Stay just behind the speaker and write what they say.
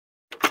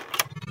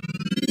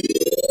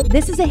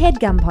This is a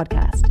HeadGum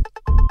podcast.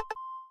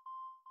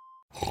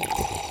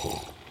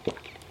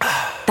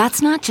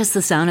 That's not just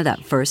the sound of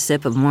that first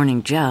sip of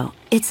Morning Joe.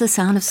 It's the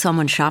sound of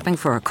someone shopping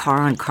for a car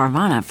on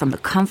Carvana from the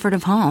comfort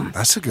of home.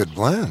 That's a good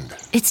blend.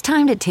 It's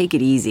time to take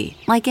it easy,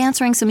 like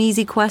answering some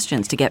easy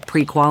questions to get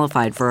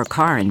pre-qualified for a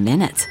car in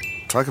minutes.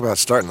 Talk about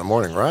starting the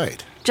morning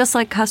right. Just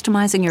like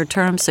customizing your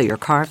terms so your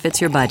car fits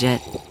your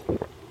budget.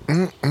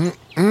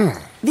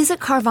 Visit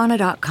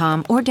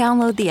Carvana.com or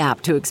download the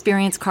app to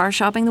experience car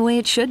shopping the way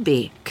it should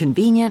be.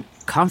 Convenient,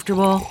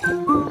 comfortable.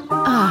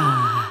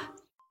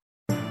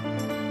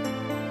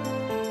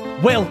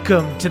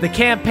 Welcome to the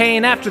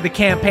campaign after the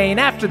campaign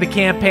after the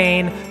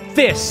campaign.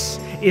 This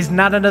is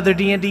Not Another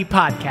D&D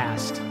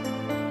podcast.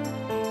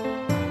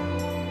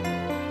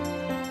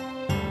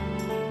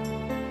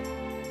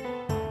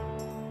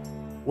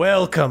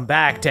 Welcome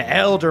back to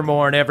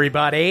Eldermourne,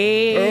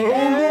 everybody.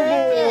 Eldermourne.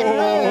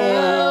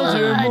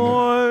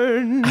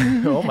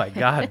 Oh my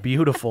God,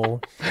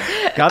 beautiful.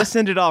 Gotta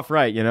send it off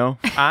right, you know?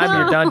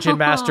 I'm your Dungeon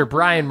Master,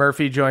 Brian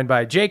Murphy, joined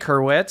by Jake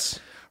Hurwitz.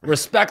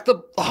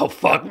 Respectable. Oh,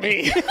 fuck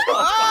me.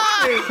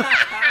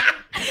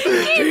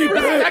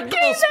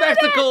 Respectable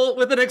spectacle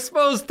with an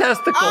exposed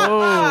testicle.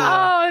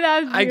 Oh,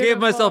 that's beautiful. I gave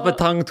myself a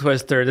tongue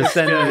twister to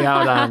send me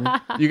out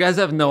on. You guys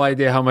have no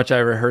idea how much I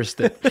rehearsed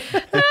it.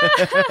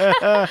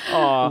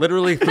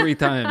 Literally 3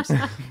 times.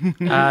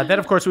 Then,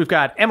 of course, we've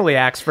got Emily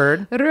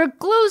Axford.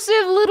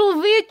 Reclusive little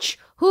bitch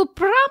who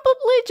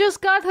probably just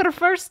got her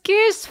first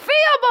kiss, Fia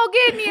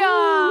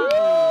Boginia!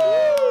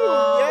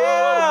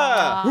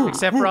 Yeah!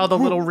 Except for all the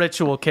little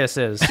ritual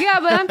kisses. Yeah,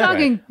 but I'm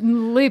talking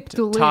lip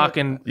to lip.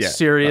 Talking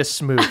serious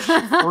smooch.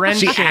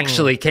 Frenching. She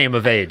actually came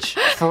of age.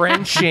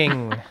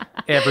 Frenching,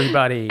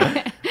 everybody.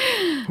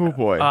 Oh,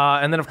 boy.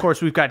 And then, of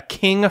course, we've got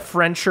King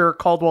Frencher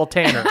Caldwell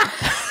Tanner.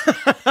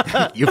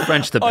 You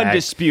Frenched the bag.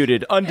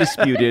 Undisputed.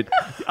 Undisputed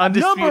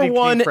Number King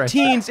 1 Frencher.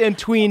 teens and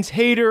tweens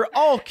hater,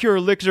 all cure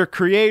elixir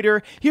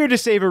creator, here to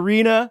save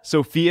Arena,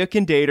 Sophia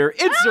can date her.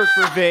 It's Zerk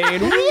Vervain.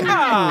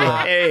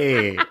 Weehaw!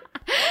 Hey.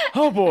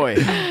 Oh, boy.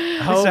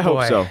 Oh, I hope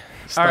boy. so.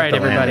 All right,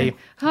 everybody.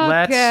 Okay.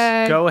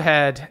 Let's go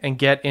ahead and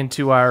get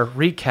into our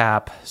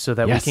recap so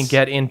that Yes. we can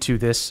get into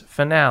this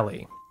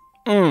finale.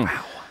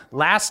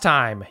 Last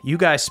time, you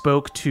guys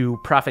spoke to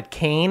Prophet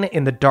Cain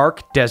in the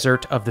dark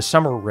desert of the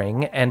Summer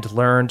Ring and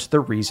learned the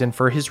reason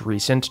for his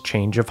recent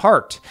change of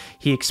heart.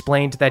 He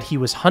explained that he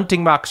was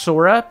hunting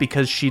Moxora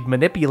because she'd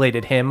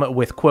manipulated him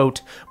with,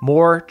 quote,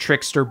 more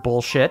trickster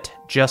bullshit,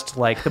 just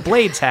like the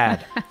Blades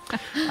had.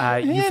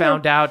 You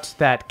found out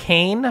that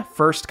Cain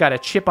first got a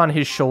chip on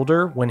his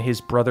shoulder when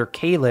his brother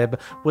Caleb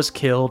was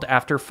killed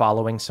after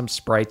following some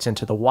sprites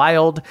into the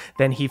wild.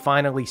 Then he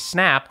finally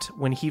snapped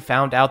when he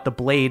found out the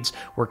Blades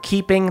were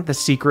keeping the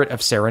secret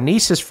of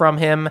Cerenysus from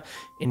him,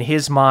 in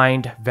his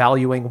mind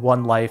valuing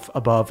one life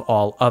above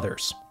all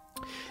others.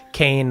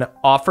 Cain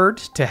offered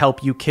to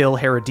help you kill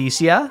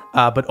Herodesia,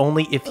 but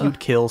only if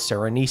you'd kill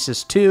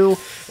Cerenysus too,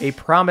 a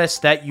promise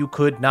that you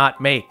could not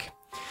make.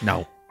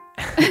 No.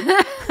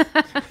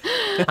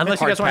 Unless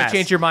you guys want to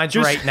change your minds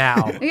right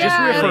now. Just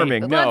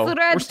reaffirming. No.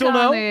 Let's We're still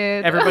no? retcon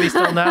it. Everybody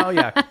still know?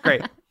 Yeah,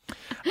 great.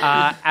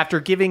 After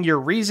giving your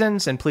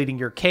reasons and pleading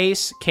your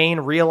case, Cain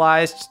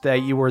realized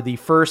that you were the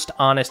first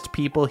honest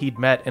people he'd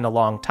met in a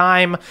long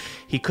time.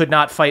 He could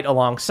not fight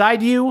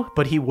alongside you,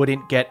 but he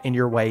wouldn't get in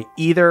your way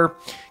either.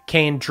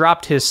 Cain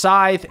dropped his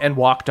scythe and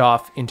walked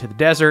off into the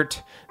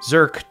desert.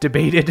 Zerk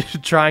debated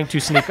trying to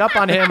sneak up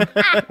on him.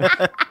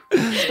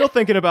 Still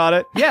thinking about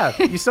it. Yeah,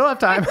 you still have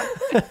time.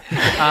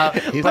 But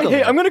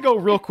hey, I'm going to go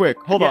real quick.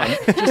 Hold on.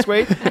 Just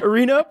wait.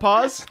 Arena,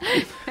 pause.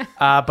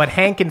 But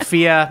Hank and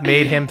Fia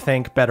made him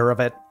think better of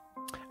it.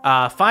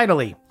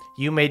 Finally,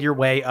 you made your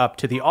way up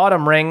to the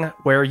Autumn Ring,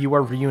 where you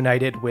were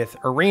reunited with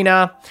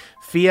Arena.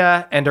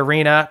 Fia and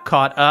Arena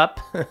caught up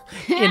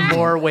in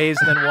more ways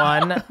than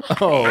one.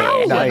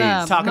 Oh,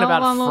 nice. Talking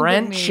about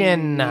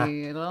Frenching.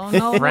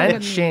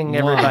 Frenching,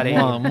 everybody.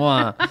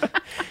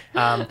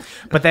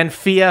 But then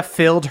Fia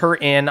filled her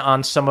in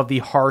on some of the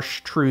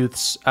harsh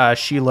truths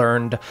she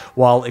learned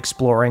while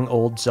exploring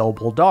old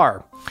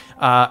Zelbuldar.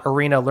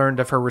 Arena learned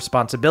of her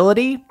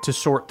responsibility to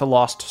sort the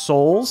lost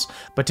souls,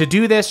 but to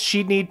do this,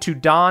 she'd need to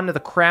don the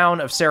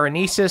crown of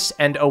Cerenysus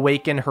and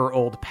awaken her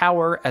old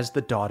power as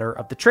the daughter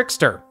of the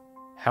trickster.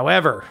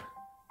 However,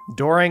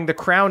 during the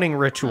crowning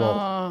ritual,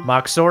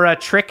 Moxora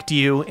tricked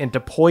you into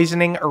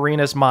poisoning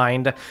Arena's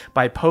mind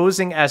by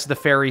posing as the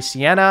fairy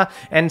Sienna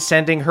and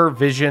sending her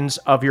visions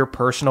of your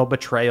personal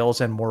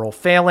betrayals and moral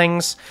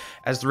failings.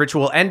 As the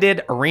ritual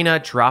ended, Arena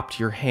dropped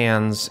your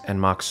hands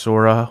and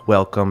Moxora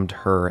welcomed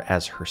her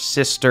as her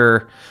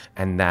sister,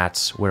 and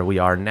that's where we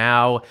are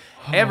now.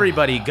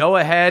 Everybody, go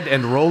ahead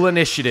and roll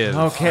initiative.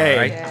 Okay.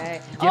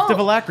 Okay. Gift of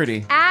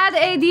Alacrity. Add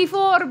a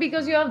D4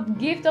 because you have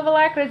Gift of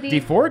Alacrity.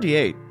 D4 or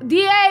D8?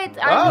 D8.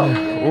 I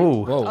mean.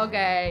 Ooh. Whoa.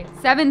 Okay.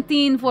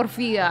 17 for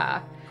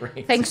Fia.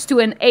 Great. Thanks to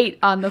an 8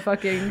 on the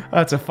fucking...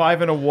 That's a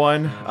 5 and a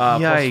 1.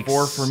 Plus Yikes.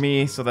 4 for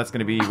me, so that's going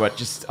to be, what,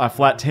 just a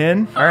flat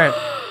 10? All right.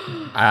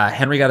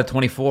 Henry got a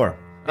 24.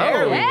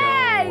 There we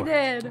Yeah, I go.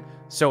 did.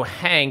 So,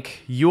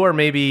 Hank, you are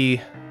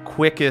maybe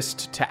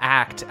quickest to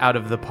act out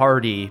of the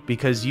party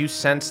because you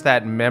sense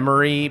that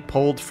memory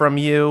pulled from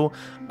you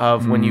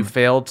of when you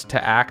failed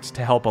to act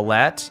to help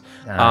Alette.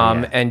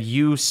 And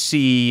you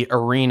see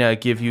Arena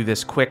give you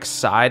this quick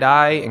side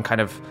eye and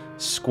kind of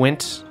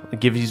squint. It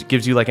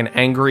gives you like an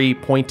angry,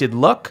 pointed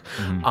look.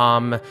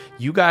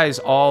 You guys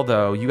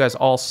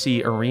all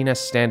see Arena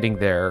standing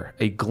there,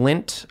 a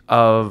glint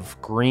of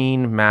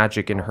green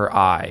magic in her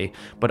eye,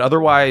 but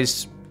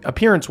otherwise,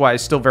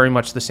 appearance-wise, still very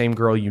much the same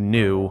girl you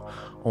knew,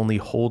 only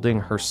holding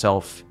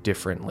herself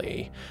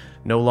differently.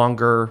 No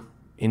longer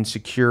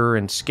insecure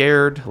and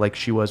scared like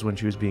she was when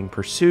she was being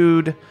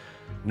pursued.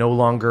 No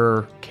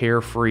longer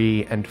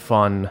carefree and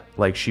fun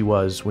like she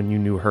was when you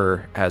knew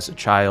her as a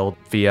child,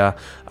 Fia,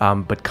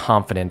 but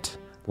confident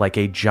like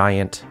a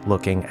giant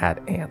looking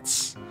at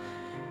ants.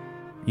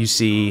 You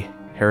see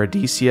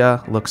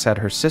Herodesia looks at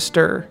her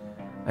sister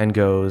and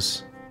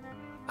goes,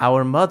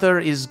 "Our mother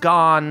is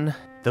gone.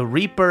 The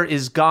Reaper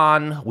is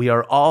gone. We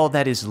are all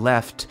that is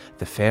left.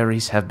 The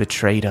fairies have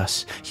betrayed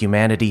us.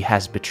 Humanity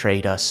has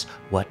betrayed us.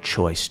 What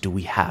choice do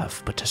we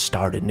have but to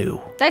start anew?"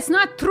 That's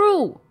not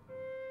true.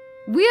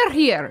 We're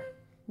here.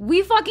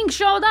 We fucking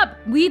showed up.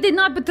 We did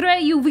not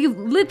betray you. We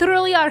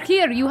literally are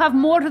here. You have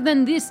more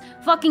than this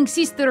fucking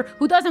sister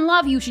who doesn't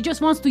love you. She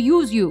just wants to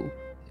use you.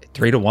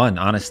 3-1,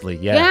 honestly.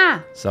 Yeah. Yeah.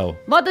 So.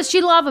 What does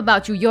she love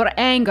about you? Your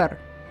anger.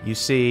 You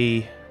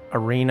see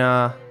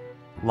Arena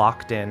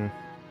locked in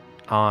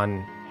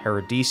on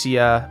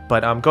Herodesia,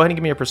 but go ahead and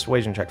give me a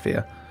persuasion check,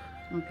 Fia.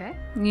 Okay.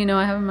 You know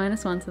I have a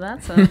 -1 to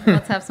that, so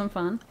let's have some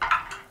fun.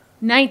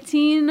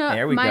 19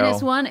 There we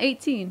minus go. 1,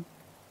 18.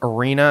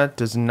 Arena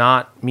does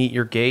not meet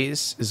your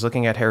gaze, is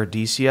looking at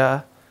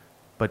Herodesia,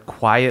 but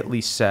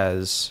quietly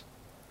says,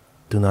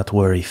 "Do not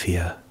worry,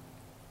 Fia.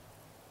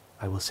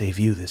 I will save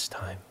you this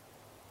time.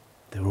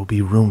 There will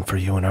be room for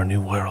you in our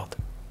new world."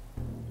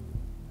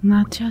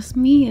 Not just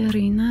me,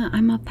 Irina.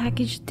 I'm a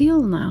package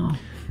deal now.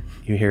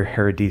 You hear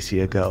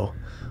Herodesia go,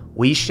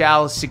 "We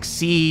shall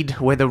succeed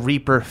where the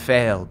Reaper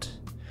failed.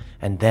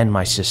 And then,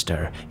 my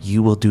sister,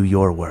 you will do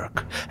your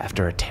work.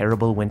 After a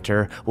terrible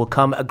winter will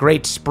come a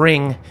great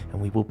spring,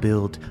 and we will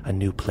build a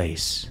new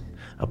place.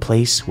 A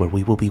place where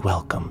we will be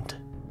welcomed.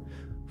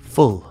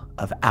 Full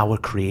of our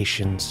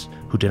creations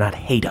who do not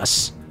hate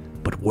us,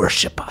 but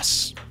worship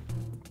us."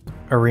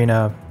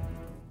 Arena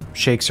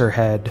shakes her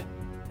head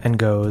and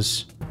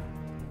goes,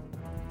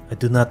 "I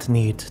do not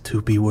need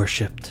to be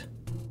worshipped.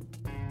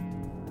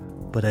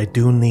 But I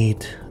do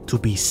need to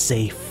be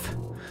safe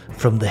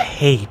from the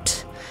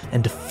hate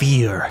and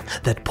fear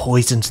that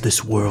poisons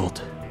this world.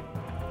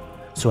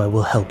 So I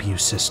will help you,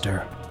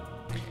 sister."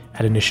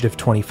 At initiative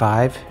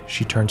 25,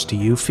 she turns to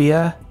you,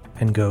 Fia,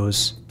 and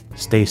goes,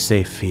 "Stay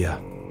safe, Fia."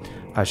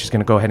 She's going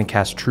to go ahead and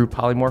cast True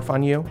Polymorph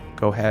on you.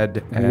 Go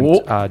ahead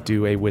and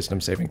do a wisdom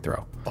saving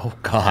throw. Oh,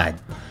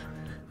 God.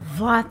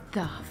 What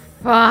the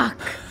fuck?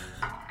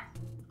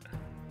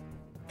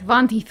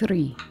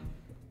 23.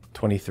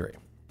 23.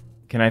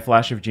 Can I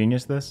Flash of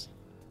Genius this?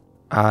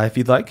 If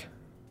you'd like.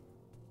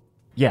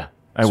 Yeah,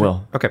 I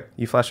will. Okay,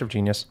 you Flash of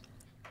Genius.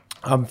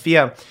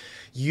 Fia,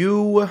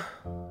 you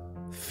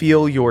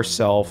feel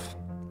yourself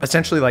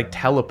essentially like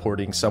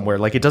teleporting somewhere.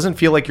 Like it doesn't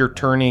feel like you're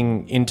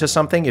turning into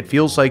something. It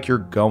feels like you're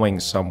going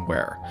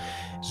somewhere.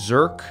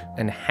 Zerk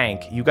and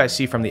Hank, you guys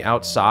see from the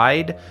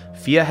outside,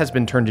 Fia has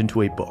been turned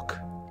into a book.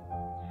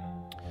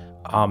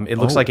 It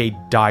looks like a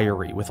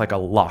diary with like a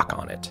lock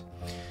on it.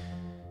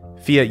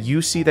 Fia,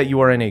 you see that you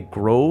are in a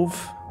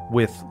grove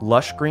with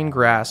lush green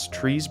grass,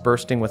 trees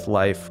bursting with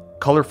life,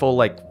 colorful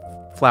like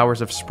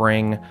flowers of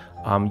spring.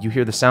 You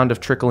hear the sound of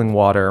trickling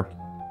water.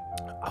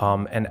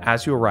 And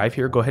as you arrive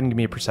here, go ahead and give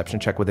me a perception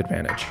check with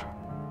advantage.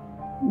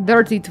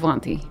 Dirty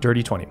 20.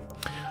 Dirty 20.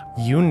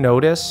 You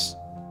notice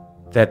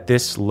that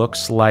this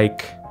looks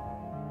like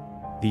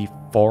the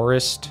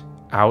forest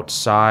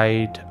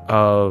outside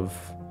of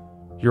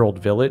your old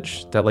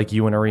village that like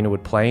you and Arena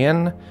would play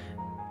in,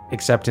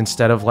 except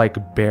instead of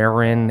like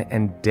barren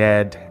and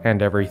dead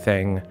and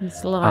everything,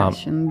 It's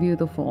lush and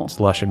beautiful. it's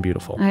lush and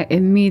beautiful. I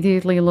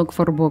immediately look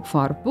for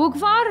Bookfar.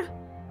 Bookfar?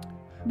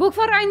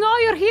 Bookfar, I know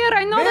you're here.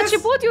 I know that she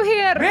put you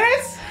here.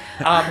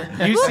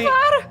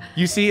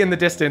 You see in the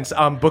distance,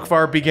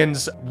 Bookfar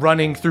begins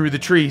running through the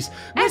trees.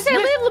 As a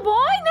little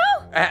boy,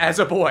 no? As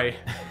a boy.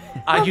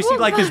 You see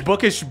like this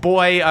bookish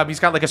boy, he's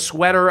got like a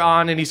sweater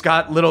on and he's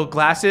got little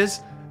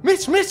glasses.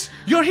 Miss,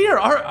 you're here.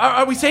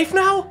 Are we safe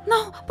now?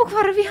 No,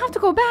 Bookfar, we have to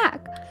go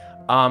back.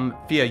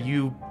 Fia,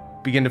 you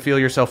begin to feel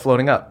yourself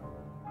floating up.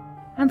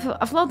 I'm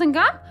floating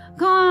up?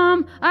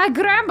 Come, I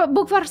grab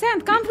Bookfar's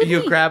hand. Come with me.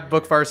 You grab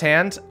Bookfar's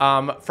hand.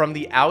 From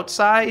the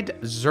outside,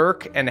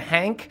 Zerk and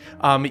Hank,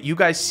 you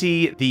guys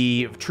see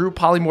the true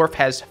polymorph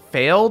has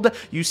failed.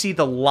 You see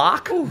the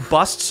lock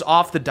busts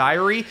off the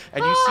diary,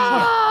 and you see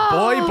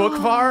Boy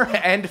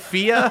Bookvar and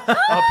Fia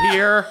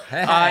appear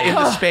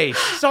into space.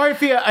 Sorry,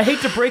 Fia, I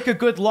hate to break a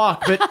good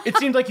lock, but it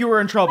seemed like you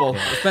were in trouble.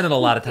 We're spending a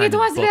lot of time It in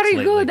was books very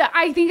lately. good.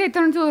 I think I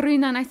turn to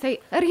Arena and I say,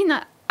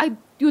 Arena,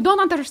 you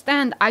don't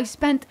understand. I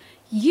spent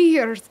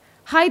years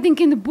hiding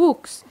in the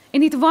books,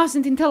 and it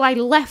wasn't until I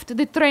left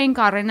the train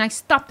car and I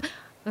stopped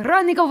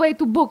running away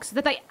to books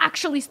that I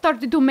actually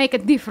started to make a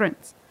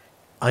difference.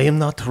 I am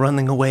not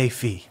running away,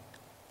 Fee.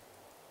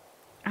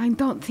 I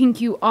don't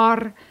think you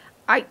are.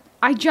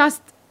 I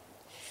just...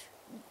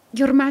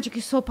 Your magic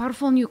is so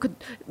powerful and you could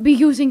be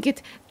using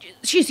it.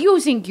 She's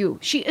using you.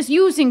 She is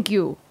using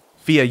you.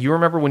 Fia, you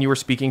remember when you were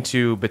speaking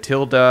to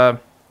Batilda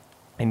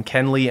and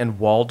Kenley and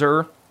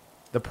Walder?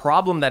 The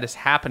problem that is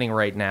happening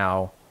right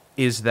now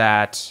is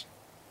that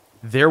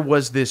there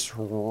was this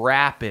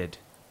rapid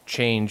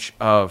change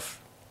of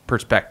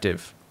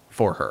perspective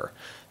for her.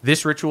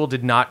 This ritual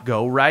did not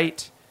go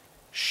right.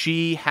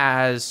 She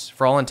has,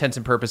 for all intents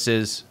and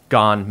purposes,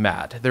 gone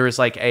mad. There is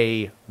like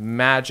a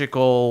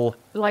magical...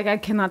 Like I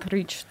cannot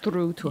reach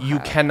through to her. You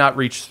cannot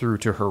reach through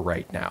to her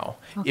right now.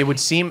 Okay. It would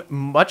seem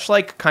much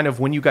like kind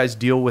of when you guys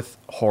deal with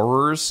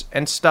horrors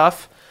and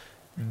stuff,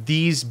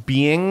 these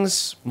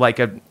beings, like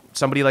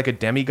somebody like a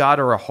demigod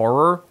or a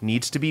horror,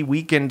 needs to be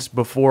weakened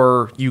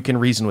before you can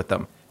reason with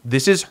them.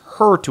 This is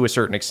her to a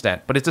certain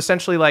extent, but it's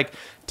essentially like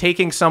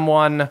taking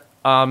someone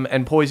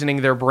and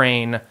poisoning their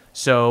brain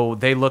so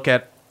they look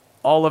at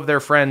all of their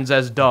friends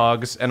as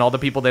dogs and all the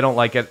people they don't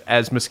like it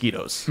as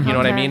mosquitoes. You know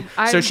what I mean?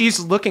 So she's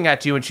looking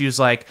at you and she's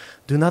like,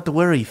 do not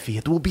worry, Fee.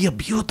 It will be a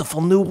beautiful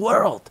new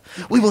world.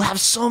 We will have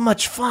so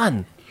much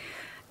fun.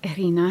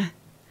 Irina,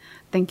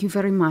 thank you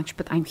very much,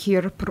 but I'm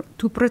here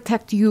to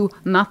protect you,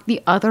 not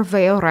the other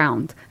way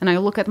around. And I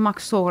look at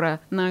Maxora,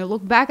 and I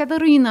look back at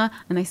Irina,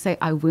 and I say,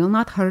 I will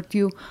not hurt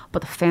you,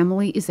 but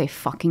family is a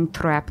fucking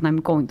trap, and I'm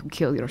going to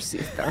kill your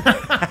sister.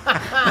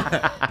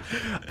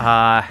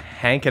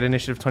 Hank at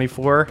initiative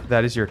 24,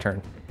 that is your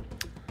turn.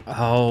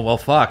 Oh, well,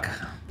 fuck.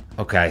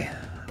 Okay.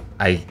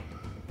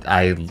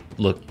 I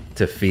look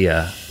to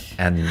Fia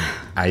and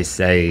I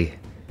say,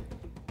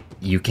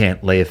 you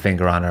can't lay a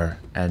finger on her.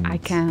 And I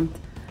can't.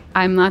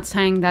 I'm not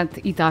saying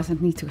that it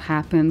doesn't need to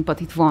happen,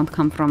 but it won't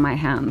come from my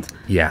hand.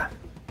 Yeah.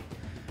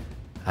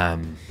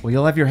 Well,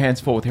 you'll have your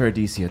hands full with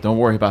Herodesia. Don't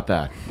worry about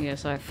that.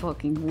 Yes, I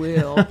fucking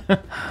will.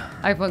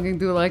 I fucking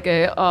do like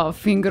a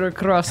finger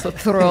across the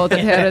throat at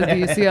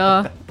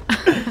Herodesia.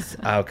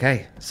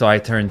 Okay. So I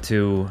turn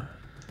to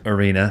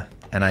Irina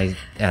and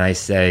I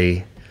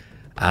say,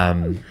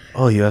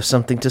 Oh, you have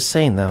something to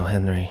say now,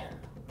 Henry.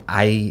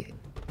 I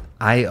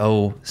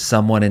owe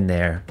someone in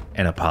there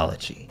an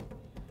apology.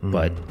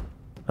 But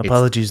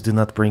apologies do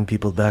not bring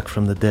people back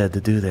from the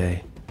dead, do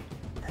they?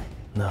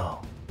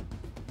 No.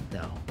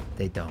 No,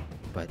 they don't.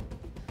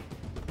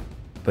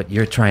 But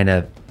you're trying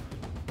to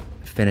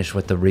finish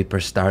what the Reaper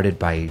started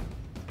by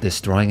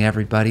destroying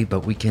everybody,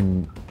 but we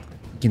can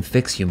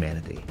fix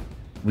humanity.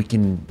 We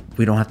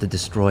don't have to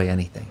destroy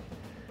anything.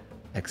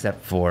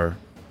 Except for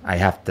I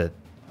have to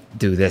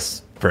do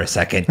this for a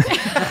second.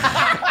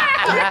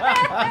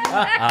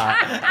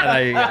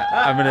 And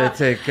I'm gonna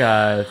take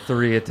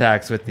 3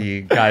 attacks with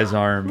the guy's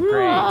arm.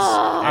 Great.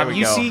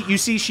 You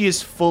see she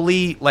is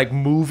fully like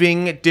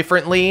moving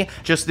differently.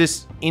 Just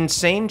this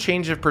insane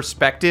change of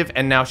perspective,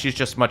 and now she's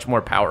just much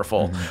more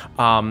powerful.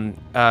 Go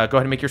ahead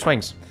and make your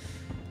swings.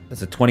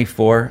 That's a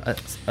 24,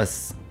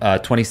 a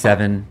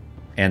 27,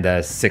 and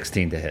a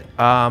 16 to hit.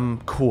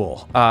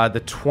 Cool.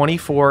 The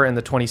 24 and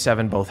the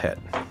 27 both hit.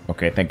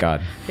 Okay, thank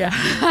God.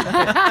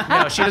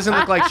 No, she doesn't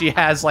look like she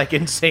has like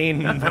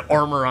insane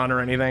armor on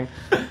or anything.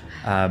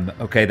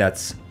 Okay,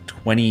 that's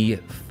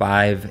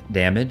 25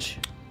 damage.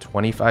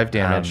 25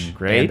 damage.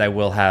 Great. And I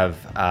will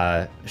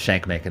have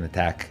Shank make an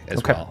attack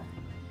as well.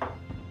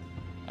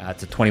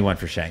 It's a 21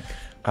 for Shank.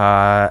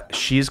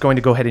 She's going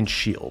to go ahead and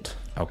shield.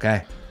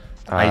 Okay.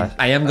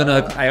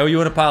 I owe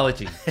you an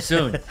apology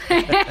soon.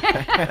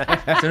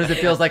 As soon as it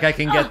feels like I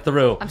can get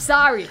through. I'm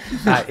sorry.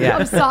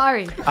 I'm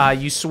sorry.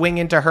 You swing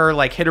into her,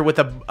 like hit her with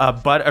a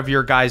butt of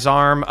your guy's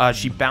arm.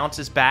 She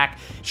bounces back.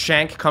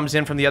 Shank comes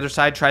in from the other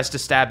side, tries to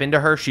stab into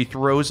her. She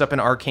throws up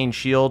an arcane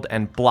shield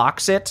and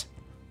blocks it.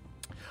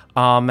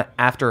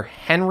 After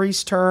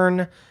Henry's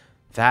turn,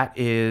 that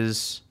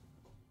is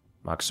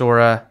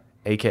Maxora,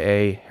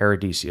 a.k.a.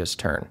 Herodesia's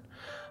turn.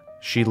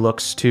 She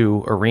looks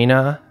to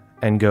Irina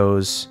and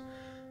goes,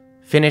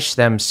 "Finish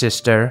them,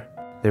 sister.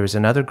 There is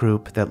another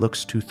group that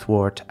looks to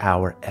thwart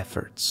our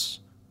efforts.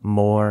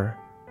 More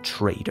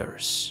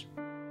traitors."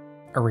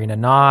 Irina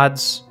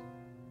nods.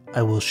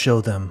 I will show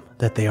them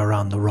that they are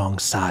on the wrong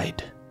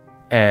side.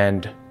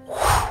 And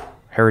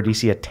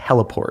Herodesia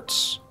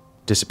teleports,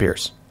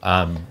 disappears.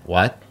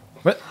 What?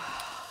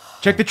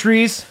 Check the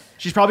trees.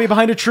 She's probably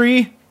behind a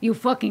tree. You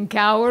fucking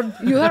coward.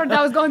 You heard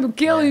I was going to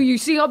kill you. You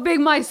see how big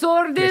my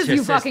sword is? your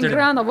You fucking sister.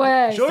 ran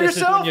away. Show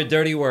yourself. Doing your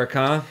dirty work,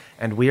 huh?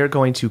 And we are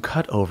going to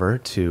cut over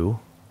to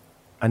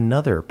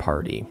another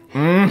party.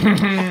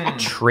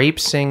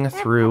 Traipsing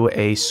through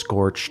a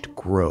scorched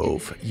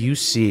grove, you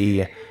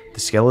see the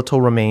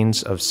skeletal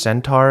remains of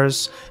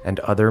centaurs and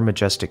other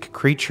majestic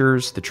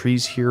creatures. The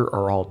trees here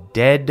are all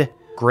dead.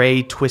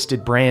 Gray,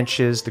 twisted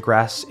branches. The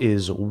grass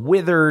is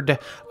withered,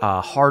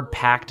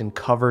 hard-packed and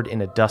covered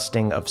in a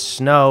dusting of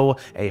snow,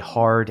 a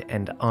hard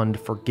and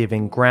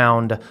unforgiving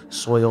ground,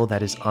 soil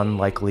that is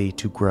unlikely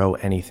to grow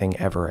anything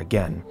ever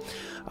again.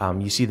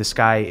 You see the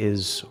sky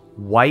is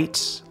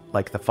white,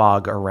 like the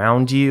fog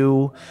around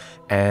you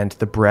and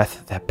the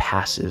breath that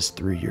passes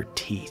through your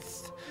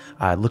teeth.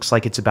 It looks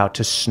like it's about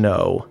to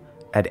snow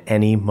at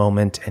any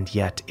moment, and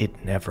yet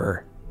it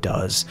never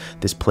does.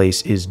 This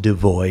place is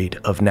devoid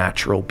of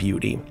natural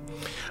beauty.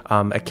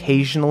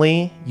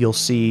 Occasionally, you'll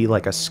see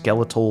like a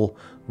skeletal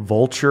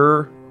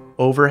vulture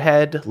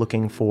overhead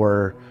looking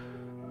for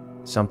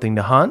something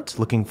to hunt,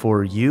 looking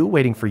for you,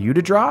 waiting for you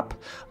to drop.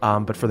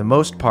 But for the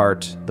most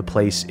part, the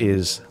place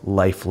is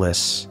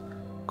lifeless,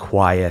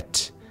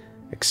 quiet,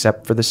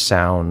 except for the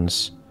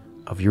sounds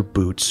of your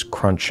boots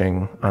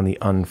crunching on the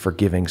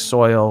unforgiving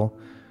soil.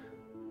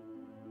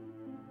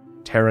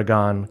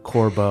 Tarragon,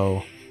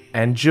 Corbo,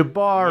 and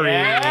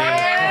Jabari.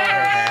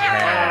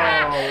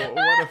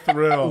 What a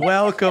thrill.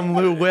 Welcome,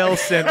 Lou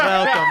Wilson.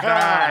 Welcome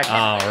back.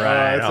 All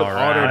right. It's an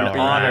honor to be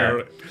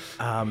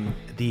here.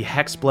 The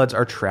Hexbloods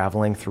are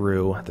traveling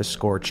through the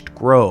Scorched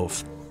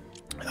Grove.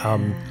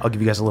 I'll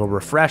give you guys a little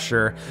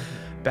refresher.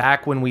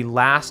 Back when we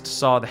last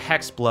saw the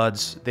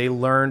Hexbloods, they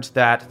learned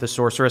that the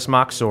sorceress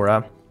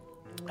Moxora,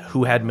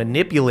 who had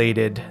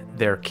manipulated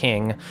their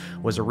king,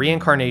 was a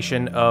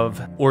reincarnation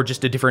of, or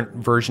just a different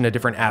version, a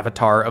different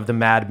avatar of the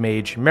Mad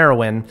Mage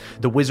Merowyn,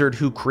 the wizard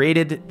who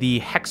created the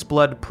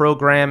Hexblood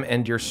program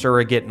and your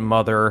surrogate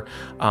mother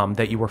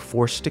that you were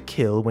forced to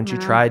kill when she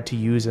tried to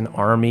use an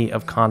army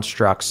of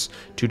constructs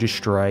to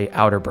destroy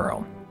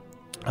Outerborough.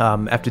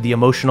 After the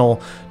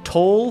emotional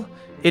toll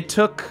it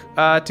took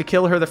to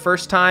kill her the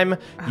first time,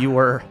 you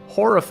were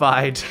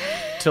horrified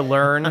to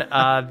learn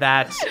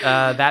that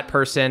that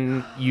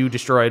person you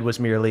destroyed was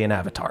merely an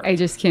avatar. I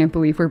just can't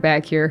believe we're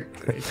back here.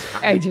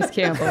 I just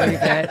can't believe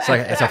that.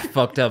 It's a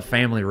fucked up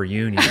family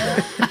reunion.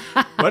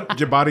 But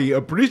Jabari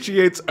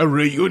appreciates a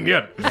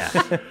reunion.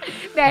 Yeah.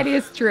 That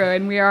is true,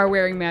 and we are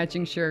wearing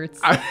matching shirts.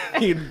 I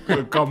mean,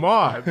 come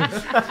on.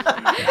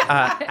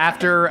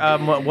 After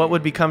what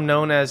would become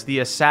known as the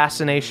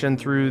assassination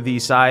through the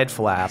side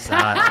flap.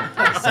 Side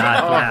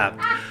flap.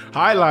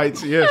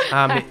 Highlights, yes.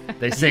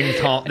 They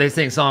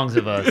sing songs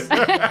of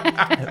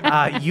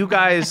us. You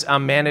guys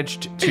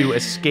managed to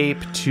escape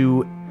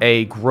to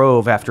a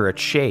grove after a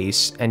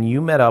chase, and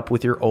you met up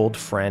with your old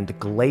friend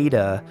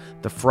Glada,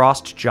 the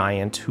frost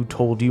giant, who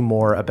told you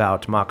more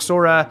about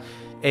Moxora,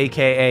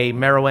 a.k.a.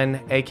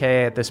 Merowyn,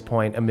 a.k.a. at this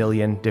point a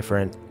million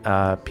different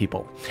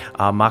people.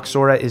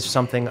 Moxora is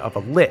something of a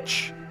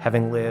lich,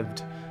 having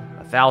lived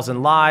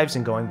 1,000 lives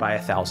and going by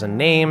 1,000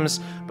 names,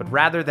 but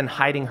rather than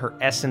hiding her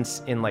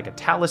essence in like a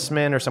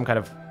talisman or some kind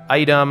of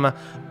item,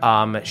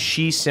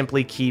 she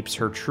simply keeps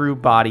her true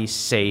body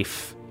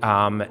safe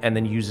and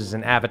then uses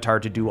an avatar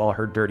to do all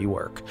her dirty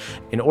work.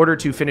 In order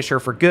to finish her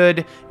for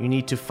good, you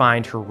need to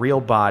find her real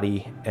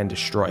body and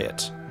destroy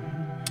it.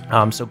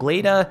 So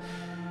Glada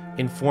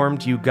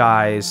informed you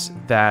guys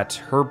that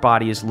her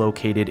body is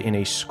located in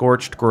a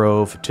scorched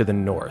grove to the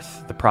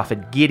north. The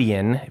prophet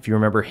Gideon, if you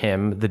remember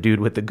him, the dude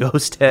with the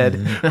ghost head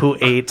who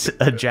ate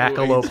a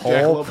jackalope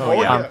whole,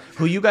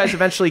 who you guys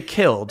eventually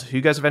killed,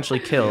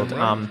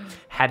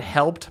 had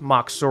helped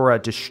Moxora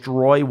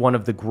destroy one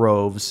of the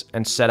groves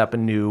and set up a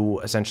new,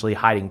 essentially,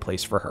 hiding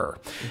place for her.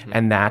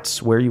 And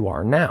that's where you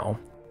are now.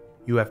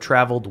 You have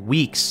traveled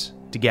weeks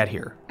to get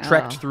here,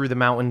 trekked through the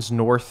mountains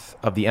north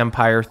of the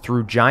Empire,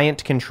 through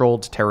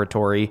giant-controlled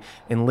territory,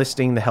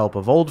 enlisting the help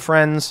of old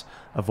friends,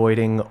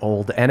 avoiding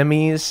old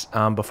enemies,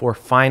 before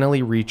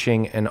finally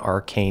reaching an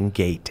arcane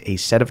gate, a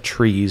set of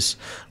trees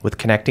with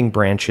connecting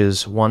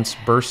branches, once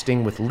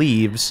bursting with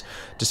leaves,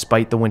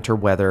 despite the winter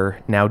weather,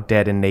 now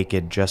dead and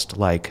naked, just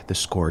like the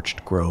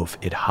scorched grove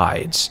it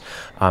hides.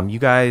 You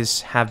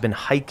guys have been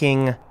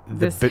hiking.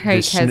 This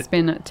hike has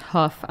been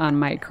tough on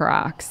my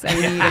Crocs. I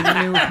need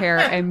a new pair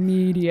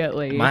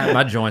immediately.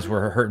 My joints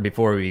were hurting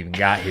before we even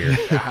got here.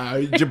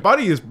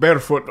 Jabari is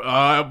barefoot,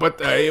 but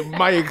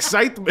my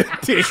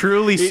excitement is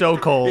truly so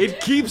cold.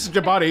 It keeps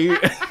Jabari.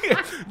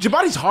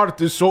 Jabari's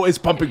heart is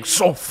pumping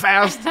so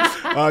fast.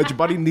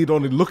 Jabari need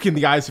only look in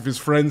the eyes of his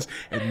friends,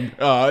 and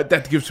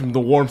that gives him the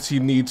warmth he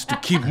needs to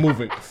keep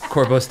moving.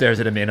 Corbo stares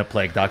at him in a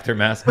plague doctor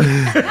mask.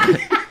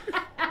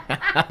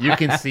 You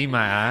can see my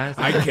eyes.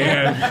 I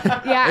can.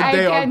 Yeah, I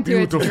can too.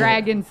 It's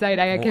dragon sight.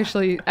 I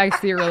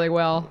see it really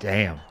well.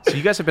 Damn. So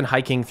you guys have been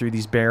hiking through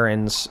these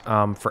barrens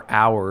for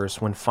hours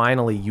when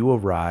finally you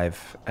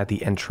arrive at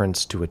the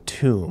entrance to a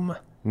tomb.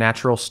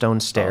 Natural stone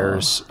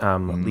stairs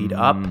lead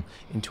up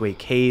into a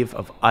cave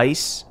of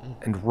ice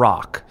and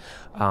rock.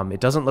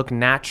 It doesn't look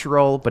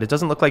natural, but it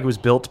doesn't look like it was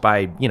built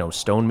by,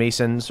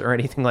 stonemasons or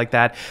anything like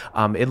that.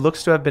 It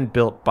looks to have been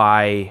built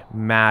by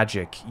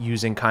magic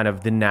using kind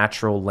of the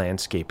natural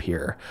landscape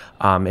here.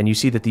 And you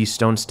see that these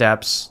stone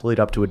steps lead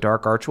up to a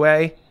dark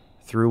archway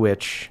through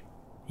which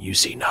you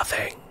see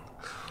nothing.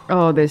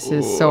 Oh, this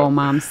is so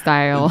mom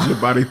style.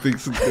 Everybody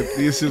thinks that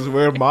this is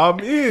where mom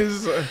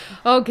is.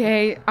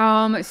 Okay,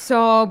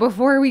 so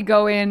before we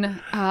go in,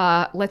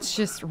 let's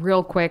just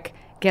real quick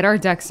get our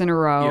ducks in a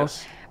row.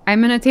 Yes. I'm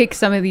going to take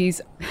some of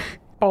these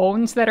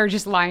bones that are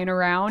just lying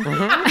around.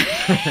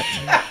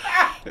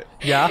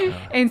 Yeah.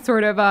 And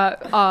sort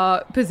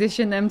of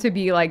position them to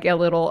be like a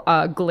little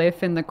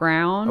glyph in the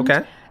ground.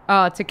 Okay.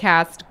 to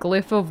cast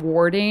Glyph of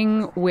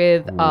Warding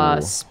with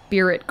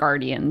Spirit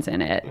Guardians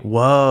in it.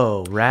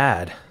 Whoa,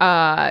 rad.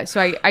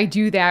 So I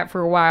do that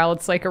for a while.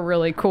 It's like a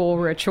really cool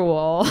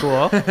ritual.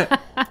 Cool.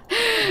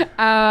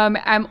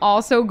 I'm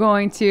also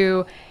going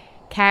to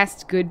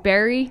cast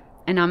Goodberry,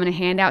 and I'm going to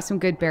hand out some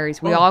good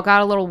berries. We all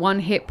got a little 1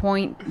 hit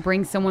point,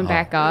 bring someone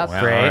back up.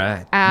 Wow, Great.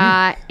 all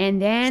right.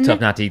 And then... It's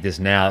tough not to eat this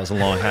now. It was a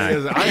long hike.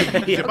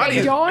 Jabari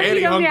is Don't very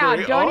eat 'em now.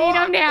 hungry. Don't eat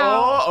 'em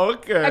now. Oh,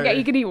 okay. Okay,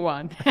 you can eat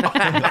one.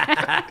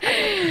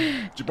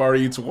 Jabari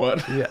eats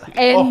one. Yeah.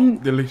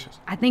 And delicious.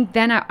 I think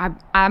then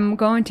I'm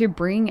going to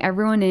bring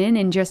everyone in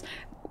and just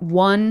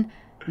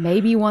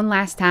maybe one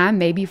last time,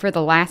 maybe for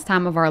the last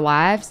time of our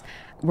lives,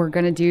 we're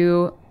going to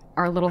do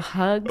our little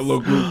hugs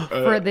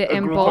for the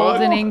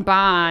emboldening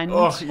bond.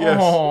 Oh,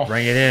 yes.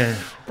 Bring it in.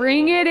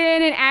 Bring it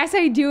in, and as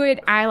I do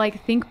it, I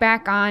like think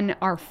back on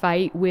our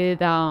fight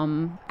with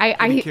I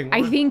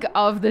think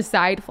of the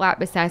side flap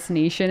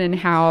assassination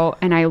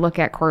and I look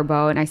at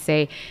Corbeau and I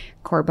say,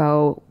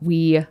 Corbeau,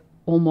 we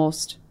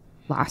almost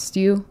lost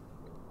you,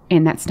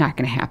 and that's not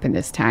going to happen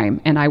this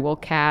time. And I will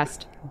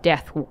cast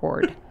Death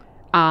Ward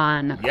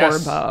on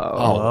Corbeau.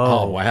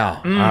 Oh,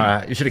 wow. All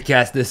right. You should have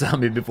cast this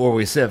on me before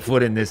we set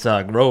foot in this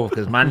grove,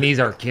 because my knees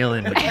are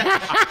killing me.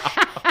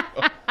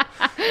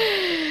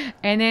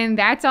 And then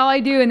that's all I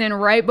do. And then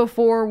right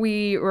before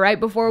we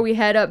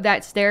head up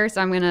that stairs,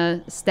 I'm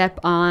gonna step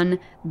on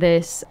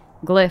this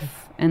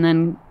glyph, and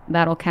then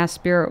that'll cast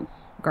Spirit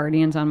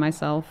Guardians on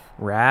myself.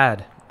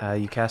 Rad.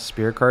 You cast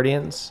Spirit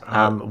Guardians.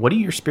 What do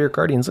your Spirit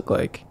Guardians look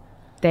like?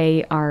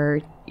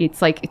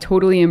 It's like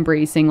totally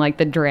embracing like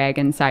the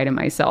dragon side of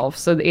myself.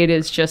 So it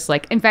is just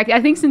like, in fact,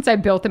 I think since I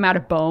built them out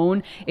of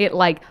bone, it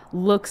like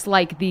looks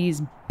like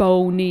these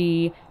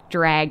bony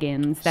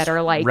dragons that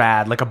are like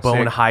rad, like a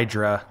bone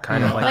hydra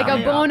kind of like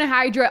a bone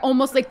hydra,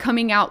 almost like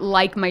coming out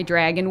like my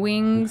dragon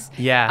wings.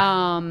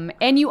 Yeah.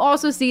 And you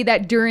also see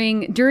that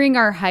during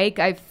our hike,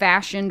 I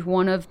fashioned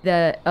one of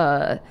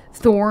the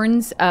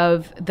thorns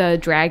of the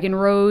dragon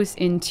rose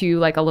into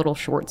like a little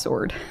short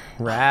sword.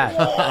 Rad.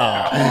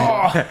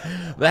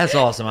 That's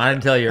awesome. I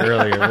didn't tell you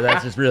earlier, but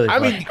that's just really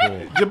fucking cool.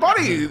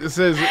 Jabari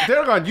says,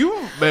 Dargon,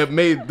 you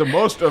made the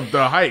most of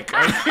the hike.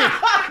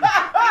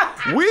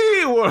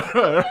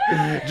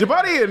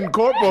 Jabari and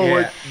Corporal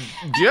were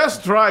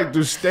just trying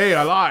to stay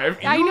alive.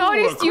 I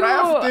noticed you.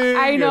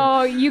 I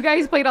know you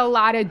guys played a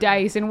lot of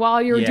dice, and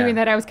while you were doing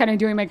that, I was kind of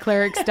doing my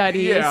cleric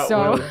studies. Yeah,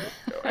 so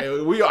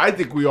I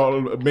think we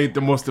all made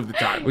the most of the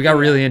time. We got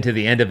really into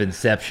the end of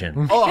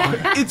Inception. Oh,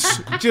 it's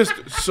just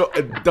so.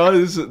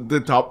 Does the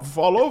top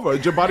fall over?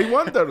 Jabari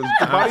wonders.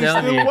 Jabari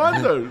still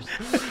wonders.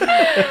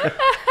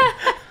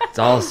 It's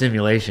all a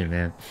simulation,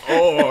 man.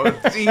 Oh,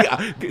 see,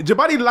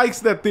 Jabari likes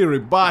that theory,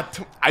 but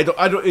I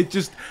don't. It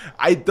just,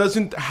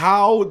 doesn't.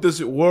 How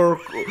does it work?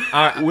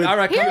 All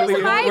right,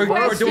 here's my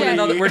question.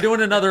 We're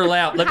doing another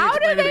lap. Let me how do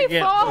explain it they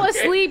again. fall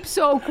asleep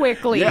so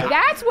quickly? Yeah.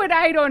 That's what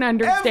I don't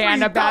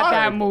understand Every about time.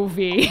 that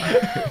movie.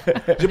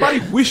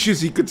 Jabari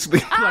wishes he could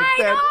sleep like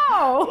that. I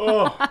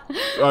know.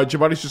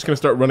 Jabari's just gonna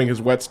start running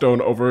his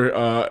whetstone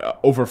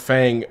over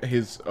Fang,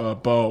 his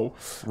bow.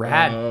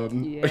 Rad.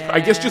 I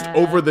guess just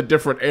over the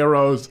different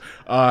arrows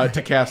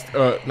to cast,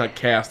 not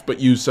cast, but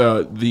use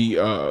the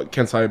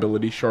Kensai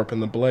ability, sharpen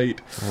the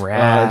blade.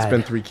 Rad. And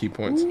spend 3 key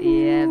points.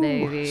 Yeah,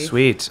 baby.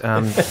 Sweet.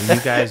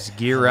 You guys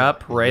gear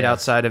up right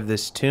outside of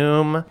this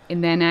tomb.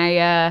 And then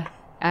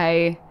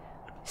I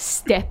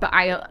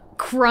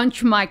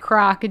crunch my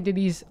croc into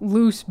these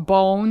loose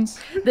bones.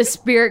 The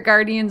Spirit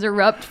Guardians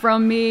erupt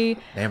from me.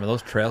 Damn, are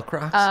those trail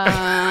crocs?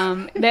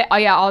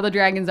 All the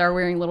dragons are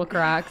wearing little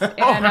crocs.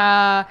 And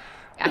I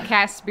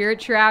cast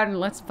Spirit Shroud, and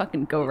let's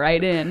fucking go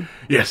right in.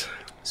 Yes.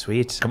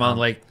 Sweet. Come on,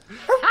 Lake.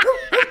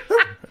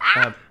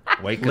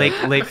 Wake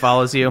up. Lake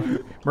follows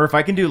you. Murph,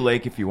 I can do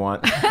Lake if you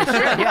want.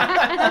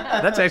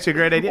 That's actually a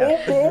great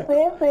idea.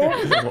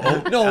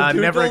 No,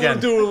 dude, never again.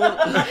 Don't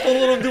let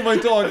him do my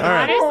dog. All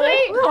right.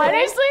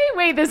 Honestly,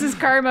 wait, this is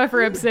karma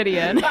for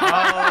Obsidian. Oh,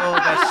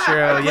 that's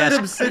true. Yes.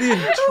 Obsidian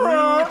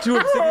true to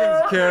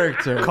Obsidian's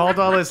character. Called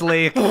all his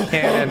Lake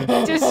cannon.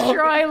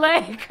 Destroy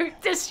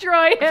Lake.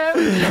 Destroy him.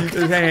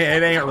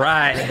 It ain't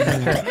right.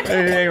 It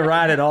ain't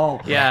right at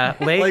all. Yeah,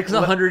 Lake's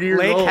 100 years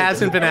Lake old.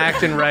 hasn't been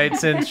acting right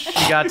since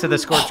she got to the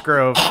Scorched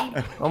Grove.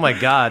 Oh my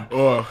God.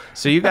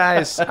 So you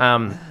guys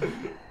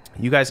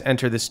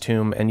enter this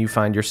tomb and you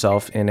find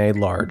yourself in a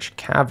large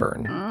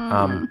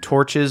cavern.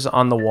 Torches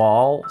on the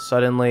wall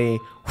suddenly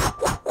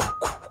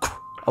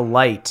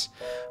alight,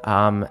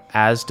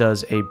 as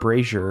does a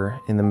brazier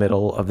in the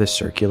middle of this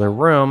circular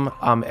room.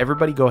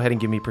 Everybody go ahead and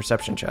give me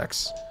perception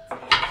checks.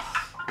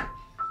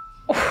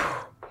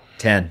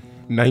 10.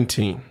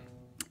 19.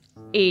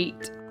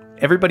 8.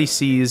 Everybody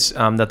sees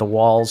that the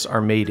walls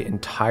are made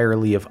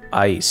entirely of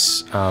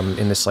ice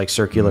in this like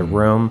circular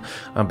room.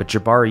 But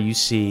Jabari, you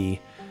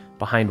see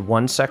behind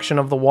one section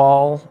of the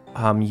wall,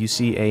 you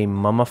see a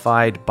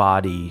mummified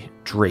body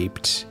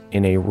draped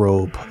in a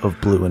robe of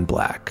blue and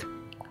black.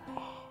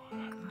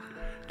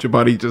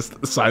 Jabari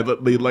just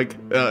silently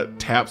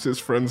taps his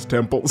friend's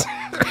temples.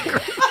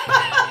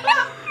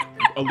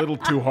 a little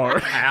too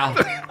hard. Ow.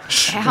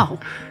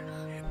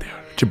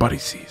 There, Jabari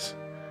sees.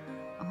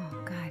 Oh,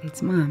 God,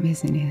 it's Mom,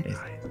 isn't it?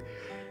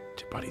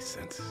 Jabari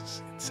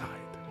senses inside.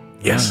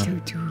 Yes.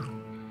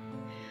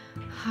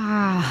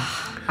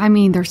 I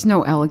mean, there's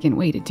no elegant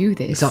way to do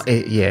this.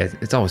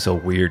 It's always so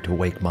weird to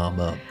wake Mom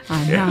up.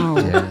 I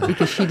know,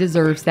 because she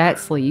deserves that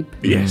sleep.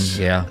 Yes.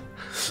 Yeah.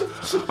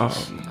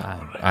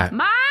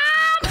 Mom!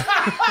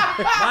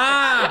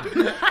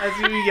 As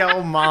you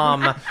yell,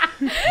 Mom,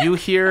 you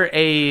hear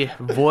a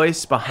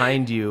voice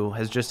behind you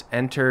has just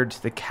entered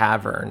the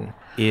cavern.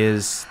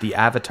 Is the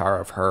avatar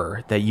of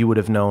her that you would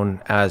have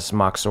known as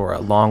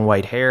Moxora. Long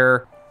white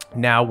hair,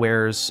 now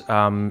wears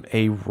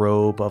a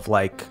robe of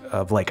like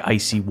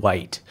icy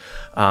white.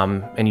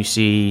 And you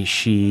see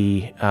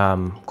she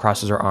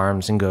crosses her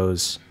arms and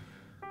goes,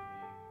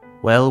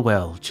 "Well,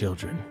 well,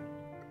 children.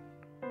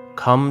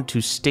 Come to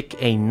stick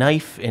a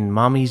knife in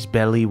Mommy's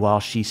belly while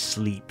she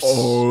sleeps."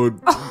 Oh,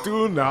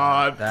 do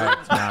not.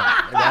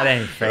 That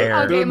ain't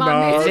fair. Okay,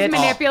 Mom, this is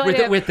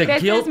manipulative. With the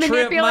this guilt is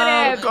trip,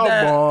 manipulative. Come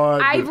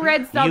on. I've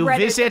read You subreddits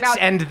visit, about...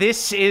 and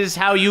this is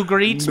how you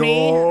greet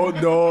me?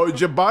 No,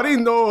 Jabari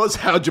knows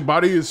how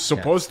Jabari is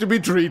supposed to be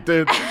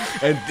treated,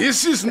 and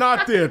this is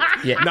not it.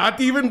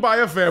 Not even by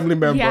a family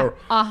member. Yeah,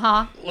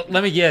 uh-huh.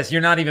 Let me guess,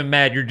 you're not even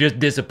mad, you're just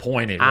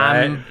disappointed,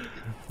 right? I'm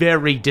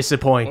very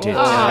disappointed.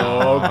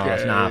 Okay.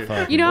 It's not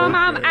fucking You know, worth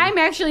Mom, it. I'm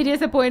actually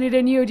disappointed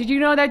in you. Did you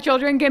know that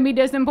children can be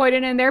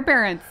disappointed in their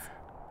parents?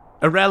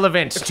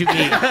 Irrelevant to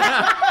me.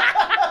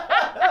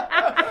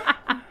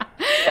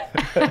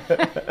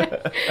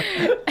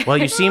 Well,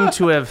 you seem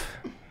to have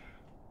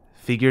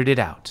figured it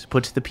out,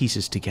 put the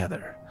pieces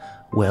together.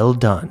 Well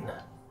done.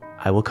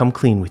 I will come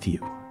clean with you.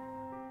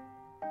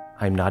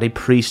 I'm not a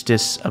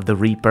priestess of the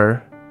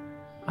Reaper.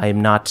 I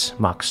am not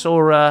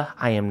Moxora.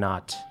 I am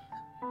not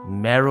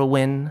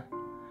Merowyn.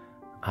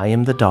 I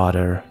am the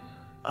daughter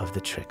of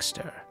the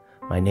Trickster.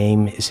 My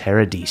name is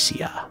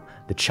Herodesia,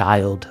 the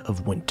child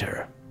of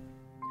winter.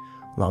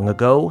 Long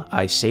ago,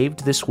 I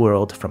saved this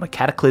world from a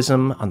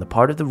cataclysm on the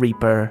part of the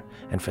Reaper,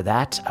 and for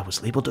that, I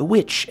was labeled a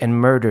witch and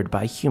murdered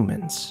by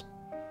humans.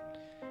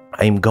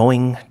 I am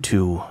going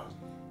to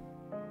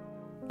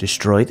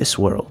destroy this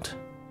world,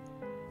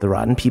 the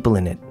rotten people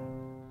in it,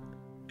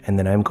 and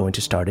then I'm going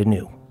to start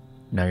anew.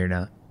 No, you're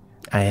not.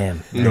 I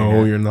am.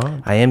 No, you're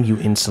not. I am, you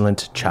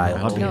insolent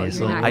child. No,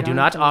 you're not. I do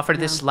not offer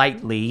this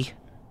lightly.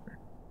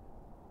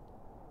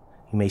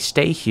 You may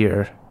stay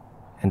here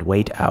and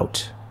wait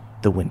out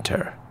the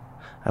winter.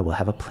 I will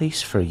have a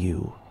place for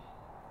you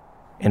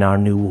in our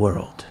new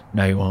world.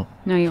 No, you won't.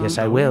 No, you Yes, won't.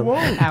 I will.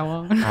 I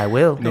won't. I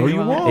will. No, you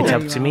won't. It's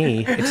up to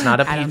me. It's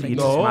not up to you.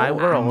 It's my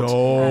world.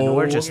 No.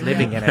 We're just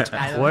living in it.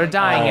 We're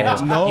dying in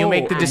it. No. You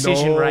make the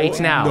decision right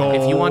now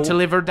if you want to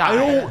live or die. I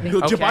don't. No,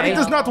 Okay? Jabari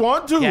does not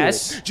want to.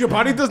 Yes.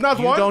 Jabari does not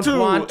You want don't to.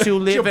 want to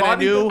live in a Jabari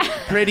new, does-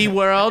 pretty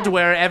world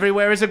where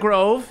everywhere is a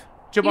grove,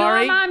 You know what,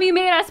 Jabari? Mom? You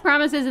made us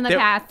promises in the There-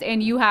 past,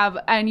 and you have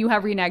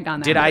reneged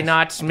on that. Did I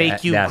not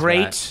make you that's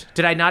great? right.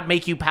 Did I not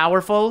make you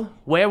powerful?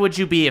 Where would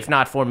you be if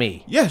not for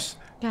me? Yes.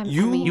 God,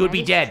 You- I mean, You would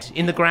be dead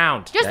in the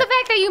ground. Just the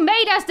fact that you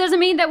made us doesn't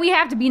mean that we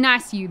have to be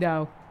nice to you,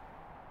 though.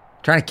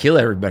 Trying to kill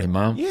everybody,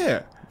 Mom.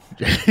 Yeah.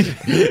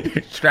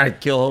 Trying to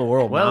kill the whole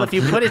world, Well, Mom. if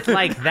you put it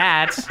like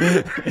that,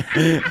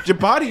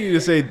 Jabari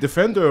is a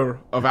defender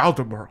of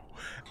Eldermourne.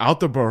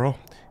 Eldermourne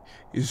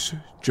is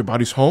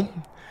Jabari's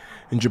home,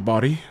 and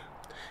Jabari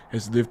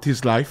has lived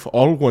his life,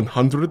 all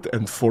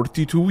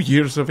 142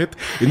 years of it,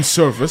 in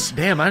service.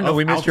 Damn, I know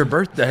we missed your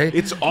birthday.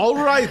 It's all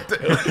right.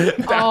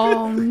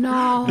 Oh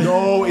no!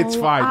 No, it's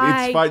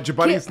fine. It's fine.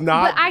 Jabari's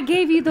not. But I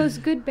gave you those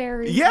good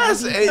berries.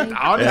 Yes,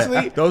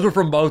 honestly, Those were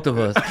from both of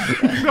us.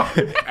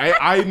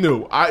 I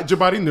knew.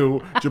 Jabari knew.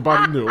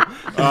 Jabari knew.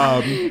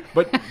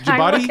 But I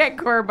Jabari, look at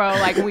Corbo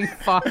like we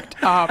fucked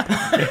up.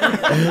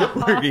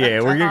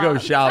 Yeah, we're gonna go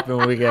shopping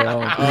when we get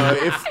home.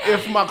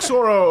 if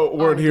Moxora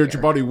weren't here,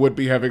 Jabari would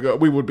be having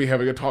we would be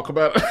having a talk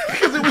about it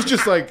because it was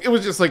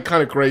just like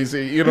kind of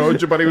crazy, you know.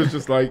 Jabari was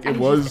just like it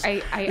was.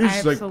 I it was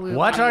just like, absolutely.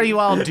 what are you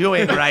all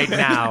doing right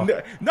now?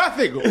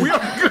 nothing.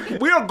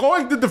 We are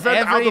going to defend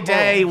Every Eldermourne.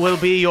 day will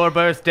be your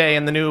birthday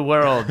in the new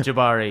world,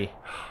 Jabari.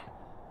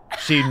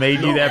 She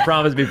made you that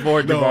promise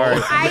before,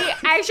 Jabari. I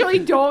actually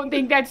don't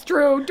think that's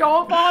true.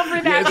 Don't fall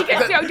for that Yes,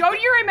 because don't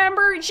you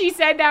remember she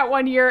said that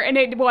one year and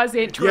it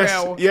wasn't true?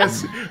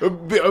 Yes.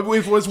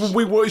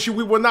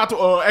 We were not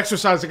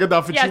exercising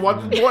enough, and she Yes.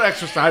 wanted more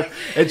exercise,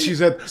 and she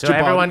said, So Jabari,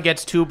 everyone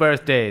gets 2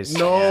 birthdays.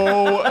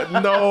 No,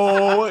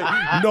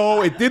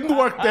 it didn't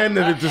work then,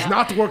 and it is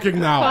not working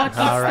now. It's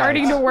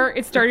starting to work.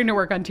 It's starting to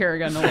work on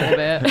Tarragon a little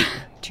bit.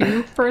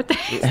 2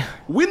 birthdays.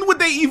 When would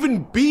they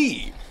even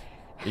be?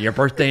 Your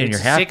birthday and your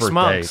half 6 birthday.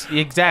 months.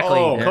 Exactly.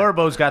 Oh.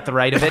 Corbo's got the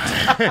right of it.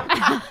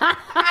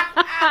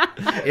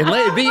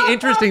 It'd be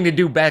interesting to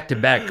do back to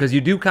back because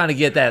you do kind of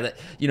get that,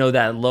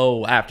 that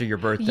low after your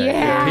birthday.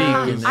 Yeah,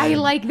 Your peak and I then-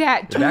 like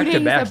that. 2 Back to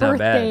days back's of not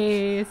bad.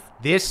 birthdays.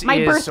 This My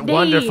is birthdays.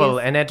 wonderful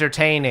and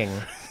entertaining.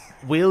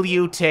 Will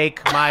you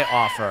take my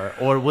offer,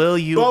 or will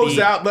you Close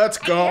be... out. Let's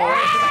go.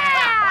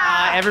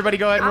 Everybody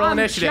go ahead and roll I'm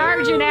initiative.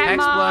 charging at X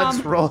Mom.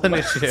 Bloods, roll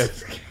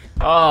initiative.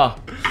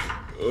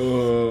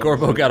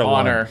 Gorbo got a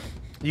Honor.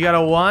 You got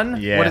a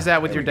 1? Yeah. What is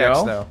that with There your we dex,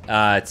 go.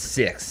 though? It's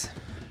 6.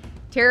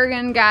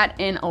 Tarragon got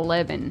an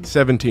 11.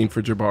 17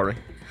 for Jabari.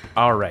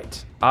 All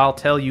right. I'll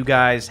tell you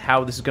guys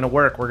how this is going to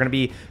work. We're going to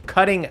be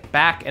cutting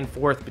back and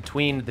forth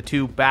between the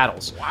two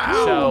battles.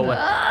 Wow.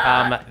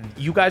 So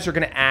you guys are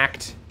going to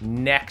act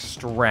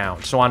next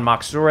round. So on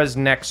Maxura's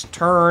next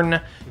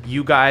turn,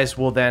 you guys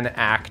will then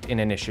act in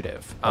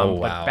initiative. Wow.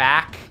 But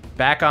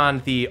back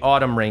on the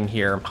Autumn Ring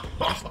here.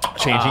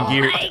 Changing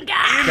gear.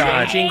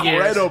 Changing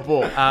gears.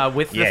 Incredible.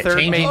 With the Yeah, third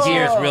changing mage.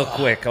 gears real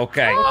quick.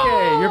 Okay.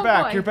 Okay, you're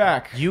back. boy. You're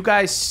back. You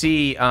guys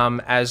see,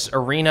 as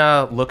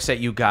Arena looks at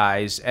you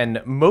guys,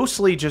 and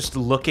mostly just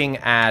looking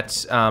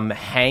at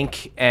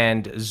Hank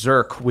and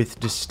Zerk with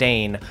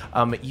disdain,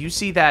 you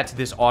see that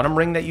this Autumn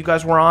Ring that you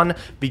guys were on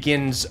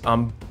begins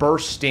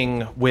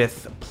bursting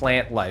with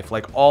plant life.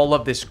 Like all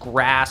of this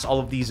grass, all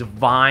of these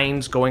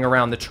vines going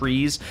around the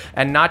trees,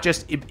 and not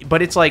just,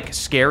 but it's like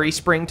scary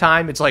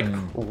springtime. It's like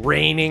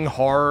raining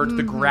hard.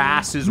 The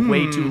grass is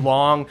way too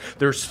long.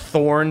 There's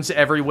thorns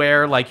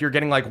everywhere. Like you're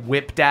getting like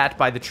whipped at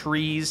by the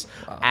trees.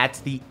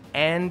 At the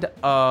end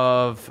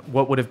of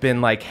what would have been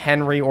like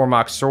Henry or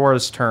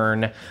Maxora's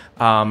turn,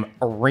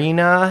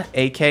 Arena,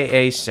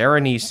 aka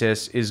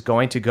Cerenysus, is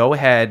going to go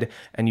ahead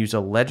and use a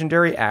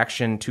legendary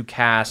action to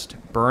cast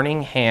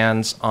Burning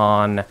Hands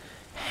on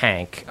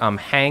Hank.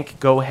 Hank,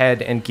 go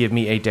ahead and give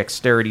me a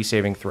dexterity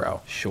saving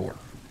throw. Sure.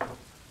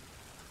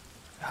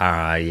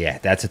 Yeah,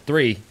 that's a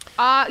 3.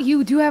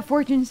 You do have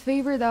Fortune's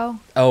favor though.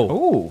 Oh.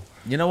 Ooh.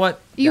 You know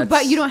what?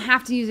 But you don't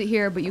have to use it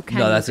here, but you can.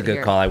 No, that's a use it good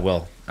here. call. I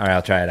will. All right,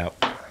 I'll try it out.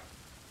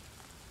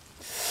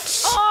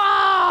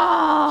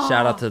 Oh!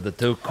 Shout out to the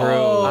 2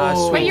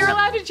 crew. But you're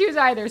allowed to choose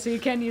either, so you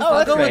can use.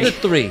 I'll both. go with a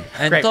 3.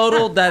 And Great.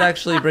 total, that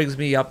actually brings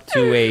me up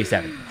to a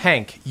 7.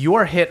 Hank, you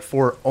are hit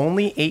for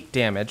only 8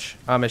 damage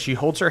as she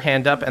holds her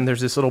hand up and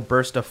there's this little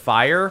burst of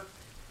fire.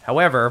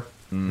 However,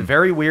 the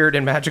very weird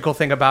and magical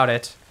thing about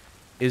it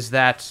is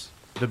that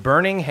the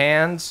Burning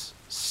Hands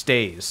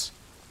stays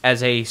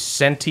as a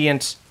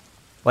sentient,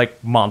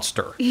 like,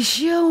 monster. Is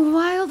she a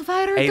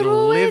wildfire A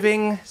druid?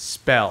 living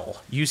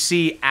spell. You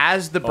see,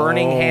 as the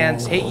Burning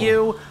Hands hit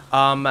you,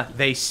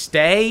 they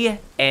stay,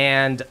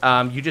 and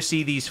you just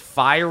see these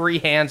fiery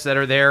hands that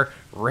are there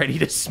ready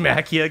to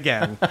smack you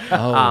again.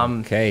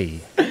 Okay.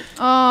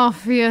 Oh,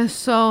 Fia,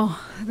 so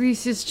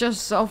this is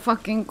just so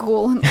fucking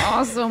cool and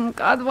awesome.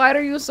 God, why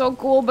are you so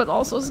cool but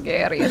also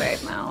scary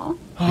right now?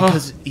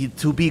 Because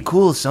to be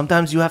cool,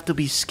 sometimes you have to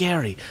be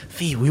scary.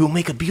 Fee, we will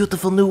make a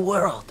beautiful new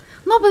world.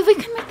 No, but we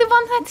can make the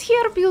one that's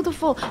here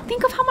beautiful.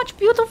 Think of how much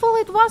beautiful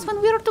it was when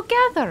we were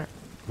together.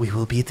 We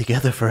will be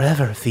together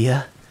forever,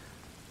 Thea.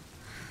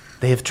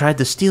 They have tried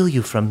to steal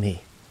you from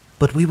me,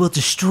 but we will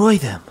destroy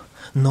them.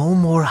 No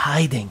more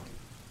hiding.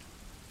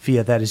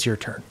 Fia, that is your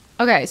turn.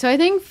 Okay, so I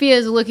think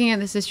Fia's looking at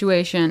the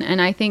situation,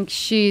 and I think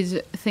she's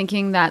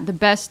thinking that the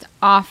best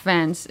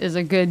offense is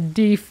a good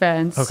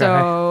defense. Okay.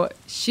 So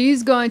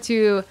she's going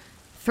to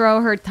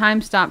throw her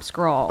time stop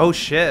scroll. Oh,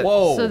 shit.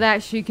 Whoa. So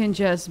that she can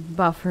just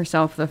buff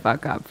herself the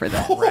fuck up for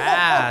that.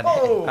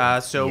 Rad.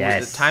 So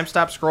Yes. the time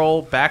stop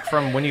scroll back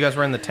from when you guys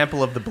were in the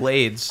Temple of the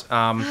Blades.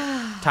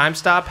 Time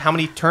stop, how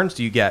many turns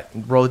do you get?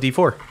 Roll a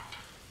d4.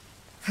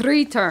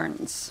 3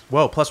 turns.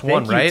 Whoa, plus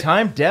one, Thank you, right?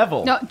 Time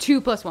Devil. No,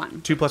 2 plus 1.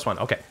 2 plus 1.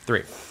 Okay,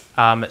 3.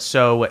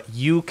 So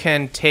you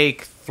can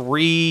take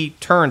 3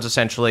 turns,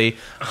 essentially,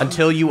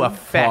 until you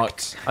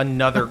affect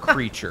another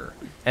creature,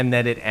 and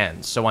then it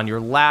ends. So on your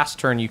last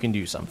turn, you can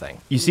do something.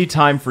 You see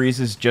time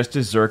freezes just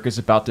as Zerk is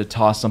about to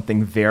toss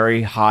something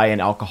very high in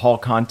alcohol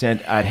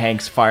content at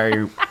Hank's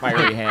fiery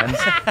hands.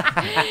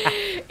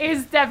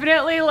 It's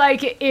definitely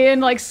like in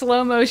like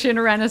slow motion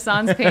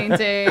Renaissance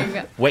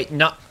painting. Wait,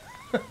 no.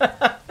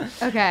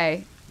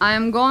 Okay,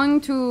 I'm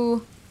going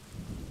to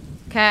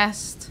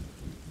cast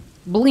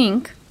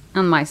Blink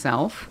on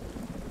myself.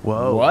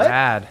 Whoa, What?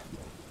 rad.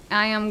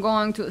 I am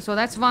going to, so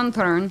that's 1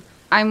 turn.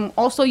 I'm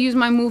also use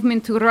my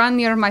movement to run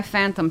near my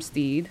Phantom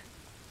Steed.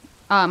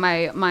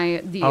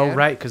 My deer. Oh,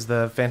 right, because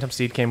the Phantom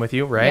Steed came with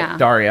you, right? Yeah.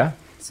 Daria.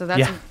 So that's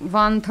Yeah.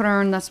 1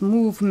 turn, that's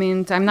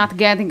movement. I'm not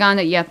getting on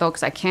it yet though,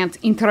 because I can't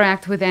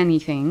interact with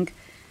anything.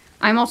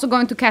 I'm also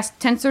going to cast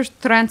Tensor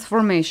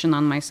Transformation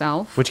on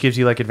myself. Which gives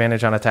you, like,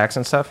 advantage on attacks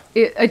and stuff?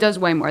 It does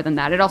way more than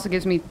that. It also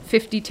gives me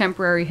 50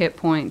 temporary hit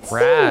points.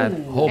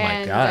 Rad. Oh my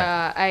And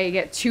god. I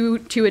get two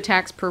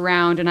attacks per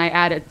round, and I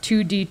add a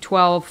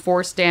 2d12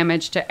 force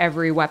damage to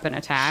every weapon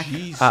attack.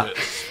 Fia,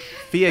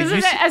 This you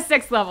is see, a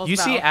 6th level you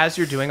spell. see, as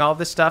you're doing all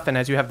this stuff, and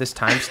as you have this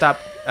time stop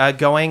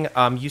going,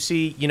 you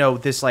see,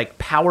 this, like,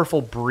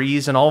 powerful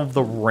breeze and all of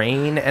the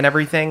rain and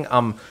everything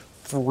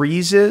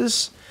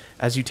freezes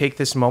as you take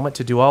this moment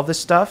to do all this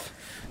stuff.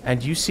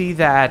 And you see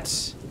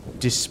that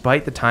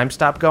despite the time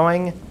stop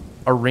going,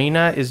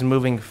 Arena is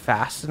moving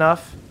fast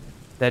enough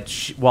that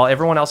while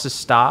everyone else is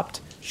stopped,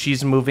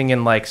 she's moving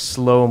in, like,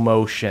 slow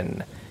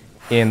motion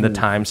in the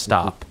time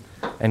stop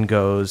and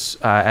goes,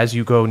 as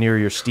you go near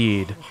your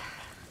steed,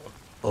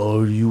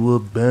 Are you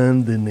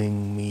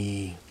abandoning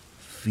me,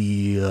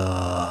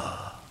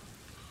 Fia?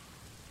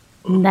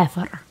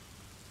 Never.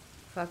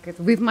 Fuck it.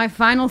 With my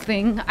final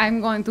thing,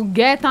 I'm going to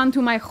get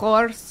onto my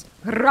horse,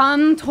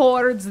 run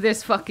towards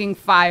this fucking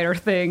fire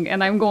thing,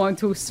 and I'm going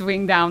to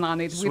swing down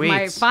on it with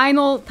my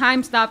final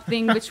time stop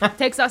thing, which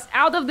takes us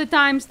out of the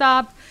time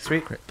stop.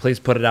 Sweet. Please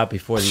put it out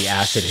before the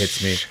acid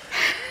hits me.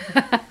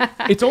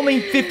 It's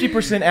only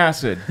 50%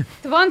 acid.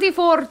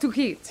 24 to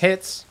hit.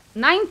 Hits.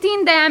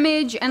 19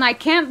 damage, and I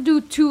can't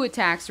do 2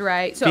 attacks,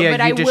 right? So, Fia, but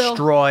you I will.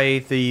 destroy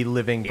the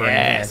living brain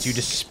ants. You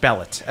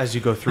dispel it as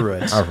you go through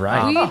it. All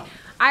right.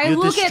 You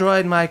look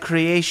destroyed my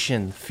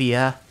creation,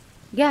 Fia.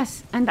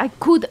 Yes, and I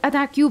could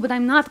attack you, but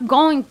I'm not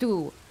going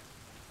to.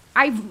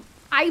 I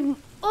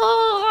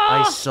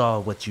saw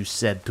what you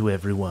said to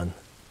everyone.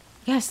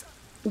 Yes.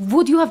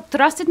 Would you have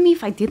trusted me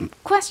if I didn't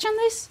question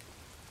this?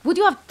 Would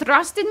you have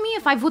trusted me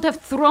if I would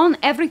have thrown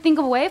everything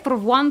away for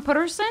one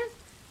person?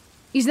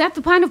 Is that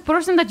the kind of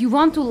person that you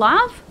want to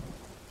love?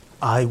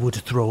 I would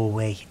throw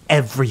away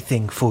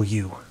everything for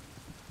you.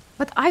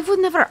 But I would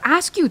never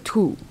ask you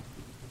to.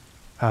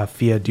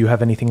 Fia, do you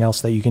have anything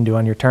else that you can do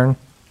on your turn?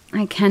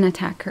 I can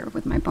attack her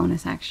with my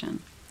bonus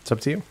action. It's up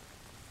to you.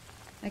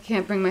 I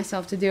can't bring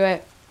myself to do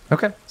it.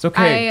 Okay. It's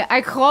okay.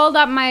 I called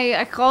up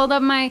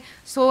my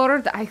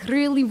sword. I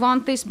really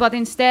want this, but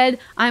instead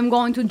I'm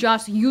going to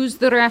just use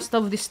the rest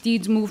of the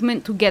steed's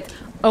movement to get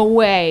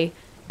away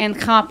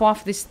and hop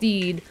off the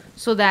steed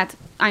so that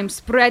I'm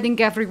spreading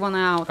everyone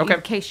out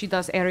in case she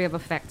does area of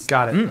effects.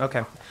 Got it.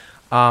 Okay.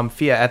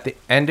 Fia, at the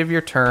end of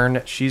your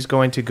turn, she's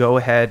going to go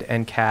ahead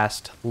and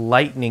cast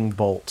Lightning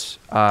Bolt.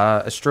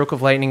 A stroke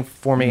of lightning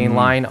forming a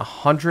line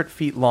 100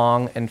 feet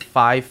long and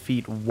 5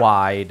 feet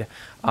wide.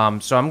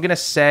 So I'm going to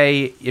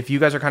say, if you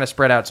guys are kind of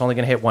spread out, it's only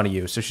going to hit one of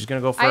you. So she's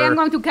going to go for... I am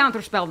going to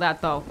counterspell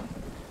that, though.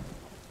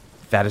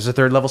 That is a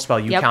 3rd level spell.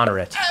 You counter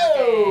it.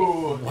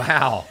 Oh!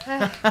 Wow.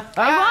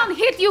 I won't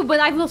hit you, but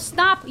I will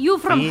stop you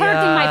from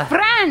hurting my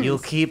friends. You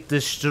keep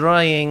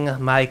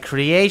destroying my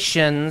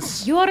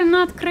creations. You're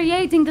not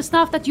creating the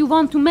stuff that you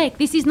want to make.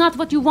 This is not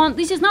what you want.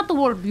 This is not the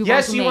world you want to make.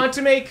 Yes, you want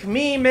to make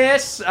me,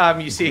 miss.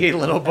 You see a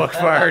little book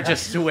for her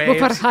just waves.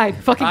 Book for hide.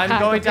 Fucking I'm hide,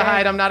 going to okay?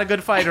 hide. I'm not a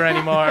good fighter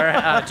anymore.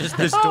 Just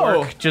this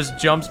dork just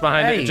jumps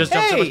behind it. Just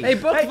jumps up. Hey,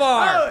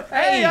 Bookvar.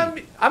 Hey,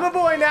 I'm a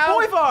boy now.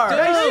 Boyvar.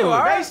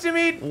 Nice to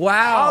meet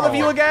Wow. all of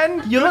you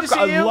again. You Good look. to see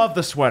I you. love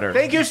the sweater.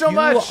 Thank you so You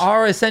much.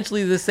 are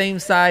essentially the same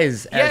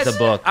size as the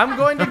book. I'm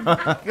going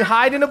to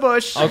hide in a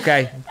bush.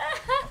 Okay.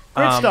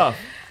 Great stuff.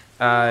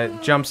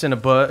 Jumps in a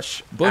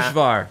bush.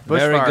 Bushvar.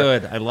 Very Bushvar.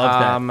 good. I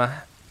love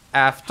that.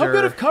 After How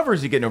good of cover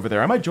is he getting over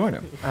there? I might join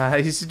him.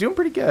 he's doing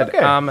pretty good.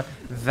 Okay.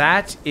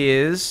 That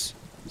is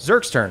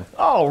Zerk's turn.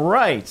 All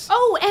right.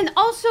 Oh, and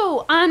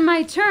also on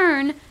my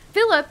turn,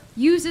 Philip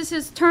uses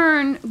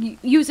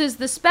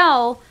the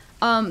spell,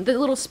 the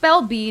little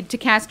spell bead to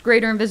cast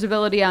greater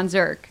invisibility on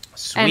Zerk.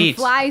 Sweet. And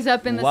flies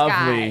up in the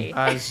Lovely.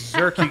 sky.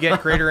 Zerk, you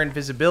get greater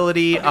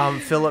invisibility.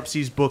 Philip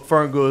sees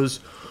Bookfar and goes,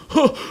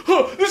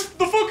 this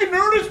the fucking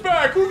nerd is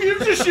back. Who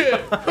gives a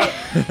shit?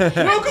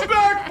 Welcome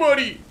back,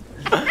 buddy.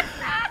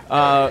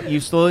 You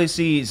slowly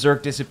see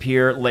Zerk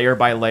disappear layer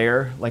by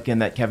layer, like in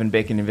that Kevin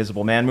Bacon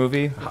Invisible Man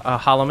movie.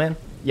 Hollow Man?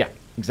 Yeah,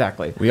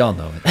 exactly. We all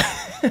know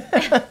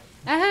it.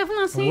 I have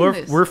not seen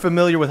this. We're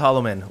familiar with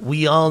Hollow Man.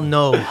 We all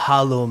know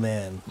Hollow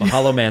Man. The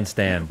Hollow Man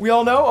stand. We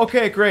all know?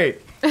 Okay,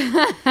 great.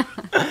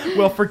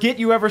 Well, forget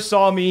you ever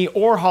saw me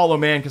or Hollow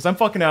Man, because I'm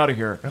fucking out of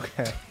here.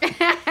 Okay.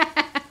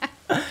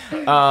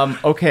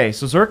 Okay,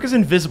 so Zerk is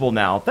invisible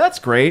now. That's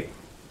great.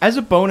 As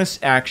a bonus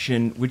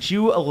action, would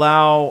you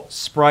allow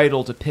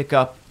Spritle to pick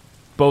up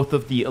both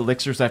of the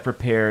elixirs I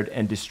prepared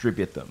and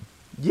distribute them?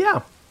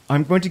 Yeah.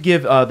 I'm going to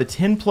give the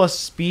 10 plus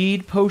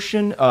speed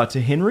potion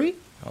to Henry.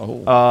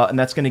 Oh. And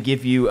that's going to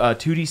give you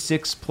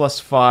 2d6 plus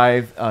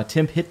 5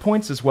 temp hit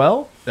points as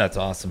well. That's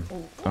awesome.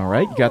 All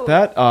right, you got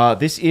that.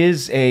 This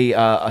is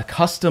a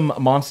custom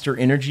Monster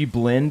Energy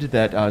blend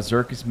that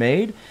Zerk has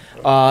made.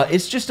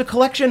 It's just a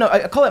collection.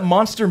 I call it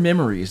Monster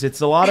Memories. It's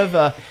a lot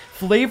of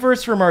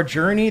flavors from our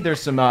journey.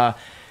 There's some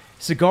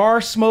cigar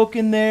smoke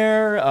in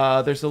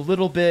there. There's a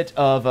little bit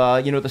of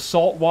the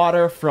salt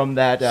water from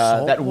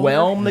that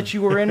whelm that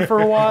you were in for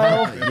a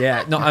while.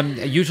 Yeah, no, I'm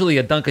usually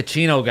a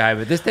Dunkachino guy,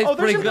 but this tastes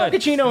pretty there's good. a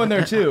Dunkachino in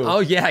there too. Oh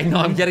yeah, I know.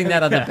 I'm getting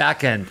that on the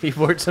back end. He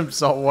poured some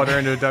salt water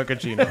into a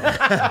Dunkachino.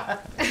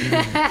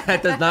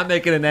 That does not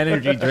make it an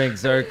energy drink,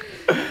 Zerk.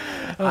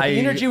 The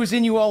energy was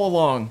in you all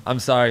along. I'm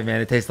sorry, man.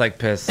 It tastes like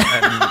piss.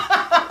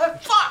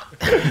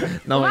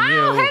 Knowing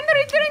Wow, you.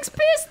 Henry drinks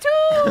piss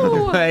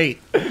too! Wait.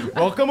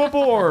 Welcome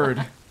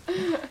aboard.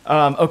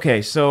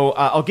 Okay, so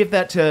I'll give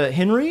that to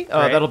Henry.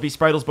 That'll be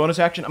Spritle's bonus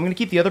action. I'm going to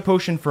keep the other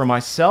potion for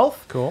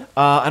myself. Cool.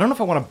 I don't know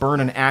if I want to burn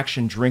an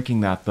action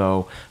drinking that,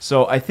 though.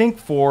 So I think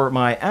for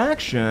my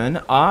action,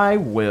 I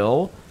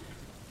will...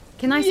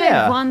 Can I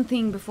say one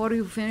thing before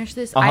you finish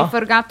this? I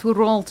forgot to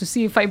roll to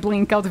see if I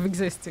blink out of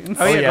existence.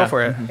 Oh, yeah, go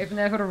for it. I've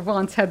never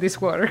once had this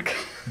work.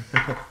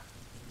 It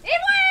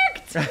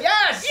worked!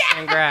 Yes!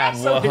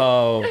 Congrats.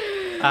 Whoa.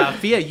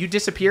 Fia, you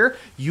disappear.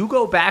 You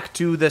go back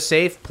to the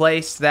safe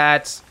place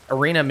that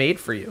Arena made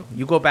for you.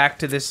 You go back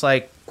to this,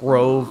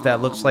 grove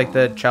that looks like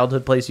the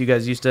childhood place you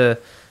guys used to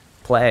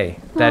play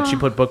that she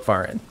put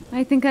Bookvar in?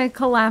 I think I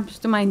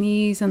collapsed to my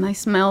knees and I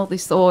smell the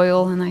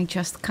soil and I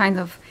just kind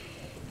of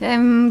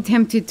am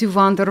tempted to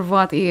wonder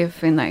what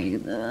if, and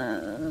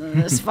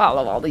I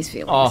swallow all these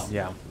feelings. Oh,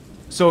 Yeah.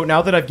 So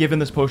now that I've given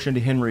this potion to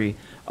Henry,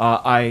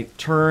 I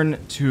turn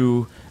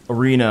to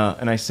Arena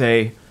and I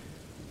say,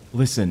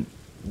 listen,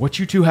 what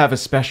you two have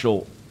is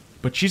special,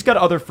 but she's got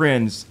other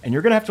friends, and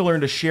you're going to have to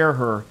learn to share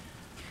her.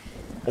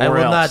 I or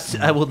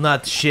will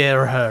not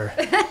share her.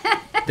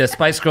 The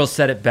Spice Girls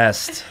said it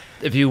best.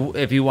 If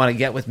you want to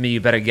get with me,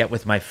 you better get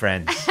with my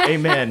friends.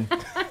 Amen.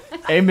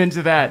 Amen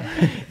to that.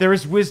 There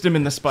is wisdom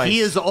in the spice. He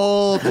is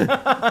old.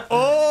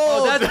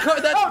 Oh, that's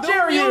How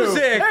dare you?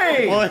 music.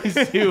 Hey!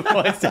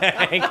 What's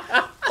Hank?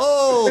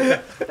 Old.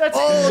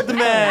 Old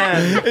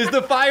man. Is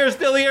the fire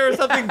still here or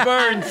something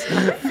burns?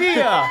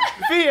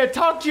 Fia,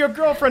 talk to your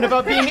girlfriend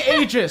about being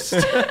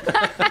ageist.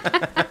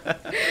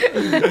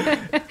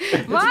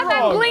 What?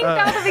 I blinked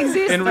out of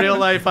existence. In real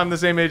life, I'm the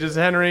same age as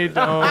Henry.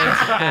 Don't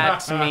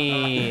at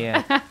me.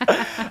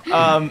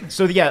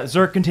 So yeah,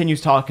 Zerk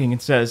continues talking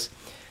and says,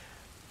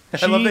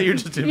 I love that you're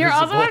just invisible. You're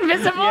also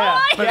invisible.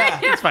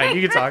 It's fine.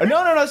 You can talk.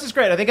 No, this is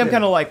great. I think I'm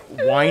kind of like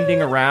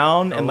winding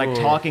around and like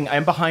talking.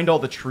 I'm behind all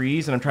the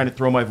trees and I'm trying to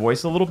throw my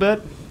voice a little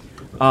bit.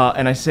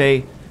 And I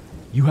say,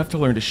 you have to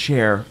learn to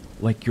share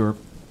like your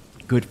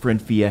good friend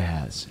Fia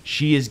has.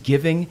 She is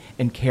giving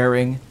and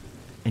caring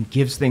and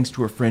gives things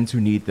to her friends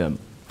who need them.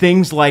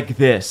 Things like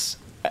this.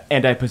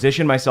 And I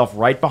position myself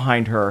right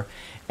behind her,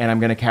 and I'm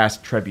going to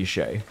cast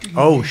Trebuchet.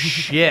 Oh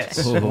shit!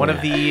 One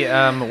of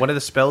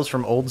the spells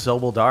from Old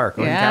Zobel Dark.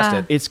 Go ahead and cast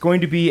it. It's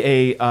going to be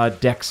a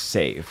Dex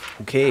save.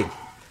 Okay.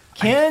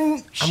 Can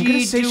I'm she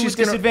gonna say do she's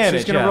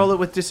disadvantage? gonna roll it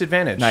with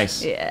disadvantage.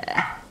 Nice.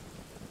 Yeah.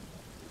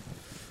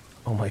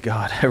 Oh my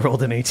god! I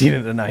rolled an 18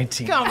 and a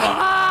 19. Come on!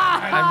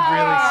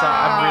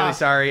 I'm really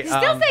sorry.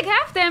 Still take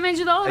half damage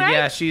though, right?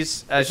 Yeah,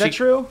 she's. Is that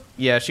true?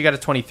 Yeah, she got a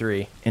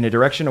 23. In a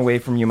direction away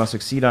from you must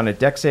succeed on a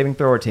Dex saving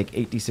throw or take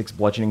 8d6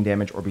 bludgeoning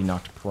damage or be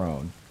knocked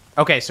prone.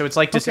 Okay, so it's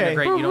like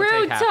disintegrate. You don't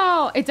take half.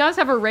 Brutal! It does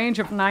have a range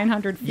of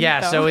 900 feet. Yeah,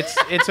 though. so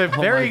it's a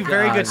very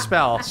good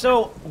spell.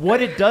 So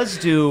what it does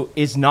do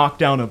is knock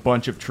down a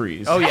bunch of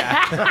trees. Oh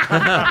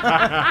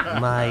yeah.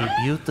 My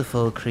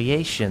beautiful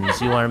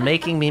creations. You are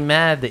making me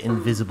mad, the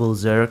invisible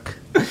Zerk.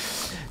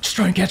 Just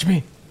try and catch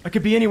me. I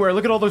could be anywhere.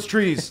 Look at all those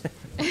trees.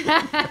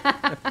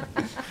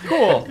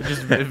 Cool.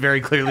 Just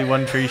very clearly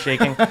one tree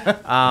shaking.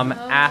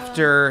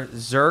 After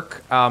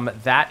Zerk,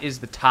 that is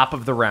the top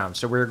of the round.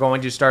 So we're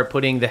going to start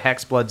putting the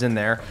Hex Bloods in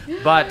there.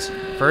 But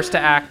first to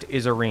act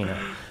is Arena.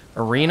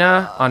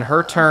 Arena, on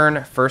her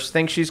turn, first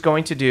thing she's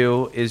going to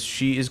do is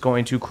she is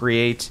going to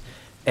create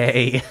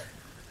a...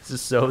 This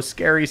is so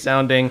scary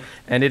sounding,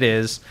 and it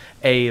is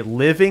a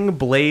living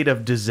blade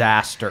of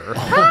disaster.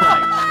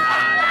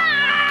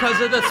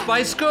 Because of the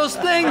Spice Girls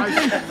thing?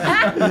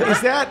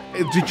 Is that?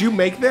 Did you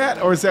make that,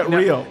 or is that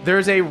real?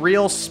 There's a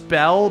real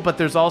spell, but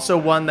there's also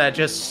one that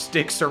just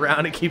sticks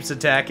around and keeps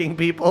attacking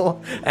people,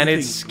 and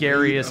it's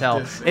scary as hell.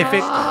 If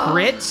it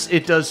crits,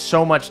 it does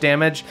so much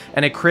damage,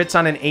 and it crits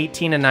on an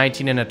 18, a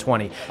 19, and a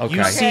 20. Okay.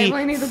 You see,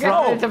 we need to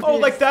get rid of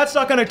this. Like that's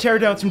not going to tear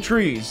down some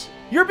trees.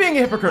 You're being a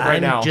hypocrite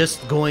right now. I'm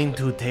just going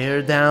to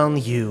tear down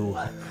you.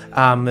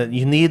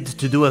 You need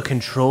to do a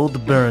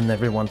controlled burn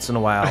every once in a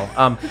while.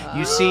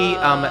 you see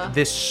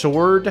this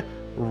sword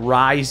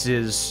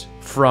rises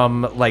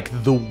from like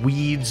the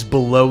weeds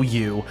below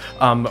you,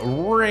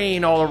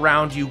 rain all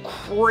around you,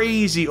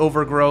 crazy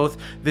overgrowth.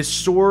 This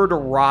sword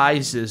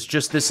rises,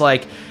 just this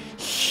like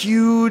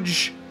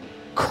huge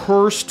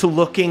cursed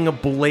looking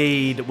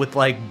blade with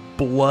like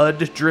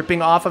blood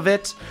dripping off of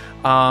it.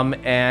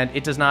 And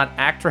it does not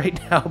act right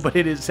now, but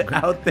it is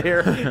out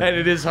there and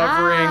it is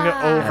hovering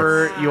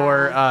over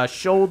your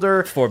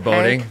shoulder.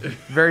 Foreboding. Hank,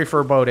 very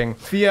foreboding.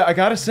 Fia, I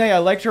gotta say, I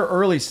liked her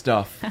early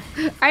stuff.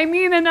 I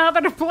mean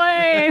another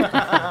plane.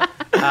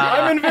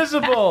 I'm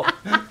invisible.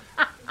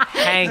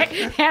 Hank.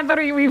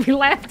 Henry, we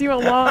left you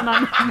alone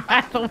on the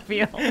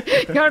battlefield.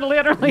 You're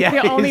literally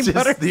the only he's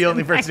just person. the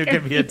only person who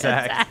can be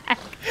attacked.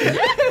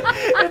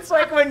 It's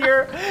like when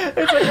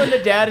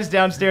the dad is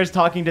downstairs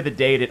talking to the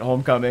date at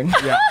homecoming.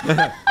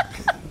 Yeah.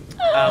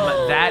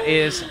 That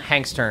is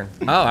Hank's turn.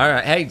 Oh, all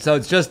right. Hey, so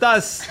it's just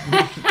us.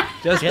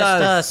 Just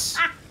us.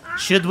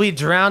 Should we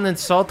drown in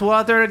salt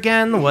water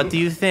again? What do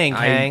you think,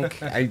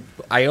 Hank?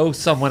 I owe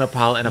someone an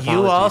apology.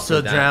 You also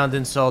for that. drowned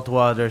in salt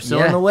water, so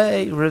Yeah. in a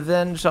way,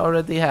 revenge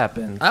already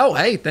happened. Oh,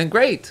 hey, then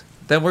great.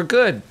 Then we're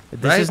good.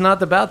 This is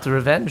not about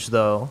revenge,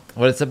 though.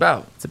 What it's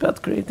about. It's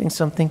about creating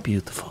something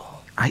beautiful.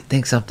 I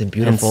think something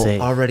beautiful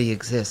safe. already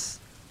exists.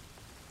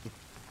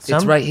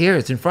 It's right here.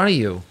 It's in front of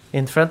you.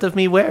 In front of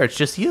me where? It's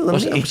just you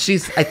and me.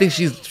 I think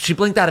she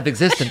blinked out of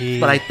existence,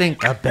 but I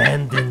think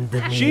abandoned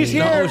me. She's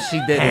here. No, she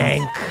didn't.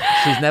 Hank.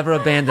 She's never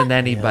abandoned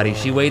anybody.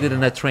 She waited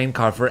in a train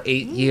car for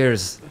 8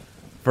 years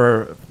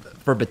for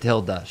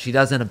Batilda. She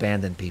doesn't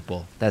abandon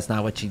people. That's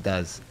not what she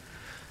does.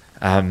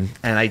 And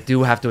I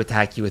do have to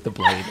attack you with the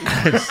blade.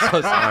 I'm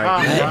so sorry.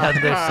 I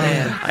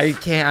understand. I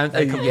can't.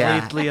 I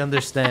completely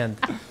understand.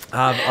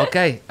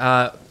 Okay,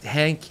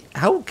 Hank,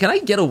 how can I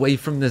get away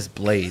from this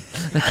blade?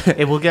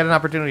 It will get an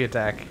opportunity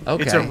attack.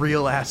 Okay. It's a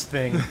real ass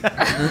thing.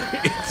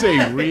 It's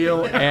a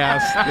real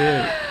ass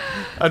thing.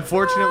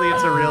 Unfortunately,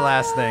 it's a real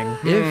ass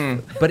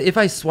thing. But if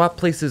I swap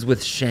places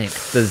with Shank,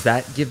 does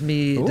that give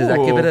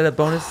it a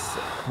bonus?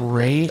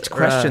 Great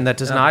question. That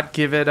does not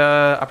give it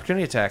a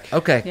opportunity attack.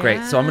 Okay,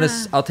 great. So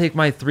I'll take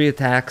my 3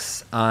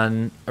 attacks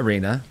on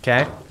Arena.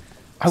 Okay.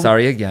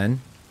 Sorry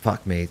again.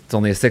 Fuck me. It's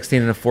only a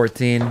 16 and a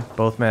 14.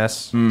 Both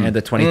miss. And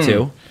a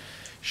 22.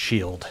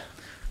 Shield.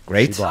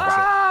 Great.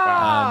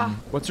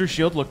 What's her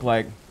shield look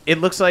like? It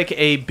looks like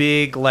a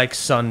big, like,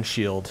 sun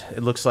shield.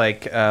 It looks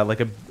like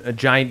a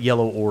giant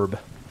yellow orb.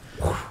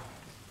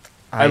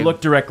 I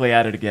look directly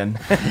at it again.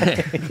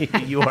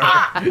 You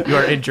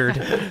are injured.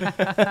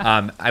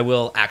 I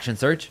will action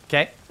surge.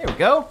 Okay, there we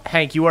go.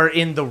 Hank, you are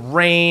in the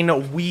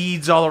rain,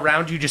 weeds all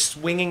around you, just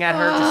swinging at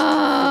her,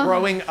 just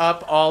throwing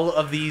up all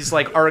of these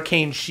like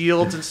arcane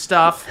shields and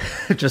stuff.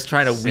 Just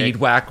trying to weed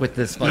whack with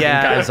this fucking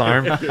guy's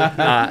arm.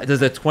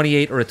 Does a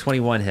 28 or a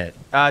 21 hit?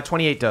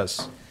 28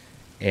 does.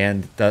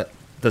 And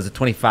does a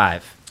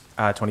 25?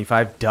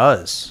 25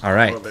 does. All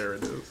right. Oh, there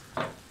it is.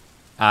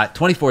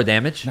 24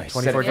 damage.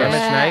 24 damage,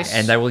 nice.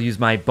 And I will use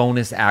my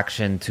bonus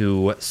action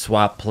to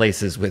swap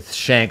places with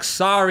Shank.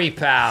 Sorry,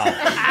 pal.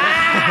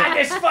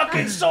 This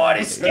fucking sword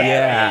is scary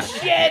as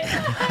shit.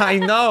 I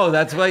know.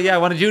 That's why, I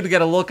wanted you to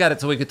get a look at it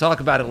so we could talk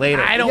about it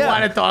later. I don't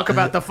want to talk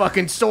about the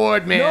fucking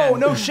sword, man.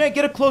 No, Shank,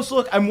 get a close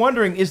look. I'm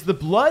wondering, is the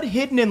blood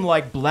hidden in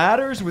like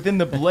bladders within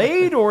the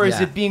blade, or is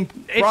it being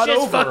brought It's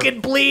just over? fucking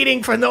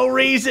bleeding for no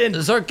reason.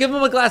 Zork, give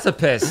him a glass of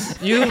piss.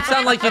 You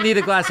sound like you need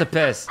a glass of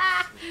piss.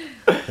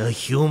 The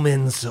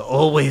humans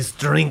always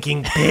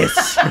drinking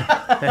piss.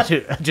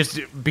 Just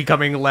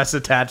becoming less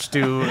attached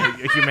to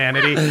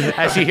humanity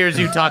as she hears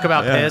you talk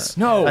about piss.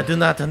 No, I do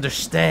not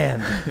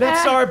understand.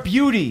 that's our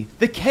beauty.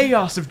 The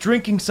chaos of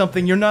drinking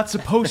something you're not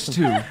supposed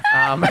to.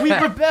 We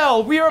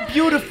rebel. We are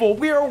beautiful.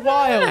 We are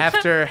wild.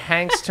 After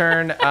Hank's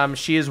turn,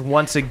 she is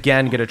once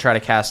again going to try to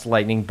cast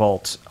Lightning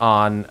Bolt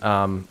on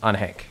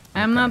Hank.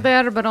 I'm not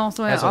there, but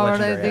also I As a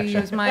legendary already action.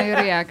 used my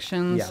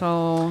reaction,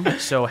 so...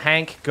 So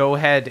Hank, go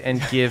ahead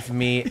and give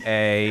me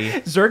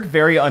a... Zerg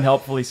very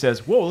unhelpfully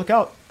says, "Whoa, look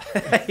out."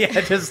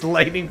 just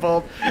Lightning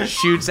Bolt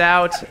shoots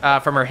out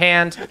from her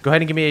hand. Go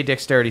ahead and give me a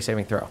dexterity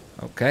saving throw.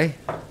 Okay.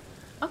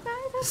 Okay,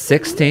 that's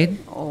 16.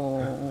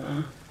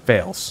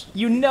 Fails.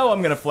 You know I'm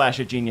going to flash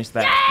a genius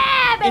that.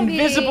 baby!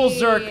 Invisible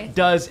Zerk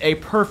does a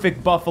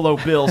perfect Buffalo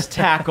Bills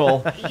tackle,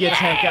 gets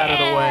Hank out of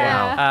the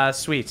way.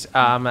 Sweet.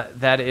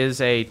 That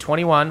is a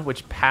 21,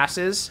 which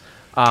passes.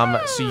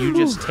 So you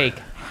just take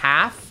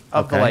half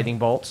of the lightning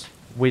bolt,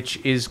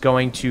 which is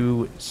going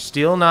to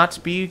still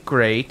not be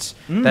great.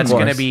 That's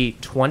going to be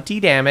 20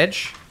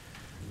 damage.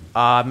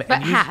 But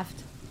halved.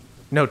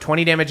 No,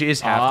 20 damage is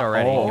halved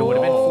already. It would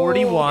have been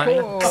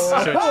 41,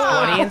 so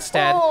it's 20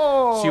 instead.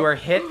 So you are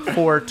hit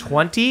for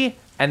 20,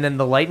 and then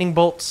the lightning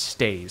bolt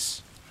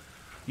stays.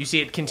 You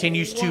see it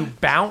continues to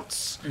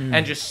bounce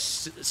and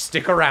just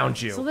stick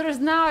around you. So there's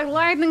now a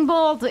lightning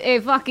bolt, a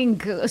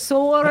fucking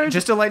sword.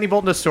 Just a lightning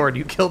bolt and a sword.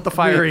 You killed the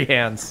fiery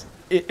hands.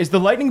 Is the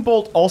lightning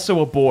bolt also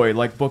a boy,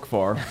 like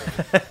Bookfar?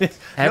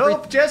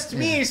 Nope, just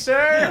me,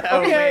 sir.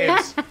 Okay.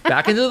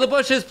 Back into the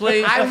bushes,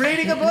 please. I'm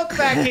reading a book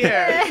back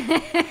here.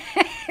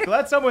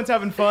 Glad someone's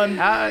having fun.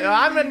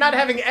 I'm not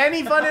having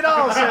any fun at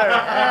all, sir.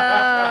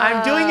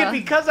 I'm doing it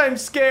because I'm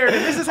scared,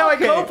 and this is how I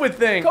cope with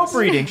things. Cope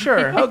reading,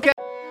 sure. Okay.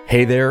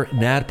 Hey there,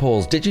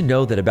 Nadpoles. Did you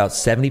know that about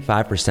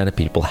 75% of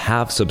people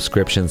have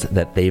subscriptions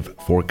that they've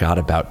forgot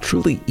about?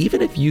 Truly,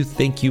 even if you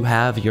think you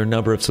have your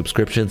number of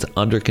subscriptions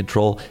under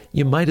control,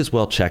 you might as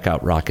well check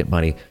out Rocket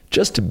Money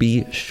just to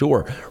be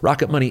sure.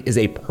 Rocket Money is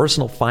a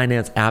personal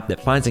finance app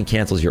that finds and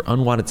cancels your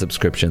unwanted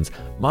subscriptions,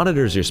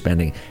 monitors your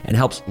spending, and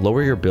helps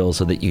lower your bills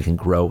so that you can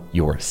grow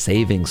your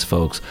savings,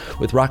 folks.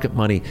 With Rocket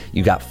Money,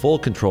 you got full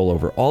control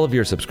over all of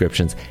your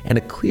subscriptions and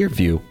a clear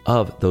view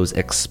of those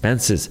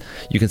expenses.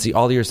 You can see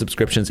all of your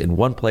subscriptions in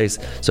one place,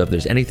 so if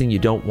there's anything you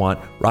don't want,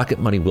 Rocket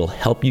Money will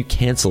help you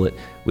cancel it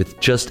with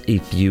just a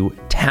few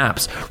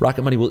taps.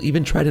 Rocket Money will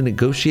even try to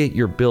negotiate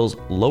your bills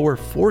lower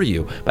for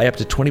you by up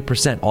to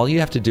 20%. All you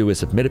have to do is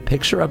submit a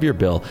picture of your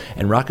bill,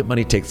 and Rocket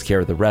Money takes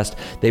care of the rest.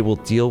 They will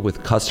deal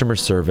with customer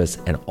service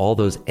and all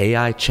those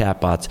AI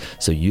chatbots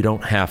so you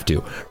don't have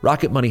to.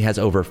 Rocket Money has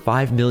over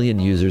 5 million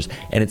users,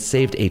 and it's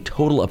saved a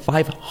total of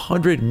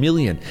 500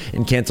 million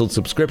in canceled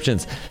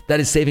subscriptions.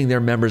 That is saving their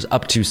members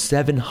up to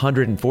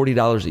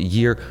 $740 a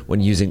year when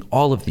using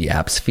all of the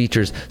app's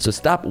features. So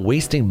stop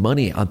wasting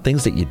money on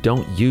things that you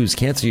don't use.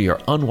 Cancel your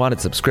unwanted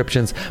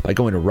subscriptions by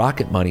going to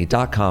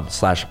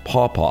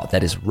rocketmoney.com/pawpaw.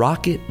 That is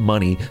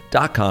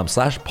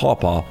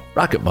rocketmoney.com/pawpaw.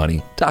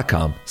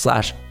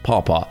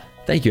 rocketmoney.com/pawpaw.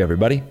 Thank you,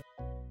 everybody.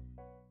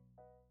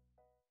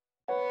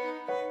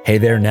 Hey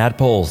there,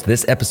 Nadpoles.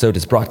 This episode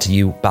is brought to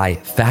you by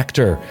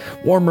Factor.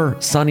 Warmer,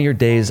 sunnier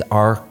days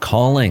are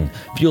calling.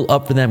 Fuel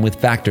up for them with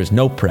Factor's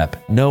no prep,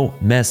 no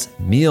mess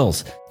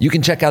meals. You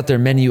can check out their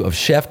menu of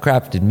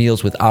chef-crafted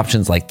meals with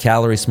options like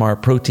Calorie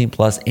Smart, Protein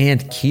Plus,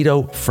 and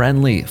Keto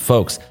Friendly.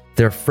 Folks,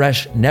 Their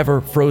fresh, never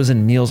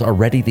frozen meals are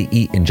ready to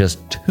eat in just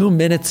 2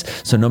 minutes.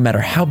 So no matter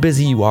how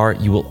busy you are,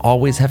 you will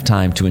always have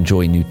time to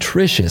enjoy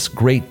nutritious,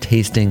 great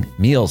tasting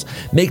meals.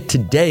 Make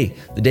today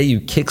the day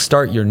you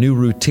kickstart your new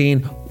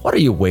routine. What are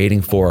you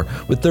waiting for?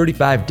 With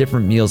 35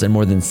 different meals and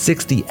more than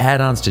 60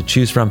 add-ons to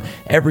choose from,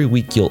 every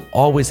week you'll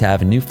always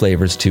have new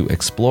flavors to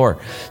explore.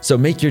 So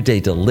make your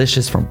day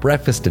delicious from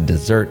breakfast to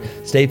dessert.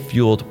 Stay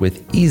fueled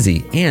with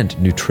easy and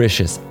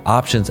nutritious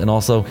options, and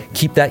also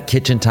keep that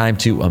kitchen time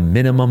to a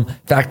minimum.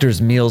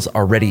 Factor's meals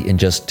are ready in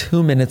just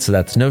 2 minutes, so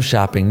that's no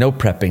shopping, no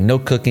prepping, no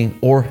cooking,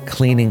 or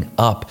cleaning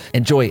up.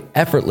 Enjoy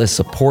effortless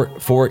support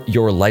for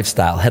your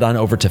lifestyle. Head on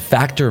over to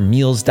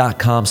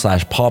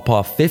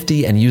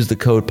factormeals.com/pawpaw50 and use the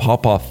code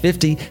pawpaw50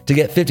 to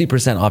get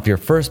 50% off your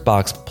first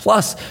box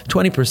plus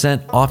 20%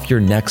 off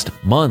your next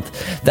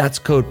month. That's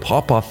code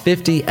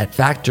pawpaw50 at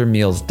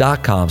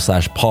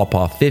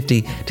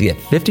factormeals.com/pawpaw50 to get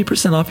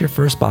 50% off your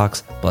first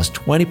box plus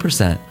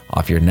 20%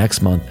 off your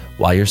next month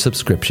while your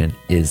subscription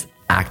is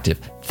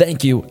active.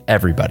 Thank you,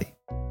 everybody.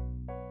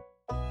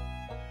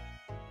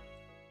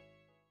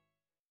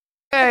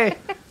 Hey,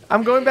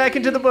 I'm going back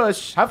into the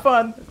bush. Have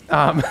fun.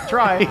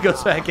 Try. He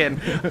goes back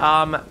in.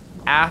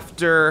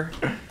 After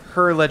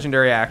her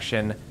legendary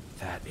action,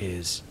 that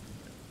is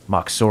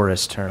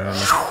Moxora's turn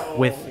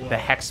with the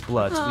Hex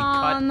Bloods. We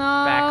cut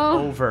back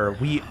over.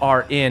 We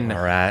are in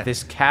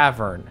this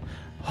cavern.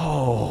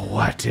 Oh,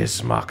 what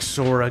is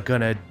Moxora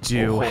gonna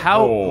do?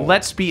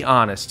 Let's be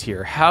honest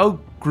here. How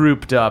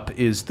grouped up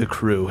is the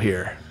crew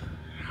here?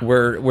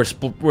 We're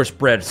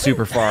spread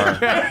super far.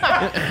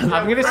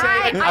 I'm gonna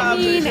say.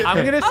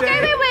 I'm gonna say.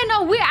 Okay, wait,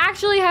 no. We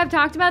actually have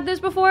talked about this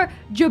before.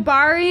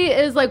 Jabari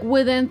is like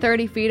within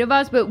 30 feet of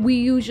us, but we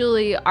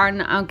usually are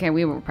not. Okay,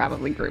 we were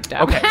probably grouped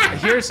up. Okay,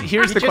 here's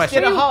the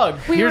question. Get a hug.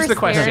 Here's the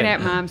question. Staring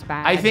at Mom's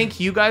back. I think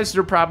you guys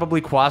are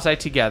probably quasi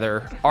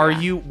together. Were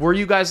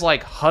you guys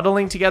like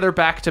huddling together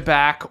back to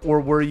back,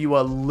 or were you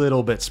a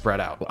little bit spread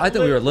out? I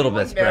thought we were a little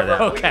bit spread out.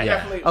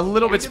 Okay, a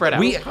little bit spread out.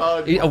 We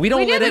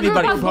don't let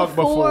anybody hug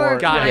before.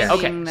 Got it. Yeah.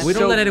 Okay, We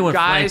don't let anyone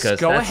guys, flank us.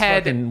 Go That's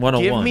ahead. fucking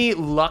 101. Give me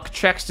luck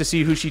checks to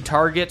see who she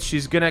targets.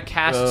 She's gonna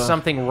cast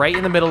something right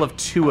in the middle of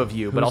two of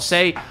you. But I'll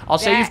say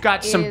you've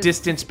got some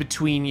distance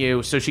between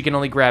you, so she can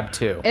only grab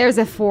two. There's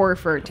a 4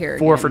 for Tarragon.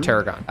 4 for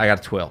Tarragon. I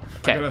got a 12.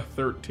 I got a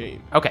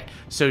 13. Okay,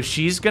 so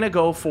she's gonna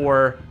go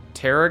for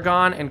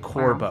Tarragon and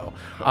Corbo.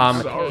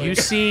 You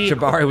see,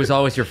 Jabari was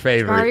always your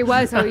favorite. Jabari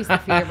was always the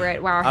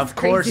favorite. Wow. of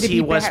course he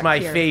was my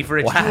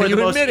favorite. Wow, You were the you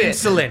most admit it.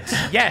 insolent.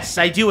 Yes,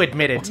 I do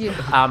admit it.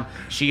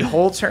 She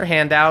holds her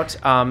hand out,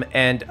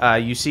 and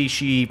you see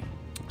she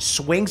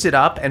swings it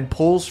up and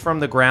pulls from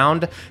the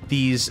ground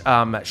these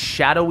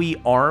shadowy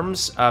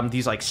arms,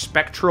 these like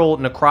spectral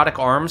necrotic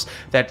arms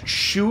that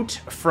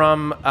shoot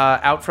from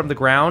out from the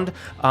ground.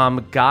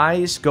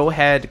 Guys, go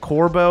ahead.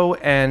 Corbo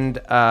and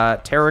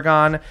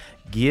Tarragon,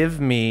 give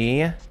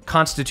me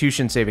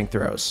Constitution saving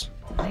throws.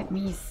 Let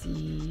me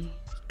see.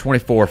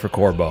 24 for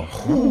Corbo.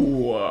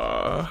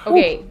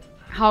 Okay,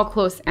 how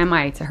close am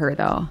I to her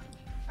though?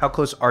 How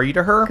close are you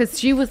to her? Because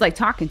she was like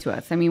talking to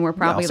us. I mean, we're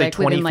probably I'll say like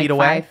 20 within like feet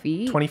away. 5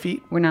 feet. 20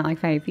 feet? We're not like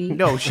 5 feet.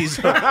 No, she's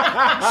a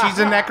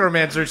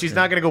necromancer. She's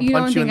not going to go You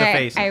punch don't you in the think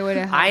face. I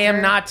would've helped I am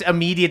her? not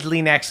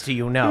immediately next to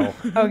you, no.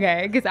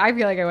 Okay, because I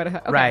feel like I would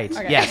have. Okay, Right,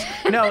 okay. yes.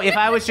 No, if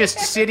I was just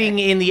sitting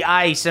in the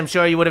ice, I'm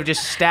sure you would have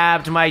just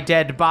stabbed my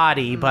dead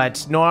body,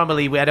 but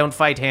normally I don't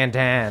fight hand to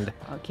hand.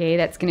 Okay,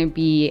 that's gonna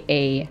be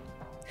a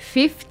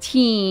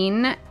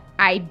 15.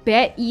 I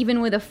bet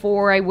even with a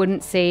 4 I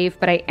wouldn't save,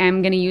 but I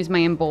am gonna use my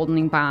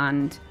emboldening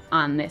bond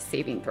on this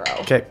saving throw.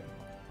 Okay.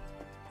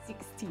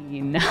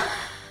 16.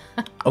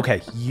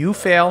 Okay, you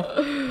fail.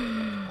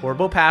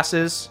 Corbo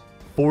passes.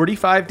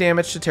 45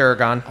 damage to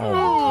Tarragon.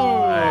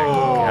 Oh my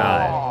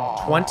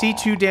god.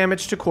 22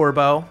 damage to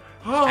Corbo.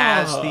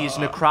 As these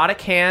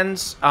necrotic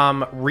hands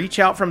reach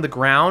out from the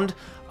ground,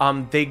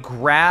 they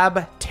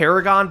grab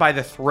Tarragon by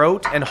the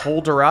throat and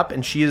hold her up,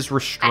 and she is I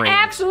restrained.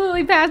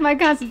 absolutely passed my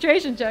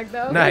concentration check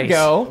though. Nice.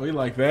 Go. We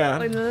like that.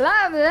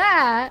 Love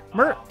that.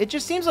 Murph, it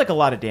just seems like a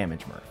lot of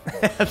damage,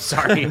 Murph. I'm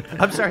sorry.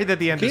 I'm sorry that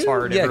the end is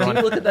hard, Yeah, everyone.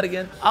 can you look at that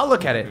again? I'll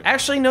look at it.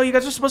 Actually, no, you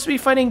guys are supposed to be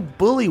fighting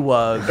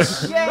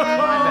bullywugs. My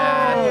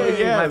bad.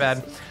 yes. My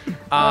bad.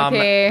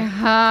 Okay,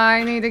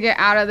 I need to get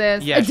out of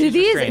this. Yeah, she's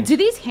restrained. do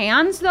these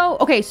hands though?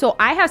 Okay, so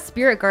I have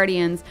spirit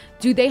guardians.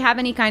 Do they have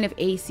any kind of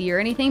AC or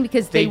anything?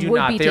 Because They they do would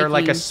not. be They are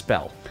like a taking-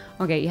 spell.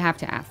 Okay, you have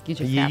to ask. You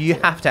just You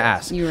have to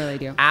ask. You really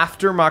do.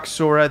 After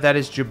Moxora, that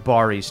is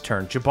Jabari's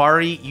turn.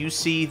 Jabari, you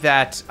see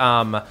that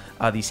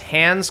these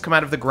hands come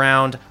out of the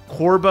ground.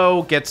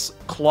 Corbo gets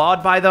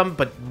clawed by them,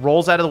 but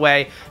rolls out of the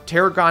way.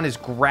 Tarragon is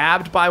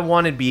grabbed by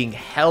one and being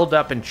held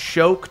up and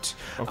choked.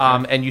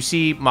 And you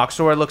see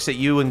Moxora looks at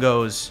you and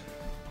goes,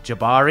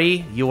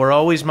 Jabari, you are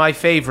always my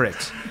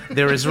favorite.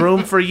 There is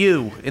room for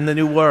you in the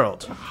new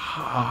world.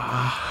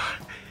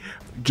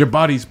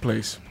 Jabari's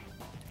place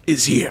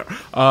is here.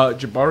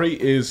 Jabari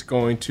is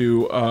going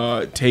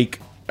to take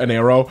an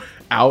arrow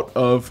out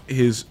of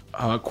his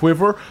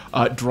quiver,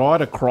 draw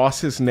it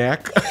across his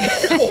neck,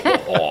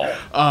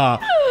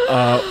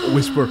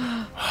 whisper,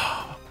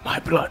 my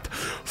blood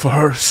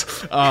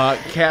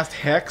cast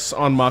Hex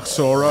on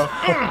Moxora,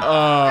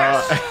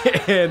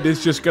 and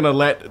is just gonna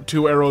let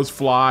 2 arrows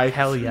fly.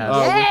 Hell yes.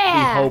 With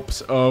the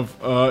hopes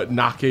of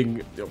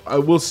knocking.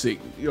 We'll see.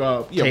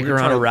 Take her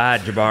on a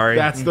ride, Jabari.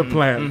 That's the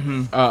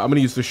plan. I'm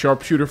gonna use the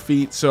sharpshooter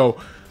feat. So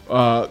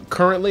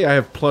currently I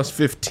have plus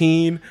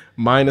 15.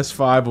 Minus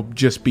 5 will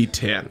just be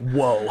 10.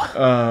 Whoa.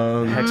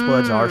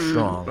 Hexbloods are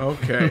strong.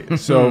 Okay.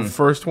 So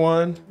first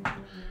one.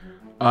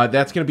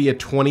 That's going to be a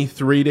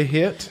 23 to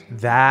hit.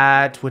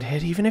 That would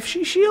hit even if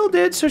she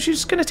shielded, so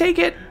she's going to take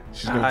it.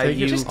 She's going to take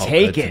it. Just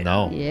take it.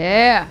 No.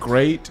 Yeah.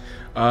 Great.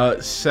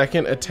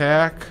 Second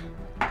attack.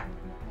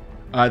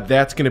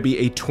 That's going to be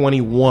a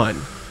 21.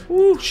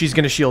 Ooh, she's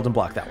going to shield and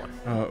block that one.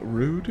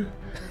 Rude.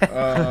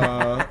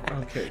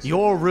 Okay.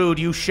 You're rude.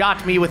 You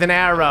shot me with an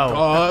arrow.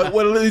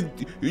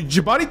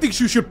 Jabari thinks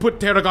you should put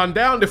Tarragon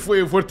down if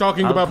we're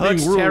talking about being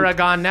rude. Put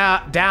Tarragon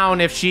down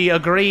if she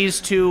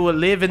agrees to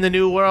live in the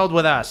new world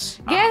with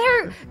us.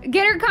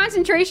 Get her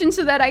concentration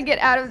so that I get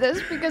out of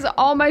this, because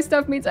all my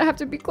stuff means I have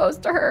to be close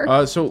to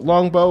her. So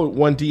longbow,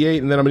 1d8,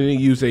 and then I'm going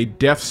to use a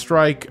death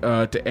strike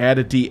to add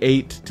a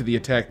d8 to the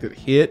attack that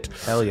hit.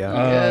 Hell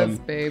yeah. Yes,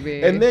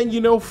 baby. And then,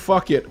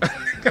 fuck it.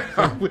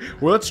 Well,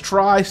 let's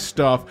try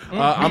stuff.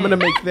 I'm going to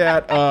make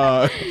that...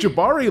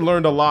 Jabari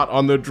learned a lot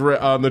on the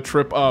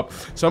trip up,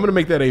 so I'm going to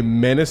make that a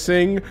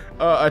menacing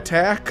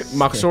attack.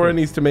 Moxora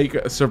needs to make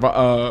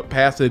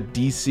pass a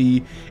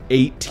DC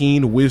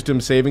 18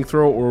 wisdom saving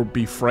throw or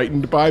be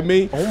frightened by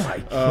me. Oh my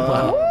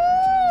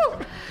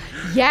god.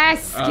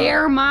 Yes,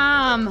 scare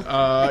mom.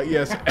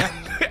 Yes.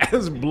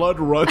 As blood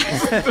runs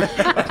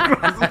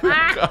across the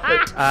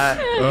gut.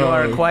 You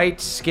are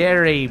quite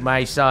scary,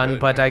 my son,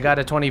 but I got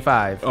a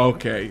 25.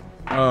 Okay.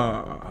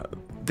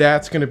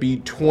 That's going to be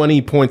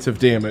 20 points of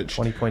damage.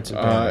 20 points of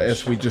damage.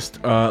 As we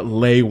just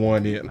lay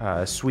one in.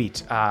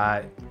 Sweet.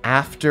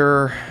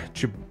 After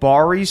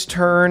Jabari's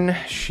turn,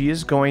 she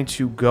is going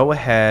to go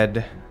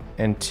ahead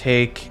and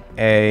take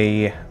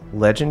a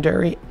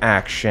legendary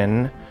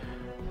action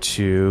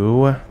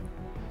to...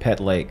 Pet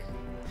Lake.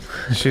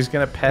 She's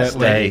going to pet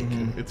Lake.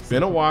 It's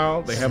been a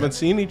while. They haven't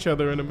seen each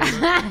other in a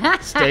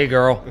minute. Stay,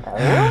 girl.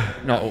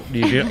 No,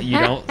 you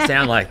don't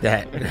sound like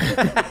that.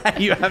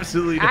 You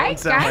absolutely don't I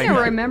sound like kind of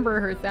that. remember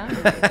her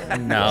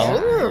sound. No.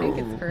 I think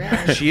it's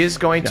correct. She is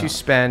going to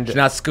spend... She's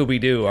not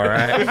Scooby-Doo, all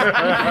right?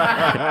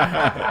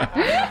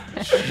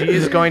 She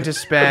is going to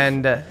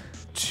spend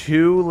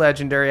 2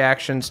 legendary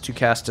actions to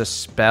cast a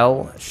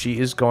spell. She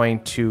is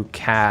going to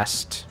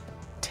cast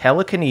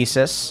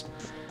Telekinesis.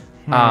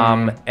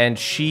 And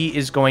she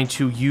is going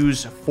to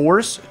use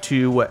force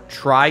to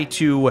try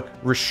to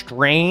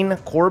restrain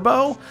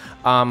Corbo.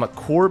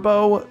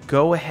 Corbo,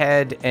 go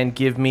ahead and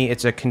give me,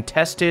 it's a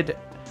contested,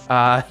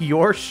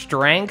 your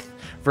strength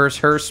versus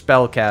her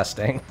spell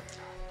casting.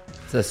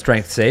 It's a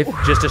strength save.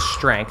 Just a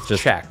strength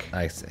check.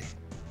 I see.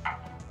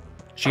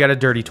 She got a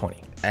dirty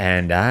 20.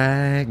 And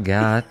I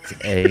got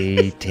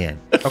a 10.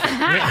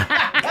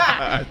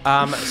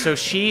 So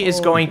she is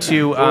going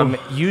to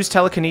use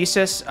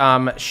telekinesis.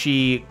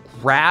 She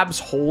grabs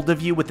hold of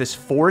you with this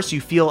force.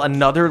 You feel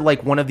another,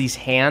 one of these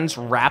hands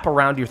wrap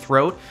around your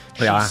throat.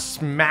 She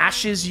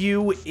smashes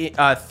you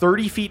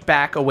 30 feet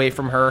back away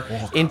from her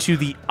into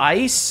the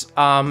ice.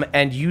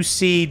 And you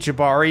see,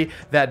 Jabari,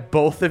 that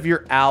both of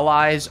your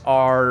allies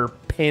are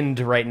pinned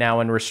right now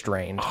and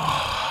restrained.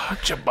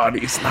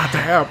 Jabari's not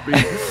happy.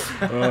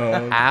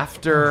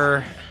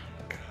 After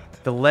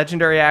the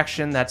legendary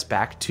action, that's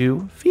back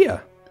to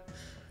Fia.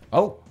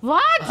 Oh.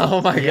 What?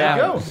 Oh my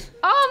god.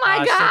 Oh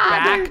my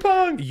god. So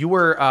back, you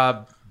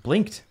were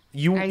blinked.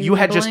 You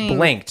had just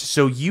blinked.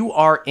 So you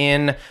are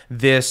in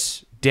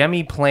this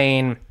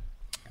demi-plane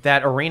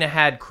that Arena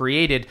had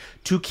created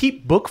to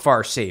keep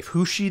Bookfar safe,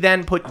 who she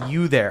then put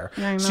you there.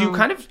 So you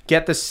kind of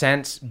get the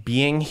sense,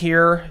 being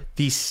here,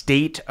 the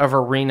state of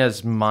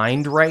Arena's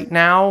mind right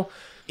now,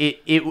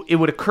 it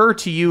would occur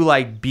to you,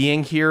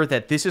 being here,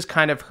 that this is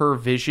kind of her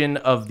vision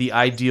of the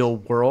ideal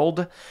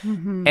world.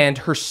 Mm-hmm. And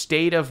her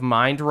state of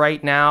mind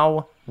right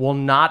now will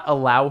not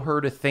allow her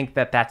to think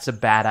that that's a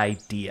bad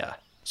idea.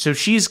 So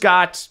she's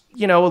got,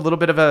 a little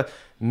bit of a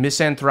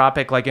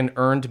misanthropic, an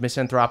earned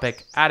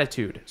misanthropic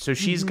attitude. So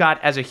she's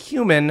got, as a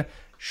human,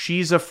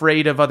 she's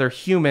afraid of other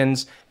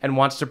humans and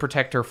wants to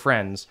protect her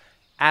friends.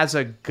 As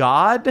a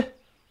god,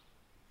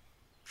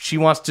 she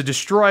wants to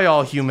destroy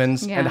all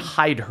humans and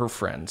hide her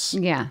friends.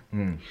 Yeah.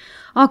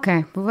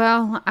 Okay.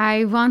 Well,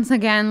 I once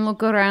again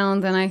look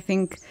around and I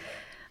think,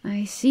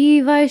 I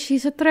see why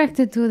she's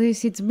attracted to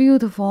this. It's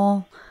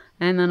beautiful.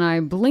 And then I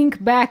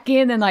blink back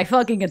in and I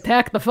fucking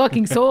attack the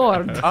fucking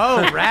sword.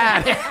 Oh,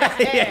 rad.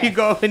 Yeah, you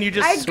go and you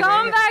just swing.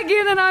 Come back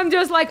in and I'm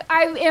just like,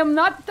 I am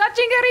not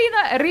touching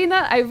Arena.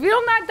 Arena, I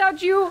will not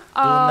touch you.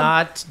 Do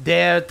not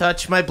dare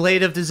touch my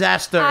blade of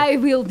disaster. I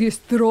will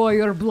destroy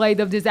your blade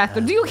of disaster.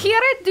 Do you hear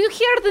it? Do you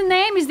hear the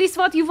name? Is this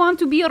what you want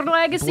to be your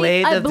legacy?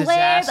 Blade of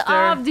disaster.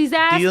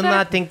 Do you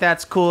not think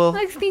that's cool?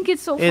 I think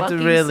it's so it's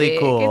fucking really sick.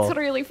 cool. It's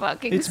really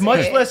fucking It's sick.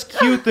 much less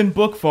cute than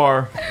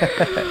Bookfar.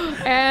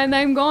 And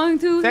I'm going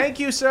to... Thank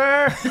you,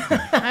 sir.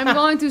 I'm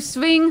going to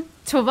swing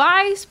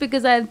twice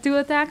because I have 2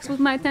 attacks with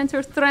my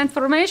Tensor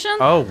Transformation.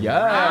 Oh,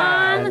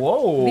 Yeah.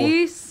 Whoa.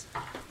 These.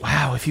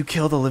 wow. If you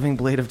kill the living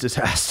blade of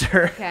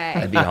disaster. Okay.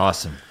 That'd be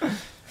awesome.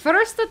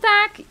 First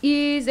attack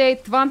is a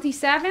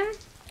 27.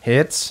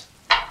 Hits.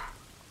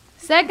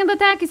 Second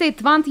attack is a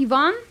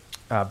 21.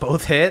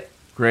 Both hit.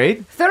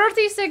 Great.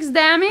 36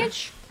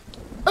 damage.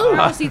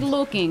 How's it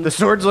looking? The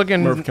sword's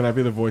looking... Murph, can I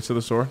be the voice of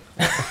the sword?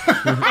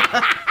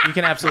 You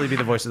can absolutely be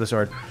the voice of the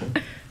sword.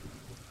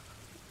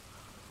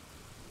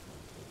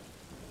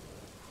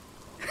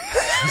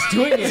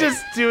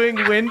 Just doing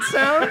wind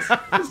sounds?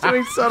 Just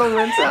doing subtle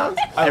wind sounds?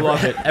 I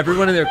love it.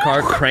 Everyone in their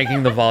car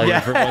cranking the volume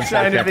for 1 trying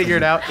second. to figure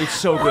it out. It's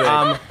so good.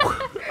 I'll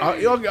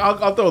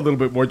throw a little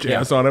bit more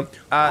jazz on him.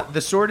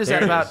 The sword is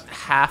at about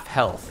half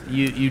health.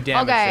 You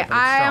damaged Okay, it, but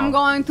it's I am strong.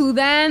 going to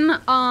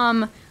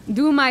then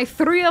do my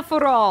 3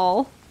 for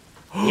all.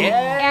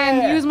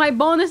 And use my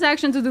bonus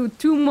action to do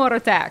 2 more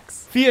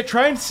attacks. Fia,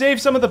 try and save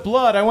some of the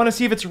blood. I want to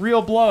see if it's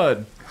real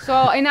blood.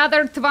 So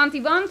another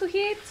 21 to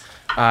hit.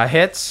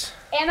 Hits.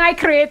 And I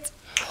crit.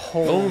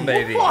 Boom,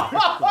 baby.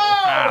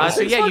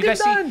 So yeah, you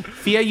guys see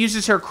Fia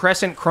uses her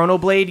crescent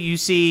chronoblade. You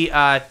see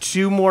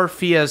 2 more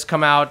Fias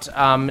come out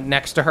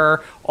next to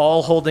her,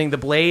 all holding the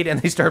blade, and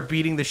they start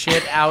beating the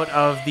shit out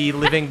of the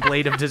living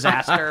blade of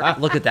disaster.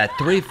 Look at that.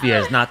 3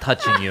 Fias not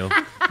touching you.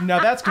 Now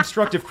that's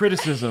constructive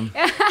criticism.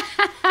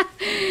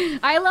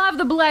 I love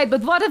the blade,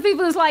 but what if it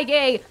was like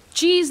a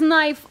cheese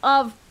knife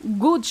of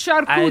good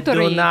charcuterie? I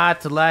do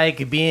not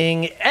like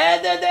being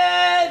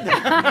edited.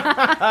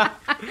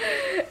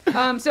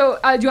 So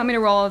do you want me to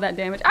roll all that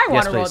damage? I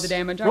want to roll please. the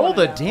damage. Roll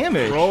the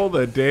damage. Roll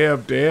the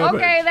damn damage.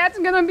 Okay, that's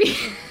gonna be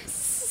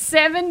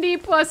 70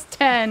 plus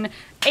 10,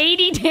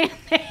 80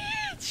 damage.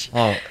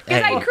 Oh,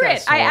 Because I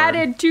crit. I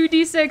added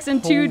 2d6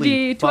 and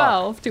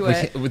 2d12 to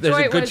it. There's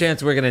So a it good was-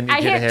 chance we're going to need I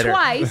you to hit hit her.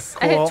 twice. I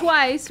Cool. hit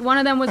twice. One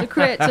of them was a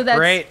crit, so that's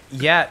Great.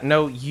 Yeah,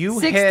 no,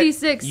 you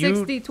 66, hit...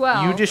 60,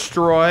 12. You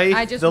destroy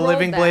I just the rolled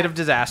living that. blade of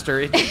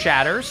disaster. It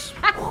shatters.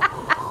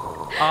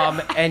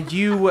 And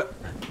you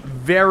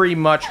very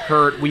much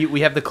hurt.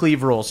 We have the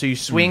cleave rule, so you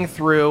swing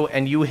through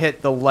and you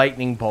hit the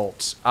lightning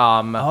bolts,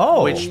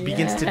 which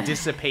begins to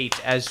dissipate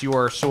as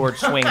your sword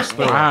swings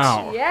through.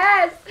 Wow.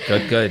 Yes!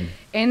 good, good.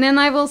 And then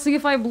I will see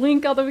if I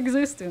blink out of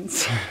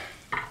existence.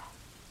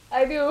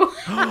 I do.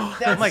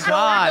 Oh my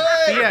god.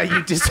 Yeah,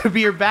 you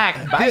disappear back.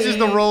 This is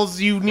the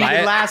rolls you needed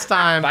Bye. last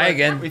time. Bye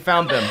again. We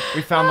found them.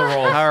 We found the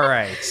rolls. All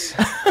right.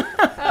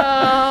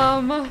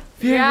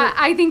 Yeah,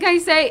 I think I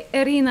say,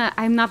 Irina,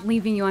 I'm not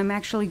leaving you. I'm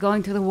actually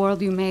going to the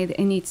world you made,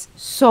 and it's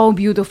so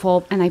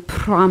beautiful, and I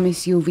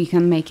promise you we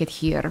can make it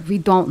here. We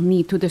don't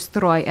need to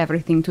destroy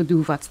everything to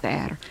do what's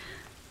there.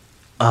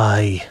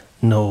 I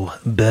know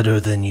better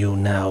than you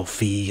now,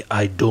 Fee.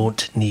 I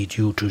don't need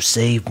you to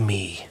save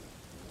me.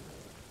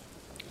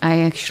 I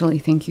actually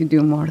think you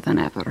do more than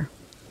ever.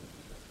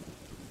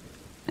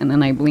 And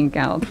then I blink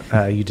out.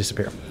 You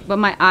disappear. But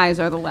my eyes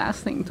are the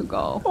last thing to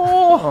go.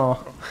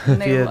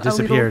 And Fia a little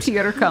disappears.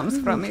 tear comes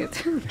from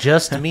it.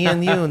 Just me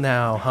and you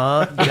now,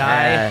 huh,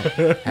 guy?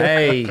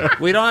 Hey,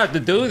 we don't have to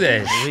do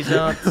this. We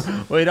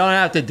don't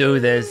have to do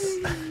this.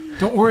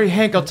 Don't worry,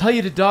 Hank. I'll tell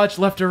you to dodge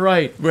left or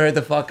right. Where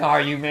the fuck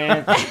are you,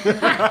 man?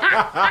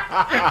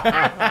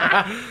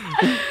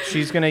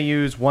 She's going to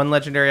use 1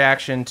 legendary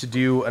action to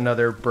do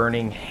another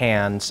Burning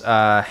Hands.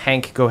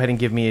 Hank, go ahead and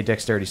give me a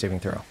dexterity saving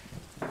throw.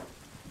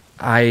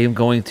 I am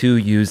going to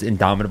use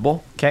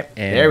Indomitable. Okay.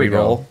 And There we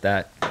roll go.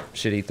 that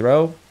shitty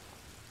throw.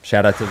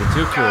 Shout out to the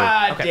 2 crew.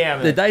 God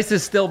damn The it. dice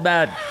is still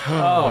bad,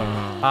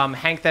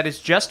 Hank, that is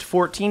just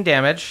 14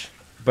 damage,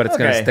 but it's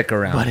going to Okay. stick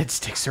around. but it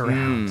sticks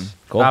around.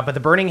 Cool. But the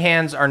Burning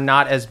Hands are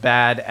not as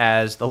bad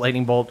as the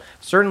Lightning Bolt.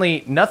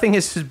 Certainly, nothing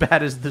is as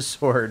bad as the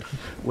sword.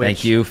 Which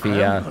Thank you, I'm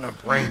Fia. going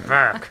to bring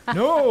back.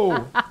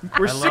 No.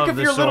 We're sick love of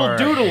the your little sword.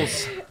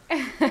 doodles.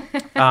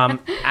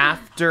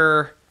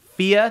 After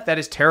Fia, that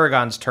is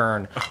Tarragon's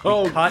turn. We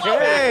cut back to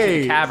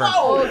the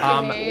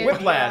cavern.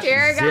 Whiplash.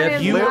 Kerrigan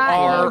is You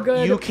not a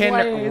good you can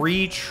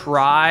place.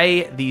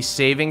 retry the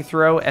saving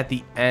throw at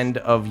the end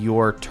of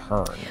your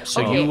turn.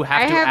 So Okay, you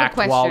have I to have a act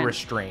while question.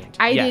 restrained.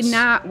 I Yes. did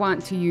not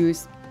want to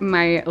use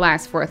my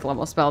last 4th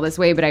level spell this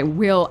way, but I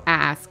will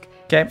ask.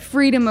 'Kay.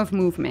 Freedom of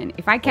movement.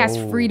 If I cast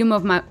freedom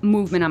of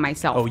movement on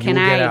myself, Oh, you can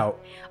will I get out.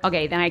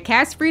 Okay, then I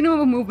cast freedom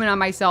of movement on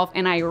myself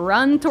and I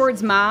run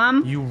towards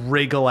Mom. You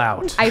wrigle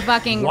out. I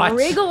fucking What?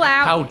 wriggle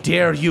out. How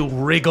dare you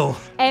wriggle?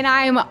 And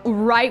I'm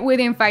right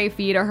within 5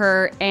 feet of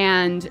her,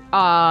 and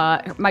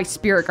my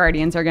spirit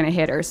guardians are gonna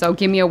hit her. So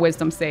give me a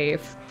wisdom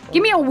save.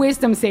 Give me a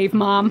wisdom save,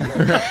 Mom.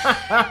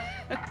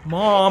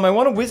 Mom, I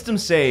want a wisdom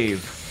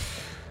save.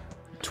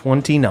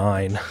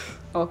 29.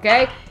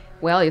 Okay.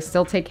 Well, you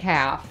still take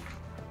half.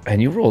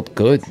 And you rolled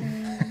good.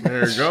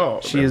 There you go.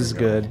 She is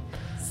good.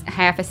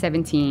 Half a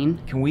 17.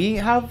 Can we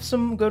have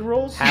some good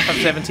rolls? Half of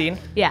 17?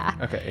 Yeah.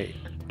 Okay.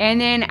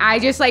 And then I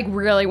just like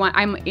really want.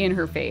 I'm in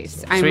her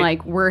face. I'm Sweet.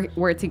 like,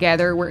 we're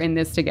together. We're in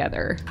this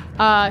together.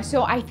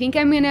 So I think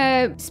I'm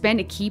gonna spend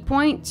a key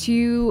point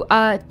to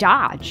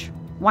dodge.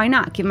 Why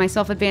not? Give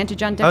myself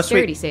advantage on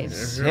dexterity saves.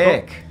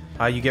 Sick.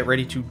 You get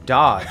ready to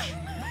dodge.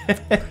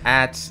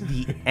 At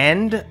the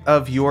end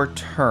of your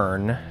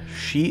turn,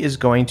 she is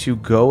going to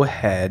go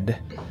ahead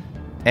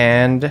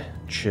and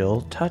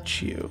chill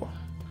touch you.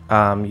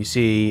 You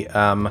see...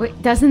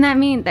 Wait, doesn't that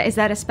mean... Is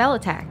that a spell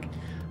attack?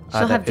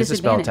 She'll have that is a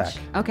spell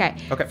disadvantage.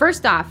 attack. Okay.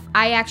 First off,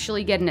 I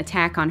actually get an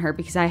attack on her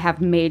because I have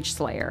Mage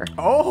Slayer.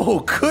 Oh,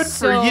 good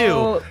for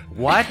you.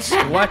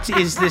 What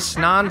is this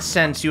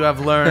nonsense you have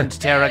learned,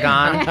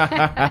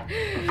 Tarragon?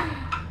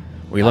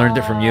 We learned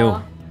it from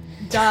you.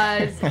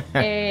 Does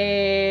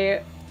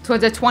a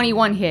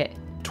 21 hit?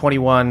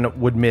 21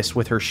 would miss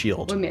with her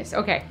shield. Would miss.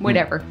 Okay,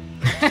 whatever.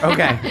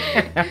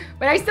 Okay.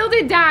 But I still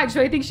did dodge, so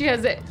I think she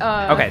has it.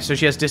 Okay, so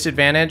she has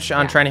disadvantage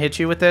on trying to hit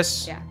you with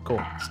this? Yeah.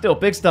 Cool. Still,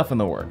 big stuff in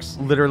the works.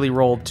 Literally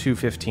rolled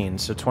 215,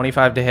 so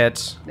 25 to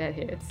hit. That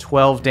hits.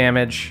 12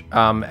 damage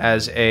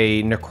as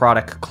a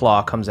necrotic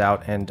claw comes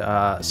out and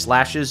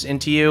slashes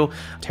into you.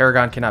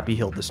 Tarragon cannot be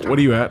healed this turn. What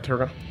are you at,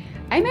 Tarragon?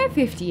 I'm at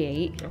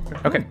 58.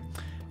 Okay.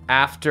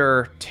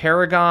 After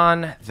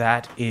Tarragon,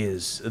 that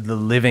is the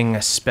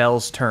living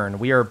spell's turn.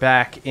 We are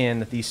back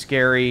in the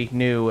scary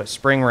new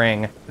spring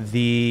ring.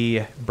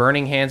 The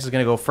burning hands is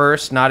going to go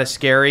first. Not as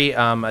scary.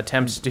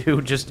 Attempts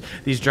to just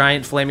these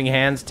giant flaming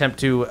hands attempt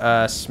to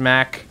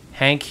smack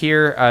Hank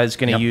here. Is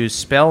going to use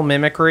spell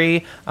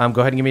mimicry. Go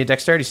ahead and give me a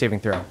dexterity saving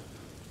throw.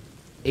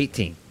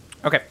 18.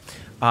 Okay.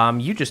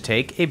 You just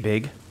take a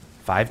big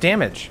 5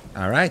 damage.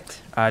 All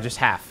right. Just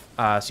half.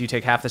 So you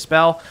take half the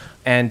spell,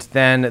 and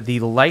then the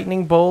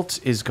lightning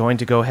bolt is going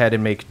to go ahead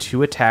and make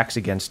 2 attacks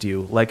against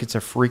you, like it's a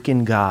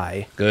freaking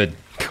guy. Good.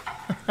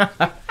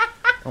 Oh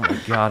my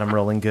god, I'm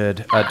rolling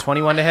good.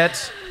 21 to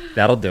hit.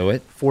 That'll do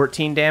it.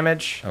 14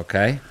 damage.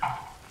 Okay.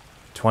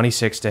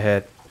 26 to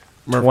hit.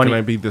 Murph, can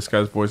I beat this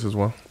guy's voice as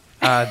well?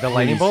 The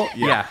lightning bolt?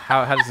 Yeah.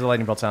 How does the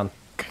lightning bolt sound?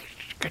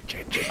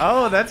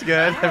 Oh, that's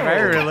good.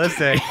 Very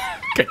realistic.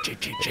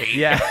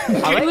 Yeah.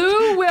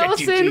 Lou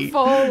Wilson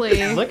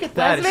Foley. Look at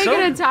that. Let's make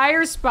an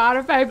entire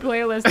Spotify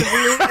playlist of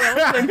Lou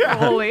Wilson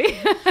Foley.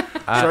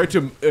 Sorry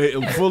to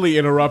fully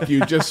interrupt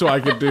you just so I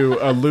could do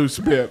a loose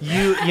bit.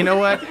 You know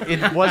what?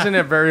 It wasn't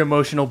a very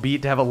emotional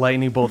beat to have a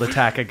lightning bolt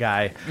attack a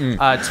guy.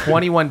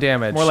 21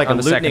 damage. More like on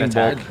a the second looting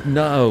attack. bolt.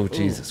 No,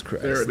 Jesus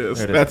Christ. There it is.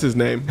 There it is. That's his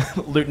name.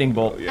 Looting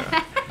bolt.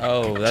 Yeah.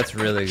 Oh, that's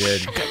really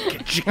good.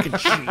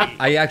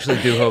 I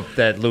actually do hope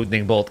that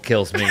Looting Bolt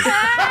kills me.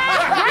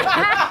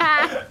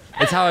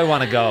 It's how I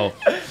want to go.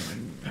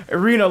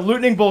 Arena,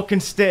 Looting Bolt can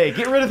stay.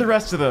 Get rid of the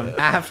rest of them.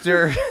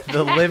 After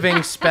the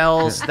living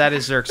spells, that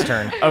is Zerk's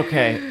turn.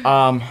 Okay,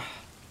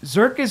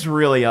 Zerk is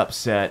really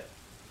upset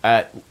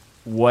at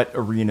what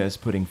Arena is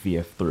putting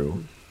Fia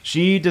through.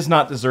 She does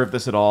not deserve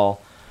this at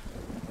all.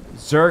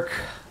 Zerk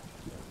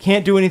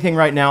can't do anything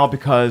right now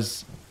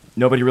because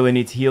nobody really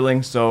needs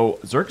healing, so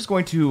Zerk is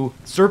going to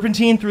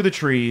serpentine through the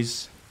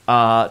trees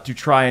to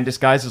try and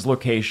disguise his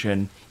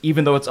location,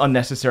 even though it's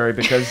unnecessary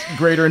because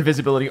greater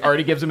invisibility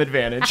already gives him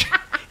advantage.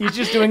 He's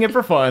just doing it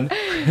for fun.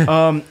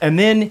 And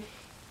then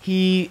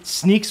he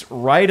sneaks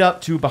right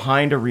up to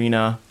behind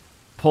Arena,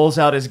 pulls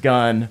out his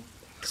gun,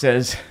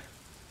 says,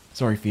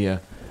 "Sorry, Fia,"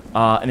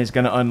 and is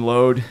going to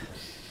unload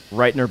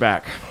right in her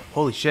back.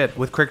 Holy shit.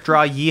 With quick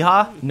draw,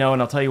 yeehaw? No,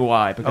 and I'll tell you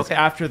why. Because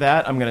after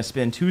that, I'm going to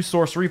spend 2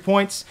 sorcery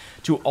points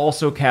to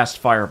also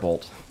cast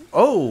Firebolt.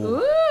 Oh.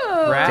 Ooh.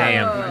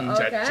 Damn.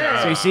 Okay.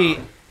 So you see,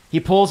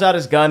 he pulls out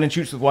his gun and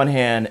shoots with one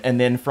hand,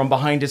 and then from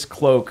behind his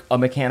cloak, a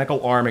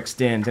mechanical arm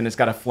extends, and it's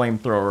got a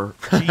flamethrower.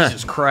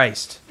 Jesus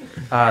Christ.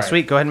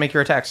 Sweet, go ahead and make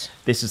your attacks.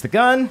 This is the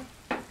gun.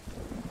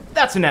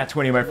 That's a nat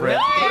 20, my friend.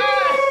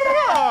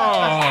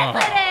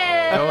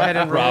 Go ahead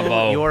and roll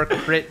Bravo. your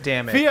crit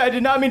damage. Fia, I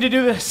did not mean to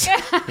do this.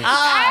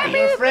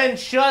 Your friend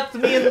shot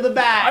me into the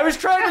back. I was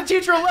trying to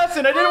teach her a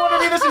lesson. I didn't want to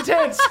be this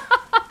intense.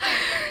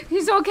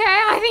 He's okay.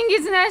 I think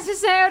it's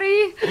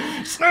necessary.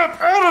 Snap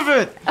out of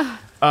it.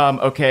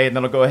 Okay, and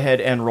then I'll go ahead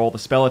and roll the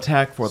spell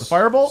attack for the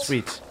Firebolt.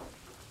 Sweet.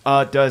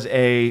 Does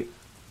a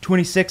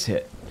 26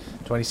 hit.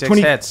 26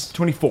 hits.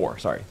 24,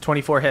 sorry.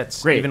 24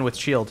 hits, Great. even with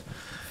shield.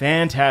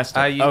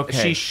 Fantastic. Okay.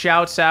 She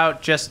shouts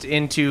out just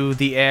into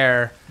the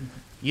air,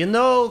 "You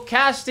know,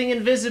 casting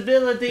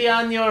invisibility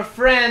on your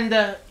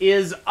friend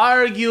is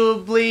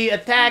arguably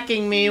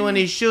attacking me when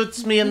he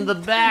shoots me in the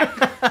back."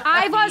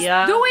 I was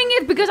doing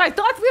it because I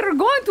thought we were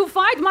going to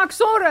fight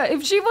Maxora.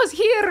 If she was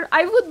here,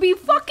 I would be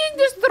fucking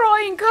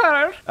destroying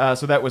her.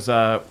 So that was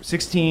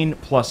 16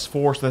 plus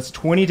 4, so that's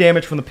 20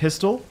 damage from the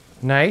pistol.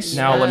 Nice.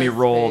 Now let me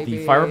roll baby.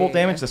 the Firebolt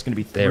damage. That's going to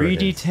be There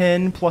it is.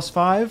 3d10 plus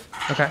 5.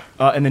 Okay.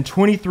 And then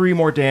 23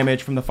 more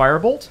damage from the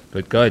Firebolt.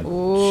 Good.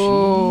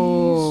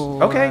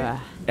 Ooh. Okay.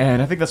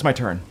 And I think that's my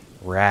turn.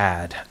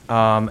 Rad.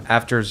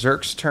 After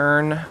Zerk's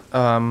turn,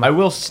 I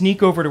will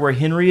sneak over to where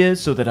Henry is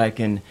so that I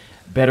can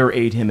better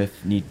aid him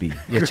if need be.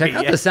 Yeah, check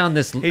out the sound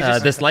this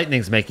this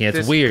lightning's making. It's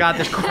this weird. got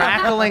this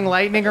crackling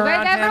lightning Wait,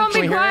 around him. everyone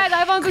Can be we hear it? quiet.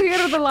 I want to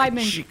hear the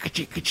lightning.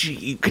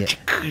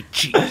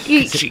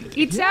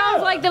 It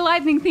sounds like the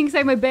lightning thinks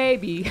I'm a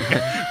baby.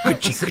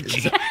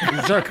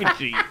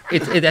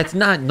 Zerk, that's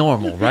not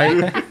normal,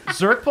 right?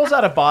 Zerk pulls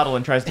out a bottle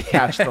and tries to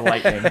catch the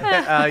lightning.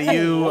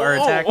 You are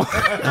attacked.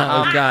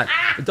 Oh God!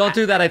 Don't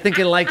do that. I think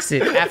it likes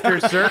it. After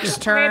Zerk's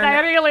turn, I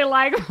really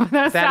like that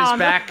that is sound.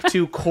 back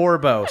to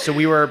Corbo. So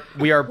we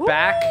are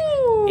back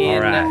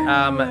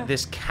in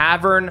this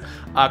cavern.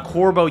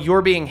 Corbo,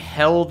 you're being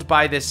held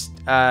by this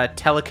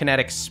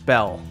telekinetic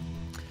spell.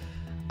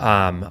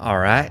 All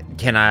right.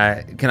 Can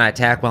I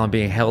attack while I'm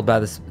being held by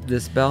this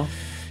spell?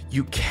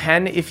 You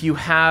can if you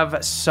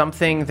have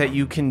something that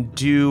you can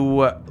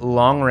do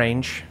long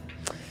range,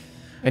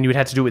 and you would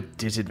have to do it with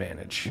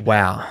disadvantage.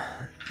 Wow.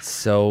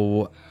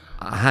 So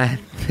I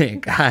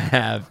think I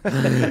have.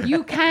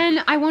 You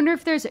can. I wonder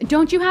if there's.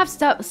 Don't you have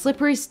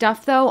slippery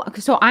stuff though?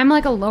 So I'm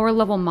like a lower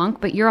level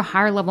monk, but you're a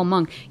higher level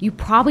monk. You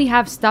probably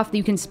have stuff that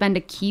you can spend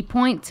a key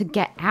point to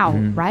get out,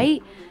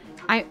 right?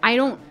 I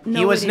don't know.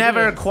 He was what it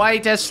never is.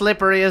 quite as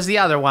slippery as the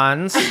other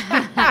ones.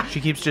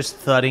 She keeps just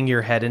thudding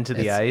your head into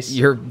the ice.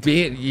 You're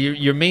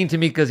mean to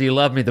me because you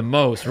love me the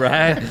most,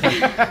 right?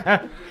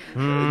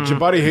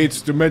 Jabari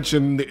hates to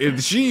mention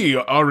she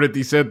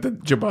already said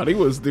that Jabari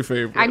was the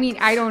favorite. I mean,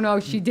 I don't know.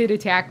 She did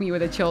attack me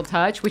with a chill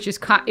touch, which is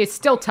it's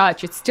still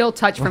touch. It's still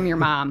touch from your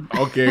mom.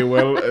 Okay,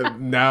 well,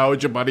 now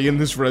Jabari and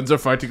his friends are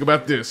fighting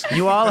about this.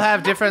 You all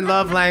have different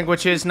love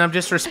languages, and I'm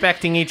just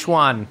respecting each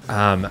one.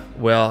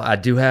 Well, I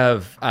do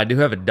have a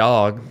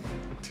dog.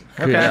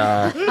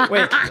 Okay.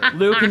 Wait,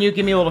 Lou, can you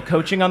give me a little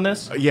coaching on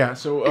this? Yeah,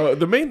 so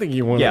the main thing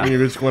you want Yeah.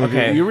 to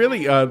Okay. do, you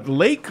really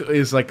Lake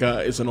is like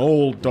is an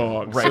old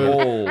dog, Right. so-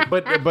 Old.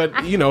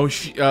 but you know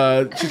she's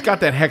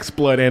got that hex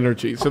blood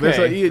energy, so there's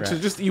Okay. it's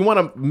just you want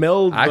to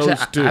meld Actually,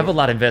 those two. I have a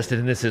lot invested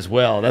in this as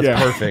well. That's Yeah.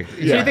 perfect. So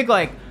you think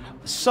like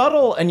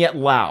subtle and yet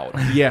loud.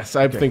 Yes,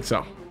 I think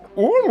so.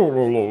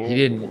 He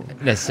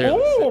didn't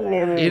necessarily.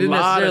 He didn't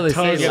Lot of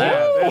necessarily say tongue.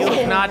 that. You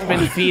have not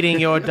been feeding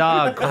your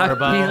dog,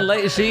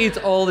 Corbo. She eats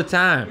all the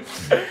time.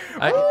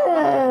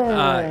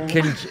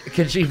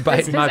 Can she bite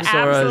This is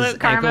Maxora's absolute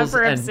karma ankles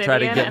for and try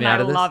to Obsidian, get me and out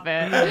I of this? love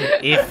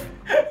it.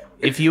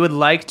 If you would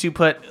like to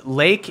put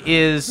Lake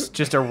is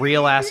just a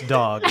real ass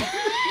dog.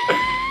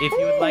 If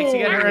you would like to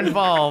get her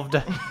involved,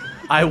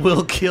 I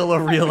will kill a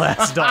real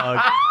ass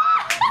dog.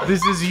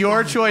 This is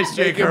your choice,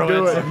 Jake Make him do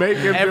Hurwitz. it. Make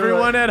him do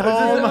Everyone it. at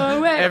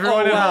home.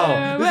 Everyone at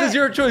home. This is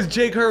your choice,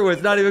 Jake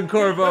Hurwitz, not even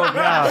Corvo.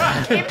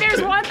 If there's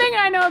one thing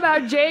I know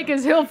about Jake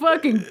is he'll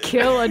fucking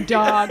kill a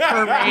dog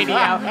for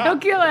radio. He'll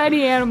kill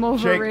any animal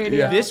for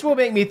radio. This will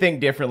make me think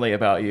differently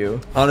about you.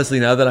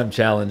 Honestly, now that I'm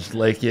challenged,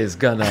 Lake is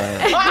gonna.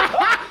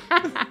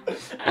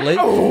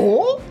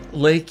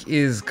 Lake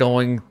is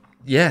going.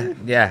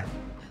 Yeah.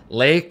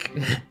 Lake,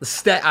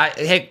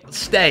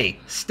 stay,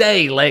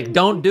 Lake.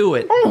 Don't do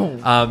it.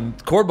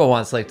 Corbo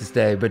wants Lake to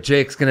stay, but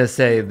Jake's gonna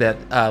say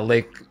that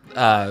Lake.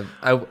 I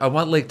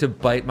want Lake to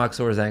bite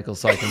Maxora's ankle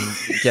so I can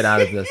get out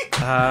of this.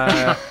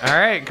 All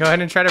right, go ahead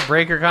and try to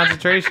break her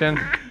concentration.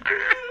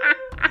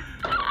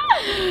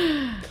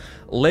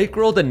 Lake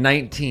rolled a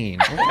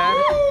 19. Okay.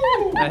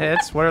 That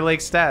hits. What are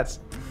Lake's stats?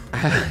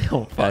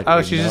 Oh, fuck.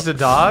 Oh, she's just a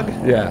dog?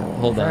 Yeah,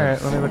 hold on. All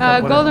right, let me look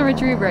up. Golden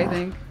Retriever, I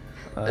think.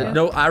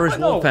 No, Irish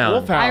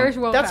Wolfhound. Irish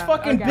Wolfhound. That's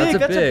fucking Okay. big. That's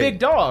That's a big. big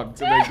dog.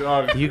 It's a big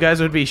dog. You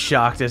guys would be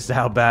shocked as to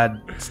how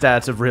bad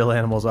stats of real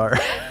animals are.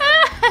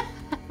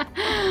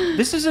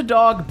 This is a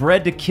dog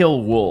bred to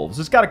kill wolves.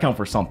 It's got to count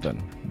for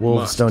something.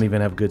 Wolves don't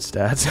even have good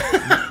stats.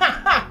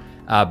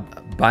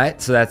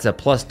 Bite, so that's a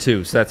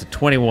 +2, so that's a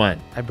 21.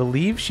 I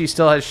believe she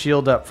still has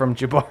shield up from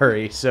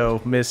Jabari, so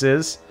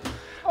misses.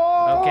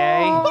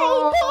 Okay.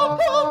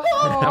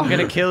 I'm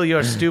gonna kill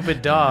your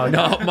stupid dog.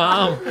 No,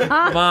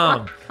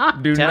 Mom,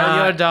 do Tell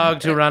not. your dog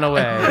to run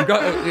away.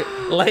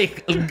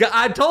 Lake,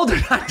 I told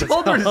her to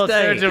Told her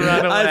stay. to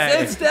run away.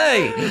 I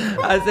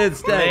said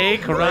stay.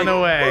 Lake, run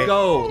away.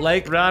 Go,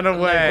 Lake. Run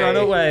away. Run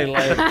away,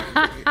 Lake.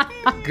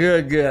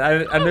 Good.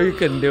 I knew you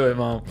couldn't do it,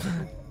 Mom.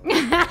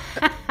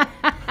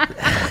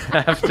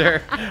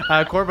 After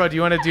Corbo, do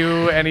you want to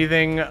do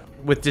anything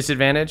with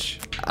disadvantage?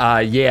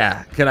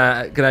 Yeah. Can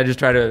I just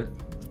try to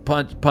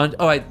punch?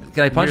 Oh,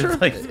 can I punch You're her?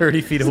 like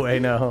 30 feet away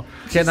now.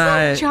 Can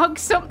I? Chug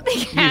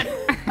something at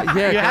her.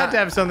 Yeah. You have to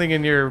have something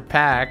in your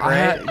pack,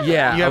 right?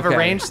 Yeah. You have a okay.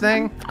 range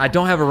thing? I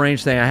don't have a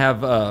range thing. I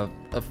have a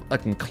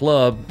fucking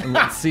club. And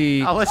let's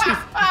see. I'll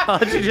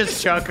let you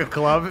just chuck a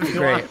club if you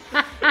Great.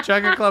 want.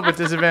 Chuck a club with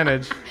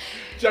disadvantage.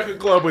 Chuck a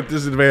club with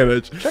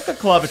disadvantage. Chuck a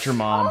club at your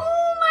mom.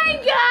 Oh my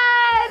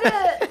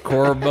god!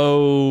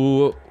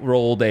 Corbo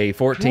rolled a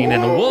 14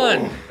 and a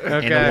 1. And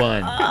Okay. a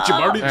 1.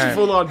 Jabari just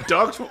full on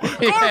ducks.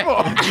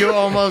 Corvo! You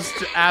almost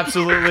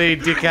absolutely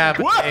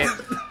decapitate.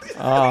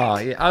 Oh,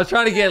 yeah. I was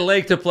trying to get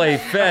Lake to play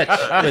fetch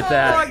with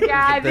that. Oh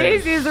god,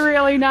 this is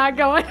really not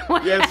going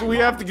well. Yes, we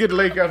have to get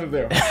Lake out of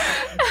there.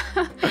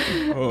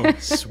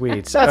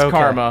 Sweet. That's Okay.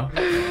 karma.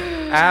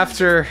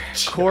 After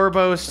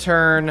Corbo's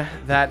turn,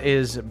 that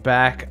is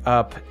back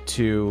up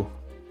to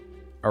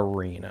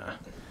Arena.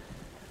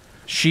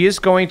 She is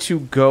going to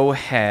go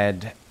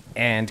ahead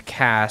and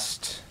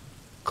cast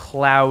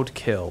Cloud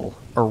Kill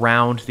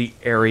around the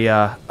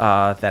area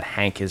that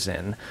Hank is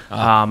in.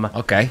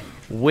 Okay.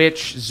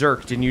 Which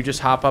Zerk, didn't you just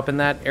hop up in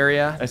that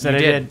area? I said you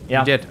I did. Yeah.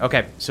 You did.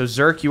 Okay. So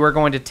Zerk, you are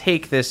going to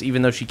take this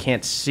even though she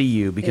can't see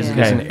you because it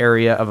Yeah. is an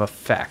area of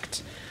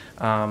effect.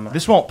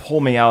 This won't pull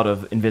me out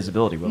of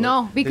invisibility, will it?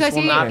 No, because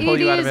will not pull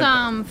it you out of is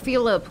it.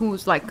 Philip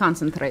who's like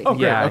concentrating. Oh,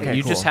 great. Yeah, Okay,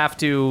 you cool. just have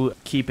to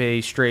keep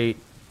a straight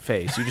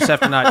face. You just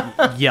have to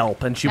not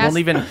yelp, and she That's-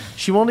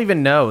 won't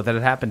even know that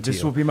it happened to This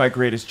you. will be my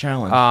greatest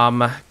challenge.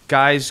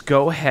 Guys,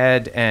 go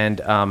ahead and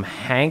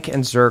Hank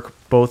and Zerk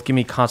both give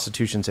me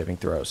Constitution saving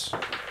throws.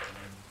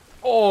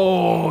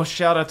 Oh,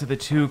 shout out to the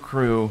 2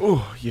 crew.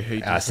 Oh, you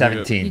hate this.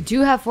 17. You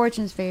do have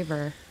Fortune's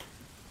favor.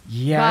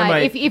 Yeah, I But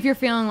might. if you're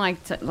feeling like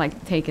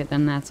take it,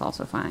 then that's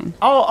also fine.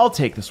 I'll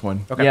take this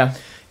one. Okay. Yeah.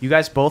 You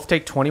guys both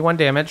take 21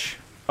 damage,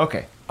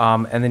 Okay.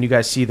 and then you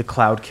guys see the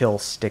cloud kill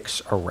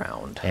sticks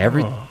around.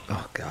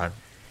 Oh God,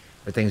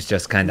 everything's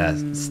just kind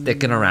of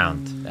sticking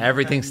around.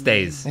 Everything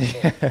stays.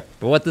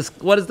 But what does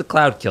the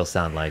cloud kill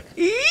sound like?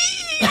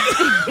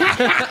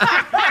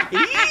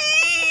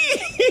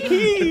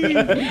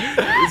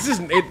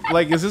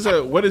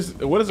 What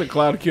is a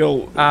cloud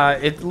kill?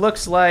 It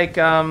looks like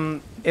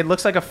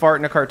a fart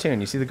in a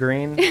cartoon. You see the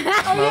green?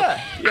 Yeah,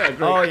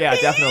 great. Oh, yeah,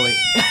 definitely.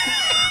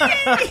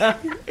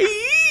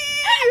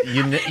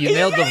 You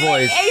nailed the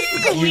voice.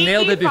 You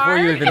nailed it before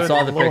you even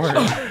saw the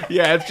picture.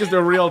 Yeah, it's just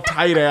a real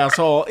tight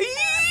asshole.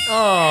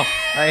 Oh,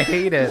 I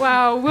hate it.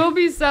 Wow, we'll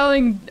be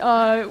selling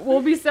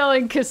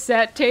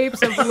cassette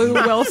tapes of Lou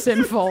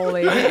Wilson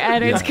Foley,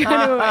 and it's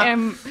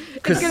gonna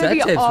Cassette be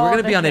tapes. all We're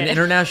gonna be the on an hits.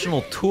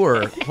 international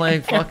tour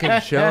playing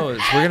fucking shows.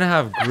 We're gonna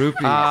have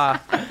groupies.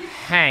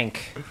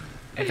 Hank,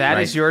 that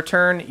is your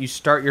turn. You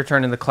start your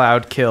turn in the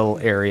cloud kill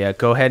area.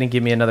 Go ahead and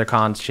give me another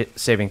con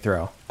saving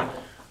throw.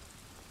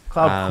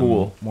 Cloud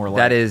cool, more like.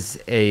 That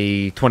is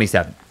a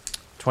 27.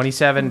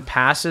 27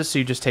 passes, so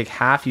you just take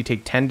half. You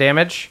take 10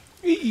 damage.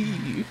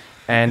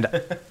 And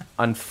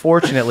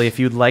unfortunately, if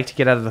you'd like to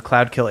get out of the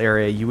cloud kill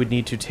area, you would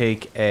need to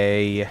take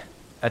a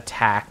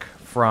attack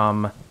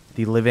from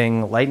the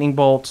living lightning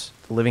bolt,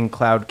 the living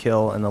cloud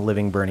kill, and the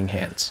living burning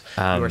hands.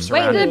 You are Wait,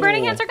 surrounded. the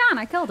burning hands are gone.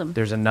 I killed him.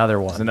 There's another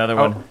one. There's another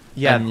one.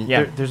 Yeah, And-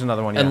 there's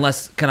another one. Yeah.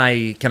 Unless can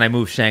I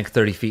move Shank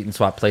 30 feet and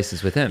swap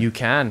places with him? you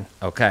can.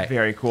 Okay.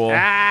 Very cool.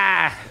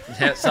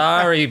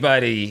 Sorry,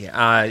 buddy.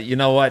 You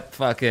know what?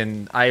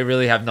 Fucking, I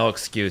really have no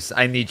excuse.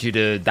 I need you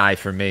to die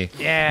for me.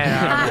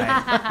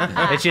 Yeah, all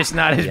right. It's just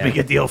not as big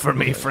a deal for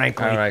me,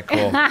 frankly. All right,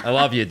 cool. I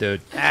love you,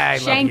 dude. I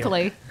love you.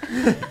 Shankly.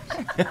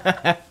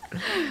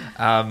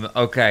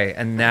 Okay,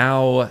 and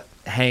now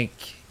Hank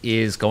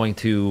is going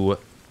to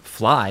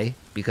fly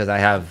because I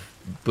have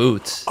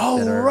boots. Oh,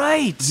 that are-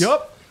 right.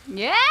 Yup.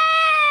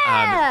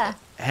 Yeah.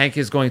 Hank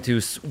is going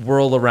to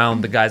whirl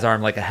around the guy's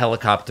arm like a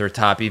helicopter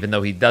top, even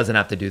though he doesn't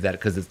have to do that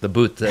because it's the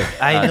boot that.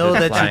 I know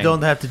that's that flying. you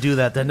don't have to do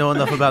that. I know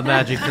enough about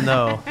magic to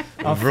know.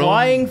 A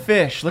flying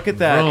fish. Look at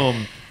that.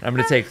 Boom. I'm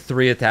going to take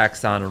 3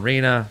 attacks on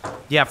Arena.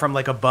 Yeah, from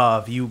like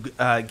above. You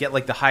get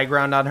like the high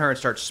ground on her and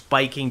start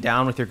spiking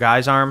down with your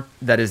guy's arm.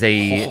 That is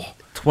a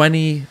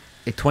 20,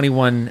 a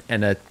 21,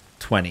 and a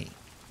 20.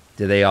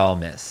 Do they all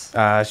miss?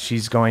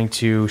 She's going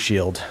to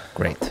shield.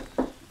 Great.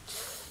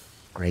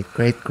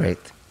 Great.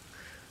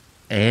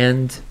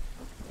 And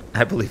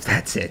I believe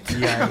that's it.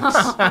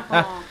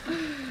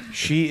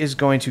 She is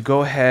going to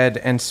go ahead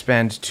and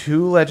spend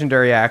 2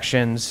 legendary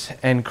actions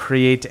and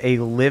create a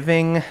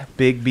living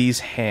Bigby's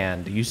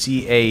hand. You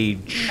see a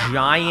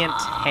giant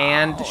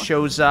hand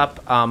shows up,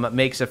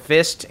 makes a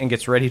fist, and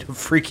gets ready to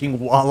freaking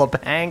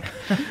wallop Hank,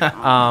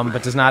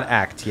 but does not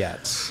act yet.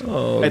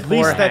 At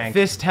least that Hank.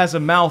 fist has a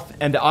mouth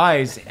and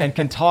eyes and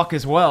can talk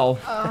as well.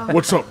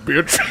 What's up,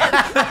 bitch?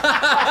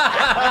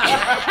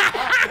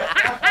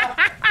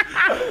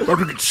 About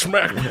to get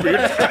smacked,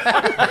 bitch.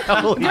 Just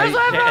so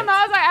everyone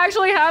knows, I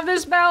actually have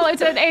this spell.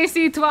 It's an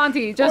AC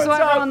 20. Just so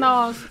everyone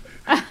knows.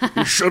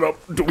 Shut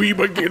up, dweeb.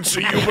 I can't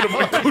see you, but if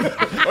I could,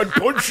 I'd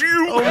punch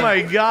you. Oh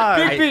my god.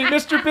 Bigby,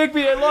 Mr.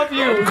 Bigby, I love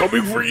you.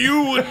 Coming for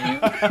you,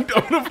 and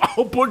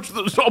I'll punch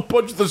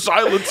the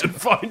silence and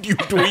find you,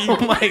 dweeb.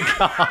 Oh my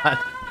god.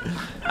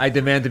 I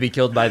demand to be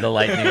killed by the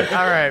lightning.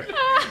 All right.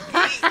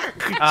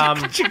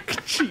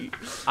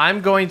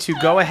 I'm going to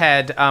go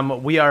ahead.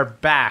 We are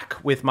back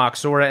with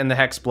Moxora and the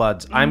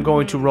Hexbloods. I'm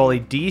going to roll a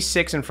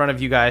d6 in front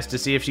of you guys to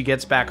see if she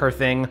gets back her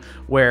thing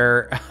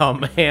where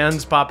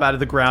hands pop out of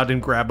the ground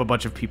and grab a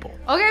bunch of people.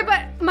 Okay,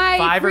 but my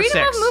 5 or freedom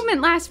 6? of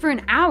movement lasts for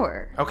an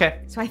hour. Okay.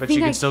 So I but think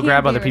she can I still can't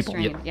grab be other people.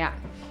 restrained. Yeah.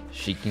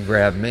 She can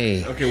grab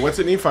me. Okay, what's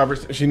it need? 5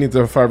 or she needs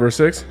a 5 or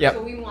 6. Yep.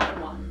 So we want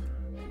 1.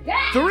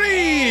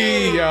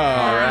 3.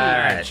 All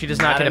right. She does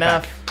not get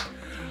enough. it back.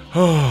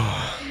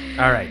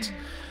 All right.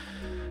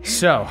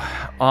 So,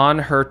 on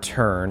her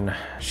turn,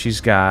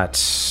 she's got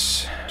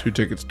 2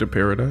 tickets to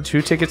paradise.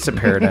 2 tickets to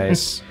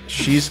paradise.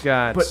 She's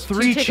got But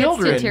 3 tickets to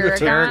children. Tarragon.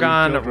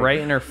 Tarragon right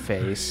in her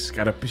face.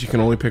 She can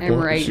only pick And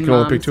one. right She in can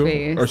only pick Mom's 2,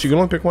 face. or she can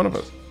only pick one of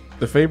us.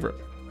 The favorite.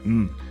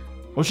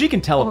 Well, she can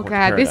Oh teleport. to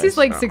god, this paradise. is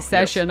like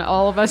Succession.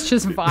 All of us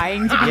just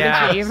vying to be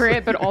Yeah. the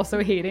favorite, but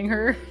also hating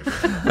her.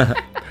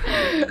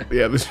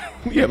 Yeah,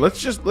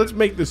 let's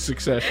make this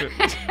Succession.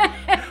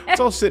 It's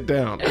all sit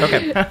down.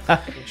 Okay.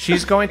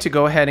 She's going to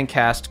go ahead and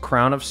cast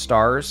Crown of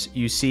Stars.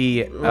 You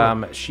see,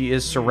 she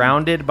is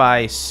surrounded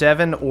by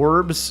 7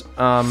 orbs.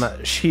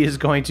 She is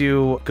going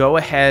to go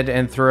ahead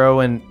and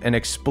throw an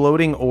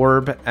exploding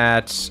orb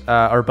at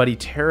our buddy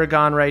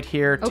Tarragon right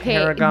here. Okay,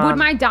 Tarragon. would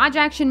my dodge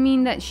action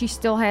mean that she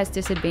still has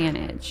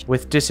disadvantage?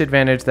 With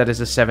disadvantage, that is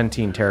a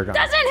 17 Tarragon.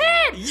 Doesn't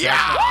hit!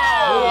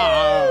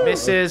 Yeah!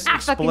 Misses, I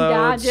fucking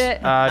explodes.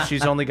 dodge it.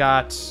 She's only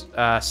got 6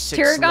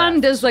 Tarragon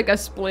left. does like a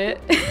split.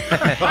 He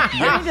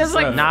just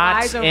like Not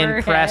flies over her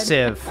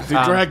impressive.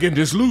 The dragon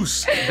is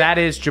loose. That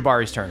is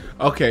Jabari's turn.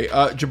 Okay,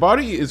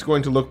 Jabari is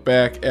going to look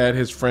back at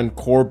his friend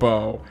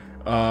Corbo.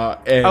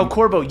 And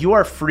Corbo, you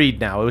are freed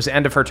now. It was the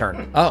end of her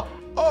turn. Oh,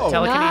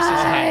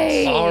 Telekinesis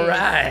ends. all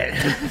right.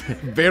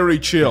 very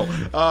chill.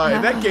 In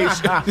that case,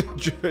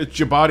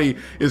 Jabari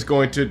is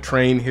going to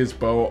train his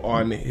bow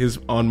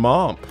on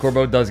Mom.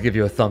 Corbo does give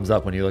you a thumbs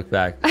up when you look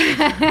back.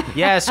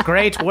 Yes,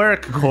 great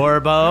work,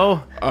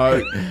 Corbo.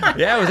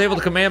 Yeah, I was able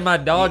to command my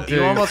dog to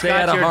You almost stay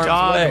got out of your harm's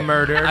dog way.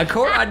 murdered.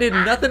 I did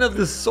nothing of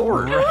the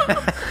sort.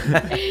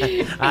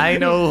 I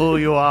know who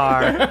you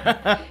are.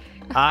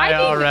 I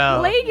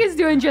IRL. think Lake is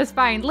doing just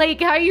fine.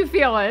 Lake, how you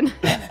feeling?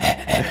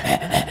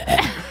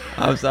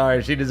 I'm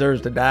sorry, she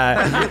deserves to die.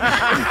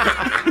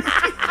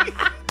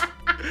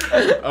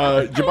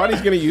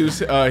 Jabari's going to use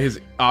his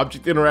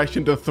object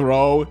interaction to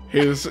throw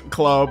his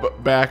club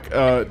back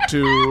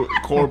to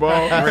Corbo.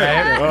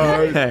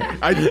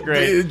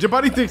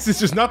 Jabari thinks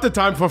this is not the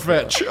time for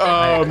fetch.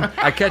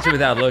 I catch it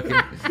without looking.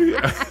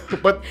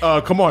 But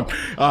come on.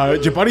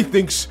 Jabari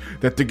thinks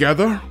that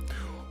together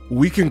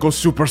we can go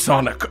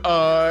supersonic.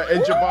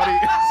 And Jabari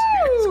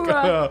is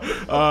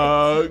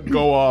gonna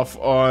go off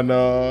on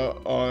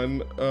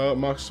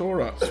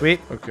Maxora. Sweet.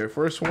 Okay,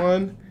 first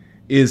one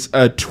is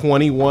a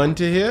 21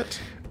 to hit.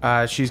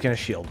 She's going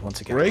to shield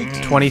once again. Great.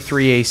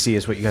 23 AC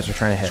is what you guys are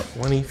trying to hit.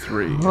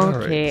 23. Okay. All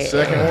right.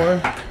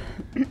 Second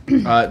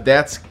one.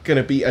 That's going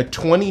to be a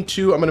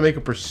 22. I'm going to make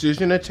a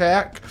precision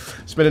attack.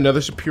 Spend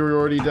another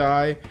superiority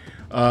die.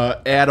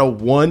 Add a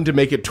 1 to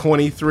make it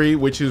 23,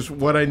 which is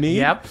what I need.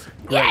 Yep.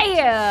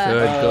 Yeah.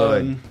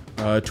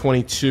 Good.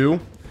 22.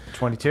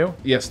 22.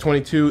 Yes,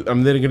 22.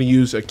 I'm then going to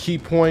use a key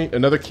point,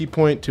 another key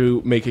point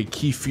to make a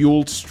key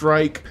fueled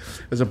strike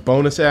as a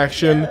bonus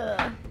action.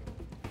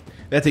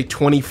 That's a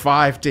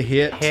 25 to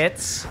hit.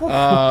 Hits.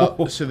 So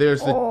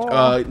there's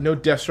the no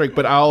death strike,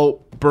 but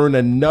I'll burn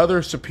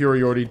another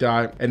superiority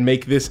die and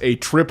make this a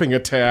tripping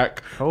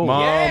attack. Oh,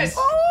 Mom, yes.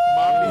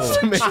 Mom needs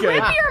to make Trip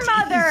a your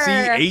mother.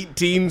 DC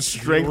 18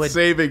 strength would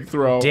saving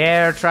throw.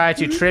 Dare try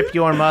to trip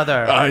your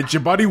mother.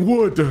 Jabari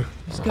would.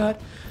 He's got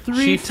She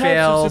 3 types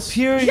fails. of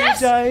superior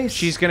dice.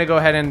 She's going to go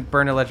ahead and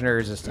burn a legendary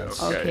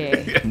resistance.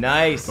 Okay.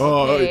 Nice.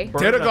 Okay.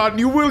 Terragon,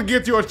 you will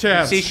get your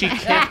chance. See, she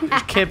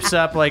kips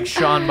up like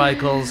Shawn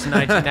Michaels,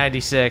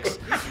 1996.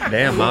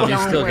 Damn, Mom, you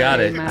Don't still got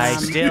worry, it. Mom. I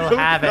still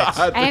have it.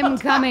 I am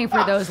coming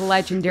for those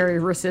legendary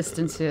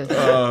resistances.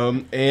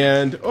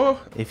 And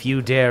If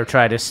you dare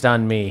try to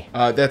stun me.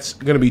 that's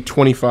going to be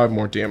 25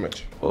 more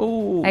damage.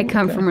 I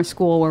come from a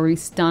school where we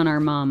stun our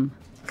mom.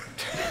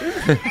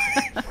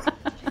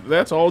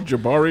 That's all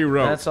Jabari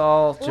wrote. That's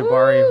all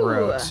Jabari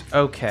wrote.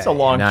 Okay. It's a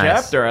long Nice.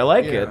 chapter. I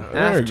like it. There you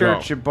After go.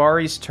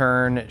 Jabari's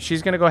turn,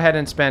 she's going to go ahead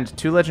and spend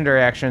 2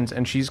 legendary actions,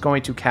 and she's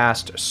going to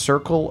cast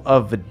Circle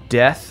of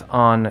Death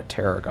on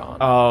Tarragon.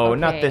 Oh,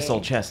 not Okay. this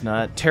old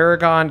chestnut.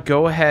 Tarragon,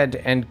 go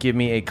ahead and give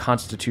me a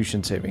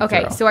Constitution saving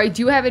Okay, throw. so I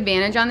do have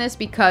advantage on this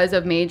because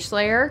of Mage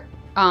Slayer.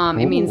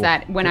 It means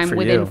that when good I'm for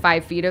within you.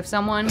 5 feet of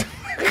someone.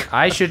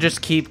 I should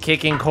just keep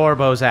kicking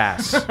Corbo's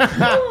ass.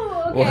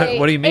 Okay,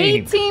 What do you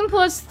mean? 18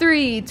 plus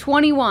 3,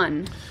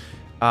 21.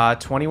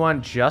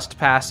 21 just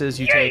passes.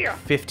 You take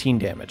 15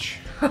 damage.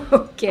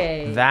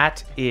 Okay.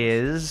 That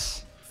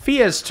is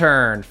Fia's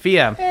turn.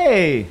 Fia,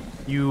 Hey.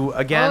 you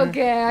again.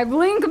 Okay, I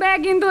blink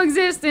back into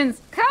existence.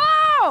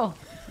 Cow!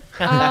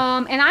 And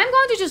I'm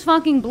going to just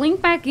fucking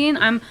blink back in.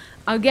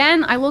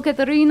 I look at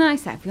Arena, I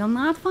say, I will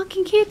not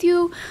fucking hit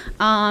you.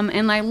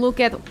 And I look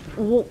at,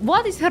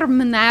 what is her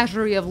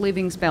menagerie of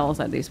living spells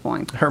at this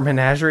point? Her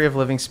menagerie of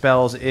living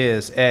spells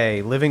is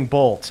a living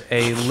bolt,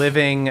 a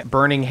living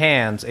burning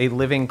hands, a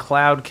living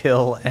cloud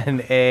kill,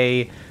 and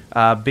a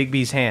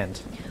Bigby's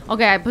hand.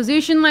 Okay, I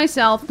position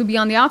myself to be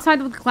on the outside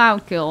of the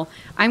cloud kill.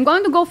 I'm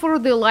going to go for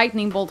the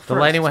lightning bolt first.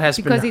 lightning one has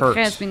been because hurt.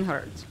 it has been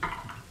hurt.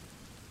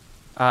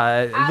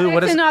 Lou, what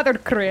That's is another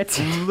crit.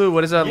 Lou?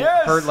 What does a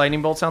Yes! hurt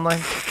lightning bolt sound like?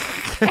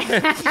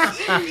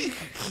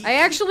 I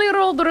actually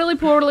rolled really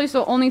poorly,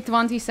 so only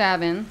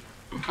 27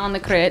 on the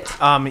crit.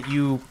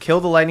 You kill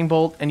the lightning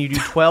bolt and you do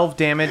 12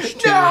 damage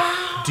to.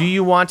 Do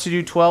you want to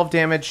do 12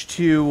 damage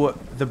to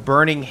the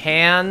burning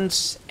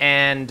hands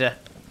and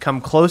come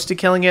close to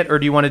killing it, or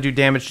do you want to do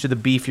damage to the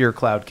beefier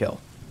cloud kill?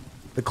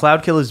 The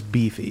cloud kill is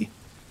beefy.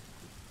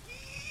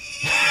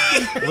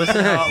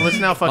 listen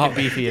how fucking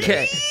beefy it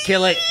is.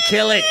 Kill it.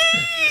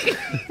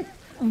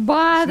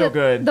 But Still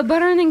good. the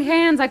burning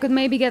hands I could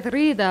maybe get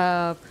rid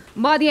of.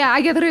 But yeah,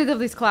 I get rid of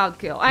this cloud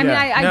kill. I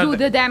Yeah. do No,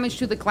 the damage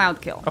to the cloud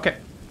kill. Okay.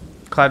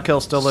 Cloud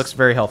Kill still looks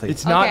very healthy.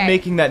 It's not Okay.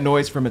 making that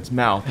noise from its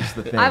mouth, is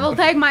the thing. I will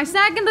take my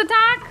second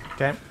attack.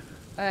 Okay.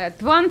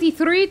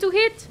 23 to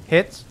hit.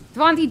 Hits.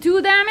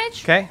 22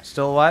 damage. Okay.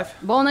 Still alive.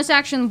 Bonus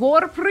action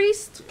War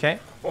Priest. Okay.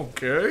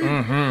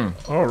 Okay.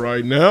 All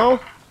right, now.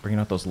 Bringing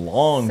out those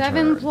long 7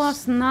 turns.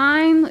 plus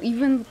 9,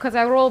 even because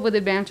I roll with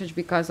advantage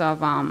because of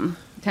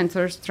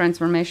Tensor's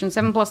transformation.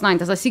 7 plus 9.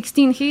 Does a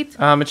 16 hit?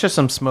 It's just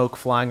some smoke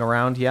flying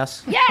around.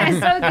 Yes.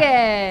 Yes,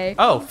 okay.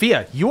 Oh,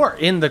 Fia, you are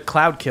in the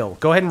Cloud Kill.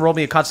 Go ahead and roll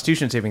me a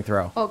Constitution saving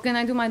throw. Oh, can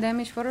I do my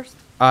damage first?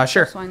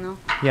 Sure. So I know.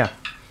 Yeah.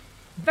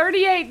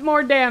 38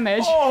 more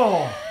damage.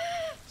 Oh,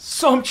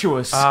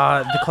 sumptuous.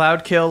 The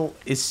Cloud Kill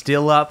is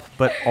still up,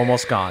 but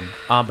almost gone.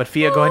 But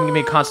Fia, go ahead and give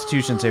me a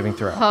Constitution saving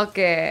throw.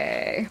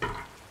 Okay.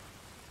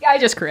 I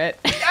just crit.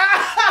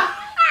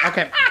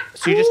 Okay.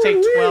 So you just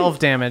take 12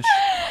 damage.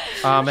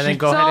 And then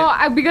go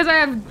ahead and... Because I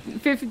have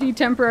 50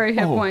 temporary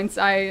hit points,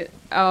 I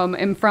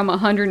am from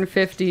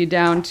 150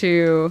 down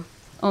to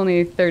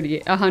only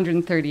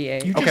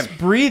 138. You just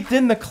breathed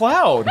in the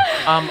cloud.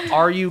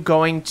 Are you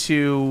going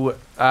to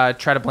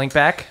try to blink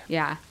back?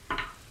 Yeah.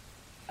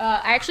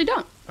 I actually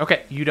don't.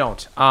 Okay, you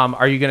don't.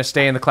 Are you going to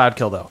stay in the Cloud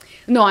Kill, though?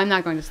 No, I'm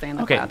not going to stay in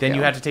the Okay, cloud then you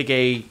kill. have to take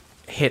a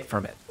hit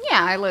from it.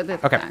 Yeah, I let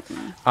it Okay.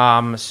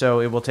 back. So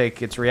it will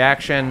take its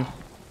reaction.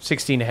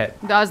 16 to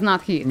hit. Does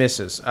not hit.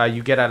 Misses.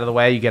 You get out of the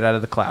way. You get out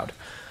of the cloud.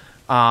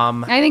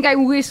 I think I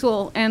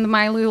whistle and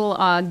my little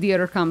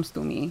deer comes to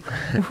me.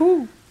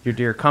 Your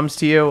deer comes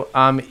to you.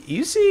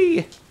 You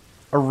see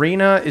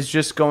Arena is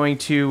just going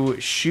to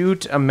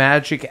shoot a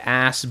magic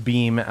ass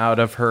beam out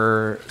of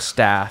her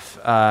staff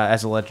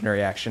as a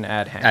legendary action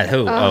at Hank. At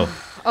who?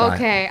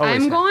 Okay, Always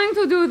I'm hit. going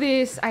to do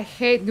this. I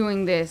hate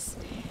doing this.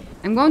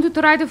 I'm going to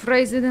try to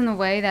phrase it in a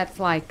way that's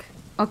like,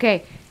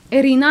 okay,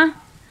 Irina,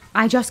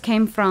 I just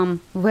came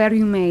from where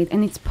you made,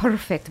 and it's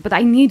perfect. But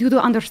I need you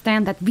to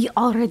understand that we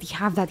already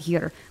have that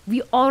here.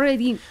 We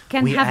already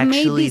can We have made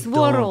actually this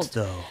world.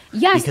 don't, though.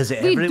 Yes, because we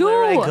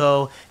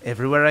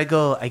everywhere I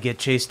go, I get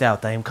chased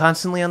out. I am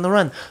constantly on the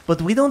run.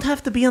 But we don't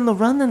have to be on the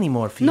run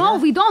anymore, Fia. No,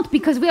 we don't,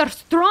 because we are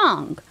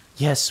strong.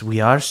 Yes, we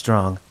are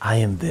strong. I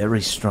am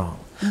very strong.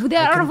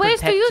 There I are can ways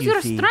to protect use you,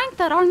 your Fee. strength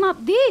that are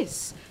not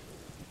this.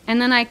 And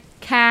then I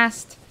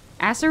cast,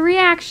 as a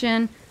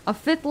reaction, a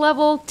 5th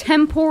level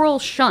temporal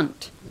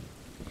shunt.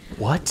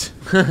 What?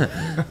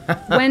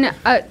 When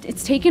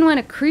it's taken when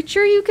a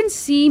creature you can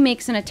see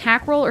makes an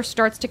attack roll or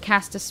starts to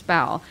cast a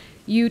spell.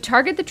 You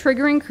target the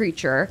triggering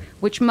creature,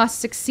 which must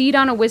succeed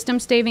on a wisdom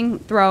saving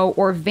throw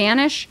or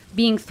vanish,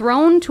 being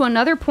thrown to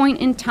another point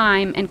in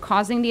time and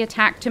causing the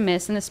attack to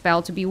miss and the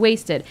spell to be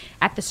wasted.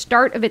 At the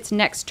start of its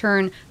next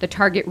turn, the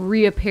target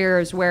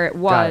reappears where it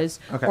was,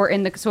 Okay. or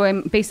in the. So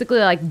I'm basically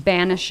like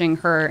banishing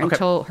her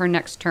until her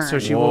next turn. So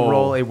she will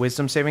roll a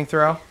wisdom saving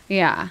throw.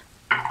 Yeah.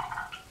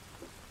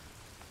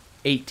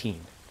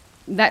 18.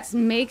 That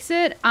makes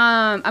it.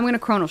 I'm gonna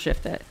chronal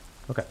shift it.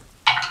 Okay.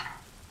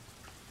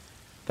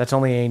 That's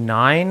only a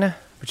 9,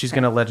 but she's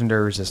going to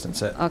legendary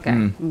resistance it.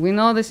 Okay. We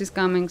know this is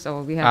coming,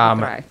 so we have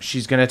to try.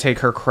 She's going to take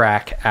her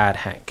crack at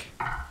Hank.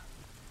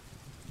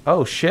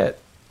 Oh, shit.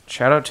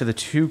 Shout out to the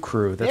 2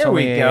 crew. That's There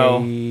only we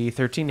go. a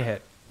 13 to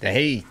hit.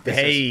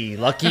 Hey,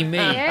 lucky me.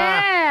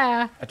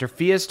 Yeah. After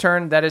Fia's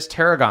turn, that is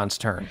Tarragon's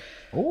turn.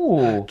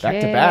 Ooh, back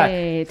to back.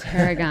 Okay,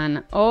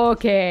 Tarragon.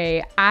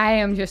 Okay, I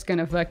am just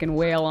gonna fucking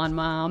wail on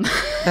Mom.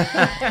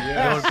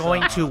 You're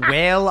going to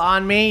wail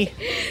on me?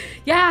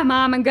 Yeah,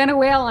 Mom, I'm gonna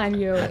wail on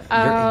you.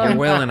 You're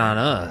wailing on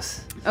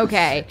us.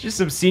 Okay. Just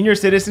some senior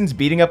citizens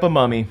beating up a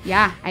mummy.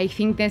 Yeah, I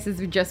think this is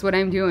just what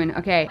I'm doing.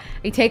 Okay,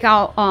 I take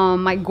out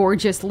my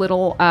gorgeous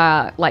little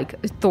like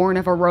thorn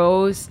of a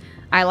rose.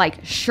 I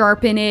like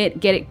sharpen it,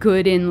 get it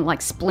good and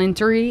like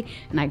splintery,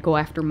 and I go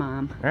after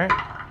Mom. All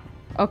right.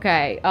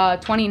 Okay,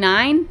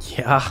 29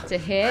 Yeah. to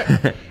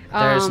hit.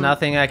 There's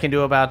nothing I can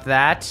do about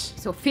that.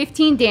 So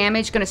 15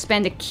 damage. Gonna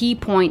spend a key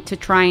point to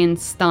try and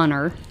stun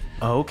her.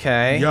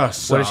 Okay.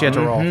 Yes, What does she have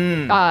to roll?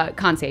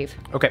 Con save.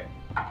 Okay.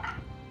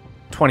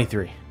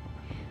 23.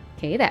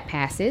 Okay, that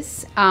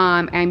passes.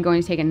 I'm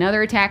going to take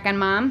another attack on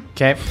Mom.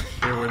 Okay.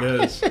 Here it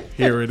is.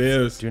 Here it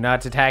is. Do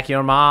not attack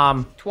your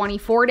mom.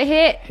 24 to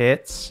hit.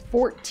 Hits.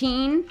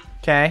 14.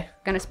 Okay.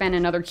 Gonna spend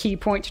another key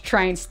point to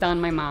try and stun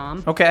my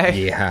mom.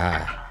 Okay.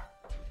 Yeah.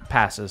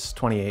 Passes.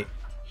 28.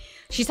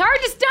 She's hard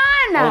to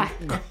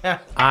stun!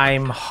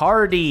 I'm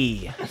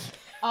hardy.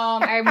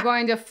 I'm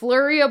going to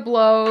flurry of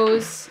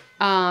blows,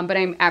 but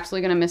I'm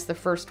absolutely going to miss the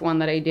first one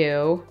that I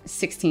do.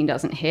 16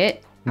 doesn't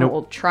hit. Nope. I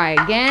will try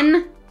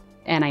again,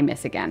 and I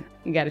miss again.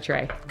 You got to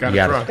try.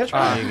 Gotta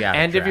try.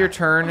 End of your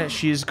turn,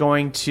 she's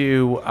going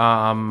to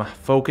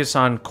focus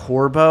on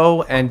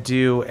Corbo and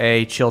do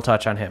a chill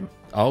touch on him.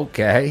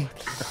 Okay.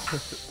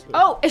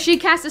 Oh, she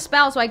cast a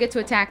spell, so I get to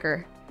attack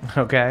her.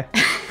 Okay.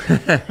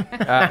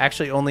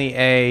 Actually, only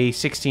a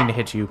 16 to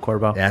hit you,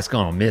 Corbo. That's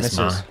gonna miss, Misses.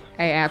 man.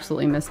 I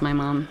absolutely miss my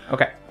mom.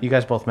 Okay, you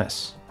guys both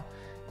miss.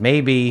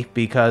 Maybe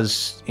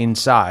because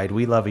inside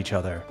we love each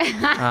other.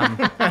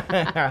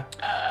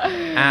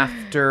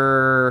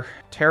 After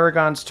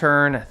Tarragon's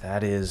turn,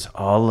 that is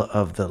all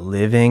of the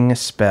living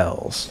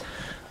spells.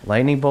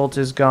 Lightning Bolt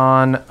is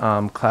gone.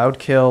 Cloud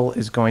Kill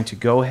is going to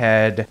go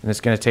ahead and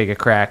it's going to take a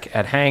crack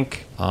at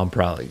Hank.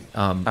 Probably.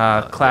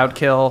 Cloud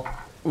Kill,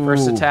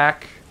 first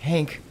attack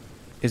Hank.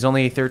 is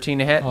only 13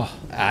 to hit.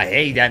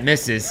 Hey, that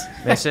misses.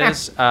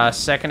 Misses.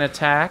 Second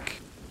attack,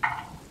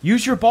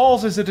 Use your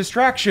balls as a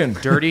distraction.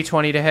 dirty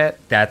 20 to hit.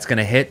 That's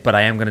gonna hit, but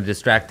I am gonna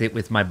distract it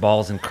with my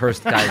balls and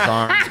cursed guy's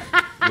arms,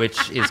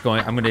 which is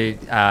going. I'm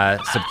gonna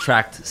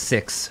subtract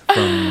 6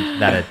 from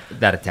that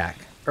attack.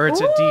 Or it's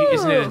a D,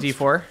 isn't it a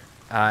D4?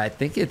 I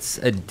think it's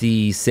a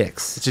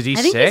D6. It's a D6?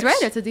 I think he's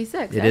right. It's a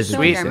D6. It is a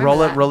Sweet. D6.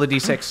 Roll a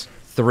D6.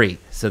 3,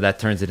 so that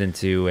turns it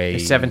into a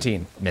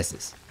 17.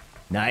 Misses.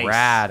 Nice.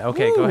 Rad.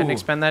 Okay, go ahead and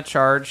expend that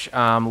charge.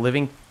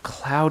 Living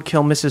Cloud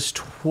Kill misses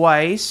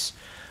twice.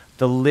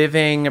 The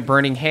living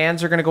Burning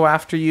Hands are going to go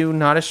after you.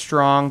 Not as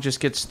strong. Just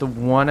gets the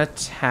 1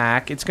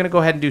 attack. It's going to go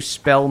ahead and do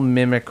Spell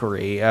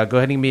Mimicry. Go ahead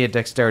and give me a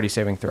Dexterity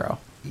saving throw.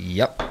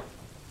 Yep.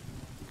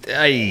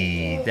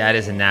 Ay, that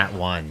is a nat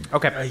 1.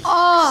 Okay.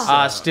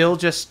 Still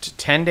just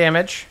 10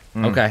 damage.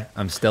 Okay,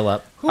 I'm still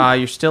up.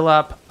 You're still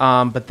up.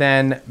 But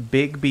then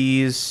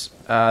Bigby's,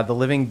 the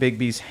living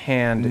Bigby's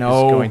hand is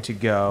going to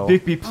go.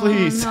 Bigby,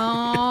 please. Oh,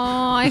 no,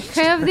 I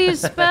have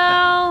this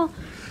spell.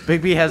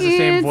 Bigby has the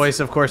same It's- voice,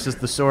 of course, as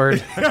the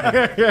sword.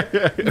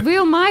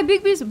 Will my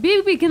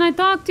Bigby, can I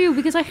talk to you?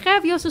 Because I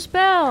have your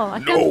spell.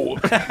 No.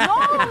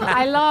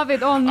 I love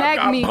it. Oh,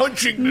 nag me.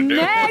 punching to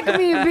death. Nag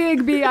me,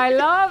 Bigby. I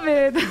love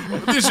it.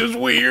 This is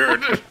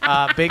weird.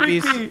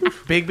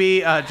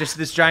 Bigby, just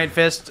this giant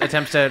fist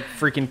attempts to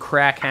freaking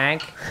crack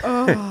Hank.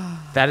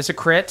 That is a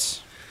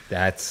crit.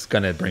 That's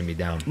gonna bring me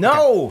down.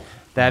 No.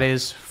 That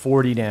is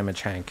 40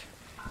 damage, Hank.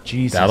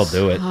 Jesus. That'll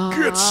do it.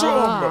 Get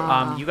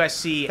some. You guys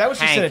see That was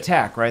just Hank. an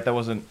attack, right? That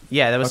wasn't.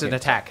 Yeah, that was an Okay.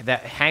 attack.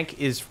 That Hank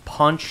is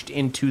punched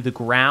into the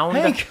ground.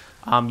 Hank!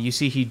 You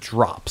see he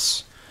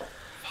drops.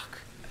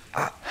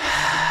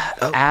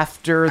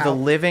 After the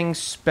living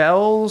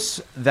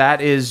spells, that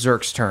is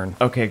Zerk's turn.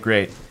 Okay,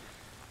 great.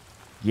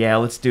 Yeah,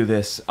 let's do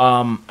this.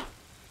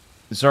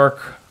 Zerk,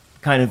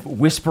 kind of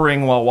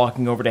whispering while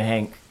walking over to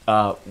Hank,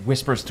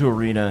 whispers to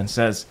Arena and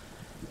says,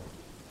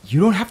 "You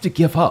don't have to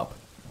give up.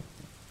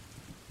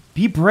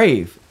 Be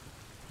brave.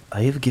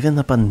 I have given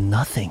up on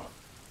nothing.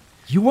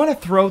 You want to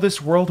throw this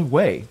world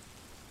away.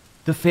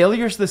 The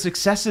failures, the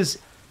successes,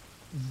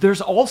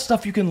 there's all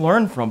stuff you can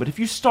learn from. But if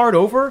you start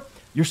over,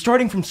 you're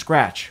starting from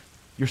scratch.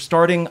 You're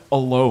starting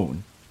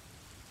alone.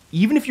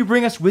 Even if you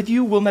bring us with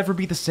you, we'll never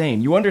be the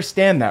same. You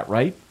understand that,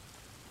 right?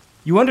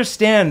 You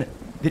understand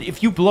that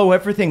if you blow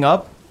everything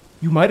up,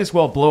 you might as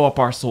well blow up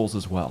our souls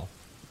as well."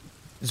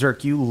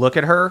 Zerk, you look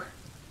at her,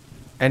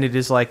 and it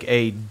is like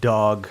a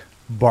dog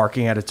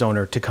barking at its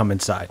owner to come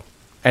inside.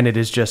 And it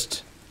is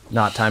just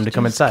not time to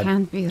come inside.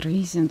 Can't be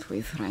reasoned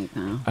with right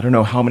now. I don't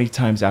know how many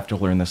times I have to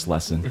learn this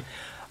lesson.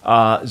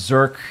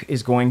 Zerk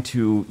is going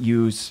to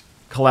use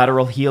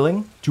collateral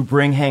healing to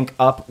bring Hank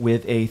up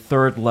with a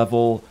 3rd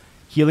level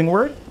healing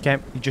word. Okay.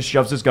 He just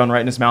shoves his gun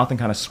right in his mouth and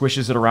kind of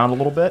swishes it around a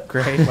little bit.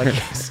 Great. Like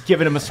he's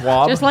giving him a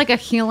swab. Just like a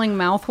healing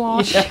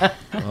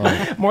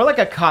mouthwash. More like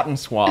a cotton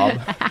swab.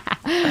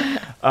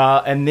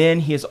 And then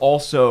he is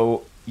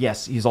also,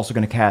 he's also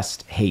going to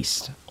cast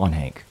haste on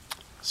Hank.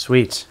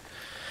 Sweet.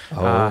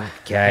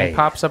 Okay. Hank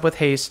pops up with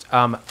haste.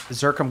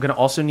 Zerk, I'm going to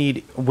also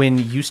need, when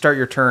you start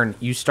your turn,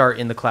 you start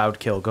in the Cloud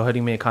Kill. Go ahead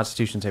and make a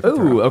Constitution saving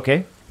throw. Ooh,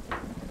 okay.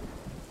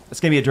 That's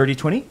going to be a dirty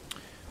 20.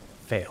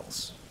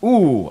 Fails.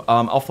 Ooh,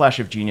 I'll Flash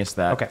of Genius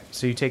that. Okay,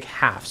 so you take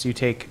half. So you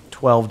take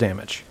 12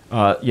 damage.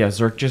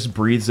 Zerk just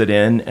breathes it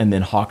in and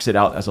then hawks it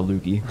out as a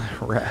loogie.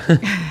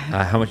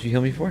 How much you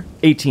heal me for?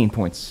 18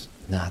 points.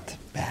 Not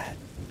bad.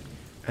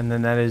 And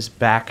then that is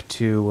back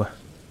to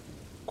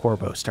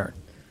Corbo's turn.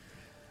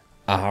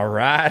 All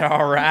right.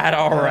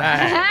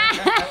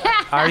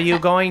 Are you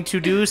going to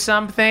do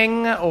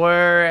something,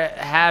 or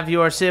have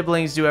your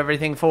siblings do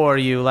everything for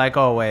you, like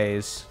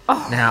always?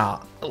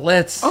 Now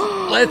let's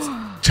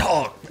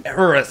talk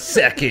for a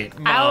second,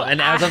 Mom.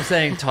 And as I'm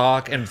saying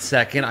talk and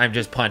second, I'm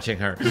just punching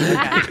her.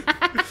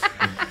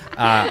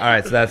 All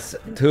right, so that's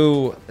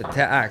 2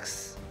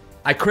 attacks.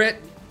 I crit.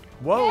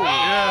 Whoa!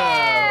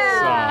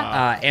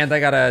 And I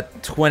got a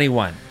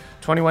 21.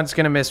 21's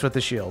going to miss with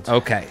the shield.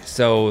 Okay,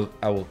 so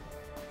I'll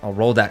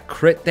roll that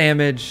crit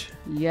damage.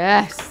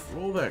 Yes.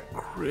 Roll that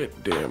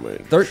crit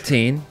damage.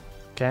 13.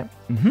 Okay.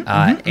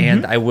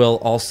 And I will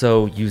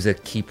also use a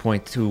key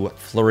point to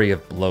Flurry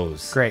of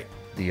Blows. Great.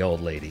 The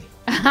old lady.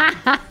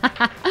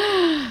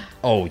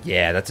 Oh,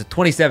 yeah, that's a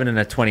 27 and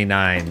a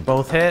 29.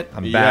 Both hit.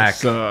 I'm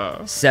back.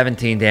 Yes,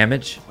 17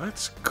 damage.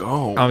 let's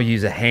go. I'll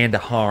use a hand to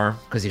harm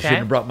because you Okay. shouldn't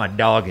have brought my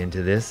dog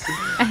into this.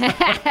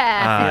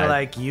 I feel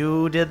like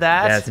you did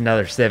that. That's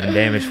another 7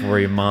 damage for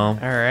you, Mom.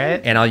 All right.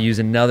 And I'll use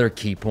another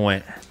key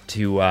point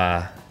to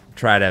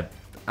try to.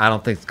 I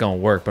don't think it's going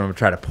to work, but I'm going to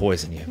try to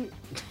poison you.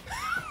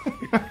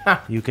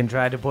 You can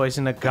try to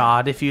poison a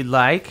god if you'd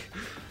like.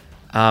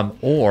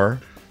 Or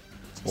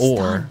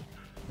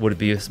would it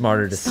be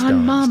smarter to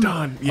stun? Mom.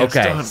 Done. Yes,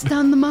 Okay. done.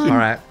 Stun the mom. All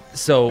right.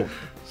 So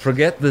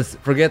forget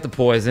the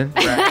poison.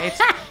 Right?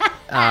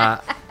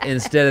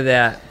 instead of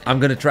that, I'm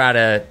gonna try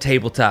to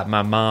tabletop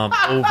my mom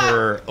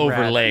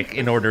over Lake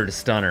in order to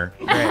stun her.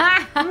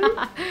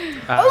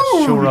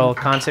 She'll roll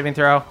con saving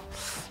throw.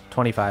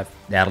 25.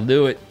 That'll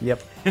do it.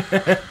 Yep.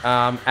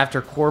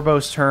 After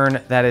Corbo's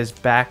turn, that is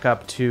back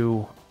up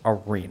to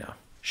Arena.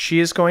 She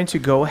is going to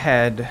go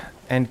ahead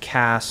and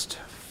cast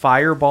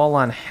Fireball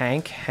on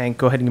Hank. Hank,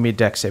 go ahead and give me a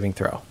dex saving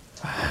throw.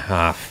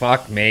 Ah,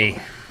 fuck me.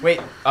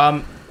 Wait,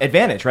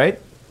 advantage, right?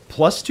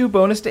 +2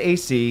 bonus to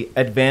AC,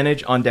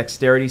 advantage on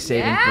dexterity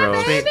saving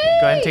throws. Sweet. Go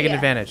ahead and take an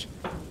advantage.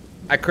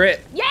 I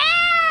crit.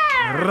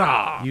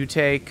 Yeah! You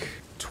take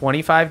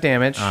 25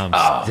 damage.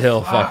 I'm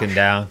still fucking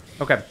down.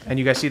 Okay, and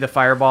you guys see the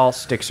fireball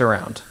sticks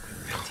around.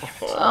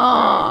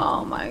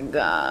 Oh my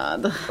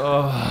god.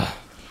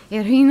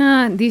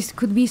 Irina, this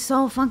could be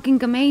so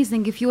fucking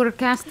amazing if you were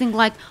casting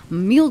like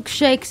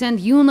milkshakes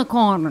and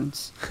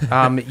unicorns.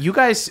 You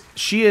guys,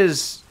 she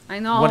is I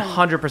know.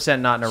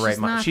 100% not in her right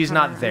mind. She's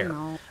not I there.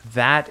 know.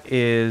 That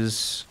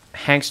is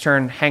Hank's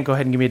turn. Hank, go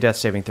ahead and give me a death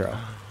saving throw.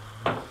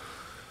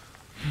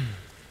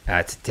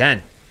 That's a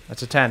 10.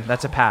 That's a 10.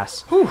 That's a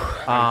pass.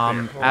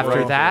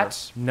 After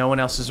that, no one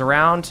else is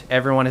around.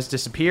 Everyone has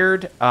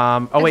disappeared. Wait,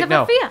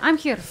 no. Sophia, I'm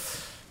here.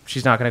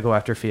 She's not going to go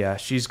after Fia.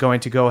 She's going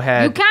to go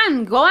ahead. You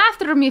can go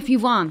after me if you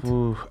want.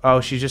 Ooh. Oh,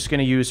 she's just going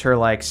to use her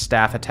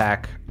staff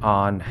attack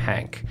on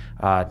Hank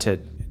to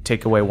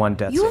take away one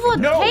death. You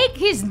would take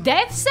his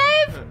death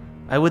save?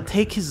 I would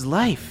take his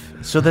life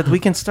so that we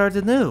can start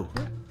anew.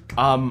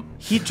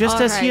 He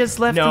just as he has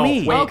left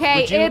me. Wait,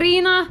 Okay, would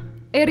you-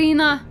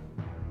 Irina,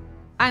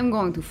 I'm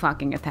going to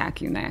fucking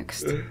attack you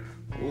next.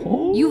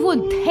 You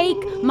would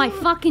take my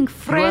fucking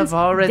friend's You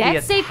have already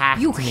death save?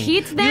 attacked You me.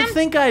 hit them? You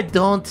think I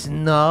don't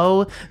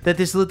know that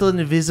this little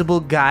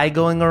invisible guy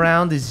going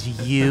around is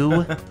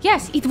you?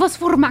 Yes, it was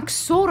for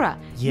Maxora.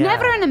 Yeah.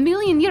 Never in a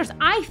million years.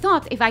 I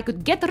thought if I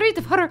could get rid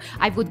of her,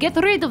 I would get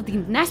rid of the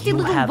nasty You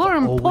little have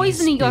worm always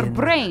poisoning your been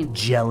brain.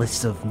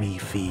 Jealous of me,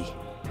 Fee.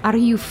 Are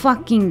you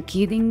fucking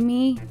kidding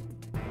me?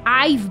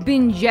 I've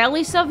been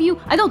jealous of you?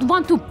 I don't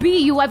want to be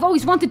you. I've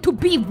always wanted to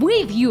be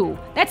with you.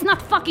 That's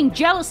not fucking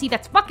jealousy.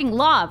 That's fucking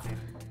love.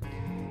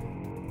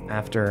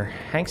 After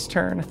Hank's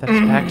turn, that's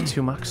back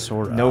to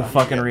Maxora. No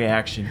fucking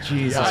reaction.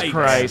 Jesus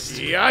Christ.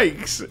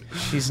 Yikes.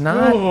 She's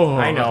not.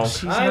 I know.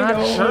 She's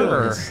not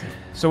sure.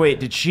 So wait,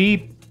 did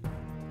she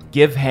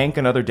give Hank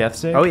another death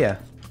save? Oh, yeah.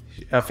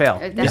 Fail.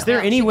 Is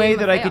there any way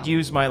that I could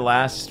use my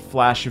last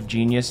flash of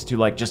genius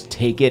to just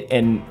take it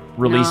and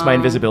release my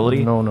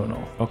invisibility?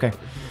 No. Okay.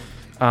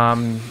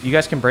 You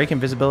guys can break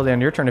invisibility on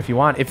your turn if you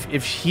want.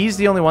 If he's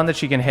the only one that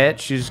she can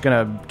hit, she's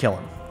gonna kill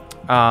him.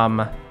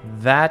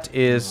 That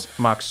is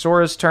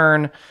Maxora's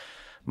turn.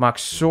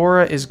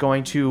 Maxora is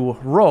going to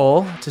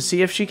roll to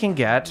see if she can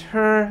get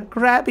her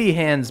grabby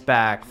hands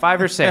back.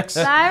 5 or 6.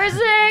 5 or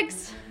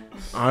 6.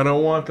 I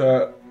don't want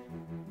that.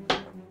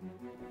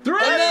 3!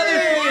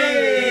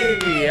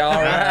 All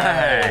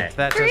right.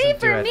 That 3 doesn't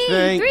do for it. me.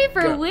 Thank 3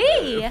 for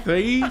we.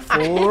 3 for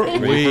 3 for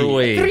we.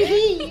 we.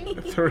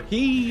 3 for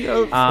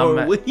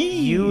we.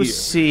 You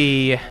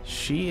see,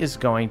 she is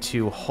going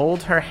to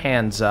hold her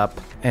hands up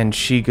and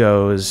she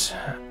goes,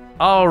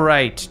 "All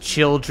right,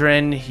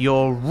 children,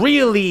 you're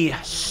really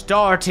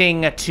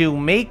starting to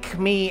make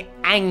me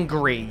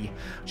angry."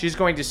 She's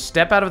going to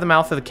step out of the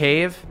mouth of the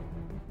cave,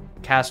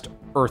 cast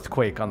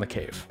Earthquake on the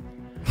cave.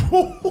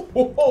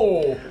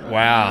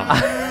 Wow.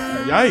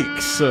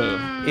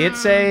 Yikes.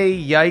 It's a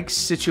yikes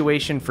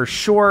situation for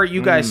sure.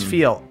 You guys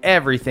feel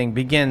everything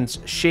begins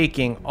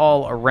shaking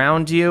all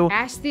around you.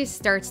 As this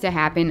starts to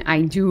happen,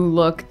 I do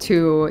look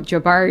to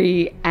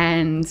Jabari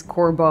and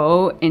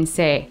Corbo and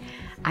say,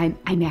 I'm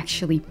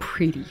actually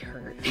pretty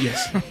hurt.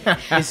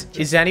 Yes.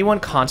 Is anyone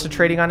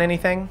concentrating on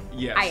anything?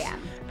 Yes. I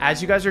am.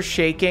 As you guys are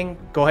shaking,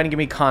 go ahead and give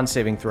me con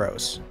saving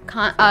throws.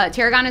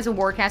 Tarragon is a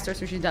warcaster,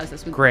 so she does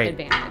this with Great.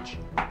 advantage.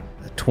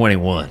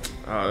 21.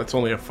 That's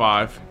only a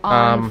 5.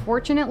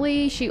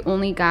 Unfortunately, she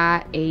only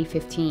got a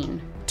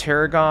 15.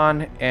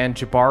 Tarragon and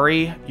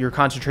Jabari, your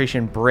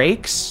concentration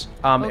breaks.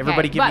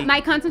 Everybody give but me...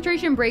 my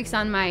concentration breaks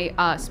on my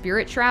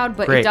spirit shroud,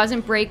 but Great. it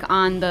doesn't break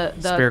on the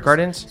Spirit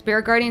Guardians?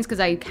 Spirit Guardians, because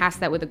I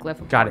cast that with a glyph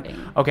of Got it.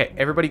 warding. Okay,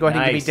 everybody go ahead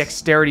and give me Nice.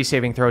 dexterity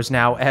saving throws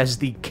now as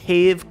the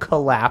cave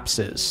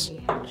collapses.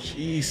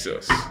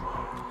 Jesus.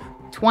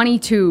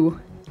 22.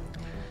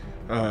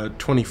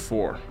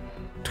 24.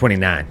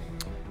 29.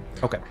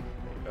 Okay.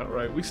 All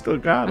right, we still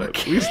got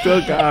it. We still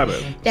got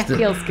it. That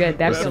feels good.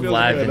 That feels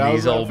Alive good. in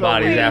these old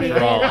bodies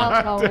after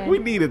all. We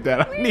needed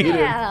that. I needed it.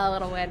 Yeah, a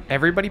little win.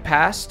 Everybody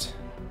passed.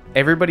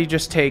 Everybody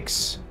just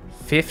takes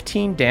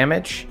 15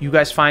 damage. You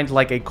guys find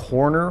a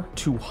corner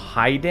to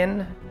hide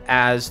in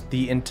as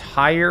the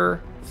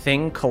entire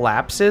thing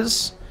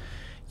collapses.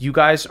 You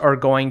guys are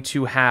going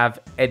to have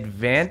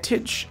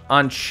advantage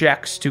on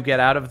checks to get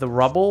out of the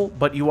rubble,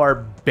 but you are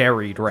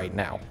buried right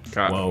now.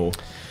 Got it. Whoa.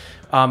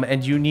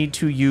 And you need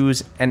to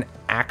use an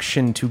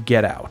action to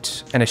get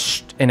out, and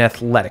an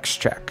athletics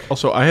check.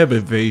 Also, I have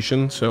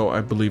evasion, so I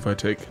believe I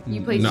take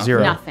You play nothing.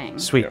 0. nothing.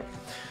 Sweet.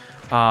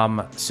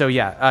 So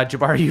yeah,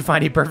 Jabari, you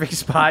find a perfect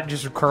spot,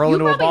 just curl You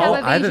into a probably ball.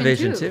 have I have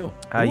evasion too.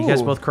 You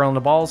guys both curl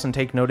into balls and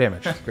take no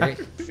damage. Great.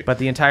 But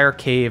the entire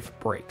cave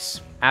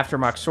breaks. After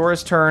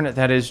Moxora's turn,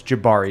 that is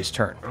Jabari's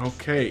turn.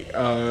 Okay,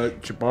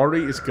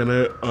 Jabari is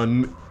gonna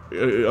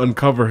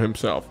uncover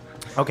himself.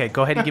 Okay,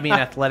 go ahead and give me an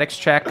athletics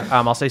check.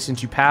 I'll say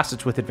since you passed,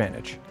 it's with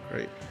advantage.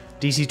 Great.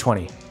 DC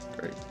 20.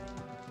 Great.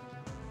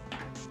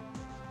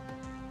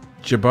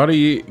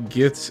 Jabari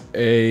gets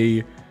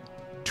a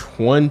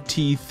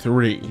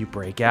 23. You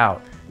break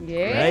out.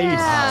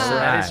 Yeah. So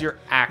that is your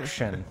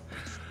action.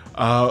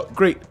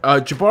 Great.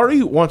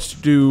 Jabari wants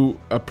to do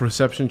a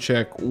perception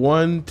check.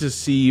 One, to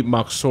see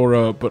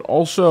Moxora, but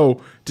also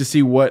to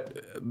see what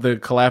the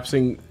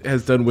collapsing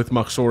has done with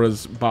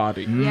Moxora's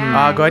body.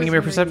 Yeah. Go ahead and give me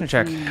a perception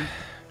check.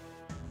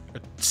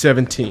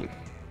 17.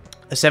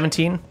 A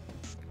 17?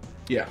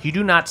 Yeah. You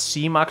do not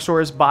see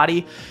Moxora's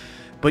body,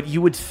 but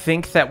you would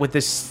think that with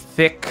this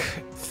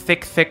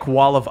thick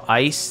wall of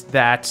ice,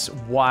 that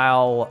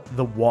while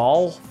the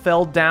wall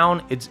fell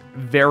down, it's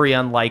very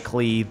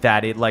unlikely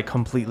that it like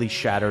completely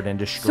shattered and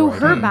So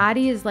destroyed. her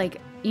body is like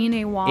in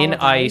a wall in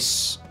of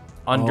ice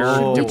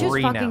under We just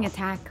debris fucking now.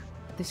 attack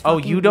this Oh,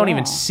 fucking you don't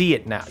even wall. see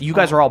it now. You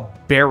guys are all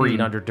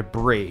buried under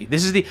debris.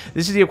 This is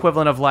the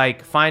equivalent of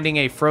like finding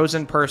a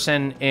frozen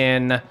person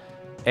in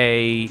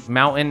a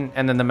mountain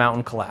and then the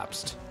mountain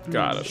collapsed.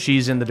 Got it.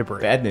 She's in the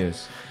debris. Bad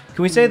news.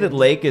 Can we say that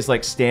Lake is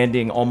like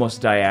standing almost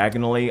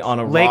diagonally on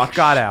a Lake rock?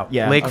 got out.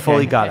 Yeah. Lake okay.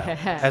 fully got out.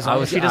 As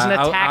long as she doesn't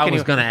attack I was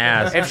anyone. gonna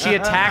ask. If she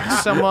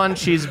attacks someone,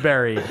 she's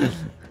buried.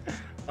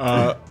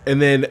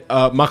 And then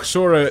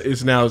Moxora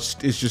is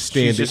just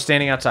standing. She's just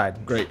standing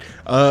outside. Great.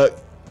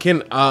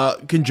 Can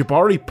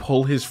Jabari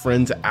pull his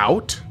friends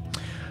out?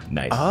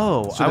 Nice.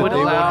 Oh, So I that would they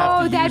won't allow.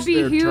 have to that'd use be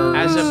their huge. turn.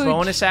 As a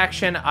bonus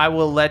action, I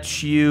will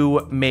let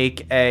you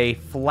make a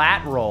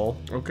flat roll,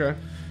 Okay.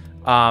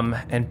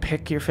 and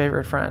pick your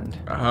favorite friend.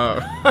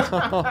 That's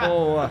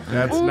Oh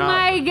not.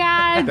 my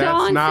god, that's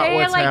don't not say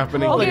what's it like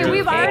happening okay, here.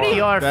 we've already Pick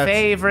your That's-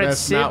 favorite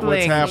that's not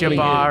what's sibling, happening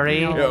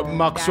here.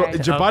 Jabari.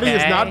 Jabari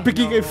is guys. not Okay.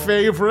 picking a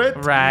favorite.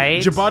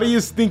 Right. Jabari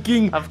is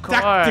thinking Of course.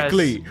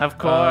 tactically. Of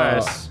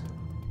course.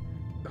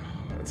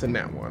 It's a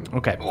nat one.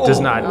 Okay. Does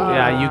not.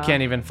 Yeah, you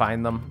can't even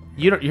find them.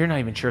 You're not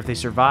even sure if they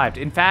survived.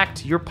 In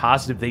fact, you're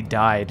positive they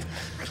died.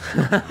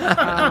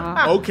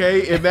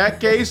 Okay, in that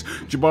case,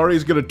 Jabari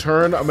is going to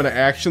turn. I'm going to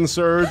action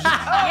surge.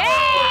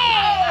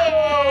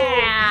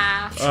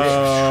 And She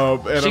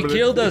I'm gonna-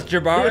 killed us,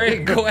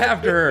 Jabari. Go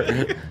after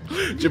her.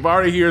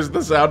 Jabari hears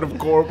the sound of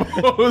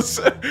Corbo's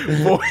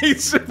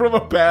voice from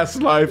a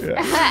past life.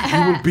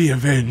 You will be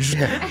avenged.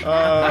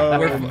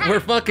 We're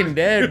fucking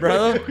dead,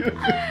 bro.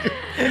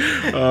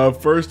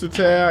 First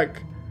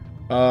attack.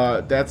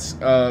 That's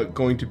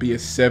going to be a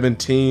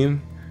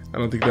 17. I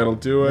don't think that'll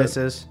do it. This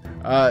is.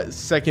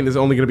 Second is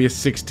only going to be a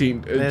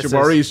 16. This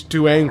Jabari is- is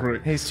too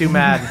angry. He's too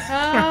mad.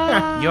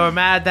 You're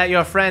mad that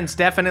your friends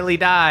definitely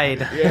died.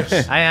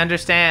 Yes. I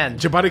understand.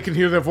 Jabari can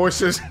hear their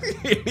voices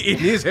in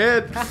his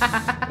head.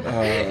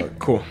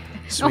 Cool.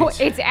 Oh,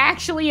 it's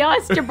actually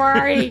us,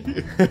 Jabari.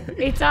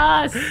 It's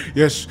us.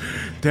 Yes,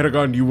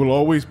 Teragon, you will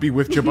always be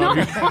with No,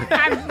 Jabari.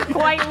 I'm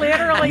quite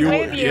literally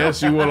with you.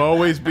 Yes, you will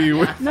always be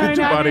with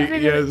Jabari.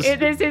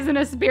 This isn't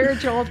a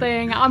spiritual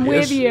thing. I'm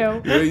with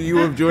you. You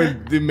have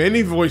joined the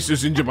many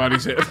voices in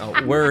Jabari's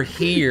head. We're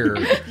here.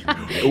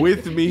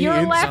 With me Your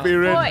in left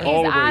spirit foot is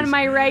always. on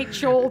my right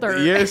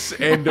shoulder. Yes,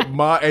 and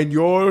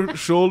your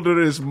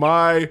shoulder is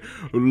my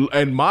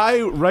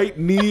right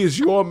knee is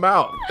your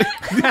mouth.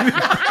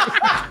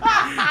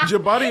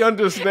 Jabari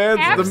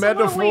understands the Absolutely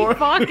metaphor.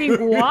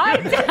 fucking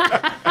what?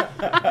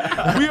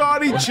 We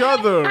are each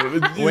other.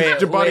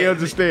 Jabari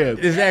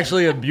understands. This is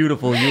actually a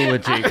beautiful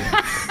eulogy.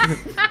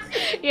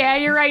 Yeah,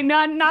 you're right.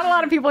 Not a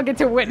lot of people get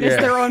to witness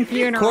their own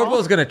funeral.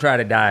 Corpo's gonna try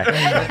to die.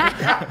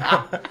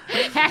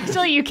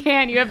 Actually, you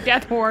can. You have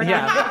death warrant.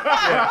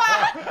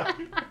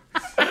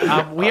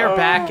 We are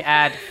back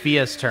at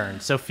Fia's turn.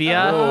 So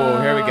Fia,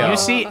 here we go. You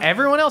see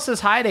everyone else is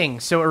hiding.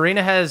 So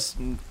Arena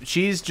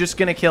she's just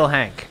going to kill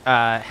Hank.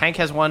 Hank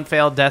has one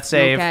failed death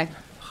save. Okay.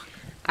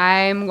 I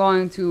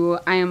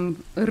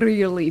am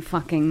really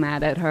fucking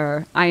mad at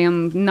her. I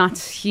am not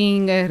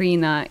seeing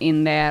Arena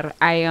in there.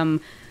 I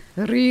am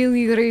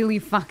really, really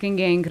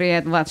fucking angry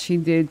at what she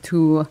did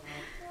to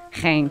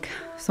Hank.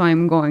 So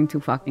I'm going to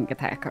fucking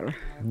attack her.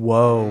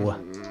 Whoa.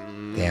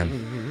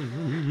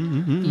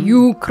 Damn.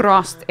 You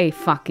crossed a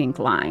fucking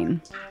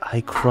line.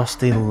 I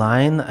crossed a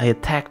line. I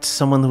attacked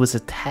someone who was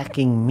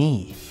attacking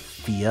me.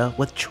 Fia,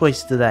 what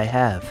choice did I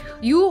have?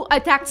 You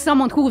attacked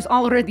someone who was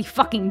already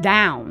fucking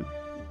down.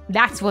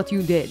 That's what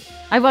you did.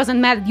 I wasn't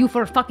mad at you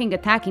for fucking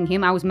attacking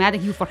him. I was mad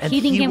at you for And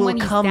hitting he him will when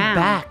he's come down.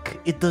 back.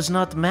 It does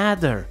not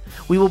matter.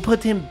 We will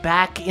put him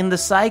back in the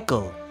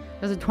cycle.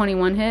 Does a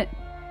 21 hit?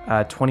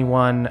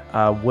 21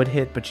 would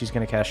hit, but she's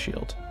going to cast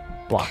shield.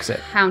 Blocks it.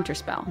 Counter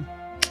spell.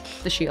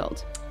 The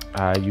shield.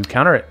 You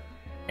counter it.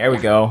 There we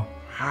go.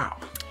 Go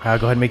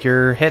ahead and make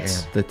your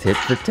hits. The tit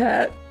for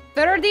tat.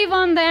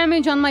 31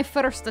 damage on my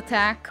first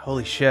attack.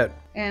 Holy shit.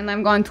 And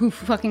I'm going to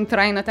fucking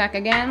try and attack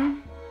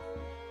again.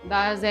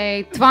 That is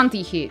a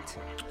 20 hit.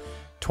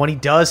 20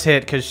 does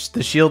hit because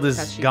the shield is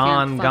 'Cause she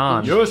gone.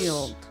 can't fucking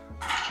shield.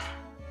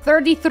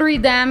 33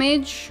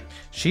 damage.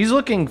 She's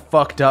looking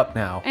fucked up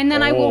now. And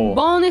then I will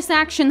bonus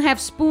action have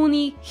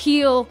Spoonie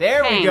heal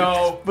There Hank. we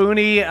go.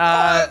 Booney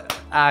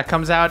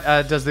comes out,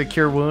 does the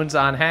cure wounds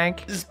on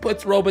Hank. Just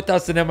puts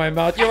Robitussin in my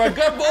mouth. You're a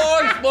good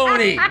boy,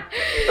 Spoony.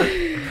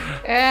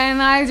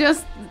 And I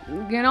just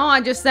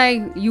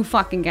say, you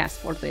fucking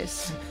asked for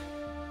this.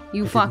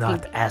 You Did fucking...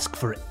 not ask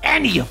for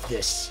any of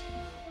this.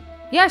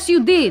 Yes,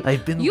 you did.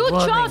 I've been You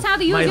running chose how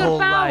to use my your whole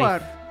power.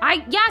 life.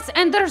 Yes,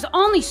 and there's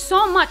only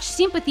so much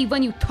sympathy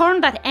when you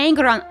turn that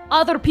anger on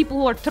other people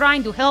who are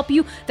trying to help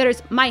you.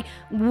 My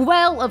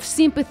well of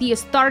sympathy is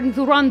starting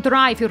to run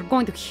dry if you're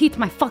going to hit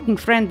my fucking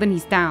friend when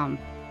he's down.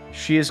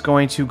 She is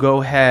going to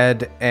go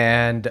ahead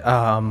and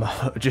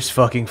just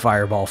fucking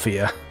fireball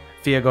Fia.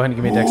 Fia, go ahead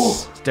and give me a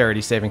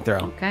dexterity saving throw.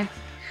 Okay.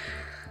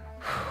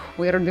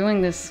 We are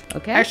doing this,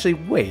 okay? Actually,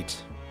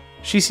 wait.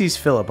 She sees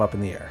Philip up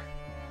in the air.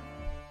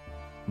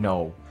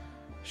 No.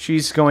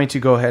 She's going to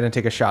go ahead and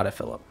take a shot at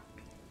Philip.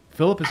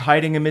 Philip is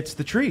hiding amidst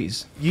the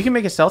trees. You can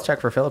make a stealth check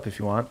for Philip if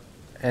you want,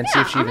 and see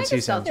if she even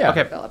sees him.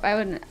 Okay. Philip. I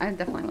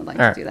definitely would like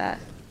to do that.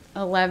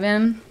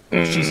 11.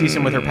 She sees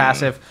him with her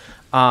passive.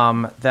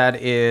 That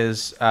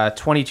is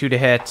 22 to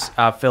hit.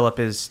 Philip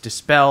is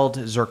dispelled.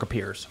 Zerk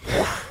appears.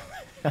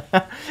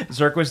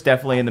 Zerk was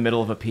definitely in the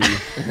middle of a pee.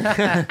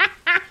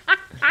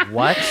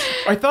 What?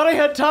 I thought I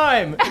had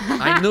time.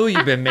 I knew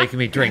you've been making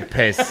me drink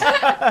piss.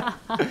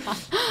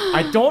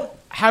 I don't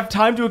have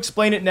time to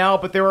explain it now,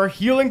 but there are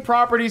healing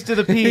properties to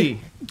the pee.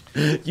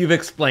 You've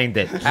explained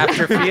it.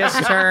 After Fia's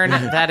turn,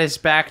 that is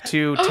back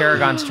to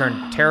Tarragon's turn.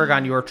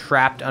 Tarragon, you are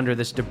trapped under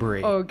this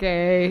debris.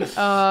 Okay.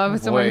 So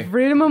my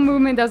freedom of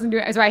movement doesn't do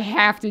it, so I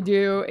have to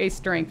do a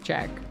strength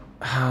check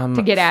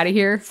to get out of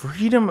here.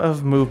 Freedom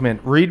of movement.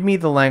 Read me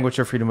the language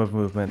of freedom of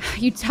movement.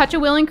 You touch a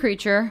willing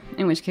creature,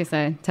 in which case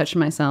I touched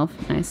myself.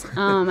 Nice.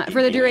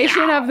 For the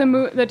duration of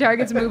the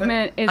target's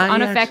movement is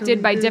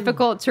unaffected by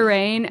difficult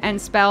terrain, and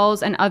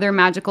spells and other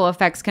magical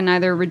effects can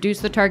neither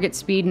reduce the target's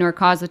speed nor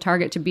cause the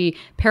target to be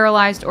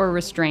paralyzed or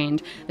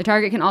restrained. The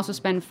target can also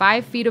spend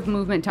 5 feet of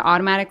movement to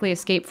automatically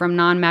escape from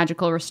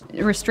non-magical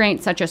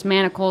restraints, such as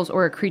manacles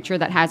or a creature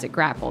that has it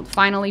grappled.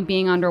 Finally,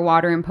 being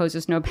underwater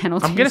imposes no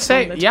penalty. I'm gonna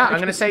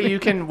say you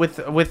can with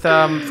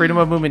freedom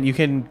of movement. You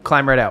can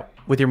climb right out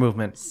with your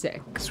movement.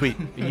 Sick. Sweet.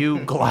 You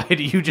glide.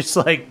 You just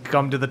like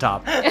come to the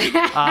top.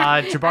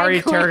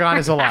 Jabari Tarragon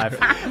is alive.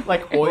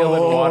 Like oil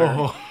and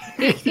water.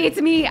 It's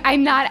me.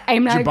 I'm not.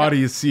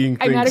 Jabari is seeing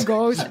things. I'm not a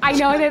ghost. I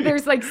know that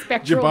there's like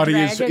spectral Jabari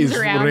dragons is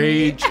around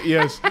rage. me.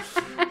 Yes.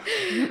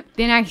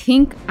 Then I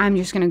think I'm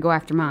just gonna go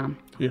after Mom.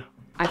 Yeah.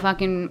 I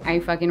fucking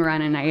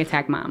run and I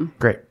attack Mom.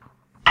 Great.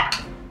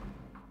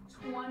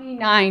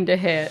 29 to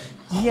hit.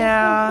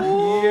 Yeah.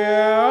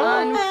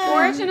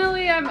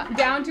 Unfortunately, I'm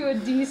down to a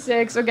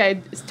D6.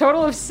 Okay,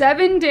 total of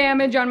 7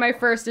 damage on my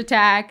first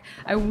attack.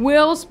 I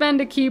will spend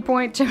a key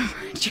point to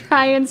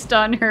try and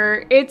stun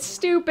her. It's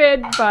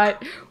stupid,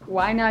 but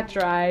why not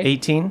try?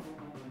 18.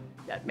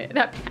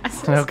 That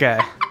passes. Okay.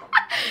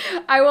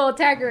 I will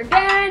attack her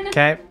again.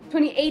 Okay.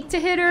 28 to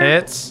hit her.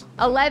 Hits.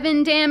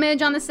 11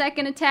 damage on the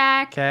second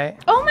attack. Okay.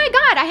 Oh my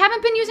god, I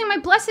haven't been using my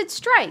Blessed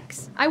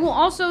Strikes. I will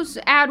also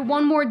add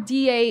 1 more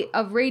D8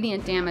 of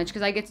radiant damage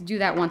because I get to do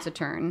that once a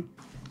turn.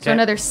 So Okay.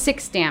 another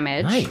 6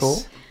 damage. Nice. Cool.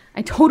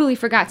 I totally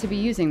forgot to be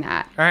using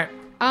that. All right.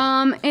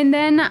 And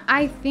then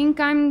I think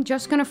I'm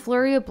just gonna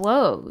flurry of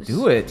blows.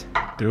 Do it.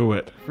 Do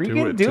it.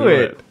 Freaking do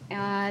it.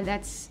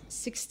 That's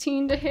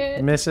 16 to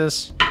hit.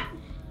 Misses.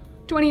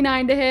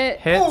 29 to hit.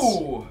 Hits.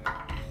 Ooh.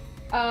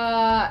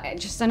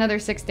 Just another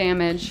 6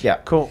 damage. Yeah.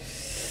 Cool.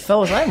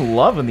 Fellas, I'm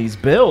loving these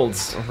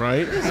builds.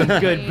 Right? Some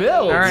good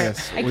builds. All right.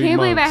 Yes. I we can't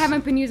believe I monks.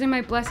 haven't been using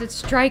my Blessed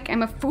Strike.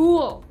 I'm a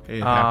fool.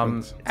 It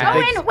happens. Oh,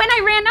 and when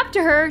I ran up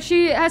to her,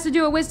 she has to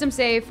do a wisdom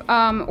save,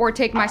 or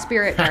take my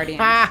spirit guardian.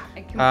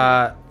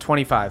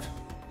 25.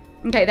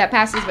 Okay, that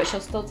passes, but she'll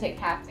still take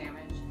half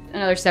damage.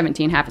 Another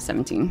 17, half of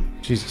 17.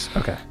 Jesus.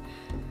 Okay.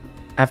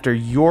 After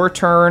your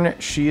turn,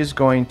 she is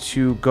going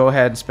to go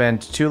ahead and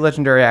spend 2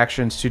 legendary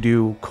actions to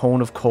do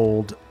Cone of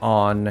Cold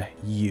on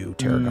you,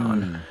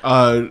 Tarragon.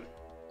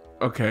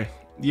 Okay.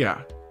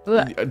 Yeah.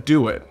 Ugh.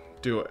 Do it.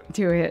 Do it.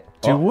 Do it.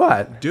 Do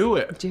what? Do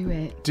it. Do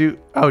it.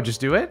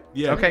 Just do it?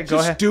 Yeah. Okay, go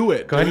just ahead. do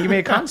it. Go ahead and give me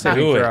a con saving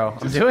Do it. throw.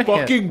 I'm doing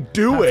Fucking it.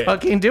 do I'm it.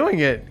 fucking doing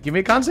it. Give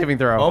me a con saving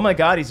throw. Oh my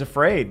god, he's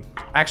afraid.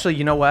 Actually,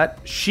 you know what?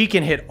 She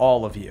can hit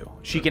all of you.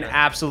 She can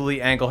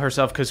absolutely angle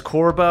herself because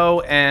Corbo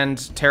and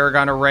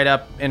Tarragon are right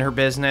up in her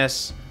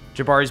business.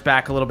 Jabari's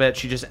back a little bit.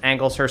 She just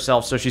angles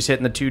herself, so she's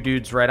hitting the 2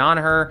 dudes right on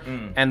her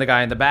and the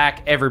guy in the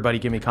back. Everybody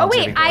give me con Oh,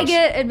 saving wait, I throws.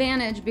 get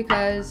advantage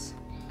because...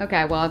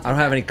 Okay, well, it's I don't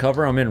have any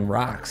cover. I'm in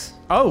rocks.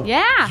 Oh,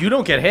 Yeah. You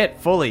don't get hit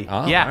fully.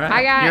 Oh, yeah, all right.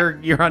 I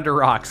got- you're under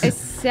rocks. It's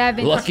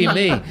 17. Lucky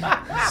me.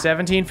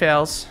 17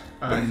 fails.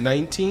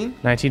 19.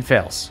 19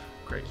 fails.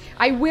 Great.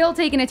 I will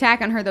take an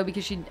attack on her, though,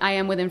 because I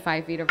am within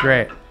 5 feet of her.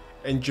 Great.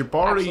 And Actually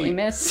Jabari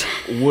miss.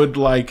 would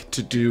like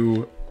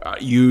to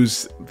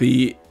use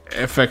the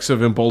effects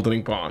of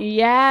emboldening bond.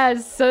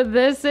 Yes, so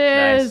this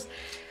is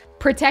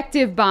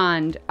protective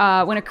bond.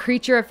 When a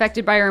creature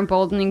affected by your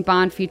emboldening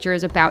bond feature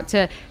is about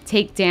to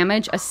take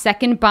damage, a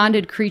second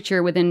bonded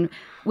creature within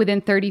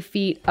 30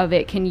 feet of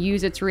it can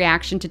use its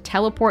reaction to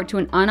teleport to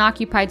an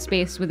unoccupied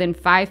space within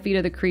 5 feet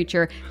of the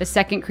creature. The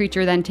second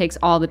creature then takes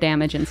all the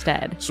damage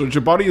instead. So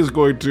Jabari is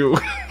going to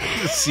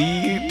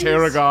see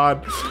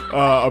Tarragon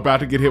about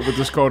to get hit with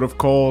this cone of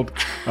cold.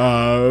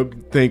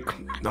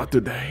 Think, not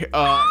today.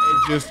 And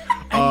just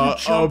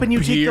jump and you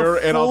take the beer,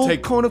 and I'll full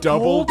take cone of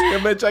double cold?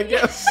 damage, I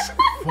guess.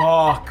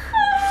 Fuck.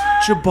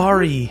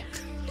 Jabari,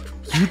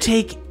 you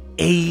take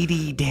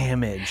 80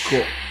 damage.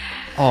 Cool.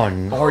 Oh,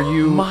 no. Are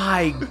you?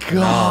 My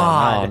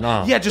God.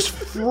 No. Yeah, just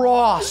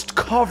frost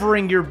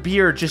covering your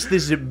beard. Just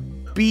this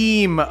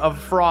beam of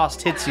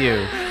frost hits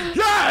you.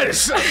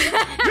 Yes!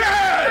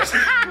 Yes!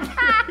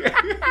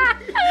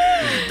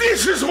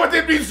 This is what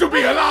it means to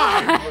be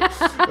alive!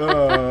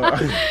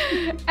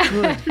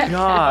 Good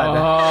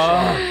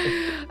God.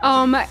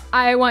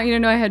 I want you to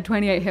know I had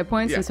 28 hit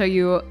points, and so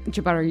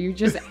Jabari, you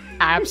just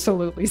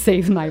absolutely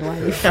saved my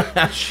life.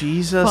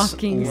 Jesus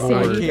Fucking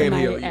Lord. saved Can't my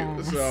heal you.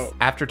 ass. So,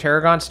 After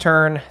Tarragon's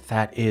turn,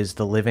 that is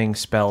the living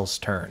spell's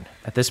turn.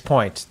 At this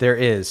point, there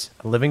is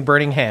a living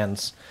burning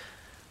hands,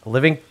 a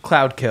living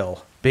cloud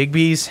kill, Big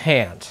B's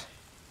hand,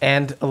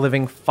 and a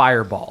living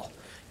fireball.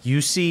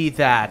 You see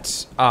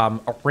that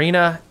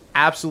Arena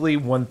absolutely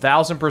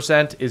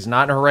 1000% is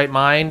not in her right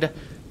mind,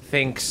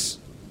 thinks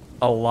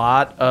a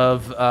lot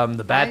of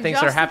the bad things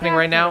that are happening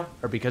right now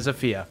are because of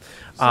Fia.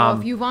 So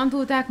if you want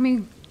to attack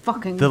me,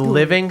 fucking The do it.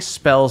 living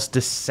spells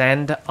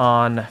descend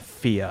on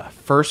Fia.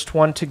 First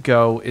one to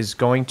go is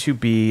going to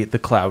be the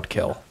Cloud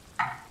Kill.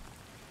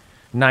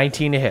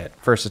 19 to hit.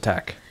 First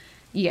attack.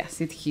 Yes,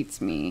 it hits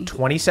me.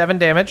 27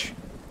 damage.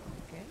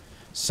 Okay.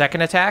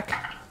 Second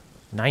attack.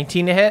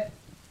 19 to hit.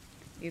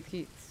 It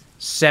hits.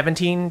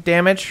 17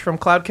 damage from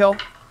Cloud Kill.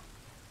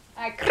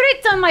 I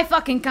crit on my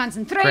fucking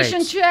concentration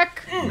Great.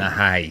 check.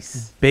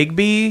 Nice. Big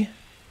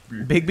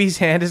B's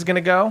hand is going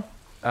to go.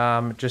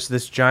 Just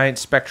this giant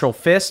spectral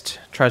fist.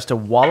 Tries to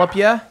wallop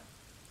ya.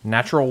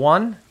 Natural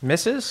 1.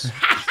 Misses.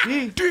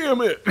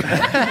 damn it!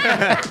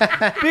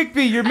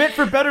 Bigby, you're meant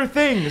for better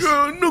things.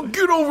 No,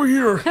 get over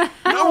here!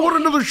 I want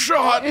another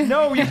shot!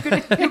 No, you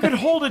could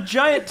hold a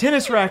giant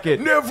tennis racket.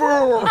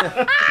 Never!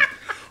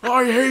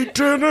 I hate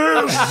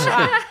tennis!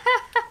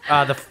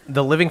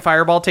 The living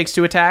fireball takes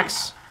 2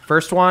 attacks.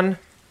 First one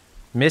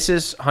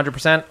misses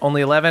 100%,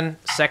 only 11.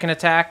 Second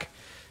attack,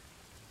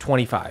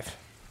 25.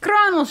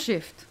 Chronal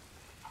shift.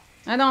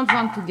 I don't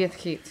want to get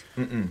hit.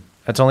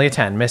 That's only a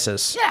 10,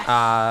 misses.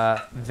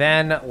 Yes.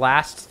 Then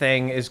last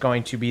thing is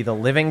going to be the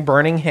living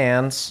burning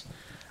hands.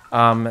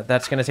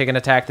 That's going to take an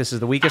attack. This is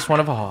the weakest one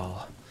of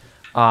all.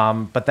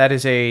 But that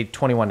is a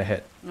 21 to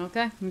hit.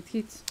 Okay, it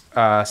hits.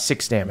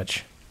 6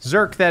 damage.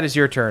 Zerk, that is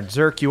your turn.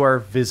 Zerk, you are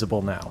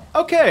visible now.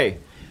 Okay.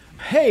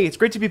 Hey, it's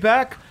great to be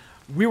back.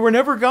 We were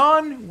never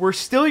gone. We're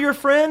still your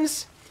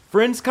friends.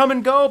 Friends come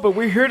and go, but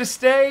we're here to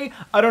stay.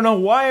 I don't know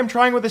why I'm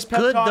trying with this pep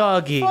Good talk.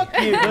 doggy. Fuck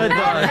you. Good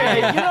doggy.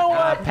 Okay, you know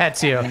what?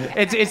 Pets you.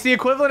 It's the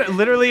equivalent.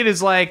 Literally, it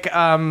is like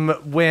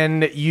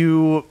when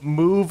you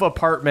move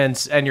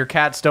apartments and your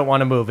cats don't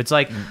want to move. It's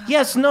like,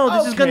 Yes, no,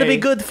 this is going to be Okay.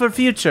 good for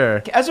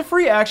future. As a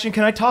free action,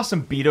 can I toss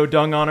some Beto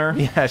dung on her?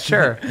 yeah,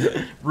 sure.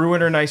 Ruin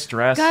her nice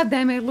dress. God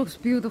damn it, looks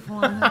beautiful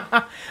on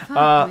her.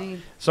 Fuck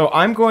me. So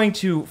I'm going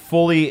to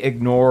fully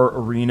ignore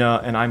Arena,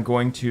 and I'm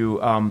going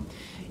to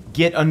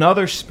get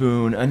another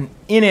spoon, an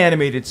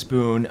inanimated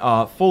spoon,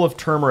 full of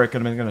turmeric,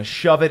 and I'm going to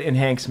shove it in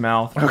Hank's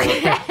mouth.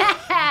 Okay.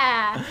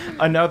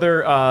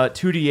 Another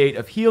 2d8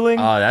 of healing.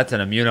 Oh, that's an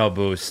immuno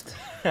boost.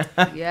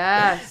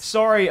 Yes.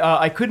 Sorry,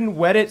 I couldn't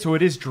wet it, so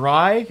it is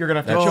dry. You're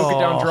going to have to choke it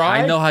down dry.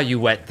 I know how you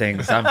wet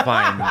things. I'm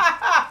fine.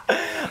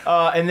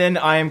 And then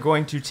I am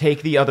going to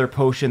take the other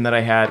potion that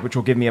I had, which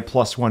will give me a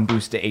 +1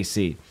 boost to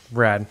AC.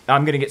 Rad.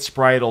 I'm going to get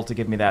Spritle to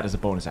give me that as a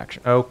bonus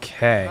action.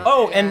 Okay.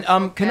 Oh, and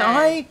can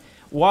I,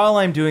 while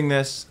I'm doing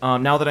this,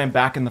 now that I'm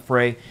back in the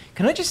fray,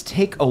 can I just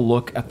take a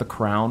look at the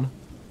crown?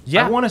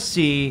 Yeah. I want to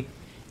see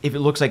if it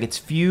looks like it's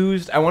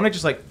fused. I want to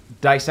just, like,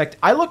 dissect.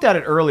 I looked at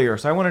it earlier,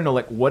 so I want to know,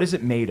 like, what is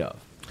it made of?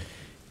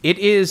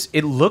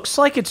 It looks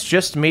like it's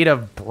just made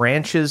of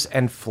branches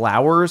and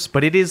flowers,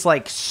 but it is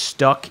like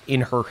stuck in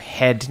her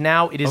head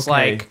now. It is Okay.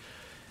 like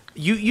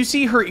you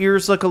see her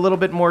ears look a little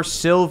bit more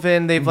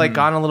sylvan. They've like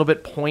gone a little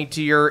bit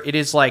pointier. It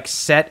is like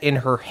set in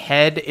her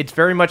head. It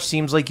very much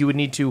seems like you would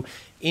need to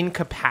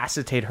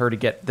incapacitate her to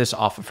get this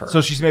off of her.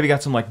 So she's maybe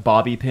got some, like,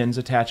 bobby pins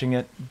attaching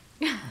it.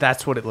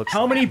 that's what it looks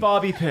How like. many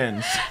bobby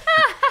pins?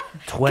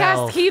 12.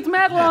 Cast heat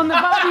metal on the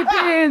bobby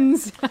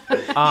pins. He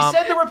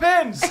said there were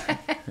pins!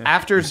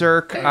 After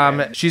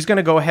Zerk, she's going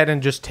to go ahead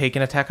and just take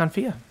an attack on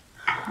Fia.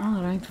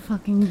 All right,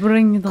 fucking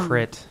bring it on.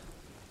 Crit.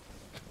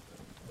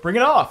 Bring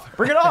it off!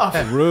 Bring it off!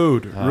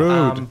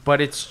 Rude.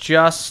 But it's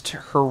just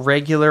her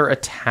regular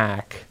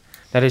attack.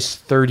 That is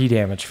 30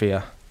 damage,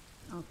 Fia.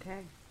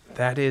 Okay.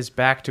 That is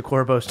back to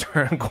Corbo's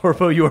turn.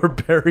 Corbo, you are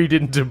buried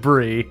in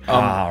debris.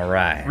 All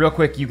right. Real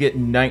quick, you get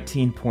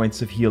 19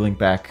 points of healing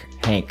back,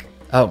 Hank.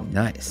 Oh,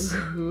 nice.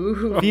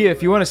 Thea,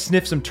 if you want to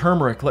sniff some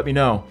turmeric, let me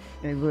know.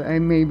 I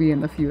may be in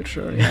the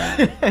future,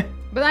 yeah.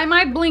 But I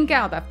might blink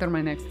out after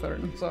my next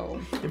turn, so...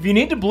 If you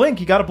need to blink,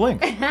 you gotta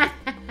blink.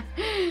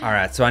 All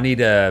right, so I need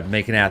to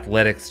make an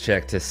athletics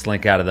check to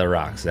slink out of the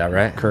rocks. Is that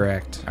right?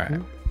 Correct. All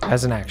right.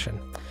 As an action.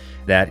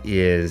 That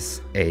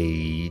is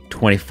a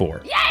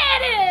 24. Yeah,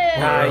 it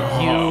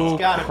is! You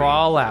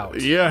crawl out.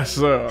 Yes,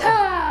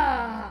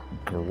 sir.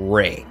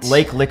 Great.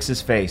 Lake licks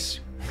his face.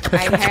 I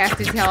have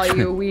to tell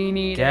you, we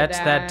need Get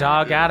that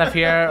dog out of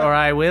here, or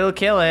I will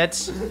kill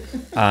it.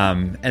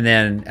 And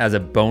then as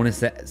a bonus,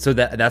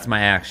 that's my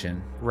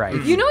action. Right.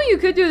 You know what you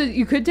could do?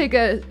 You could take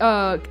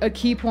a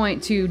key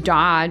point to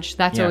dodge.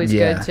 That's always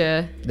good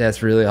to...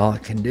 That's really all I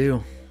can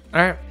do.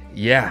 All right.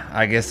 Yeah,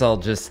 I guess I'll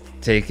just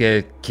take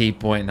a key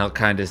point and I'll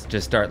kind of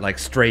just start like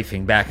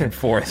strafing back and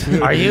forth.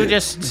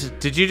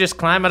 Did you just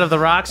climb out of the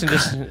rocks and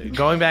just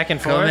going back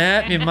and forth? Come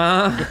at me,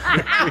 Mom.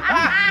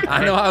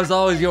 I know I was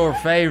always your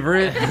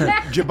favorite.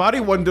 Jabari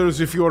wonders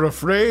if you're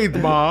afraid,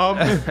 Mom.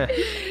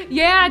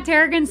 Yeah,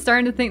 Tarragon's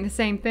starting to think the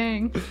same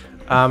thing.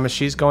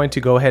 She's going to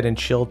go ahead and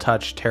chill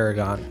touch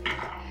Tarragon.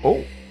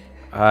 Oh.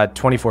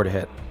 24 to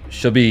hit.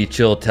 She'll be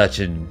chill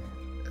touching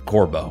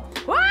Corbo.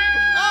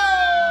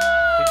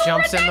 He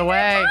jumps in the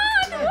way.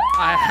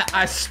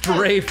 I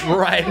strafe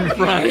right in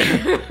front of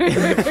him.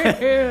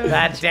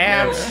 That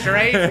damn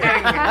strafing.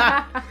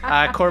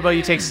 Corbo,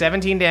 you take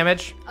 17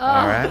 damage.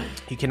 All right.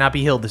 You cannot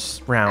be healed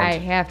this round. I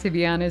have to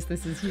be honest,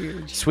 this is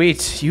huge.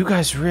 Sweet. You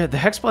guys, the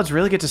Hexbloods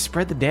really get to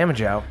spread the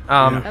damage out.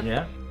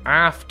 Yeah.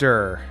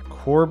 After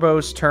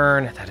Corbo's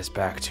turn, that is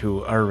back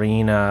to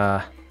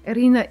Arena.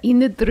 Arena, in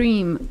the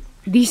dream,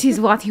 this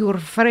is what you were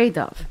afraid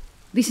of.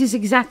 This is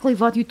exactly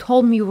what you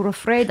told me you were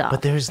afraid of.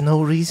 But there's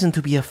no reason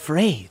to be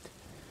afraid.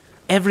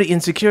 Every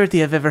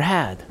insecurity I've ever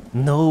had,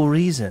 no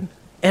reason.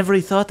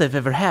 Every thought I've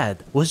ever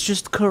had was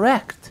just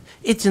correct.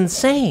 It's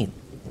insane.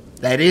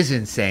 That is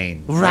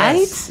insane. Right?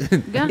 Yes.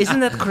 Yeah. Isn't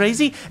that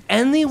crazy?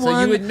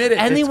 Anyone, you admit it,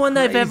 that's anyone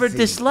I've ever crazy.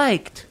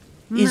 disliked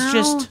is No.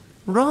 just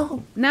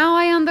wrong. Now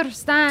I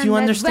understand. Do you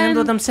that understand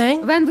what I'm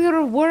saying? When we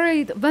were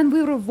worried, when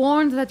we were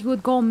warned that you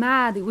would go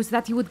mad, it was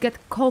that you would get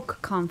coke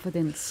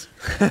confidence.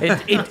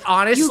 It You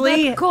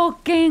honestly, get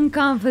cocaine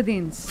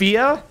confidence.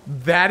 Fia,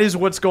 that is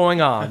what's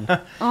going on.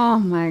 Oh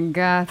my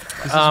god.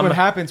 This is what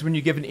happens when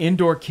you give an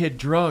indoor kid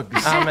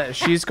drugs.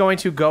 She's going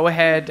to go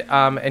ahead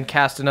and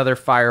cast another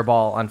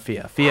fireball on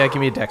Fia. Fia, give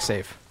me a dex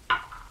save.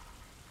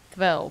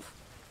 12.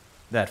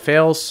 That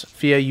fails.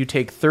 Fia, you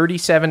take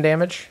 37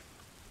 damage.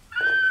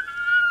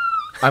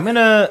 I'm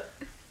gonna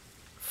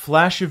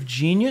Flash of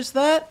Genius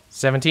that?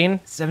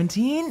 17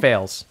 17?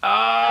 fails.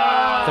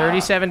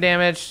 37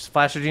 damage.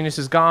 Flash of Genius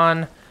is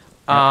gone.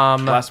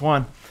 Last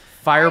one.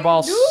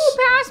 Fireball You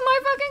passed my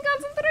fucking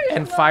concentration.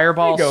 and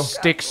fireball There you go.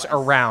 sticks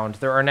around.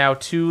 There are now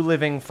 2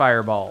 living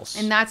fireballs.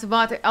 And that's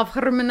about it. Of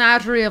her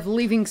menagerie of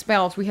living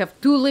spells. We have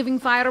 2 living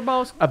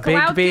fireballs. A big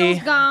Cloud bee.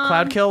 Kill's gone.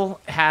 Cloudkill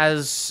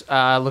has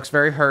looks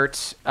very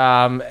hurt,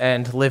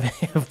 and living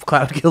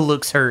Cloudkill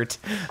looks hurt,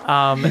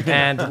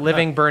 and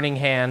living burning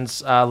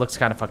hands looks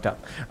kind of fucked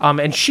up.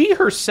 And she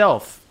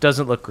herself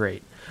doesn't look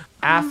great.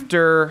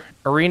 After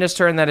Arena's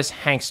turn, that is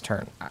Hank's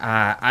turn.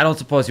 I don't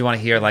suppose you want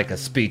to hear like a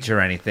speech or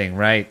anything,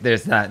 right?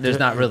 There's not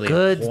really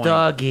Good a point.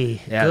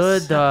 doggy. Yes.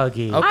 Good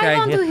doggy. Okay. I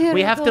want to hear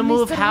We it, have to though,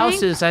 move Mr.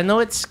 houses. Hank. I know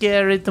it's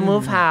scary to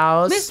move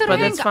house, Mr. but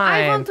Hank, it's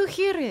fine. I want to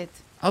hear it.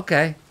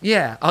 Okay.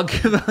 Yeah, I'll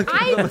give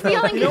I'm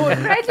feeling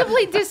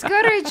incredibly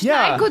discouraged.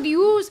 Yeah. I could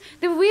use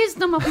the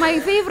wisdom of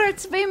my favorite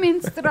swim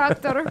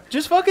instructor.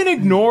 Just fucking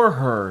ignore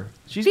her.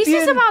 She's This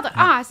is being- about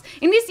us,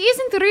 and this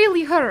isn't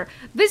really her.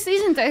 This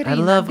isn't Irina. I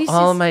love this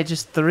all is... my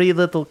just 3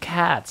 little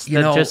cats. You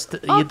that know- just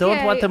you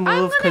don't want to Okay,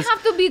 move I'm gonna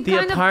have to be the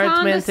kind of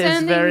apartment is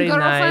condescending very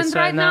girlfriend nice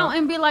right now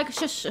and be like,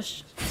 shush,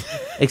 shush.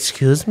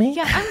 Excuse me?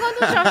 Yeah, I'm going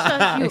to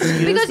shush you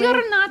because me?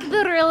 you're not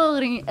the real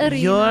Irina.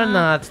 You're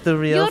not the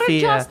real You're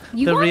Fia. just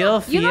you The are,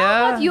 real You know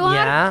Fia? what you are?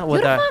 Yeah,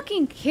 what You're are-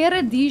 fucking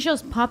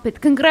Heredicia's puppet.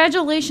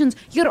 Congratulations,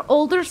 your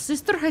older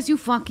sister has you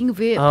fucking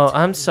whipped. Oh,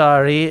 I'm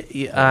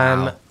sorry.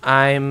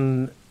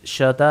 I'm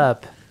shut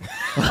up.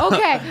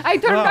 Okay, I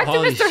turn back to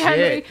Holy Mr.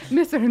 Henry. shit.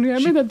 Mr. Henry,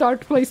 I'm in a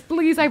dark place.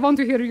 Please, I want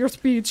to hear your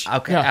speech.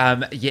 Okay.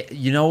 Yeah.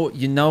 You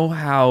know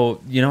how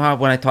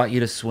when I taught you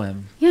to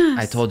swim, Yes.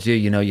 I told you,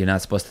 you're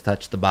not supposed to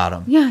touch the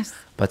bottom. Yes.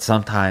 But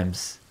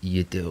sometimes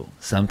you do.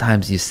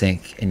 Sometimes you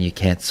sink and you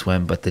can't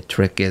swim. But the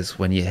trick is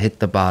when you hit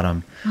the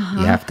bottom,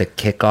 you have to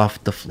kick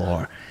off the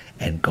floor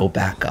and go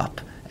back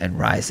up and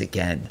rise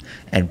again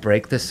and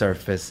break the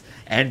surface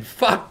and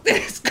fuck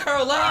this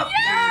girl up.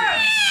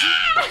 Yes!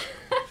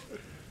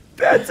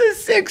 That's a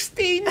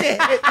 16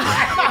 hit.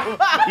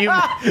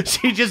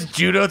 She just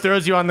judo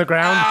throws you on the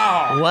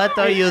ground. What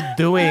are you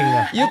doing?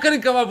 You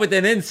couldn't come up with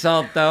an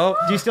insult though.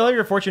 Do you still have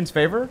your fortune's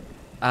favor?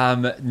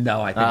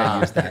 No, I think I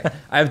used that.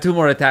 I have 2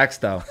 more attacks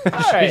though.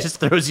 She just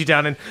throws you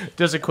down and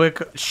does a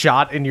quick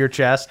shot in your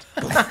chest.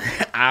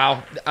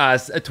 Ow. A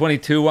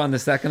 22 on the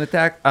second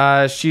attack.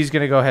 She's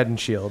gonna go ahead and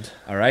shield.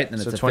 All right, then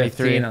So it's a 23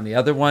 15 on the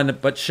other one,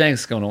 but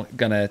Shank's gonna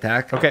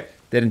attack. Okay.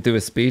 Didn't do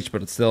a speech,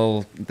 but it's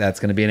still, that's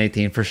going to be an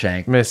 18 for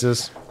Shank.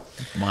 Misses.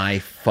 My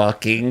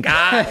fucking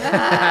God.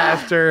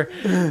 After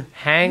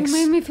Hank's... You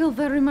made me feel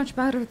very much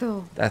better,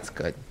 though. That's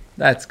good.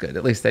 That's good.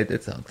 At least I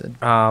did something.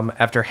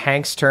 After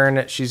Hank's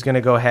turn, she's going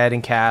to go ahead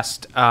and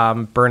cast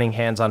Burning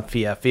Hands on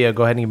Fia. Fia,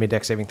 go ahead and give me a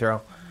dex saving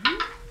throw.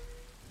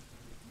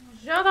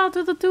 Shout out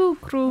to the 2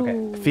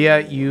 crew. Okay. Fia,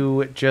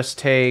 you just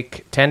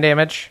take 10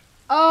 damage.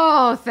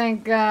 Oh,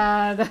 thank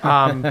God.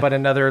 But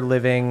another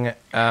living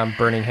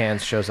Burning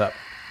Hands shows up.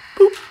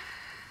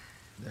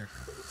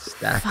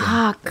 Stacking.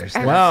 Fuck. They're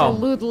stacking.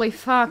 Absolutely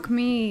fuck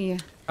me.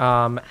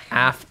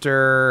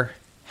 After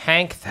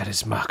Hank, that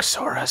is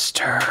Moxora's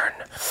turn.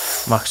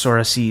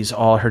 Moxora sees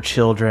all her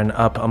children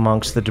up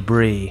amongst the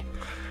debris.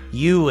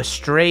 You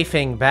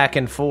strafing back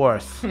and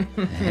forth.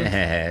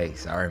 Hey,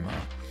 sorry, Mom.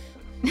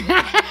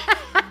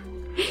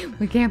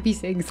 We can't be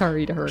saying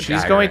sorry to her.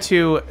 She's going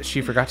to...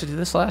 She forgot to do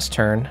this last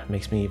turn.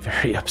 Makes me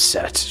very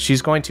upset.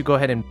 She's going to go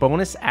ahead and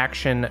bonus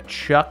action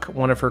chuck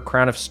one of her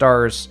Crown of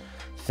Stars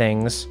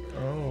things.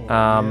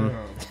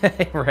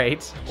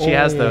 Right. She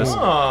has those.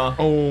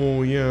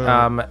 Oh,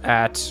 yeah.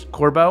 At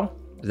Corbo.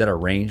 Is that a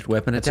ranged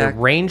weapon It's attack? a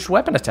ranged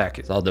weapon attack.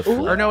 It's all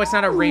deflect. Or no, it's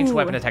not a ranged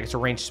weapon attack. It's a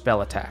ranged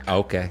spell attack.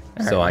 Okay,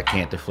 so I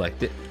can't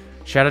deflect it.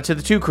 Shout out to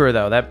the 2 crew,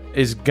 though. That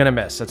is going to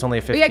miss. That's only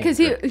a 15. Yeah,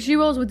 because she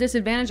rolls with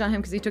disadvantage on him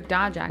because he took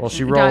dodge action. Well,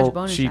 she Dodge rolled.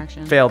 bonus She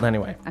action. failed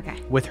anyway.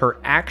 Okay. With her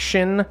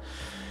action,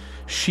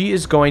 she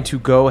is going to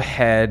go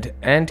ahead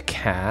and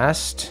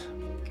cast...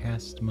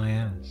 Cast my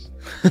ass.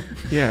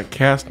 Yeah,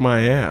 cast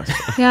my ass.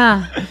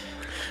 Yeah.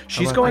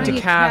 She's going to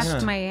You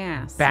cast my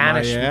ass.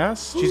 banishment. My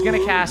ass? She's going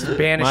to cast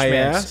banishment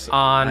ass?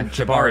 on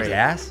Jabari's Jabari.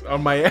 ass?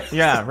 On my ass?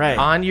 Yeah, right.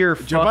 On your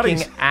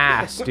Jabari's- fucking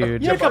ass,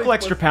 dude. You had a couple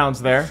extra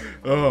pounds there.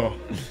 Oh,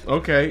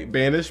 okay.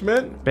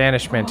 Banishment?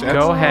 Banishment.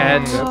 Go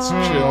ahead. That's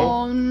chill.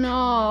 Oh,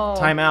 no.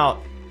 Time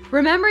out.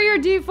 Remember your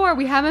D4.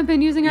 We haven't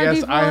been using our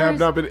Yes, D4s. I have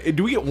not been.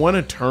 Do we get one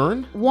a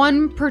turn?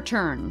 1 per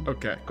turn.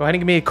 Okay. Go ahead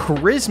and give me a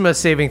charisma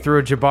saving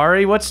throw,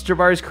 Jabari. What's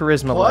Jabari's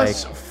charisma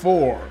Plus like?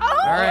 4. All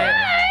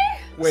right.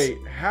 Wait,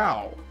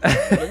 how?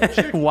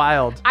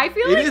 Wild. I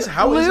feel It like, is-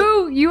 how is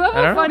Lou, you have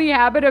I don't a funny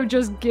habit of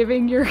just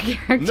giving your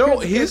character. No,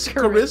 his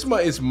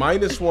charisma is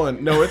 -1.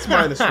 No, it's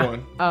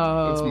 -1.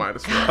 Oh. It's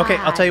 -1. Okay,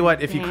 I'll tell you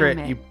what. If you Damn crit,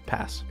 it. you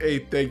pass. Hey,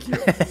 thank you.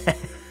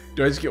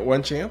 Do I just get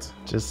one chance?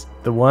 Just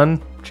the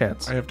one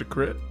chance. I have to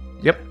crit?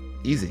 Yep.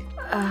 Easy.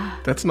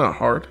 That's not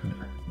hard.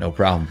 No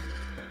problem.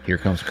 Here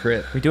comes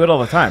crit. We do it all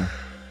the time.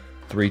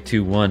 3,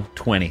 2, 1,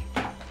 20.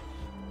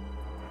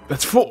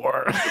 That's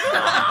 4.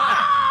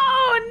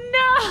 Oh,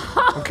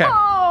 no. Okay.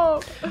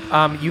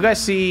 You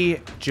guys see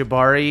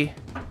Jabari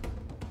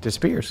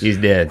disappears. He's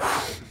dead.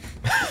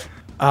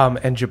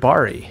 And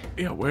Jabari,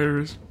 Yeah, where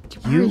is...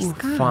 you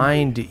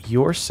find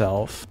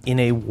yourself in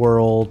a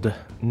world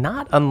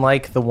not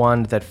unlike the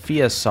one that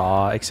Fia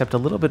saw, except a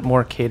little bit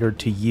more catered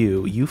to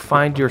you. You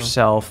find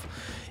yourself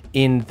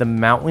in the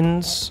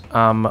mountains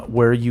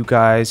where you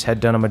guys had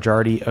done a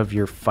majority of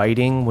your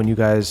fighting when you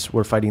guys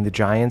were fighting the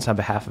giants on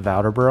behalf of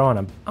Outerborough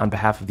and on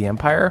behalf of the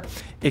Empire.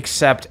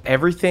 Except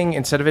everything,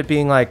 instead of it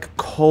being like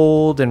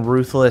cold and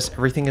ruthless,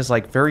 everything is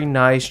like very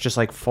nice, just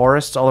like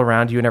forests all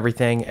around you and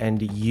everything.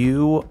 And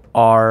you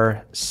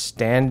are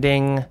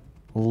standing,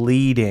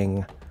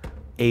 leading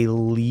a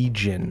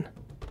legion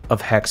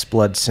of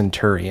Hexblood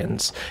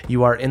Centurions.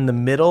 You are in the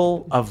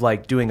middle of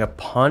like doing a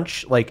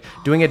punch, like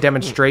doing a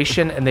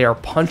demonstration, and they are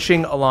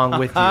punching along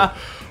with you.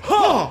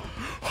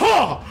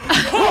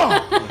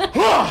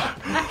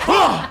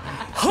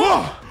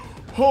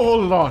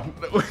 Hold on.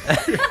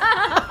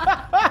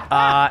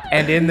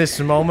 And in this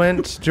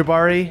moment,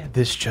 Jabari,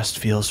 this just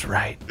feels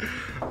right.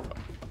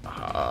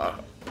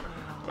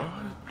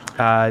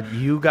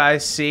 You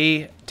guys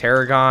see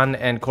Tarragon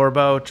and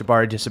Corbo.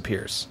 Jabari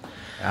disappears.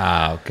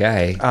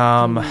 Okay.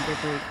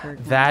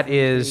 That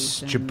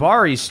is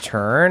Jabari's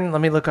turn.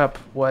 Let me look up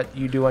what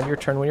you do on your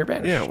turn when you're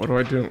banished. Yeah, what do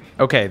I do?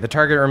 Okay, the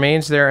target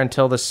remains there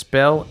until the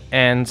spell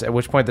ends, at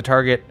which point the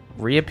target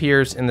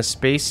reappears in the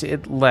space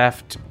it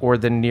left or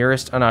the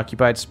nearest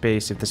unoccupied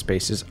space if the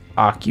space is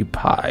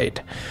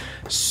occupied.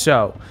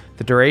 So,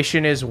 the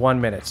duration is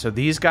 1 minute. So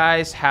these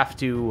guys have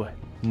to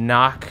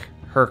knock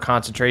her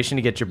concentration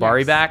to get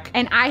Jabari back.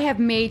 And I have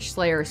Mage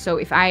Slayer, so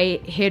if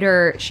I hit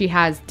her, she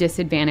has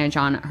disadvantage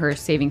on her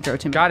saving throw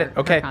to make Got it. her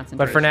Okay.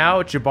 But for concentration.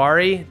 now,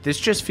 Jabari, this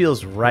just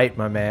feels right,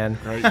 my man.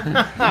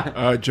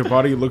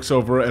 Jabari looks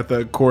over at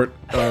the court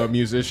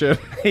musician,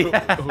 who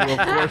of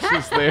course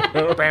is there.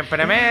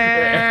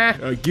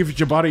 Give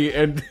Jabari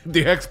and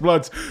the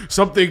Hexbloods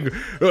something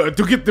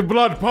to get the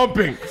blood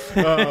pumping.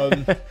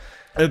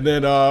 And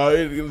then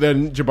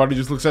Jabari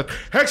just looks at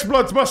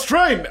Hexbloods must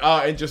train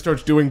and just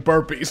starts doing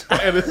burpees.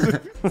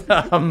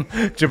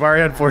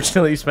 Jabari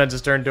unfortunately spends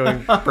his turn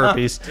doing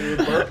burpees.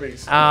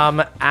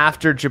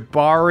 After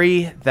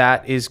Jabari,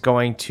 that is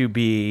going to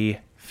be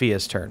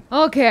Fia's turn.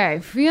 Okay,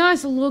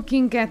 Fia's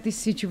looking at this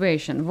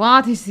situation.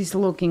 What is this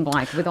looking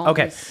like with all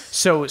Okay, this?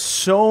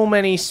 so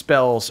many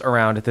spells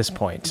around at this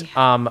point.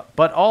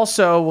 But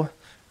also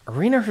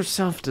Arena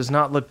herself does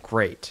not look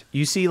great.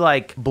 You see,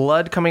 like,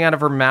 blood coming out of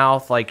her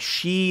mouth. Like,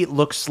 she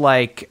looks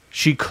like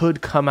she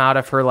could come out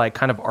of her, like,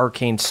 kind of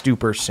arcane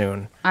stupor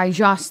soon. I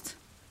just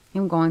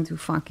am going to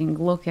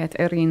fucking look at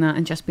Arena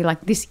and just be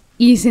like, this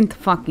isn't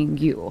fucking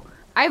you.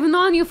 I've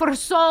known you for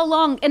so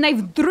long, and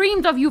I've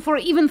dreamed of you for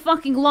even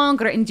fucking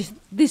longer, and just,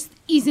 this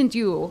isn't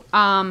you.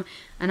 And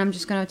I'm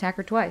just gonna attack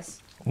her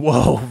twice.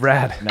 Whoa,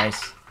 rad.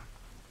 Nice.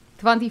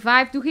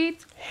 25 to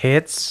hit.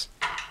 Hits.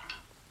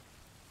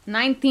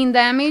 19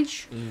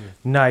 damage.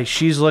 Nice.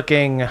 She's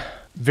looking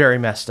very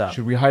messed up.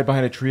 Should we hide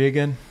behind a tree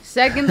again?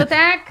 Second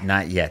attack.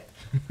 Not yet.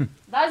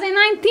 That's a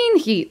 19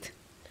 hit.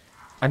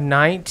 A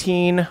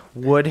 19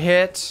 would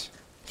hit.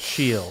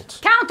 Shield.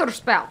 Counter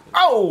spell.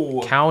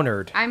 Oh!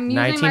 Countered. I'm using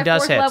 19 my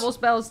does fourth hit. level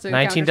spells to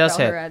 19 does counterspell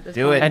hit. her at this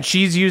Do point. it. And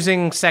she's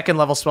using second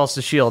level spells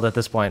to shield at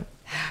this point.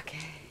 Okay.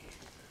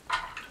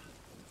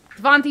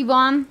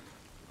 21.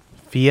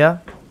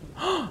 Fia,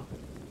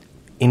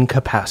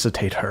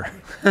 incapacitate her.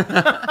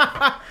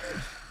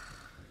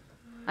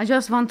 I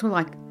just want to,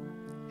 like,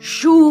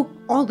 shoo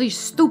all these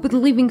stupid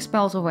living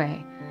spells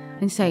away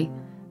and say,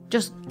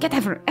 just get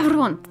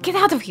everyone, get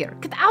out of here,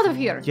 get out of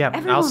here. Yeah,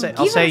 everyone, I'll say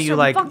give you us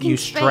like some you fucking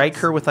strike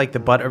space. her with like the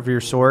butt of your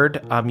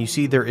sword. You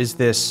see there is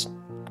this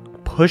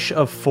push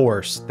of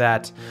force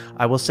that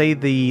I will say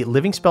the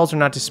living spells are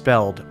not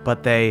dispelled,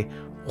 but they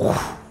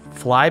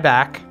fly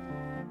back.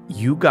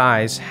 You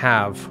guys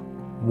have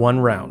 1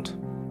 round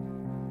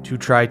to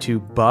try to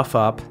buff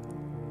up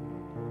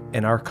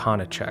an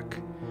Arcana check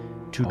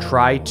to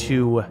try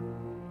to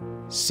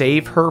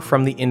save her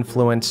from the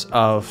influence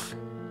of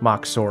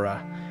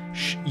Moxora.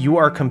 You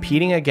are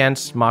competing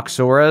against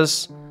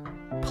Moxora's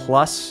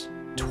plus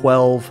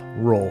 12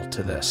 roll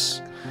to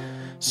this.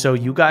 So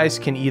you guys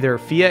can either,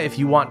 Fia, if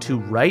you want to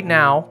right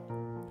now,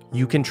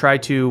 you can try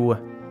to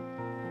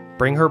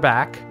bring her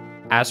back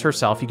as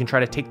herself. You can try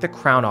to take the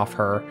crown off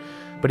her.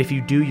 But if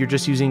you do, you're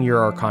just using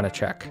your Arcana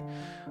check.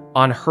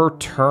 On her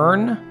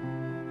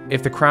turn,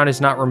 if the crown is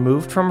not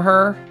removed from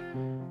her,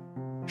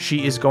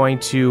 she is going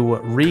to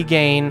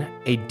regain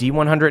a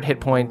D100 hit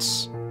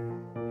points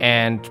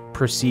and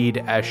proceed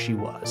as she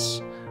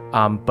was.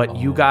 But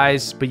you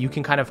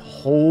can kind of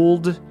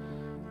hold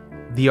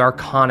the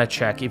Arcana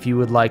check if you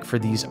would like for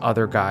these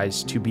other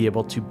guys to be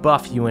able to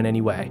buff you in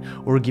any way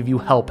or give you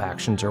help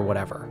actions or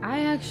whatever.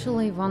 I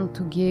actually want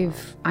to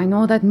give... I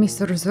know that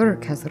Mr.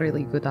 Zerk has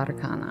really good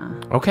Arcana.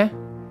 Okay.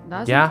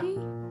 Doesn't Yeah. he?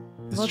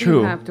 It's What do true.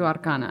 you have to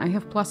Arcana? I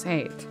have plus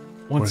 8.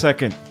 1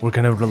 second. We're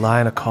going to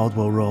rely on a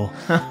Caldwell roll.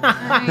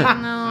 I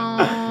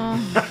know.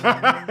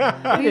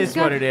 It is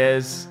what it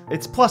is.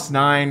 It's plus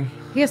 9.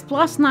 He has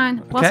plus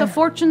 9, plus Okay. a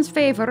fortune's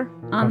favor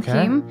on Okay.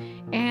 him.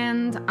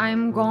 And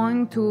I'm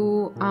going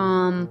to...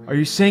 Are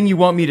you saying you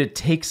want me to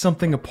take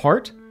something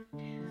apart?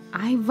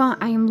 I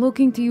am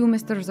looking to you,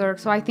 Mr. Zerk,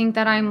 so I think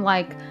that I'm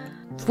like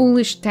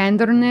foolish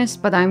tenderness,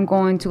 but I'm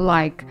going to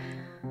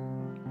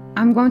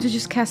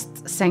just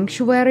cast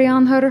Sanctuary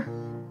on her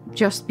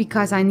just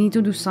because I need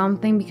to do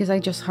something because I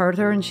just hurt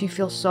her and she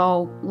feels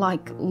so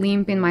like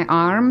limp in my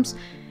arms.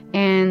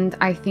 And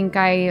I think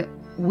I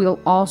will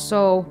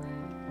also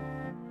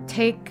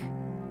take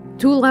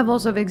 2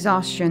 levels of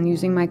exhaustion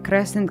using my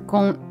Crescent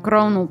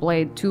Chronal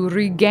Blade to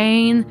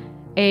regain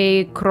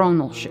a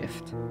Chronal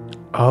Shift.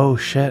 Oh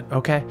shit.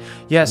 Okay.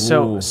 Yeah,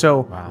 so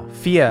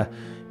Fia,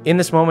 in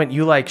this moment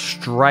you like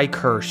strike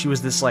her. She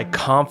was this like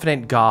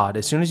confident god.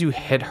 As soon as you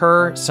hit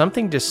her,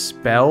 something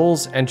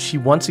dispels and she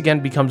once again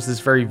becomes this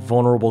very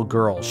vulnerable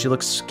girl. She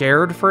looks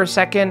scared for a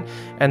second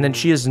and then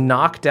she is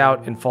knocked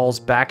out and falls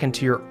back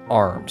into your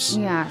arms.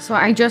 Yeah, so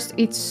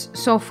it's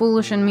so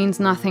foolish and means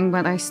nothing,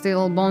 but I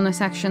still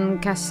bonus action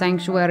cast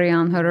Sanctuary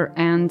on her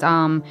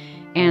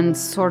and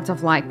sort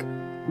of like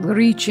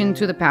reach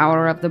into the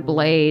power of the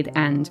blade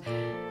and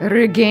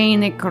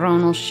regain a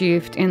Chronal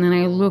Shift, and then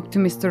I look to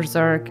Mr.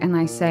 Zerk and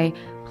I say,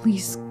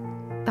 please,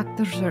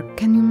 Dr. Zerk,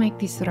 can you make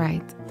this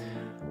right?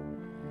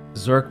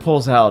 Zerk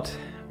pulls out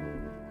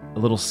a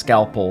little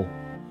scalpel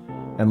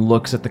and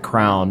looks at the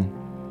crown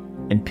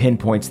and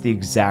pinpoints the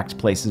exact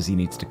places he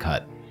needs to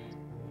cut.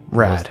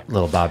 Rad.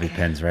 Little bobby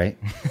pins, right?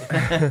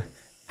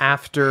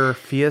 After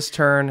Fia's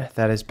turn,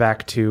 that is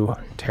back to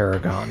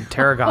Tarragon.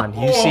 Tarragon,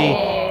 you see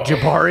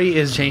Jabari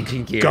is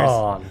Changing gears.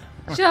 gone.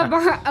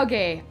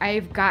 Okay,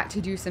 I've got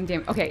to do some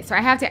damage. Okay, so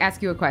I have to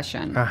ask you a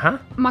question. Uh-huh.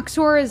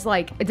 Moxora is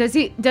like,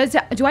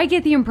 do I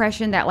get the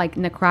impression that like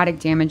necrotic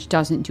damage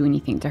doesn't do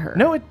anything to her?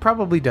 No, it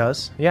probably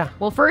does. Yeah.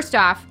 Well, first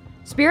off,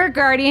 Spirit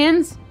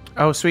Guardians.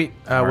 Oh, sweet.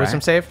 Wisdom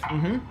save?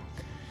 Mm-hmm.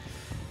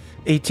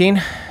 18.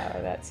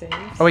 That saves.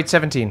 Oh, wait,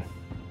 17.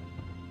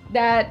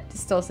 That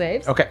still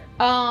saves. Okay.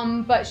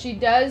 But she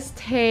does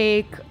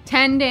take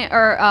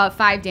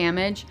 5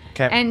 damage.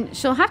 Okay. And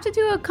she'll have to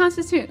do a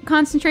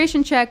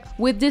concentration check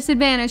with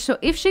disadvantage. So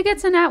if she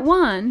gets a nat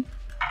 1,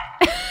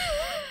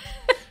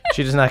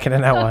 She does not get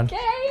in that one.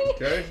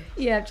 okay.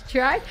 You have to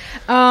try.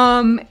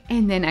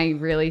 And then I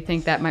really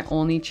think that my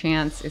only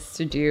chance is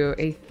to do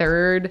a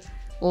 3rd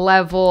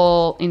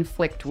level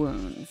inflict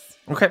wounds.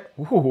 Okay.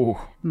 Ooh.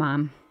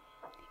 Mom,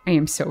 I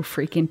am so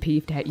freaking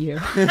peeved at you.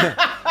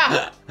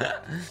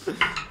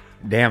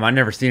 Damn, I've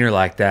never seen her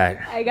like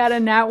that. I got a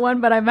nat 1,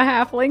 but I'm a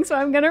halfling, so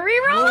I'm gonna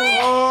reroll it.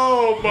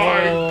 Oh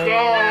my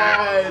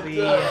god!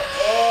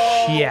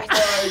 Yeah.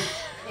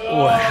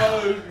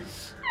 Wow.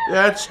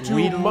 That's too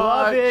much.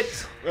 Love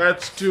it.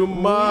 That's too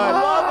much.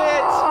 Love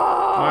it.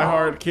 My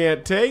heart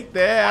can't take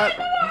that.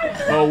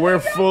 Oh, we're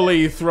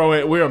fully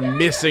throwing. We're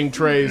missing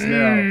trays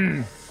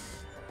now.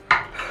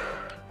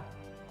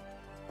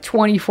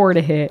 24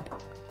 to hit.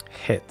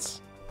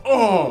 Hits.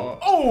 Oh.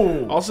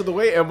 Also, the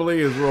way Emily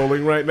is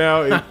rolling right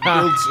now, it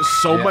builds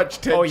so much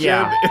tension. Oh,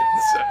 yeah.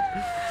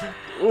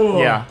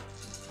 Yeah.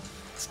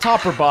 It's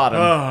top or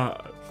bottom.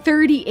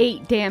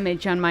 38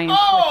 damage on my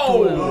inflict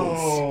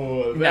wounds.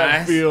 Oh, that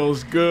Nice.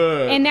 feels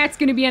good. And that's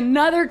going to be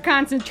another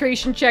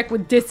concentration check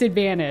with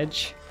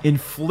disadvantage.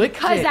 Inflict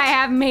Because it. I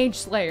have Mage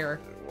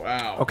Slayer.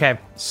 Wow. Okay,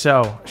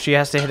 so she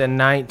has to hit a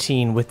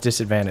 19 with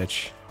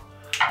disadvantage.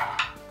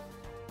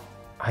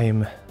 I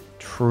am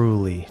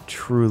truly,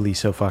 truly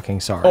so fucking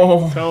sorry.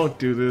 Don't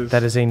do this.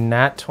 That is a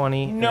nat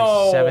 20,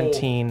 No.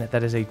 17.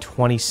 That is a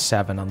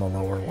 27 on the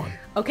lower one.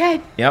 Okay.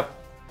 Yep.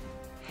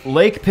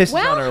 Lake pisses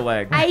Well, on her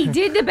leg. I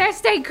did the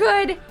best I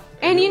could.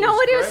 And you know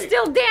what? It was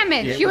still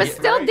damaged. She was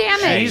still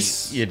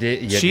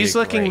damaged. She's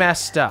looking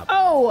messed up.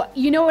 Oh,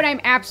 you know what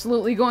I'm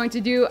absolutely going to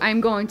do?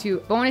 I'm going to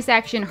bonus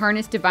action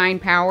harness divine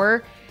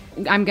power.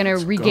 I'm going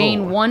to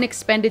regain 1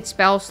 expended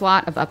spell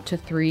slot of up to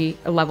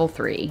level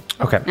 3.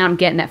 Okay. Now I'm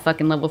getting that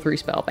fucking level 3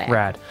 spell back.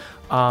 Rad.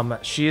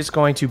 She is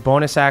going to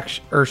bonus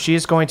action, or she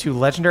is going to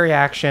legendary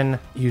action,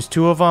 use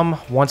 2 of them.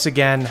 Once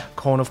again,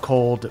 Cone of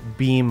Cold,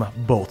 beam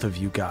both of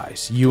you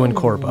guys, you and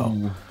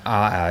Corbo.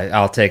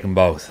 I'll take them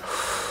both.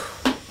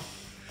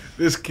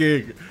 This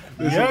king.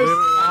 This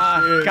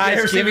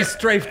Guys, Give me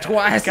strafe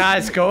twice.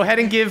 guys, go ahead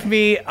and give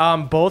me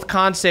both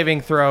con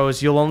saving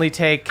throws. You'll only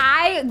take.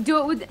 I do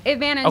it with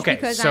advantage Okay,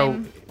 because so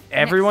I'm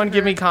everyone next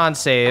give to me her. con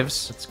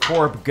saves. It's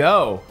Corb,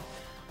 go.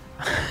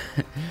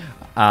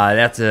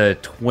 That's a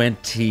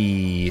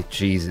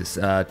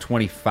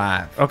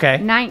 25. Okay.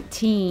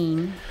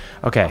 19.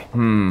 Okay.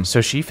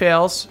 So she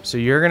fails. So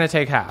you're gonna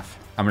take half.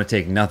 I'm going to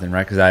take nothing,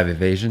 right? Because I have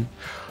evasion.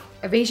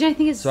 Evasion, I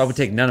think, is... So I would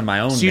take none of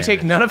my own So you take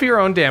damage. none of your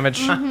own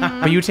damage,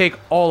 but you take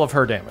all of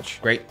her damage.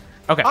 Great.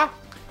 Okay.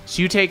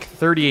 So you take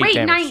 38 Wait,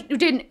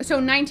 damage. so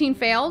 19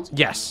 failed?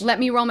 Yes. Let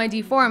me roll my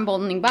d4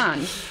 emboldening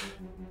bond.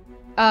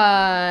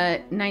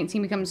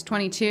 19 becomes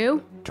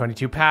 22.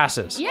 22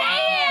 passes. Yeah!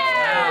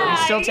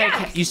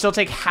 You still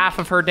take half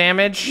of her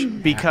damage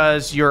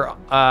because your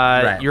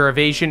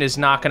evasion is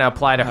not going to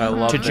apply to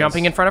her to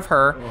jumping in front of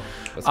her.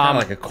 It's kind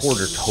of like a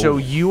quarter total. So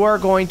you are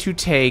going to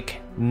take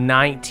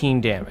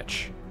 19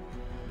 damage.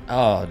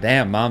 Oh,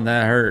 damn, Mom,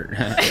 that hurt.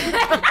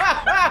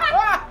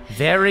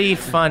 Very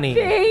funny.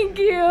 Thank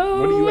you.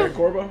 What are you at,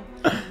 Corbo?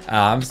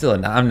 I'm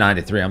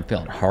 93. I'm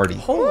feeling hardy.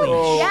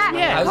 Holy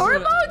Yeah,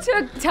 Corbo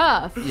took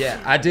tough. Yeah,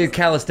 I did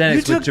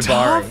calisthenics You with took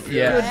Jabari. tough?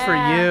 Yeah. Good for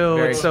you.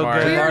 Very It's so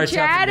smart. We good. were Jabari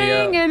toughened me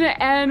up. chatting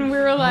and we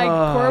were like,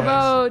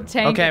 Corbo,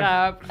 tank Okay. it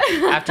up.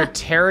 After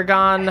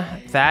Tarragon,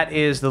 that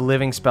is the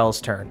living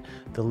spell's turn.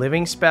 The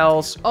living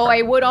spells. Oh,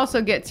 I would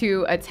also get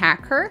to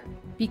attack her Go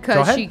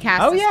because ahead. she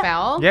cast Oh, a yeah.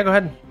 spell. Yeah, go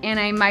ahead. And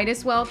I might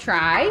as well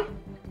try.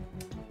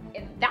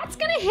 That's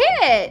gonna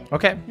hit.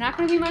 Okay. Not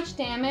gonna be much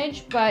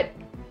damage, but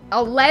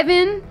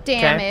 11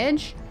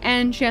 damage,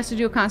 and she has to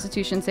do a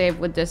Constitution save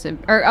with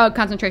a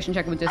concentration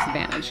check with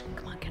disadvantage.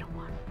 Come on, get a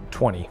 1.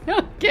 20.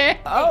 Okay.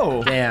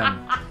 Oh.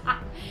 Damn.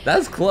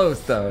 That's close,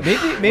 though.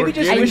 Maybe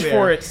just getting wish there.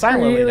 for it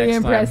silently Really next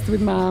impressed time.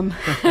 with Mom.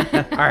 All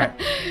right.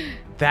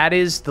 That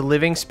is the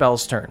living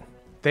spell's turn.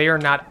 They are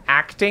not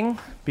acting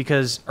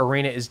because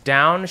Arena is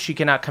down. She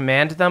cannot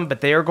command them,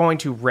 but they are going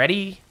to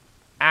ready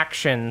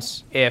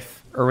actions.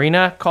 If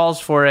Arena calls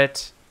for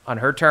it on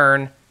her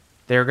turn,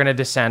 they're going to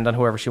descend on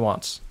whoever she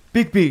wants.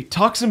 Big B,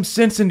 talk some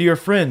sense into your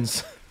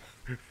friends.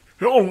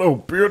 Hell no,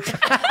 bitch.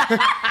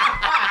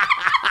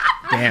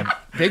 Damn.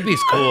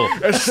 Bigby's cool.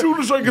 As soon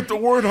as I get the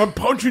word, I'm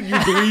punching you,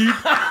 dweeb.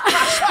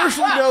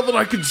 Especially now that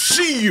I can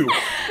see you.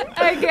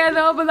 I can't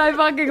help it. I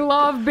fucking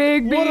love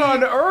Big B. What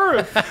on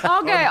earth?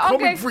 Okay,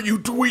 Coming for you,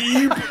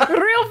 dweeb.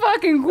 Real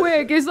fucking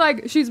quick. It's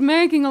like she's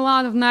making a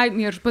lot of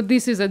nightmares, but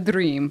this is a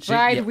dream,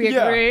 right? We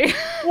yeah. agree.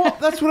 Well,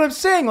 that's what I'm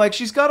saying. Like,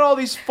 she's got all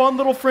these fun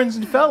little friends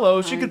and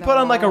fellows. She could put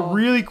on like a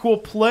really cool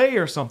play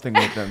or something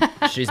with them.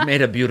 She's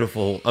made a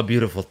beautiful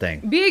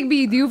thing. Big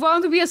B, do you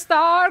want to be a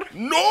star?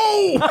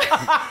 No!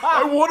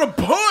 I want to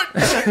punch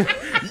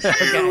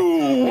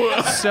you!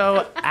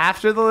 So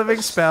after the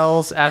living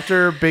spells,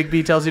 after Big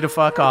B tells you to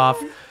fuck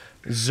off,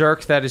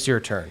 Zerk, that is your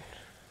turn.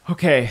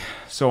 Okay,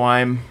 so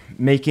I'm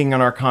making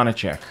an Arcana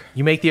check.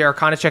 You make the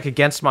Arcana check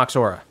against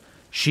Moxora.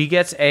 She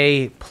gets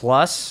a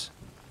plus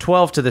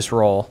 12 to this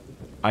roll.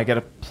 I get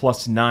a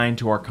 +9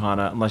 to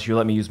Arcana unless you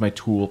let me use my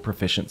tool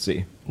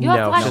proficiency. You have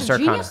No, Flash just of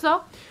Arcana. Genius,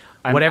 though.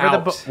 I'm Whatever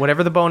out.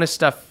 whatever the bonus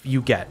stuff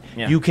you get.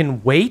 Yeah. You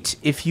can wait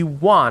if you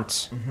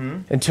want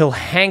until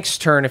Hank's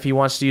turn if he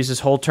wants to use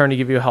his whole turn to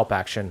give you a help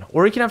action.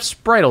 Or you can have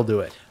Spritel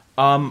do it.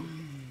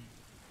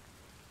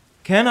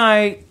 Can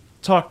I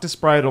talk to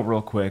Spritel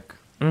real quick?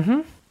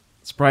 Mm-hmm.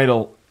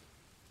 Spritel,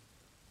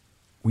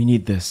 We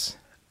need this.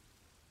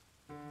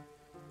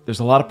 There's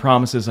a lot of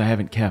promises I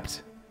haven't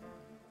kept,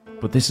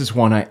 but this is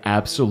one I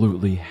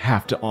absolutely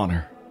have to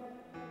honor.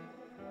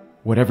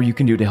 Whatever you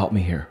can do to help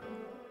me here.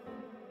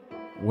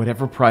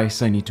 Whatever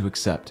price I need to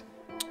accept.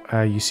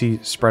 You see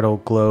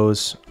Spreadle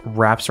glows,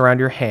 wraps around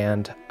your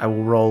hand. I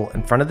will roll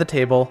in front of the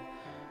table.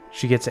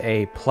 She gets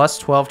a plus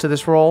 12 to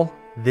this roll.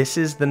 This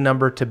is the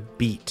number to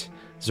beat.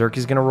 Zerk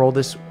is going to roll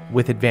this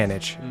with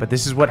advantage, but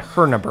this is what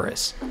her number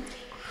is.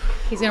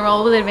 He's gonna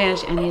roll with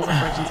advantage, and he's a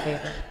fortune's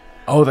favor.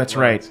 Oh, that's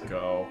right. Let's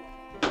go.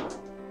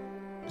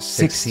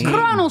 16.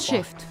 Chronal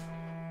shift.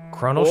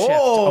 Chronal shift.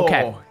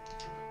 Okay.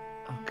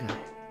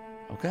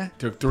 Okay.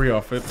 Took 3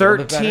 off it.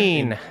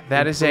 13.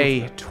 That is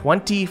a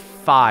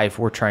 25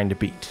 we're trying to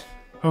beat.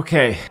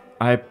 Okay.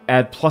 I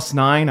add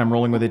 +9. I'm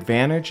rolling with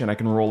advantage, and I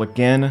can roll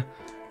again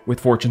with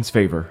fortune's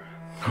favor.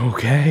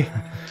 Okay.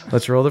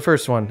 Let's roll the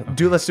first one.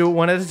 Let's do it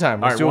one at a time.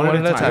 Let's do it one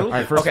at a time. All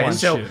right, first okay, one.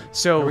 so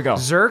Here we go.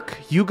 Zerk,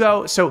 you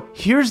go. So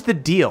here's the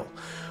deal.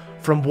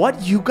 From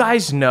what you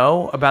guys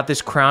know about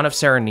this crown of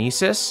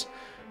Cerenysus,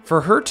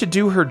 for her to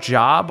do her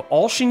job,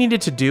 all she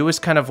needed to do is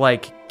kind of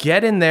like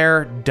get in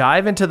there,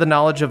 dive into the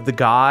knowledge of the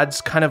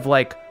gods, kind of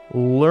like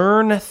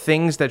learn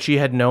things that she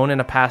had known in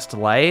a past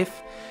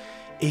life.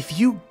 If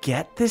you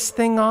get this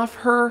thing off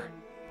her,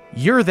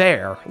 you're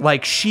there.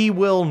 Like, she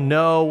will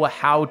know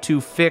how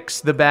to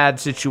fix the bad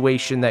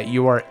situation that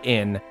you are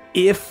in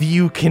if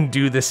you can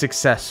do this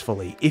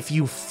successfully. If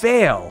you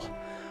fail,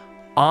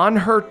 on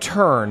her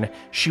turn,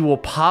 she will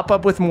pop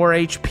up with more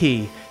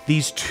HP.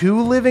 These 2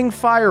 living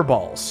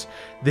fireballs,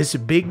 this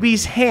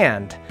Bigby's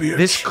hand,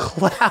 this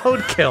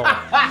cloud killer,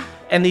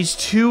 and these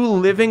 2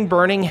 living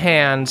burning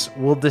hands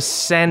will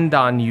descend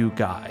on you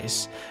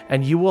guys.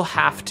 And you will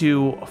have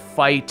to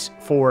fight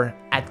for,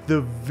 at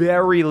the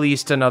very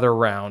least, another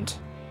round.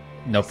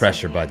 No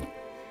pressure, bud.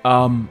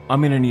 I'm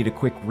gonna need a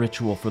quick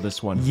ritual for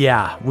this one.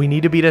 Yeah, we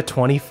need to beat a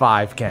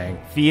 25, gang.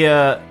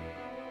 Fia,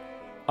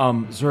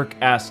 Zerk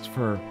asked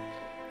for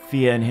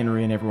Fia and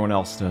Henry and everyone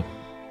else to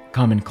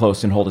come in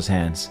close and hold his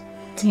hands.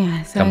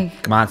 Yes, Come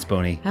on,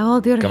 Spoony. I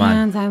hold your Come on.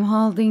 hands. I'm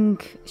holding.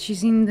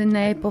 She's in the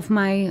nape of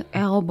my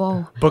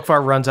elbow.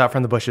 Bookvar runs out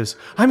from the bushes.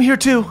 I'm here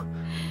too.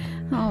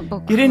 Oh,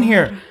 book. Get in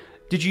here.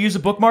 Did you use a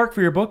bookmark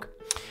for your book?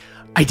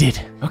 I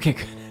did. Okay,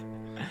 good.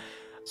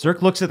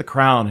 Zerk looks at the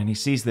crown and he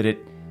sees that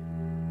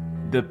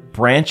the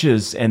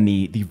branches and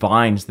the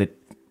vines that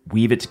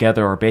weave it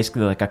together are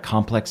basically like a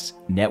complex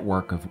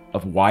network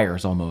of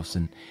wires almost.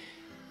 And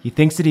he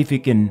thinks that if he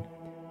can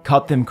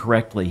cut them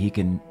correctly, he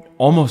can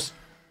almost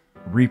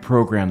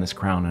reprogram this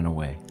crown in a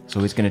way. So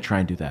he's going to try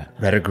and do that.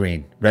 Red or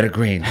green? Red or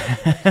green?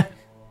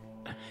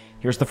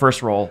 Here's the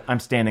first roll. I'm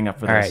standing up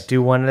for All this. right,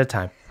 do one at a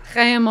time.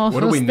 I am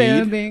also do we need?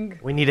 standing.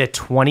 We need a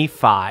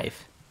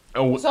 25.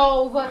 Oh,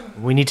 So what?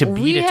 We need to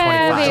beat We a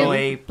have 25. So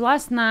a a-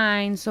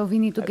 +9, so we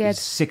need to get.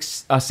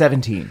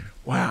 17.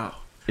 wow.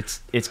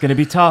 It's going to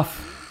be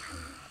tough.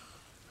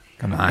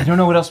 Come I on. don't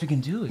know what else we can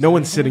do. No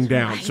one's sitting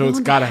down, so it's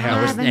got to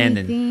have happen.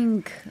 standing.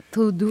 anything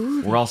to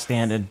do. We're all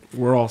standing.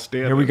 We're all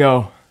standing. Here we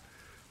go.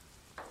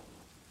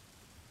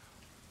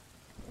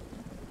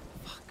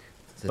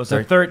 Those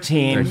are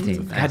 13.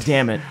 13. God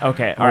damn it.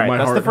 Okay, all Oh, right. my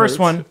That's the heart first hurts.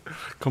 one.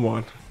 Come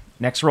on.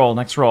 Next roll.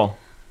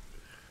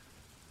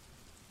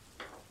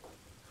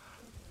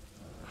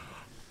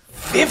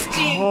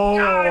 15.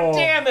 God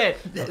damn it.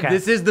 Okay.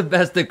 This is the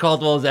best that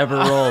Caldwell's ever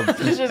rolled. This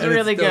is And it's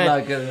really still good.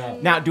 not good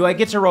enough. Now, do I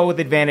get to roll with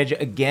advantage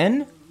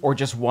again or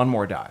just one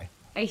more die?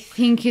 I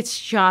think it's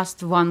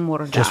just one more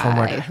die. Just one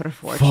more die. For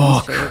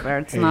fortune's favor.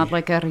 It's not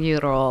like a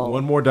reroll.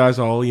 One more die's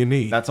all you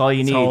need. That's all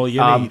you need. That's all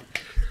you need.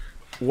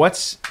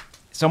 What's...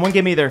 Someone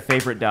give me their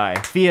favorite die.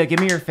 Fia, give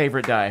me your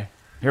favorite die.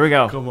 Here we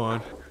go. Come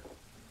on.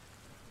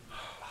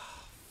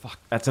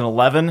 That's an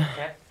 11.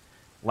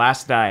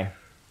 Last die.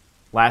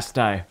 Last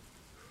die.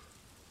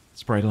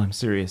 Spritle, I'm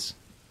serious.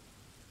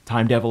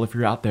 Time Devil, if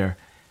you're out there,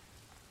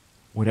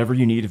 whatever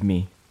you need of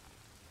me,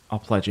 I'll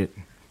pledge it.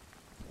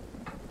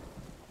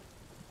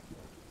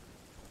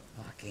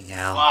 Fucking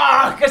hell.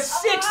 Fuck, a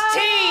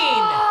 16!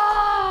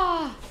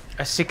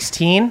 A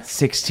 16?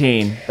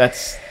 16.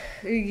 That's...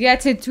 It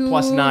gets it to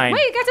 +9. Wait,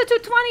 it gets it to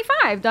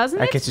 25, doesn't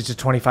That it? gets you to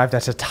 25.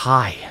 That's a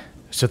tie.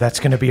 So that's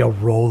going to be a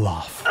roll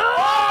off.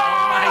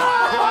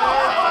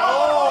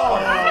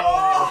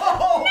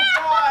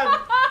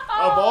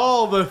 Of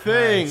all the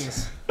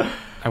things.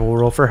 I will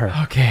roll for her.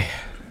 Okay.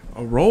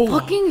 A roll.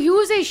 Fucking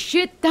use a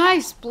shit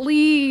dice,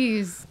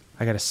 please.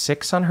 I got a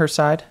 6 on her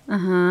side.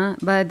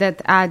 But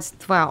that adds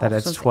 12. That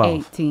adds so it's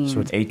 12. 18. So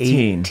it's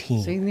 18.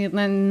 18. So you need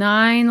a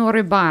 9 or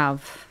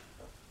above.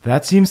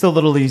 That seems a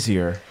little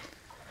easier.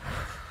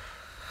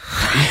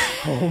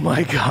 Oh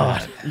my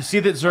god. You see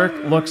that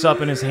Zerk looks up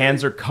and his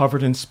hands are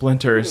covered in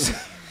splinters.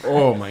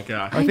 Oh my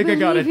god. I think I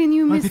got it. believe in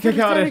you, I Mr. think I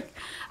got it. Zerk.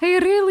 I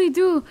really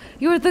do.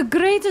 You're the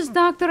greatest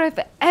doctor I've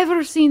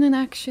ever seen in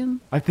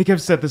action. I think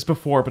I've said this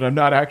before, but I'm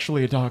not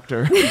actually a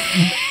doctor.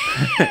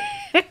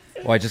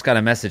 Well, I just got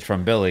a message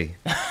from Billy.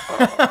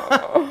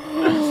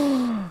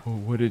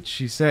 What did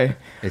she say?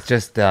 It's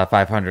just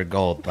 500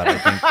 gold, but I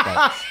think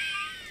that's...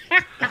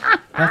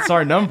 That's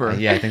our number.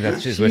 Yeah, I think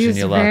that's just wishing She's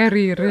you luck.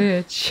 very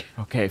rich.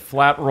 Okay,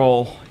 flat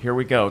roll. Here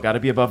we go. Got to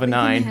be above a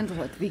 9.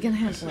 We can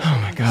handle it. Oh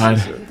my god.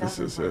 This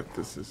is it.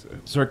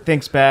 Zerk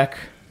thinks back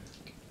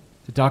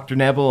to Dr.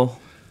 Nebel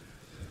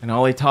and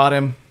all he taught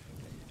him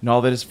and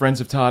all that his friends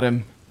have taught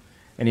him,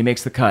 and he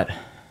makes the cut.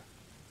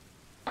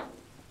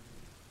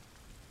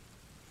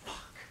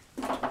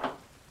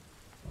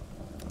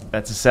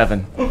 That's a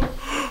 7.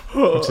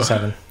 It's a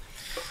 7.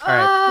 All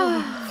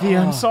right.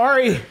 Yeah, I'm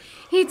sorry.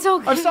 It's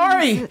okay. I'm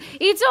sorry.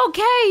 It's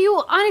okay.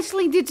 You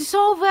honestly did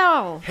so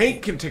well.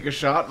 Hank can take a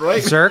shot,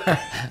 right?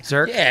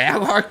 Zerk. Yeah,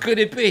 how hard could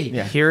it be?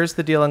 Yeah. Here's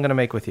the deal I'm going to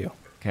make with you.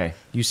 Okay.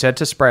 You said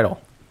to Spritel,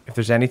 if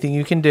there's anything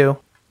you can do,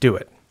 do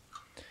it.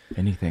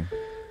 Anything.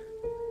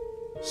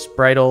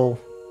 Spritel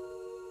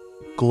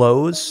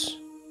glows,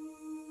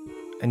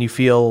 and you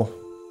feel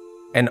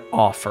an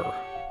offer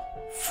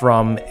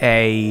from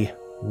a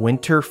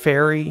winter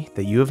fairy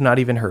that you have not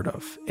even heard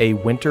of. A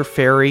winter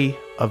fairy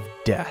of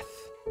death.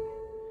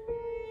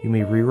 You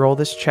may reroll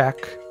this check,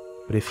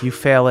 but if you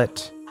fail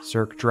it,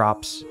 Zerk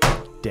drops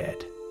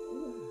dead.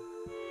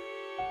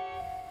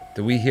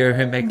 Do we hear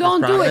him make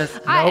Don't this do promise?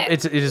 it. Nope,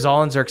 it is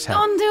all in Zerk's head.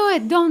 Don't do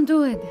it. Don't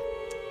do it.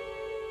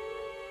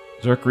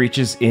 Zerk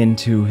reaches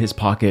into his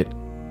pocket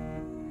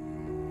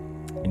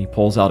and he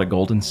pulls out a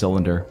golden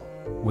cylinder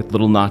with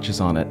little notches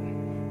on it.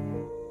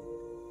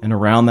 And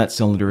around that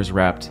cylinder is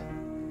wrapped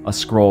a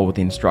scroll with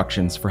the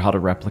instructions for how to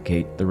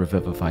replicate the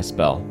Revivify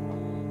spell.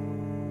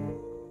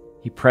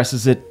 He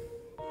presses it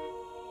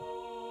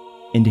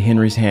into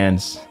Henry's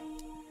hands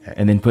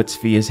and then puts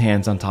Fia's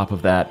hands on top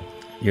of that.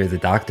 You're the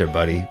doctor,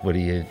 buddy. What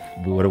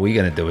are we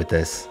gonna do with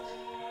this?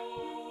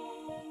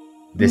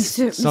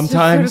 Mr.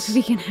 sometimes- Zerk,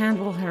 we can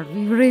handle her.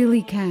 We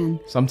really can.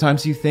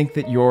 Sometimes you think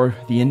that you're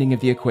the ending of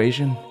the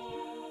equation,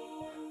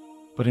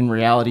 but in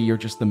reality, you're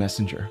just the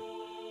messenger.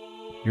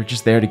 You're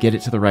just there to get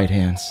it to the right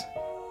hands.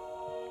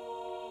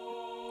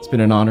 It's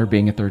been an honor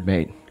being a third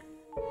mate.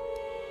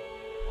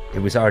 It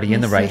was already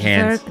in the right Mr.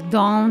 hands. Zerk,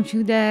 don't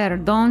you dare.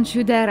 Don't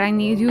you dare. I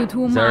need you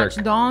too much.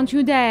 Zerk. Don't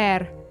you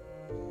dare.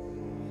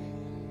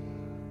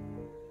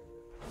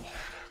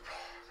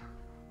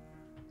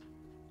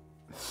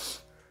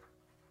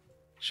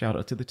 Shout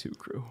out to the 2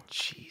 crew.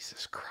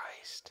 Jesus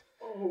Christ.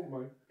 Oh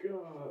my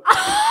god.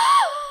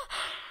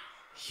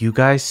 You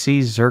guys see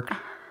Zerk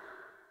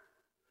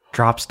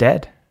drops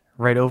dead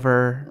right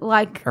over.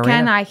 Like, Arena?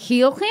 can I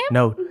heal him?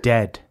 No,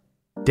 dead.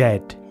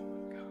 Dead.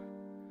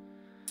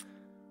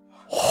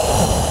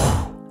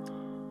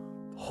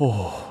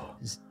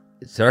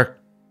 Zerk,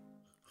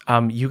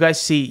 You guys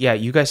see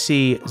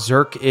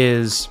Zerk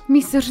is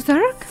Mr.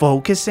 Zerk?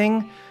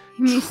 focusing,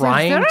 Mr.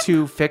 trying Zerk?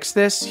 to fix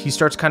this. He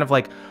starts kind of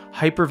like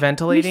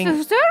hyperventilating.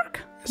 Mr. Zerk?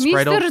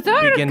 Spritel Mr.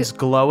 Zerk? begins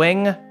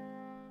glowing.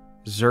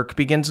 Zerk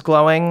begins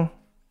glowing.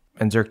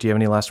 And Zerk, do you have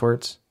any last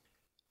words?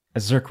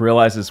 As Zerk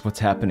realizes what's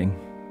happening,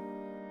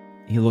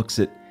 he looks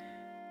at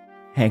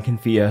Hank and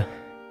Fia,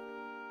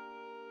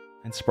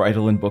 and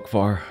Spritel and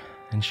Bookvar,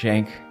 and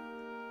Shank,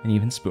 and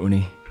even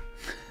Spoonie.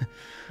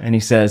 And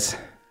he says,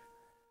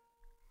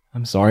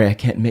 I'm sorry I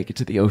can't make it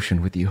to the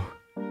ocean with you.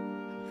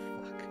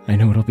 I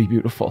know it'll be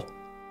beautiful.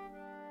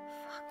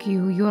 Fuck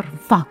you. You're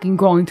fucking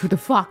going to the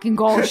fucking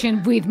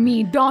ocean with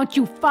me. Don't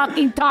you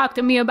fucking talk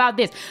to me about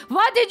this.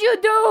 What did you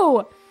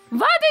do?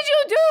 What did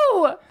you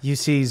do? You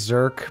see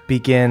Zerk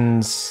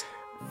begins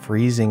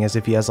freezing as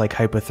if he has like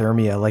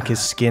hypothermia. Like his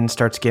skin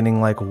starts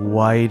getting like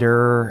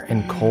whiter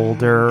and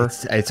colder.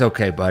 it's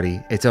okay, buddy.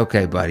 It's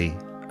okay, buddy.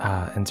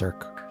 And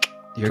Zerk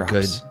You're drops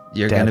good.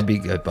 You're dead. gonna be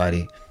good,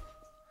 buddy.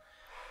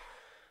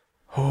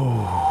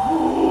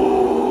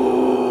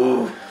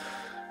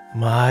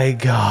 My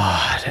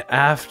God.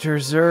 After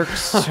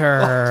Zerk's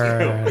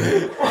turn.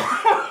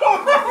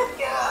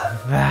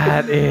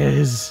 That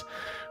is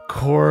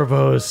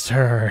Corbo's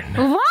turn.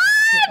 What?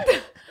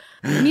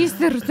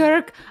 Mr.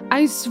 Zerk,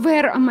 I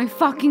swear on my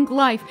fucking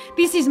life,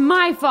 this is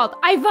my fault.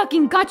 I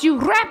fucking got you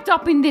wrapped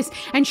up in this,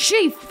 and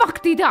she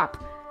fucked it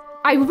up.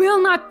 I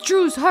will not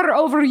choose her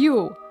over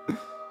you.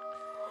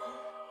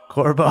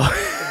 Corbo.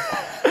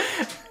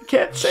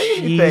 Can't say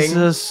anything.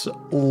 Jesus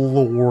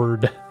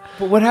Lord.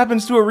 But what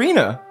happens to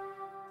Arena?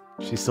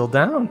 She's still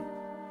down.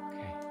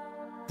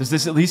 Does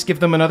this at least give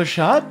them another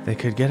shot? They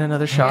could get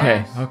another shot.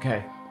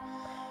 Okay.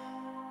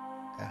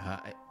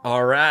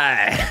 All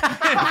right.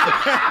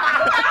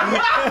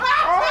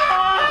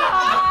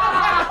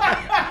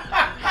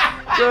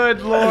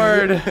 Good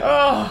Lord.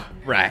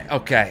 Right.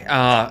 Okay.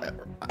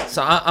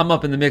 So I'm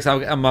up in the mix.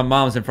 My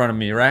mom's in front of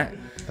me, right?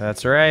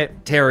 That's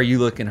right. Tara, you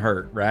looking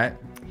hurt, right?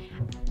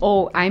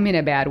 Oh, I'm in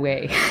a bad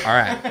way. All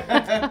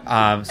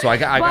right. So I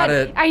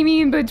gotta. But, I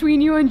mean,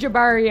 between you and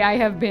Jabari, I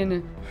have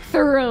been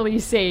thoroughly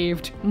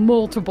saved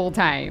multiple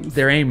times.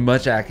 There ain't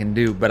much I can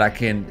do, but I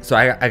can. So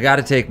I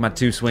gotta take my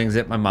 2 swings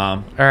at my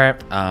mom. All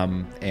right.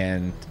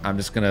 And I'm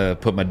just gonna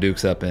put my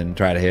dukes up and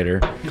try to hit her.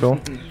 Cool.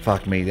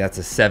 Fuck me. That's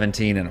a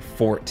 17 and a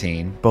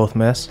 14. Both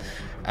miss.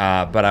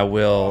 But I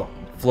will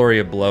flurry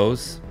of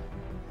blows.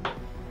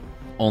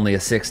 Only a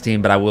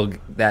 16, but I will.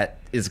 That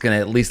is gonna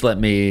at least let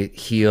me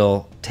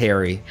heal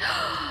Terry.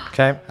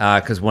 Okay.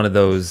 Because one of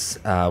those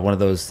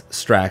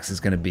Strax is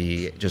going to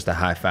be just a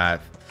high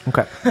five.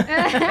 Okay.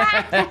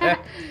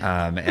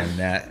 And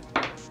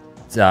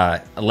that's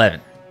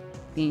 11.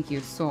 Thank you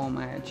so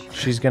much.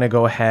 She's going to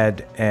go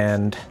ahead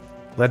and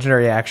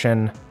legendary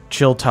action,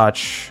 chill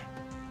touch,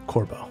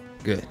 Corbo.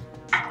 Good.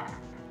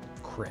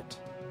 Crit.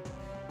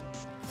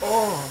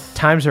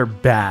 Times are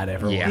bad,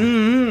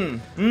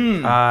 everyone.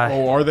 Yeah.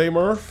 Are they,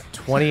 Murph?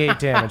 28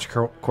 damage,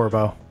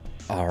 Corbo.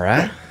 All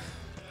right.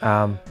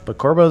 But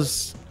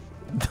Corbo's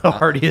the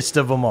hardiest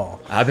of them all.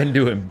 I've been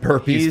doing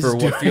burpees He's for what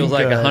doing feels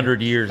like good.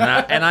 100 years,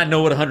 and I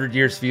know what 100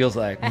 years feels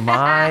like.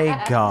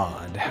 My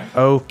God.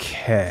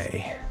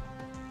 Okay.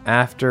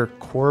 After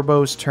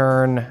Corbo's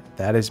turn,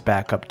 that is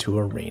back up to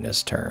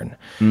Arena's turn.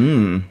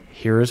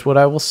 Here is what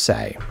I will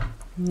say.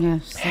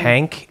 Yes.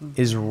 Hank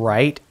is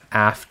right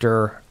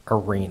after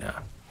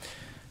Arena.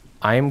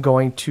 I am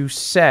going to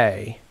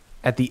say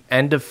at the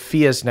end of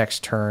Fia's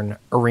next turn,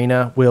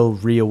 Arena will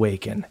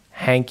reawaken.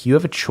 Hank, you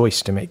have a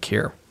choice to make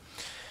here.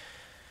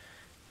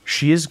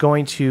 She is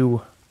going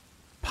to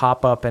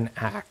pop up and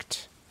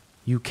act.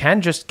 You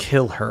can just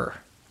kill her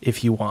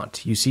if you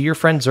want. You see your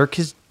friend Zerk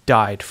has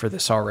died for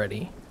this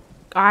already.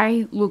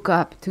 I look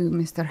up to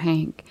Mr.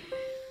 Hank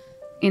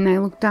and I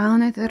look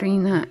down at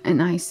Arena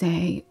and I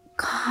say,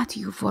 God,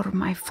 you were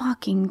my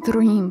fucking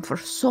dream for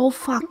so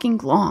fucking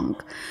long,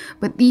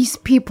 but these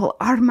people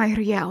are my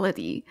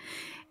reality.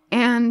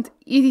 And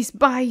it is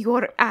by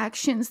your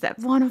actions that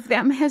one of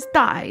them has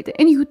died,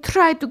 and you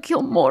tried to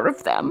kill more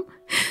of them.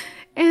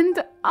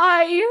 And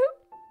I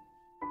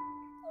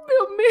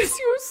will miss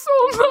you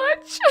so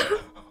much.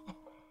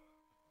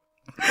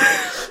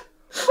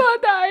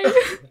 But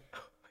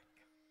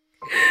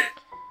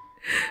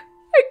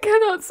I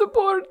cannot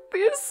support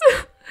this.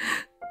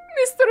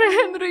 Mr.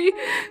 Henry,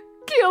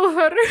 kill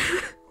her.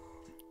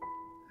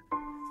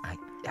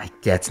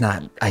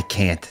 I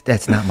can't.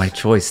 That's not my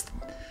choice.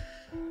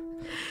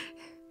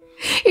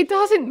 It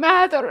doesn't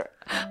matter.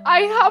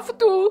 I have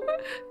to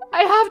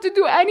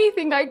do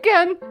anything I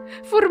can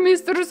for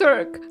Mr.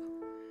 Zerk.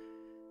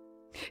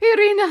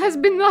 Irina has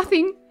been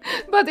nothing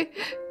but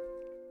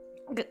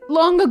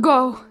long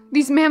ago,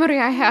 this memory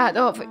I had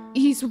of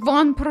he's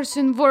one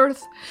person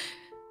worth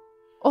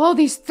all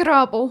this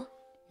trouble.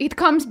 It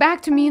comes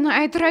back to me and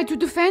I try to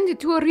defend it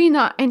to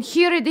Irina, and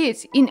here it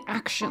is in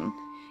action.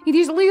 It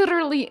is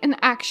literally an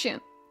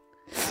action.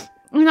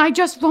 And I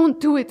just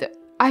won't do it.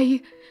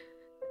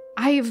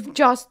 I've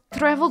just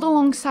traveled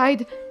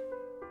alongside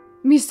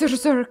Mr.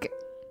 Zerk,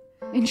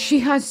 and she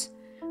has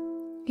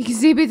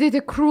exhibited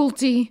a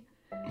cruelty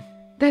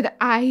that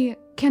I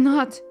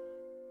cannot,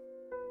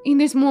 in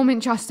this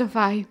moment,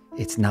 justify.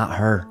 It's not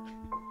her.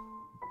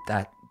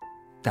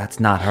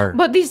 That's not her.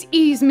 But this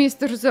is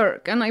Mr.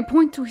 Zerk, and I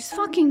point to his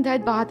fucking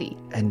dead body.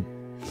 And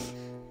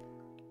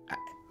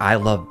I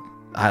love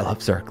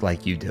Zerk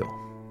like you do.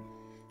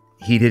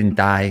 He didn't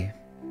die.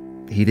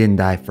 He didn't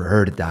die for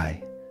her to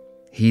die.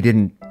 He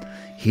didn't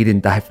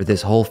die for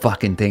this whole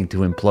fucking thing to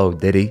implode,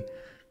 did he?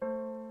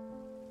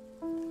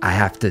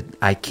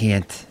 I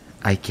can't.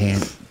 I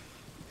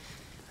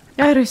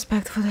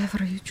respect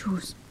whatever you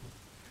choose.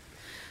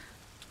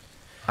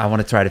 I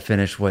want to try to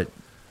finish what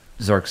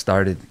Zork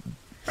started.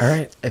 All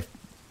right.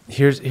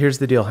 Here's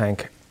the deal,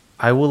 Hank.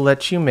 I will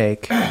let you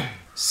make,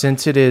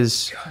 since it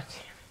is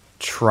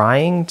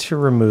trying to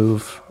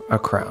remove a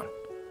crown,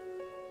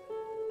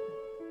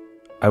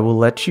 I will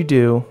let you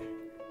do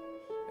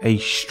a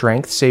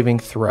strength saving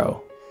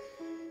throw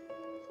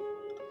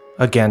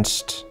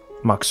against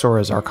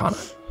Moxora's Arcana.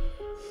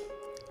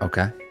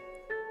 Okay.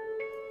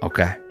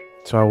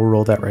 So I will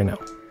roll that right now.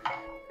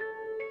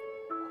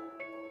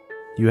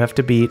 You have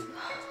to beat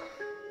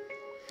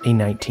a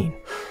 19.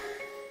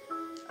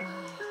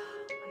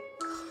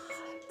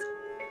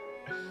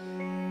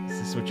 Is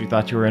this what you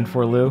thought you were in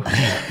for, Lou?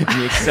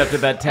 You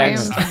accepted that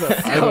text?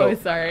 So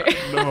sorry.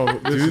 No,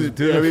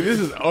 this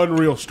is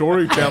unreal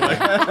storytelling.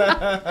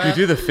 Can you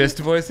do the fist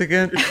voice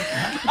again?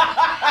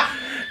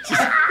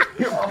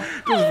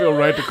 Doesn't feel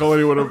right to call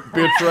anyone a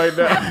bitch right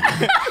now.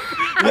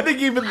 I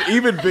think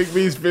even Big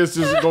B's fist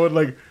is going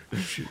like,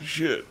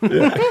 shit.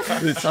 Yeah.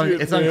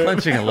 It's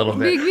unclenching a little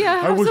bit. Maybe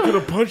I was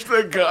gonna punch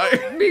that guy.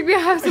 Maybe I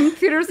have some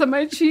tears on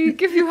my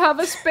cheek if you have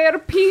a spare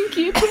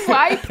pinky to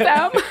wipe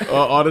them.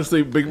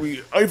 Honestly, Big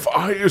B, I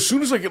as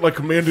soon as I get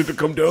commanded to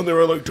come down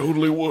there, I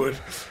totally would.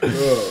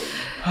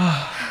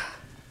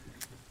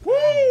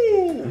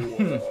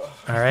 Woo!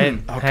 All right,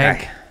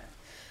 Hank.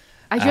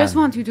 I just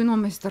want you to know,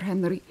 Mr.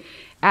 Henry,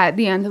 at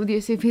the end of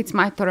this, if it's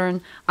my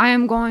turn, I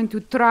am going to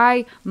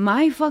try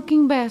my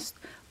fucking best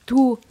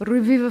to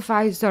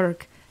revivify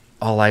Zerk.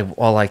 All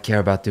I care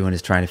about doing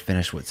is trying to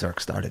finish what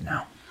Zerk started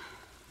now.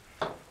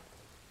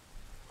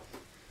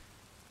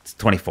 It's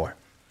 24.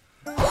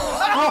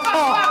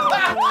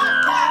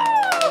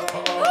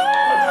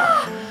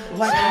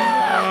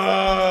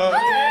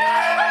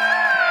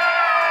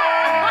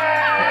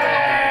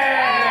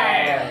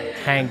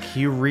 Hank,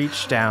 you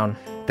reach down.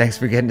 Thanks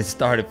for getting it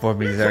started for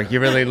me, Zerk. You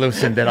really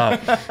loosened it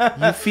up.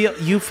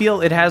 You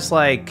feel it has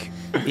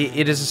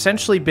it has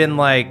essentially been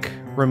like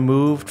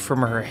removed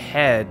from her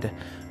head,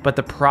 but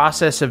the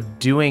process of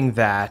doing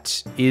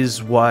that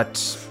is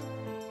what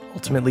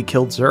ultimately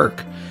killed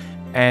Zerk.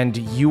 And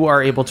you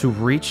are able to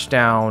reach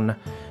down.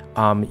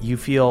 You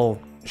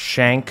feel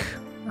Shank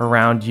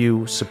around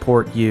you,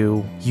 support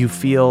you. You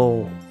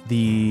feel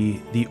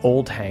the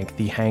old Hank,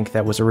 the Hank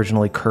that was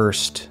originally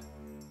cursed,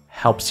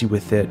 helps you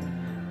with it.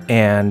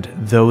 And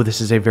though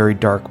this is a very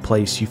dark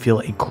place, you feel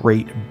a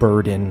great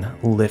burden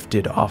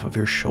lifted off of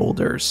your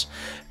shoulders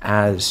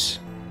as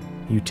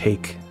you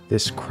take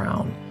this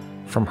crown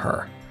from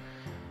her.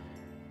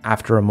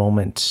 After a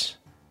moment,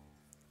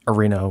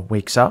 Irina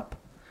wakes up.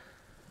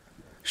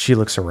 She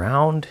looks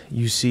around.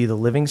 You see the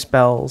living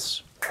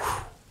spells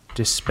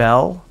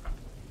dispel.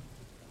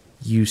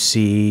 You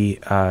see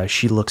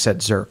she looks at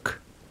Zerk.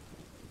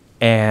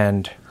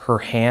 And her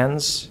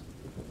hands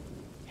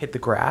hit the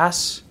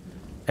grass.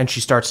 And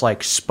she starts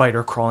like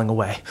spider crawling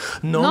away.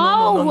 No.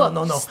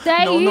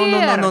 Stay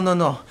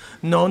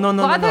no.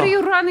 What are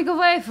you running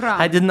away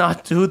from? I did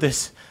not do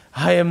this.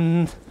 I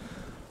am...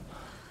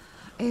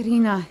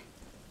 Irina,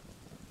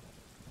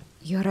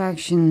 your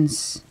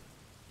actions,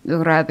 or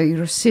rather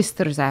your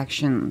sister's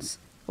actions,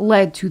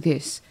 led to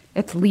this.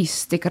 At least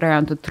stick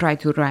around to try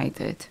to right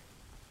it.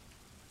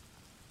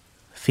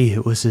 Fee,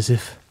 it was as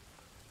if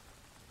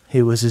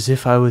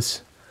I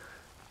was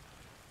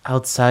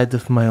outside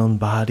of my own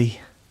body.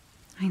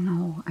 I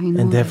know.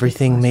 And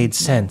everything made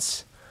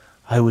sense.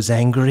 I was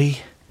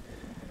angry,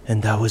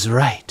 and I was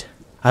right.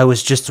 I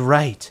was just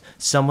right.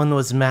 Someone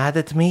was mad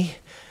at me,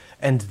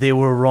 and they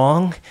were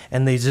wrong,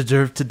 and they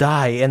deserved to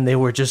die, and they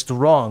were just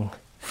wrong,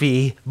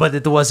 Fee. But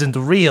it wasn't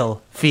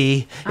real,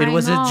 Fee. It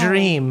was a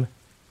dream.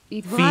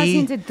 It Fee,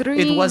 wasn't a dream.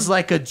 it was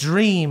like a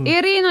dream.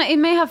 Irina, it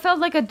may have felt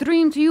like a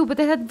dream to you, but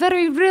it had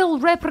very real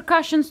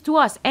repercussions to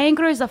us.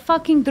 Anger is a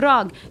fucking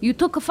drug. You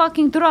took a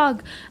fucking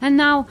drug, and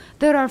now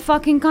there are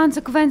fucking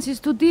consequences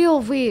to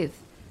deal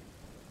with.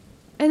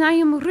 And I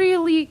am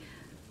really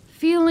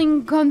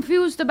feeling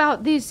confused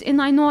about this,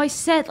 and I know I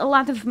said a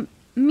lot of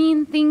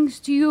mean things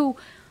to you,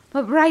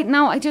 but right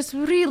now I just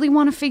really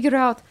want to figure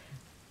out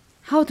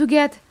how to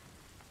get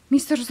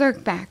Mr.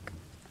 Zerk back.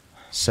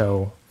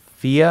 So,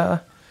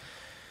 Fia...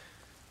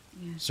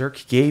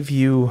 Zerk gave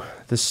you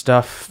the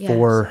stuff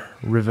for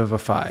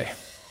Revivify.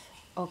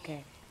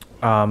 Okay.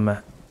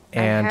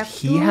 And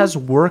he has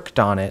worked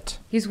on it.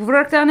 He's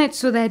worked on it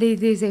so that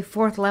it is a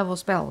 4th level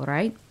spell,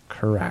 right?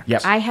 Correct.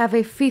 Yep. I have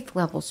a 5th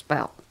level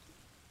spell.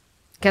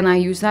 Can I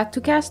use that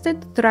to cast it?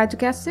 Try to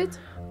cast it?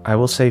 I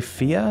will say,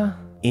 Fia,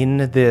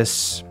 in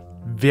this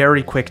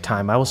very quick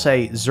time, I will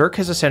say Zerk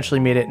has essentially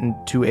made it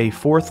into a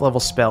 4th level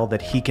spell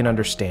that he can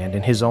understand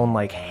in his own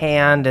like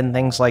hand and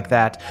things like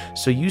that.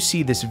 So you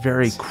see this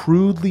very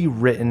crudely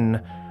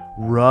written,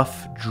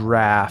 rough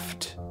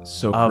draft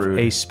of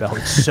a spell.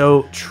 It's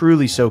so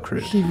truly so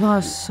crude. He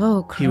was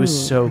so crude. He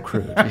was so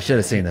crude. You should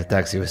have seen the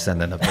text he was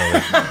sending up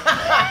there.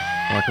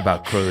 Talk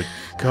about crude.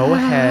 Go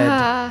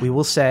ahead. We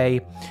will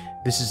say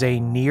this is a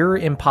near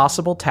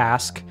impossible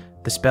task.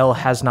 The spell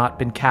has not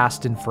been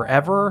cast in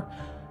forever.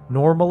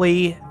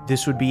 Normally,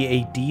 this would be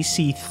a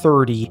DC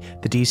 30,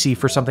 the DC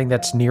for something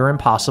that's near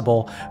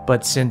impossible,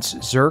 but since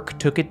Zerk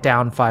took it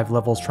down 5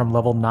 levels from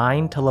level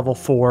 9 to level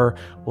 4,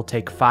 we'll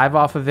take 5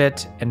 off of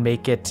it and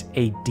make it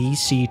a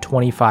DC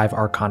 25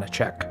 Arcana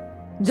check.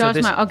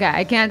 Okay,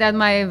 I can't add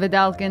my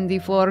Vidalkin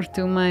D4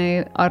 to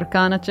my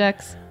Arcana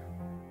checks?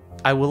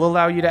 I will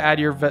allow you to add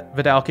your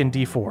Vidalkin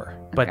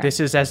D4, but this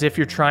is as if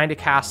you're trying to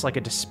cast like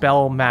a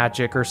Dispel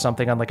magic or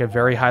something on like a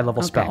very high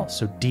level spell.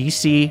 So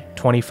DC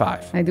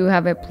 25. I do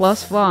have a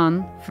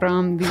 +1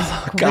 from this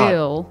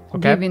quill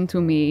given to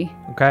me.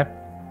 Okay.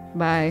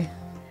 By...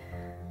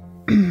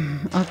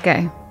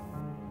 okay.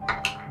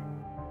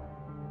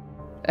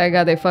 I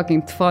got a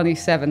fucking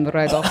 27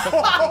 right off the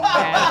fucking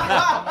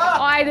bat.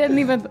 Oh, I didn't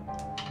even...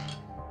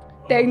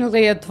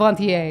 Technically a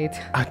 28.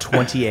 A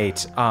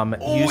 28.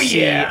 You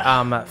see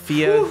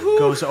Fia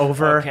goes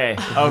over,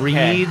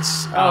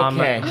 reads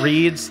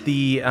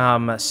the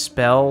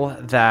spell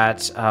that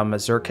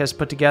Zerk has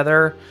put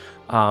together,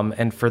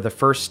 and for the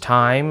first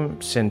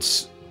time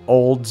since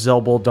old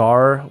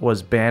Zelboldar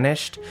was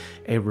banished,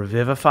 a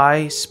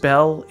Revivify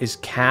spell is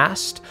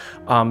cast.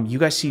 You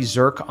guys see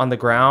Zerk on the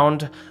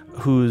ground,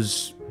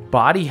 whose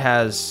body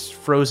has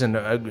frozen.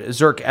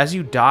 Zerk, as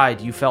you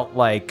died, you felt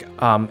like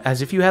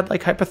as if you had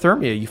like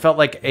hypothermia. You felt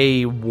like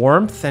a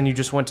warmth, and you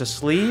just went to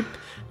sleep,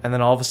 and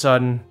then all of a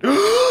sudden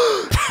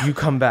you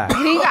come back.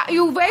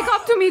 You wake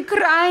up to me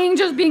crying,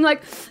 just being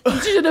like,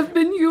 it should have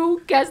been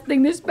you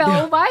casting this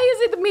spell. Why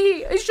is it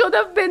me? It should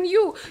have been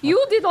you.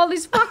 You did all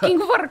this fucking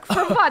work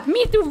for what?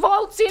 Me to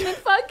waltz in and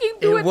fucking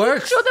do it.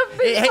 Works. It should have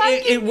been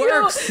fucking it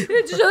works. you.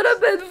 It should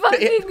have been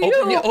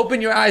fucking you.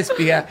 Open your eyes,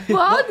 Fia.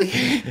 What?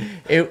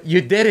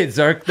 You did it,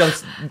 Zerk.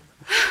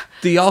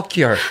 The all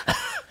cure.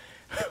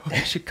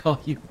 I should call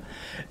you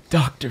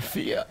Dr.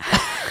 Fia.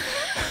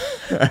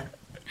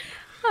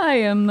 I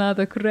am not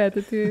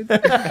accredited.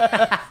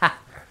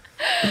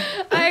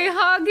 I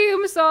hug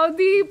him so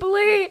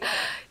deeply.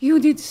 You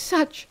did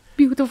such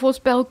beautiful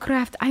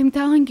spellcraft. I'm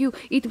telling you,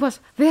 it was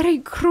very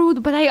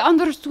crude, but I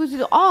understood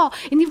it all.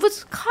 And it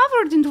was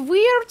covered in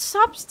weird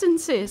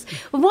substances.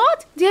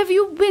 What have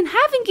you been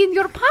having in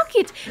your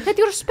pocket that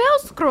your spell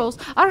scrolls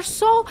are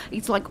so...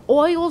 It's like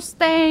oil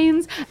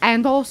stains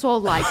and also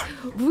like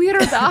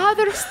weird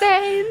other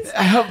stains.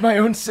 I have my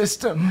own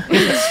system.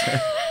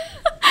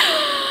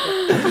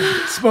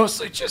 It's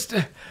mostly just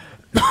a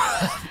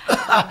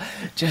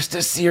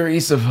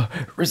series of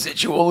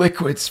residual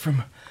liquids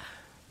from.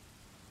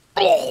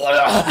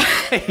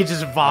 He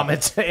just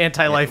vomits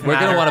anti-life We're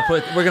matter. gonna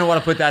want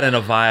to put that in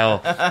a vial.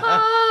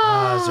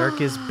 Zerk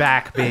is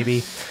back,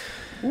 baby.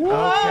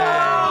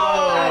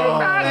 Oh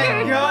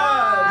my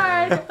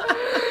God.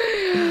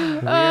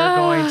 We're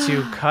going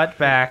to cut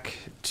back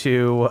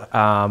to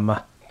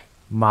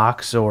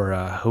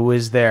Moxora, who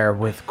is there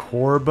with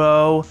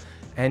Corbo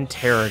and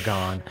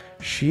Tarragon.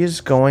 She is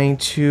going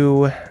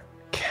to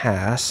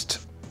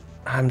cast...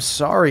 I'm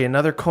sorry,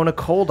 another Cone of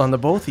Cold on the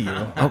both of you.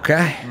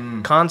 Okay.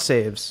 Con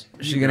saves.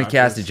 She's gonna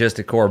cast it just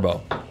at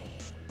Corbo.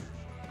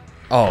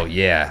 Oh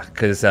yeah,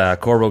 because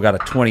Corbo got a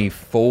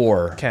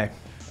 24. Okay.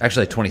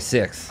 Actually,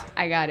 26.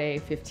 I got a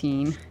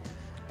 15.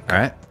 All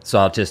right. So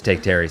I'll just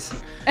take Terry's.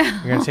 You're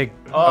going to take...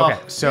 Okay,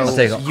 so I'll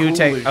take- you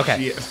take... Holy Okay,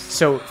 shit.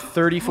 so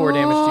 34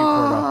 damage to you,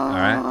 Corbo. All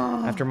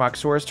right. After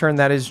Moxora's turn,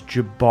 that is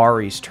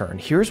Jabari's turn.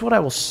 Here's what I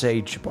will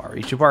say,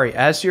 Jabari. Jabari,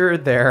 as you're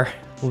there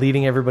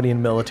leading everybody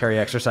in military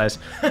exercise,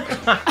 we're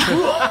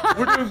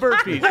doing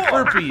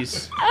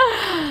burpees.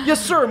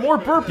 Yes, sir. More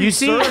burpees. You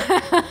see? Go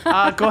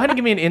ahead and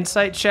give me an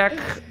insight check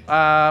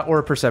or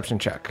a perception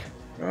check.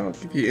 I'll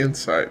give you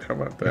insight. How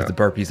about If the that?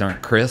 burpees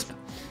aren't crisp.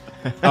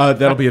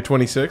 That'll be a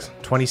 26.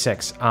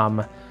 26.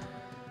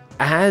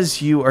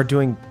 As you are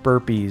doing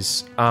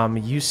burpees,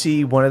 you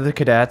see one of the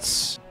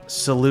cadets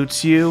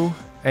salutes you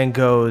and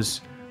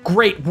goes,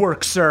 "Great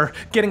work, sir.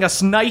 Getting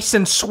us nice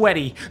and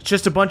sweaty.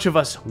 Just a bunch of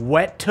us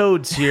wet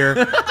toads here.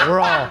 We're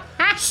all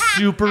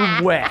super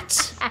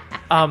wet."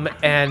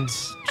 And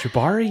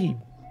Jabari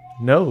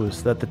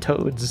knows that the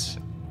toads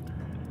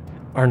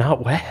are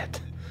not wet.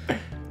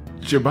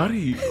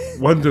 Jabari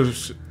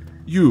wonders,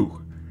 you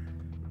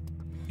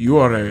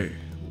are a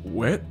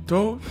wet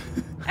toad?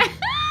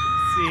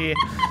 See,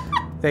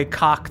 they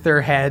cock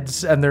their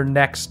heads and their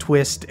necks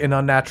twist in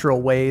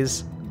unnatural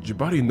ways.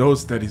 Jabari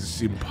knows that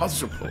is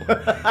impossible.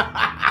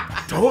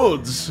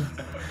 Toads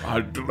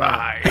are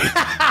dry.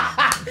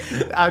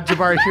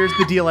 Jabari, here's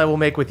the deal I will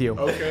make with you.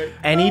 Okay.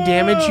 Any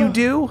damage you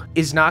do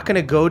is not going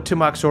to go to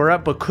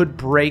Moxora, but could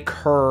break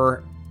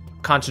her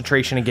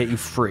concentration and get you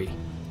free.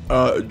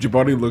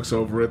 Jabari looks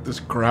over at this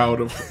crowd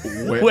of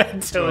wet,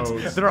 Wet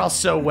toads. They're all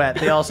so wet.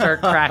 They all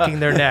start cracking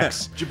their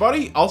necks.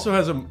 Jabari also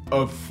has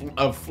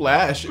a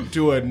flash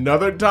to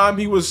another time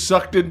he was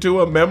sucked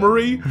into a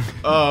memory in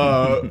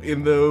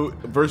the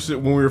verse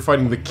when we were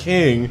fighting the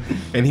king,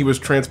 and he was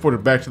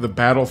transported back to the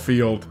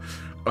battlefield,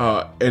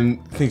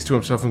 and thinks to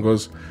himself and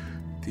goes,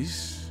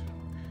 "This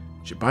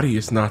Jabari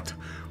is not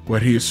where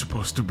he is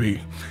supposed to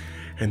be,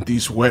 and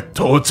these wet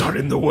toads are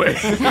in the way."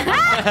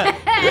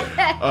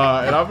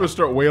 And I'm gonna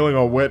start wailing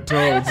on wet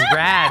toads.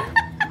 Rad.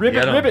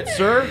 Ribbit,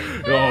 sir.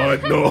 Oh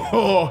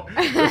no!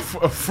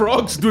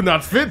 Frogs do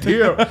not fit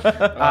here.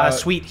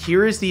 Sweet.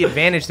 Here is the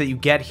advantage that you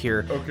get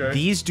here. Okay.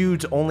 These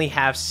dudes only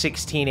have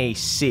 16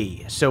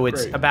 AC, so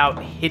it's Great.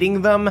 about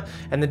hitting them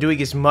and then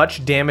doing as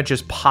much damage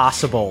as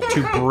possible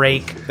to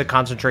break the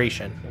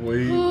concentration.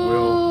 We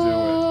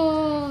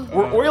will do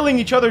We're oiling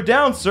each other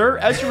down, sir,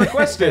 as you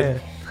requested.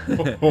 it.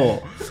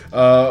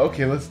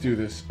 Okay, let's do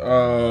this.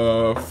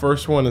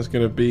 First one is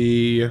gonna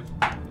be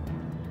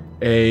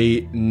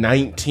a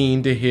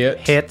 19 to hit.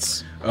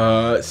 Hits.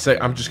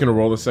 I'm just gonna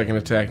roll the second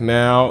attack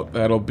now.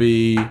 That'll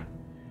be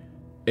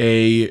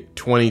a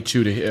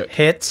 22 to hit.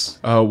 Hits.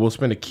 We'll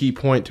spend a key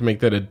point to make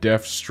that a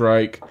deft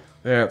strike.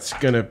 That's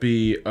gonna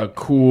be a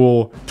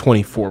cool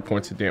 24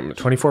 points of damage.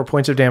 24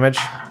 points of damage.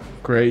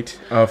 Great.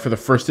 For the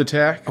first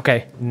attack,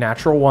 Okay,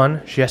 natural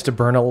one. She has to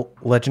burn a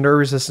legendary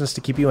resistance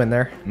to keep you in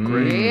there.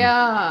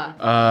 Yeah.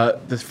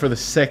 for the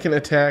second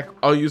attack,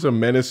 I'll use a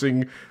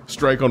menacing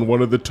strike on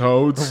one of the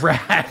toads.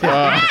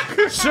 Rad.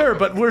 Sir,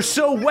 but we're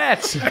so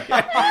wet.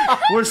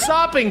 We're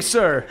sopping,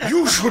 sir.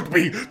 You should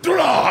be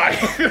dry.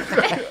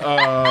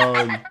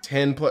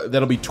 10 plus,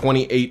 that'll be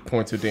 28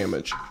 points of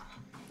damage.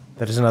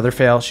 That is another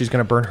fail. She's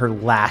going to burn her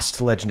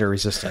last legendary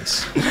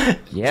resistance.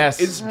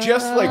 Yes. It's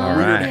just like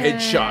weird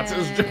headshots.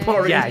 As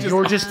Jabari Yeah, is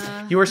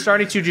you are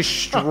starting to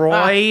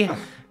destroy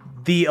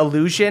the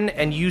illusion,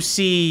 and you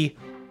see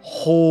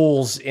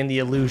holes in the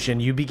illusion.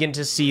 You begin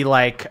to see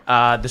like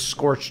the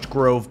scorched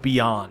grove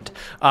beyond,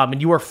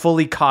 and you are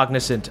fully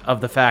cognizant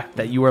of the fact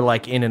that you are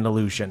like in an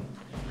illusion.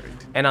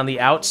 And on the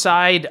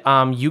outside,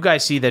 you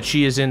guys see that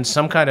she is in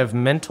some kind of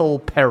mental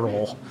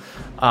peril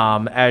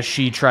as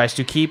she tries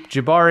to keep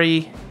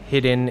Jabari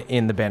hidden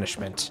in the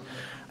banishment.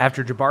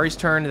 After Jabari's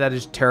turn, that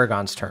is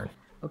Tarragon's turn.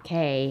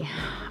 Okay.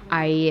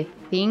 I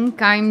think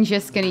I'm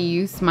just gonna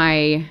use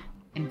my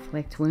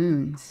inflict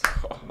wounds.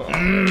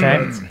 Okay.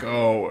 Let's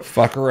go.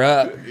 Fuck her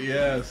up.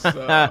 Yes.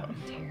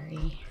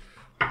 Terry.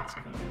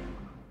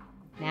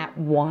 Nat nat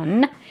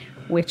 1,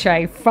 which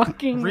I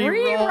fucking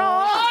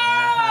reroll.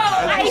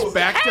 Just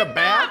back to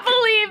back. I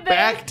believe this.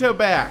 Back to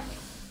back.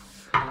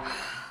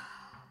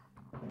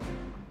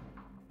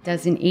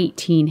 Does an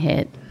 18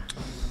 hit?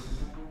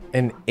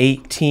 An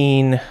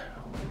 18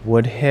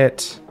 would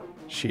hit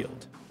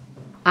shield.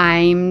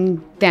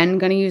 I'm then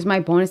going to use my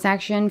bonus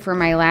action for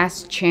my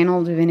last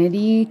channel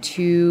divinity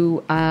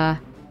to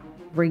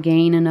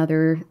regain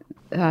another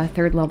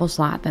third level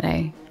slot that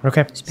I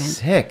spent.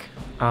 Sick.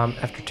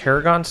 After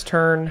Tarragon's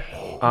turn,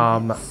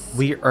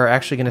 we are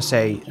actually going to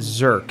say,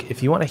 Zerk,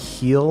 if you want to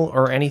heal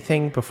or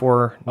anything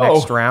before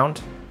next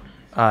round,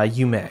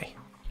 you may.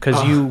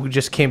 Because you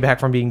just came back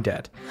from being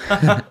dead.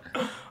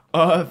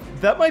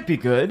 That might be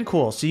good.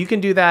 Cool. So you can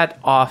do that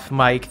off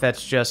mic.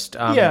 That's just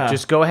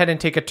just go ahead and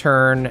take a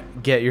turn,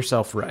 get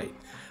yourself right.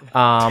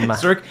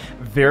 Zerk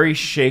very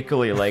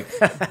shakily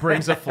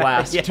brings a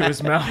flask to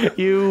his mouth.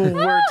 You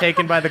were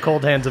taken by the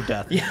cold hands of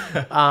death. Wait,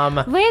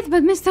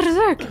 but Mr.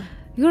 Zerk,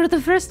 you're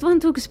the first one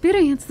to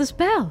experience the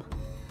spell.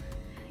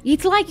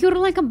 It's like you're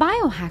like a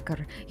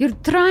biohacker. You're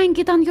trying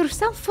it on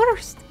yourself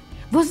first.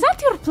 Was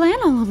that your plan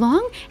all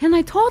along? And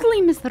I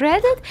totally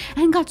misread it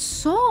and got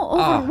so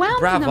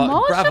overwhelmed and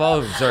emotional.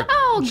 Bravo, Zerk.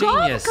 Oh,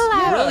 Genius. golf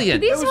clap.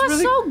 Brilliant. This That was was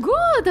really- so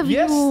good of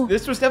Yes, you.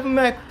 this was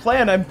definitely my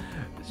plan. I'm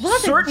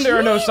What a certain there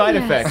are no side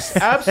genius. effects.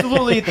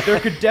 Absolutely, there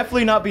could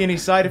definitely not be any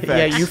side effects.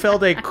 Yeah, you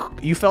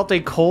felt a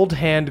cold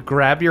hand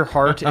grab your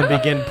heart and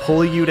begin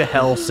pulling you to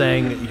hell,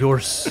 saying, "Your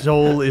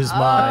soul is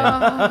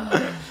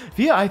mine."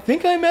 Yeah, I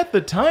think I met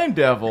the time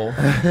devil.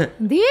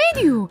 Did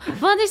you?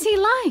 What is he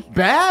like?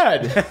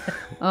 Bad.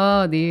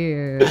 Oh,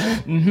 dear.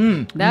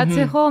 That's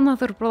a whole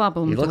nother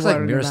problem. He to looks like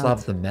worry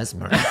Miroslav about. the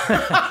Mesmer.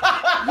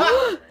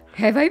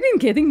 Have I been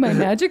getting my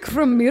magic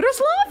from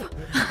Miroslav?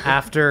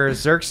 After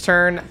Zerk's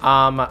turn,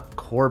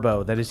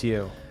 Corbo, that is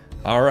you.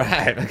 All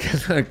right. I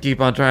guess I'll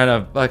keep on trying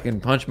to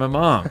fucking punch my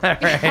mom. All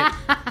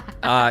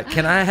right.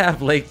 Can I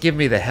have Lake give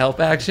me the help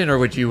action, or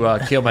would you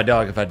kill my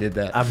dog if I did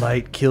that? I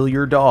might kill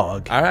your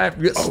dog. All right.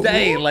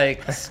 Stay,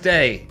 Lake.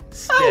 Stay.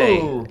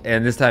 Oh.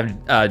 And this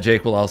time,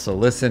 Jake will also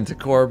listen to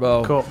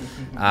Corbo. Cool.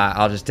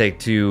 I'll just take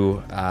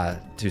two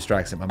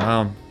strikes at my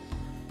mom.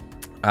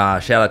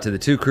 Shout out to the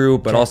 2 crew,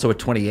 but also a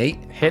 28.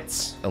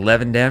 Hits.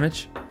 11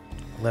 damage.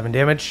 11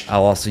 damage.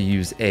 I'll also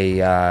use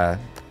a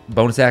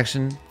bonus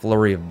action,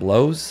 Flurry of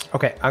Blows.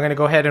 Okay, I'm going to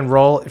go ahead and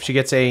roll. If she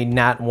gets a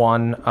nat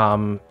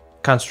 1,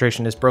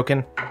 concentration is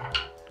broken.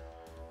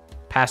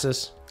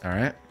 Passes. All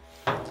right.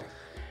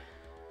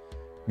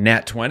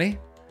 Nat 20.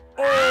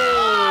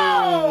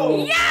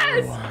 Oh!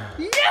 Yes!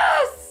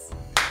 Yes!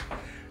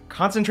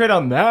 Concentrate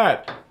on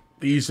that.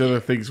 These are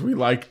the things we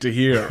like to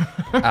hear.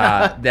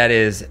 That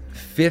is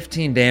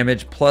 15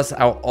 damage, plus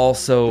I'll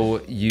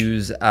also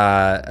use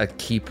a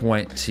key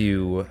point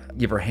to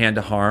give her hand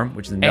to harm,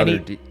 which is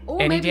another...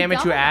 Any maybe damage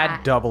you double add,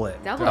 that. double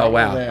it. Double Oh, it.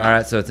 wow. All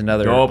right, so it's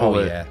another... Double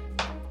it. Yeah.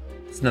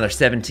 It's another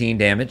 17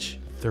 damage.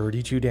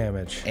 32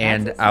 damage.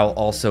 And I'll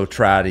also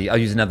try to... I'll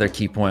use another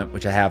key point,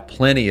 which I have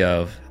plenty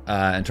of,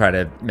 and try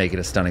to make it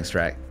a stunning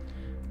strike.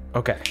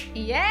 Okay.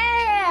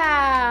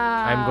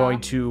 Yeah! I'm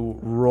going to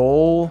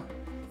roll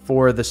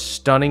for the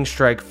stunning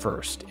strike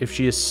first. If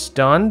she is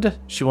stunned,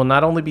 she will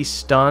not only be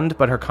stunned,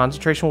 but her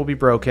concentration will be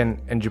broken,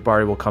 and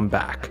Jabari will come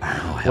back.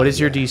 What is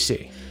your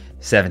DC?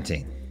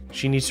 17.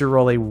 She needs to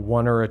roll a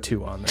 1 or a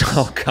 2 on this.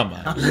 Oh, come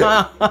on.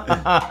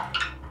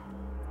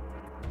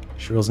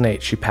 She rolls an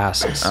 8. She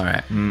passes. All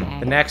right.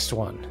 The next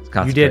one.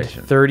 You did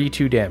Concentration.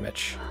 32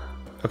 damage.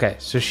 Okay,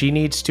 so she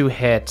needs to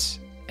hit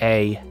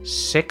a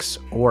 6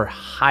 or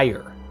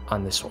higher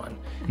on this one.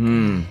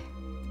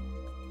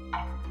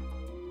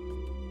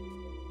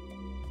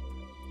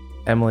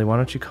 Emily, why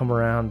don't you come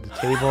around the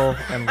table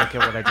and look at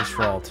what I just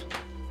rolled?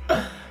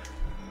 That's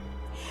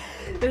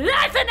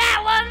a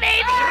nat 1, baby!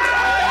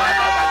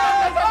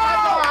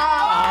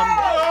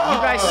 You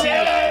guys see,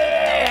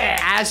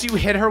 as you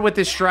hit her with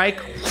this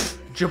strike,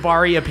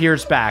 Jabari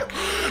appears back.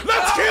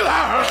 Let's kill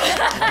her!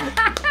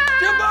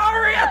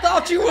 Jabari, I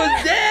thought you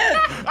was dead!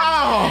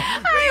 Oh,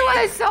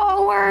 I was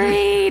so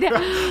worried.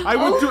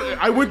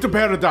 I went to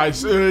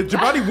paradise.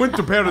 Jabari went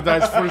to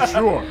paradise for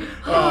sure.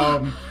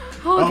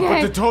 But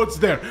Okay. the toads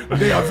there,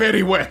 they are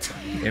very wet.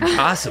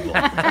 Impossible.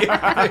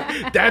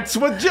 That's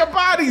what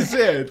Jabari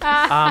said.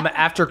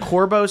 After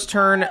Corbo's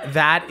turn,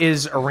 that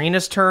is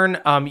Arena's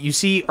turn. You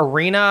see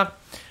Arena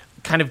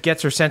kind of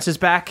gets her senses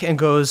back and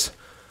goes,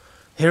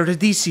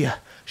 Eurydice,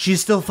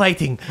 she's still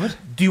fighting. What?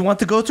 Do you want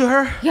to go to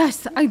her?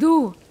 Yes, I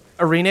do.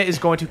 Arena is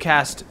going to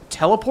cast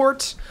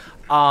Teleport,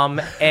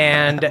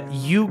 and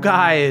you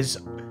guys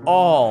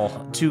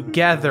all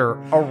together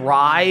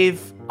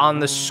arrive on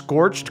the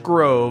Scorched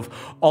Grove,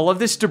 all of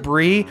this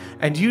debris,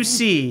 and you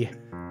see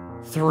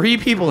 3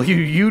 people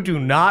you do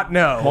not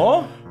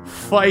know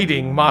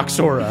fighting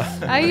Moxora.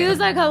 I use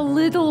like a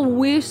little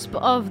wisp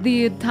of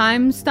the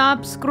time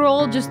stop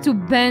scroll just to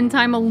bend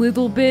time a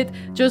little bit,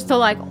 just to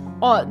like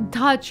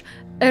touch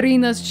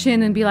Arena's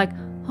chin and be like,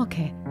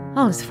 okay,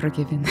 All is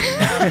forgiven.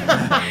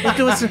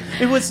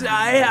 It was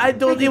I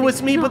don't it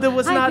was me, but it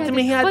was not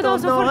me. I but don't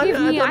also know. forgive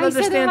me. I I don't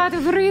said a understand. lot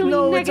of really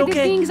No, it's negative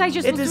okay. things. I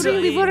just was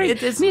really worried.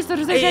 It is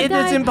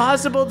Mr.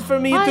 impossible for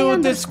me I to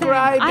understand.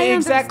 describe I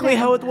exactly understand.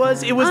 how it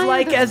was. It was I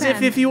like as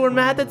understand. if you were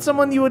mad at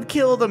someone, you would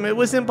kill them. It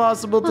was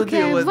impossible to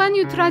deal Okay, with. when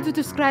you try to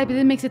describe it,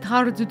 it makes it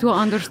harder to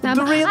understand.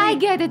 But Really? I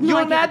get it. No, I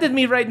You're get mad it. at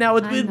me right now.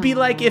 It would be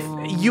like if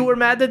you were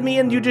mad at me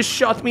and you just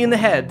shot me in the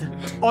head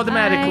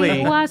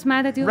automatically. I was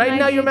mad at you. Right and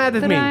now I you're mad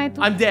at me. tried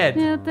to- I'm dead.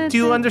 Yeah, Do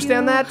you thank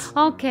understand you. that?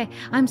 Okay,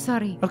 I'm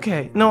sorry.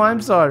 Okay. No, I'm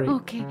sorry.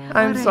 Okay,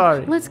 I'm all right.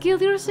 sorry. Let's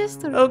kill your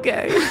sister.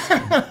 Okay.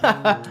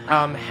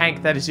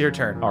 Hank, that is your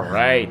turn. All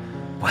right.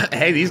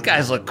 Hey, these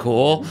guys look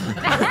cool.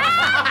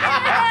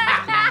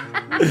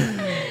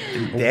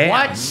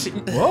 What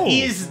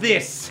is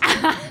this?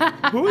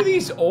 Who are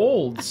these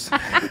olds?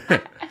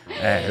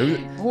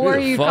 Who are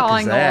you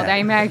calling old?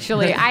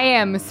 I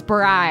am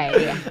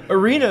spry.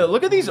 Arena,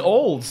 look at these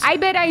olds. I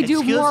bet I do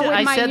Excuse more me, with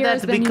I my said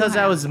years that than because you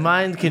I have. was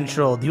mind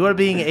controlled. You are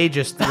being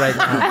ageist right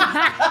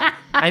now.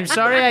 I'm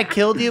sorry I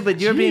killed you, but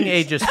you're being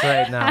ageist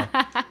right now.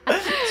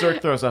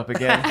 Zerk throws up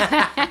again.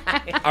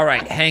 All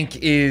right, Hank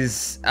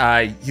is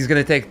he's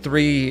gonna take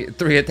three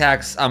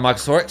attacks on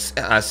Moxorx.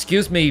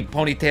 Excuse me,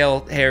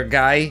 ponytail hair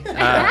guy.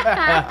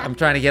 I'm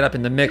trying to get up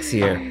in the mix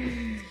here.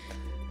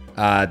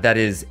 That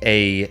is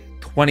a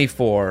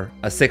 24,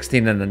 a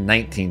 16, and a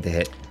 19 to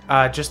hit.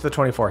 Just the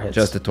 24 hits.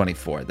 Just a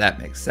 24. That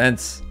makes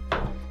sense.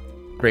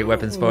 Great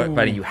weapons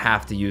fighting. You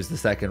have to use the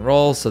second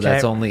roll, so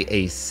that's only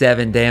a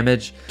 7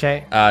 damage.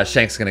 Okay.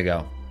 Shank's gonna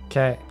go.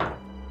 Okay.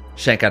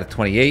 Shank got a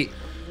 28.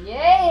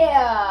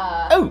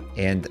 Yeah. Oh.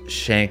 And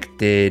Shank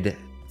did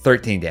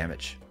 13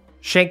 damage.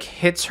 Shank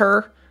hits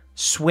her,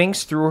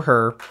 swings through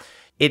her.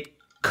 It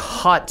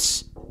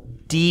cuts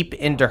deep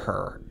into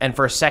her. And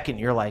for a second,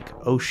 you're like,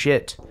 oh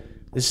shit,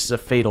 this is a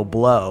fatal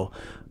blow.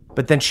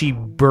 But then she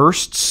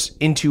bursts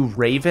into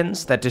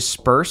ravens that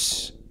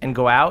disperse and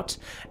go out.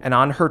 And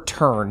on her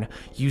turn,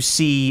 you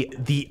see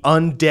the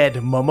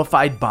undead,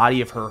 mummified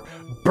body of her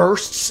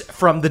bursts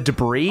from the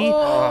debris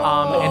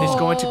and is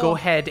going to go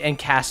ahead and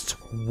cast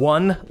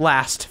one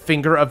last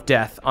Finger of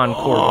Death on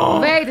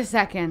Corvo. Wait a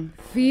second.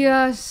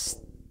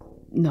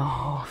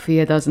 No,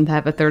 Fia doesn't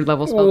have a 3rd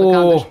level spell to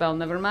counter spell.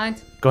 Never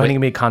mind. Go ahead and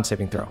give me a con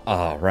saving throw.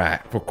 All right,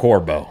 for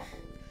Corbo.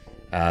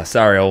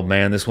 Sorry, old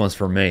man, this one's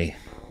for me.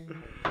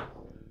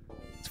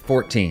 It's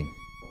 14.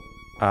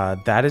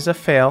 That is a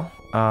fail.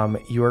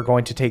 You are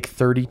going to take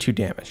 32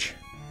 damage.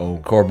 Oh,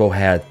 Corbo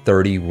had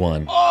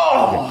 31 hit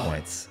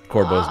points.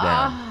 Corbo's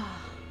down.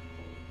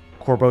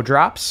 Corbo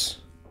drops.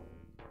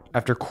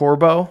 After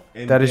Corbo,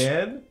 And that is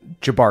then?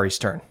 Jabari's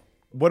turn.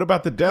 What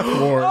about the Death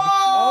Ward?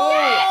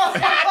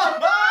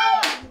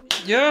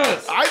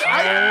 Yes!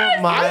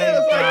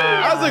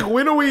 I was like,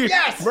 when are we?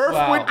 Yes! Murph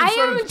went and I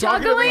started am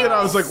talking to me, juggling and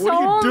I was like, what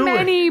so are you doing?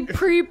 many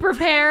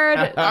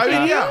pre-prepared I mean,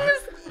 things. yeah.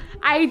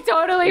 I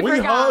totally We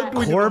forgot.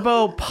 hugged.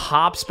 Corbo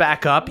pops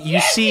back up. You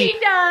he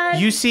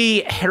does. You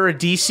see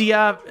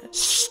Herodesia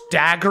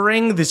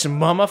staggering this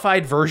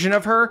mummified version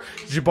of her.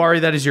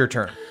 Jabari, that is your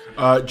turn.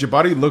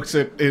 Jabari looks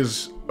at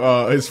his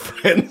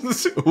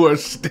friends who are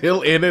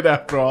still in it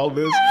after all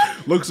this,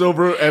 looks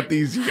over at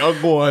these young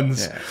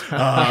ones,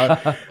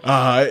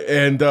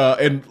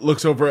 and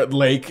looks over at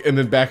Lake and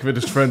then back at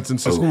his friends and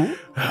says,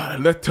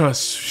 let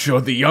us show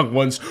the young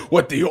ones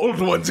what the old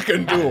ones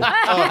can do.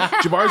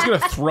 Jabari's gonna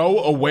throw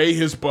away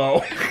his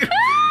bow.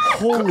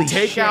 Holy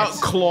Take out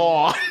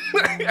Claw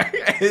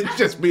and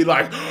just be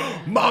like,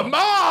 Mama!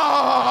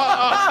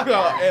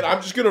 And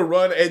I'm just gonna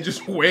run and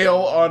just wail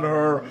on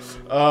her.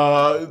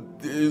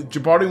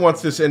 Jabari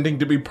wants this ending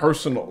to be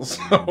personal,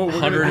 so we're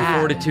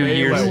 142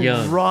 years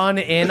young. Run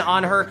in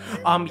on her.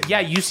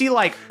 You see,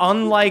 like,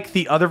 unlike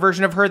the other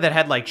version of her that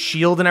had like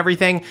shield and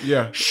everything,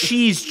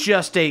 she's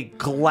just a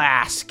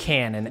glass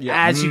cannon.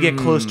 As you get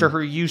close to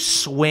her, you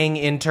swing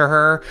into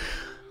her.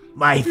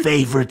 My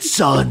favorite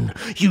son,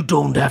 you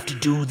don't have to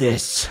do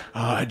this.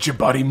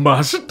 Jabari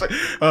must.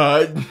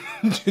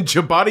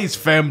 Jabari's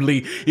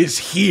family is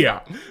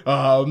here,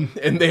 and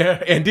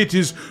it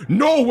is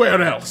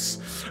nowhere else.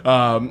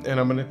 And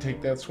I'm gonna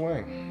take that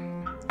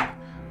swing.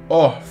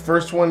 Oh,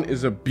 first one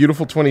is a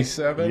beautiful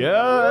 27.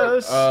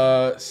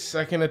 Yes.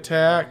 Second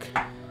attack.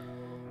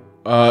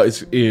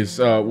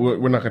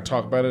 We're not gonna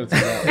talk about it. It's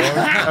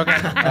not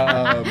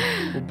long.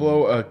 Okay. We'll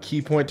blow a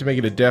key point to make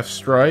it a death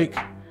strike.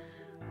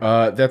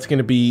 That's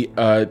gonna be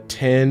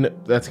 10.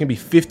 That's gonna be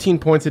 15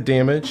 points of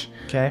damage.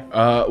 Okay.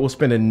 We'll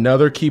spend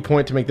another key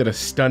point to make that a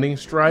stunning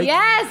strike.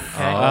 Yes.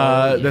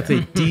 That's a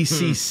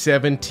DC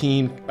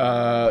 17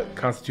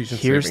 Constitution.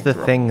 Here's saving the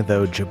throw. thing,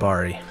 though,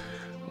 Jabari.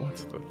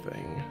 What's the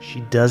thing?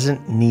 She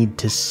doesn't need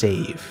to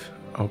save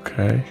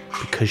Okay.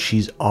 because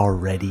she's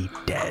already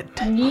dead.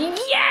 Yes.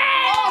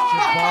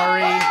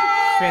 Jabari,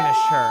 finish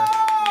her.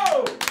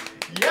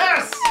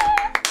 Yes.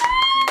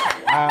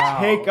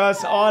 Take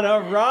us on a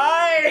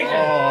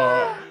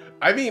ride.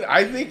 I mean,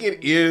 I think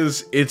it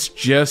is. It's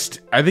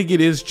just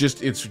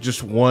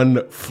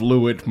one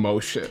fluid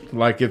motion.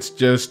 Like it's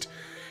just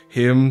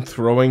him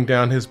throwing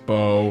down his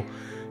bow,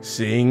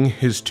 seeing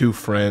his two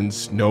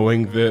friends,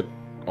 knowing that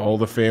all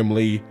the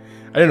family,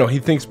 I don't know, he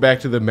thinks back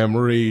to the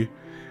memory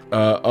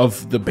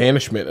of the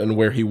banishment and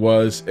where he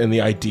was and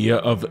the idea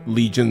of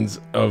legions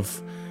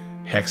of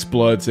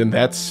Hexbloods, and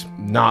that's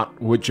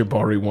not what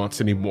Jabari wants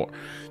anymore.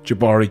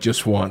 Jabari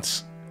just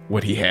wants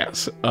what he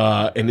has,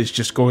 and is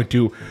just going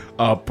to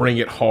bring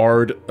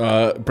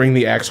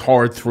the axe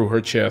hard through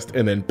her chest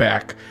and then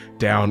back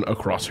down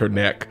across her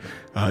neck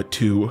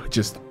to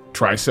just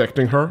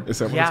trisecting her. Is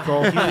that what it's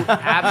called? You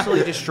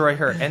absolutely destroy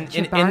her. And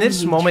in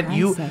this moment,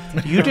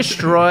 you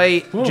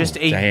destroy just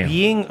a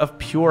being of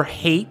pure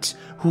hate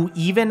who,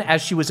 even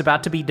as she was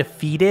about to be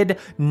defeated,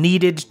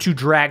 needed to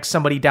drag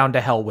somebody down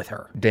to hell with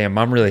her. Damn,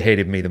 Mom really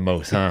hated me the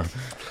most, huh?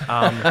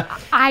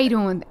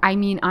 I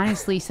mean,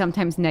 honestly,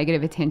 sometimes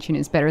negative attention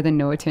is better than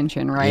no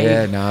attention, right?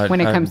 Yeah, no.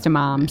 When it comes to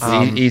moms.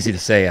 Easy to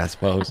say, I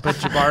suppose. But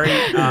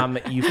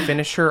Jabari, you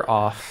finish her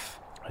off,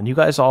 and you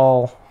guys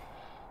all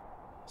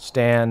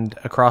stand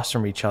across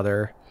from each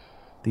other.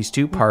 These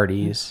two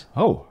parties.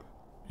 Oh.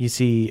 You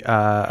see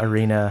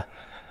Arena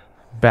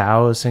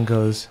bows and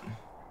goes,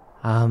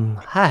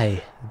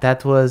 hi,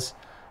 that was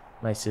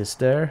my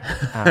sister.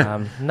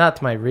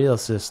 Not my real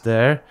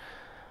sister,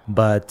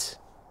 but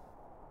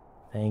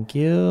thank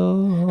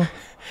you.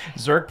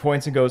 Zerk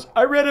points and goes,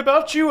 I read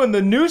about you in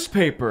the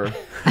newspaper.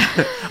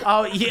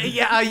 Oh,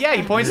 yeah.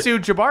 He points to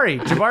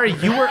Jabari.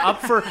 Jabari, you were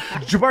up for...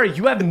 Jabari,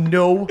 you have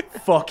no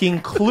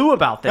fucking clue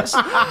about this.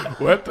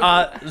 What?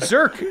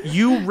 Zerk,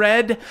 you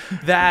read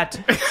that...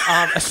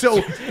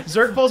 So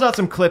Zerk pulls out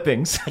some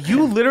clippings.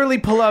 You literally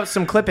pull out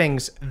some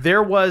clippings.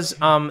 There was...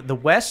 the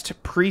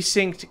West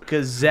Precinct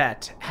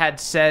Gazette had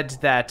said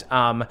that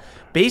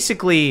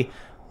basically...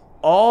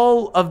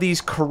 all of these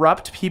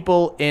corrupt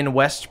people in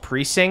West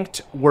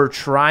Precinct were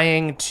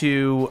trying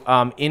to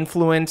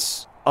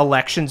influence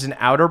elections in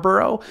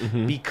Outerborough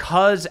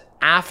because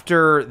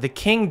after the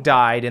king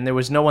died and there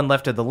was no one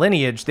left of the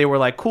lineage, they were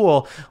like,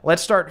 cool,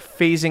 let's start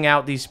phasing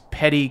out these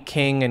petty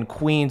king and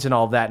queens and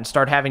all that and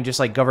start having just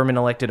like government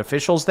elected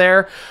officials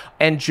there.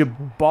 And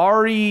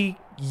Jabari,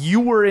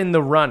 you were in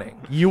the running.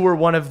 You were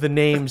one of the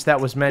names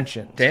that was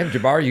mentioned. Damn,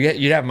 Jabari,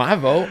 you'd have my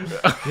vote.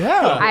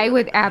 Yeah. I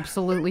would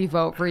absolutely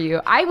vote for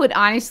you. I would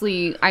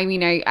honestly,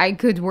 I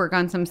could work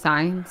on some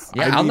signs.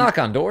 Yeah, I'll knock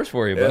on doors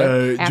for you, bud.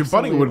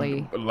 Jabari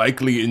would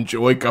likely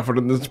enjoy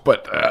governance,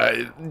 but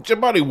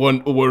Jabari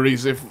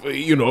worries if,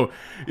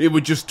 it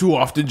would just too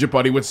often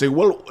Jabari would say,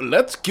 well,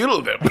 let's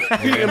kill them.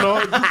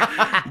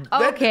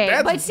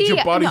 Okay, but see,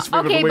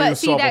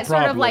 that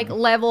sort of like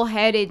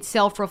level-headed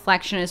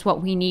self-reflection is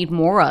what we need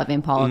more of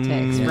in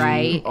politics,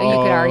 right? You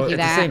could argue At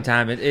that. the same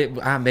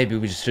time, maybe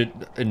we just should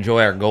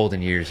enjoy our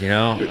golden years,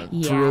 Yeah,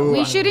 True.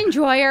 we should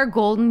enjoy our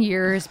golden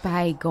years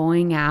by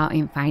going out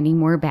and finding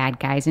more bad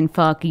guys and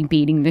fucking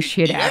beating the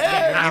shit out of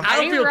them. I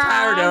don't feel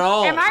tired at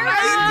all. Am I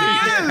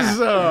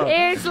wrong?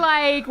 It's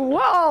like,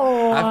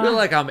 whoa. I feel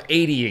like I'm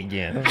 80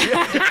 again.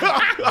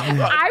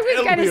 I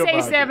was going to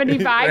say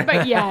 75,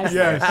 but yes.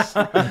 Yes.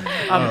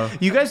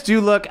 You guys do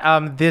look,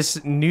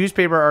 this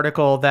newspaper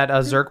article that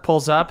Zerk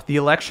pulls up, the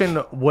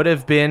election would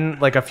have been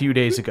like a few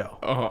days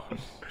ago.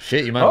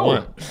 Shit, you might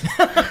want.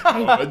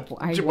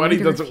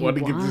 Jabari doesn't want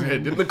to get his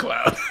head in the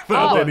cloud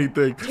about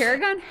anything.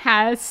 Tarragon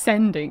has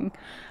sending.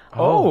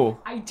 Oh.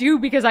 I do,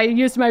 because I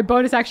used my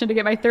bonus action to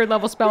get my 3rd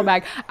level spell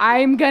back.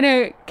 I'm going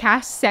to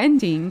cast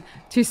sending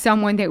to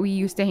someone that we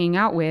used to hang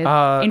out with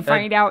and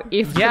find out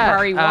if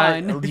Jabari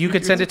won. You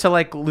could send it to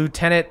like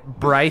Lieutenant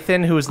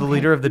Brython, who is the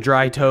leader of the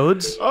Dry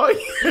Toads. Oh,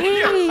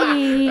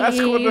 Hey, Ask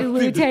one of the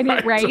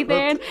Lieutenant Dry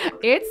Brython.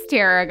 It's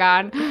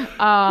Tarragon,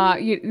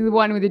 the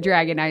one with the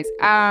dragon eyes.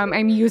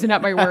 I'm using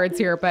up my words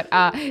here, but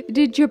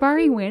did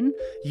Jabari win?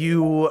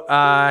 You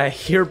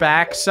hear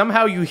back.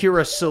 Somehow you hear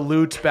a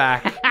salute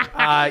back.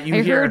 I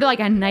heard like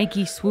a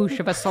Nike swoosh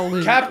of a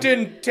salute.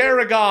 Captain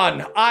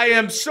Tarragon, I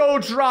am so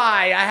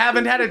dry. I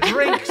haven't had a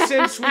drink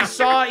since we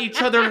saw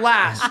each other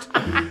last.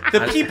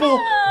 The people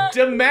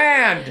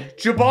demand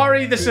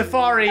Jabari the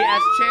Safari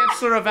as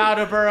Chancellor of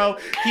Outerborough.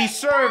 He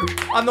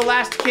served on the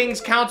last King's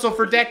Council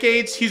for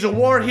decades. He's a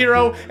war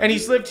hero, and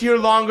he's lived here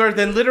longer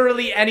than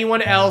literally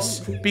anyone else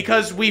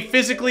because we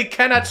physically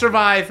cannot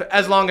survive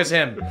as long as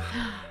him.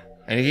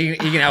 And he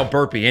can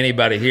out-burpee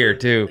anybody here,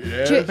 too.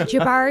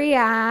 Jabari,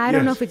 I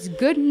don't know if it's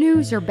good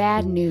news or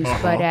bad news,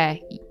 but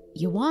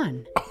you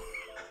won.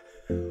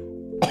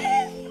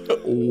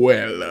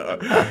 Well,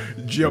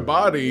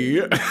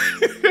 Jabari.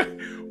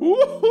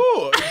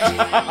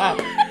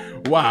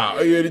 Wow,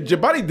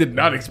 Jabari did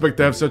not expect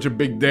to have such a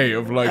big day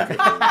of like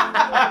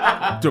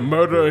to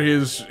murder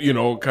his,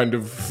 kind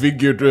of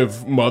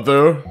figurative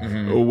mother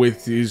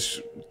with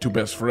his two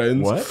best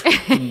friends. What?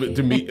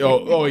 to meet.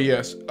 Oh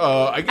yes.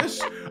 I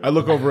guess I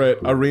look over at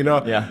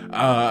Arena. Yeah.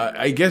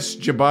 I guess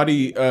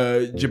Jabari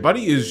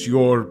is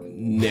your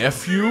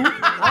nephew.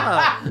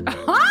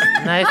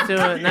 Nice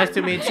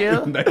to meet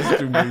you. Nice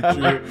to meet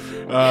you.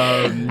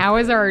 How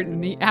is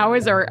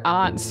our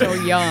aunt so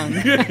young?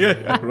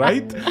 Yeah,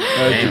 right?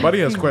 Jabari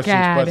has questions,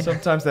 God. but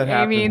Sometimes that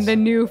happens. I mean, the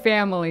new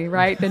family,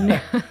 right? The new.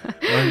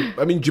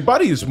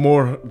 Jabari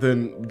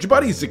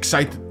is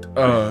excited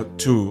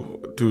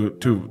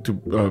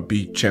to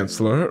be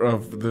chancellor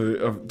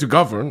to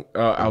govern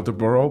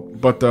Elderborough,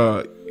 but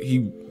he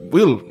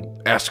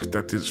will ask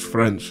that his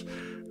friends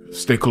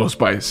stay close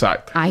by his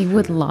side. I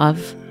would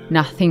love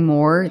nothing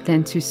more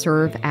than to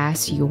serve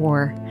as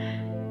your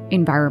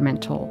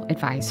environmental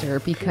advisor,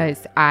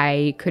 because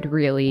I could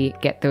really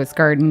get those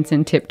gardens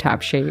in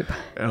tip-top shape.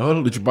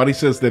 Well, Jabari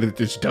says that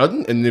it is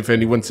done, and if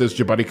anyone says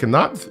Jabari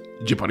cannot,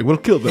 Jabari will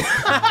kill them.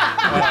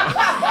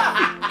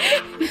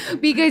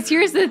 Because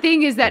here's the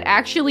thing is that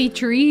actually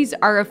trees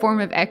are a form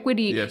of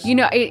equity. Yes. You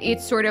know,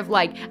 it's sort of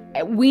like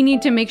we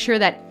need to make sure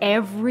that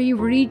every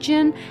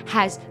region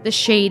has the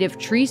shade of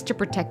trees to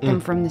protect them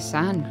from the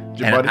sun.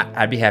 And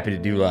I'd be happy to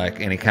do like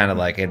any kind of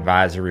like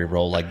advisory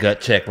role, like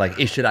gut check, like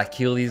should I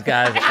kill these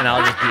guys? And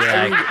I'll just be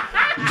like,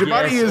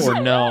 Jabari yes is or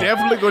no.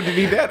 definitely going to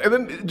need that. And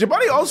then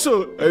Jabari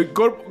also,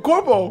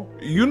 Corbo,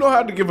 you know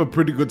how to give a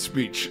pretty good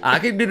speech. I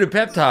can do the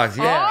pep talks,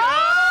 yeah.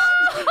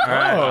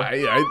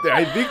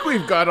 I think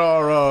we've got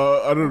our,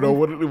 I don't know,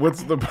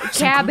 what's the...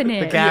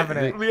 Cabinet. The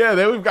cabinet.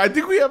 Yeah, I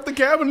think we have the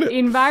cabinet.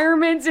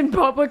 Environments and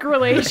public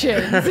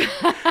relations.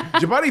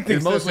 Jabari It's thinks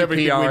that's mostly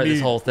everything PR, we need.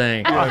 this whole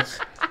thing. Yes.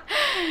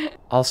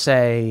 I'll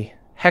say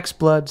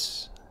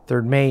Hexbloods,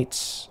 third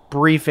mates,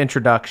 brief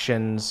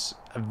introductions,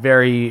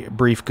 very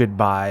brief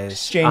goodbyes.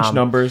 Exchange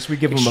numbers. We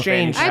give them a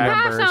exchange fanny I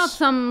pack. pass out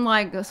some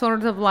like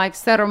sort of like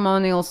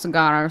ceremonial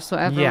cigars, so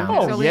everyone Yeah. has a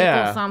Oh, little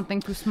yeah. something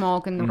to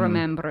smoke in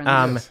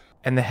remembrance.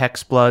 And the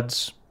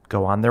Hexbloods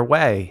go on their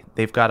way.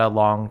 They've got a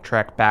long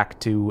trek back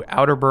to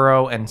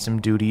Outerborough and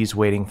some duties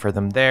waiting for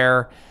them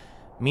there.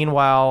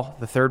 Meanwhile,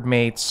 the third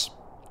mates,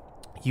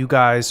 you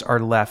guys are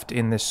left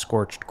in this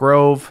scorched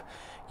grove.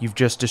 You've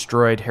just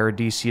destroyed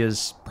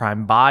Herodicia's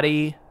prime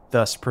body,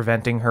 thus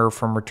preventing her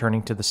from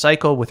returning to the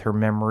cycle with her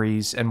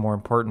memories and, more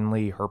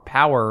importantly, her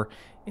power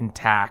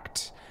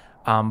intact.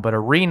 But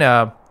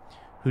Arena,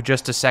 who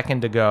just a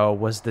second ago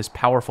was this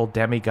powerful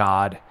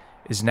demigod,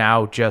 is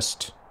now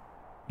just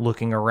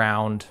looking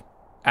around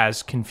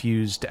as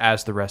confused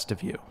as the rest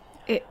of you.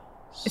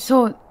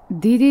 So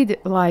did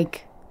it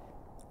like,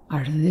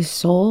 are these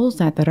souls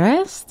at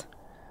rest?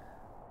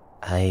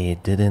 I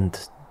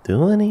didn't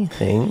do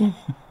anything.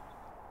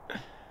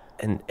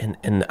 and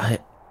I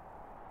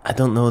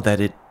don't know that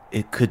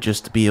it could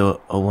just be a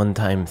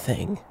one-time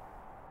thing.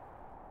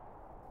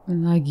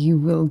 Like you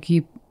will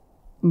keep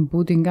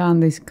putting on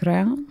this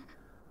crown?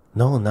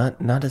 No,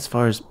 not as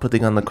far as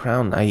putting on the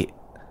crown. I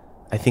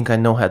think I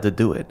know how to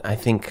do it. I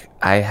think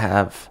I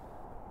have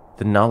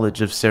the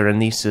knowledge of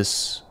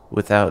Cerenysus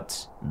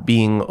without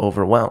being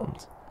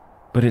overwhelmed.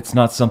 But it's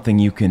not something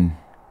you can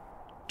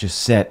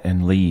just set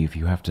and leave.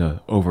 You have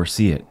to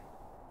oversee it.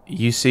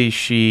 You see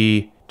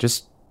she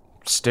just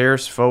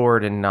stares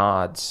forward and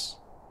nods.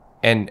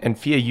 And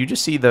Fia, you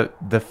just see the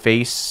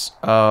face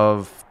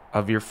of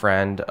your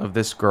friend, of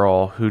this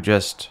girl who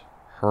just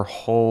her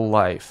whole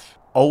life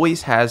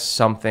always has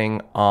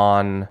something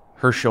on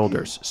her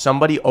shoulders.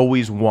 Somebody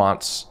always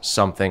wants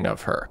something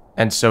of her.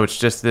 And so it's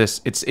just this,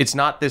 it's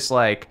not this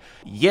like,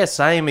 yes,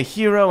 I am a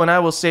hero and I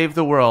will save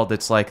the world.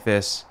 It's like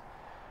this,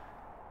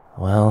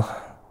 Well,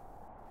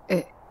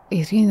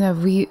 Irina,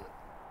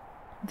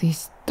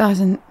 this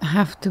doesn't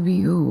have to be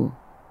you.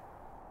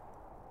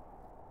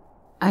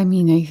 I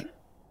mean,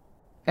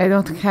 I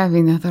don't have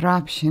another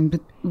option,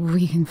 but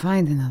we can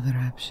find another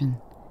option.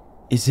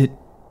 Is it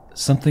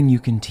something you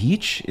can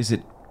teach? Is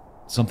it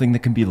something that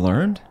can be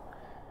learned?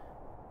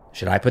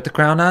 Should I put the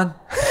crown on?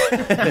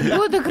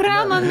 Put the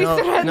crown on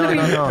Mr. Henry.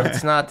 no.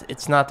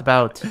 It's not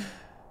about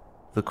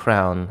the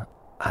crown.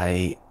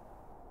 I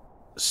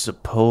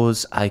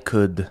suppose I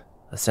could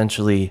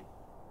essentially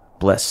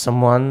bless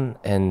someone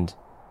and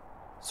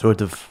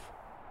sort of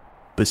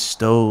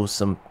bestow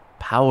some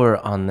power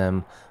on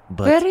them,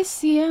 but Where is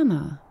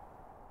Sienna?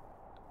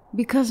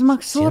 Because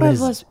Maxura Sienna's-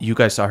 was... you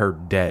guys saw her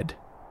dead.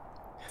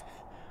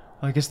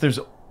 I guess there's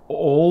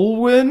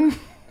Olwyn.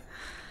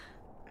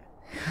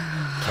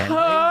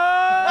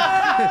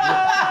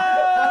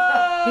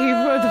 He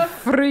would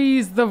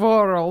freeze the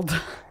world.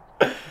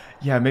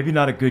 Yeah, maybe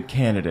not a good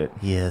candidate.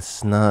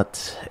 yes,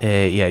 not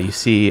yeah, you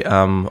see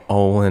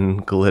Owen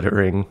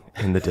glittering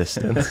in the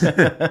distance.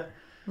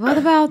 What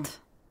about...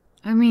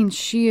 I mean,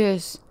 she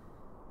is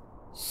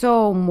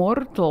so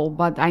mortal,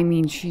 but I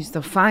mean, she's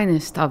the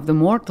finest of the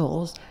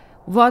mortals.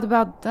 What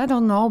about, I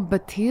don't know,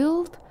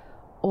 Batilde?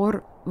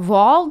 Or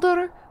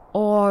Walder?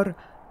 Or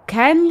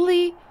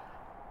Kenley?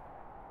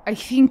 I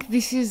think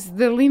this is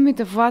the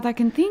limit of what I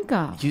can think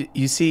of.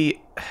 You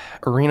see,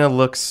 Arena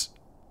looks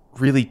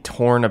really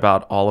torn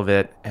about all of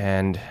it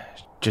and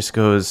just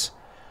goes,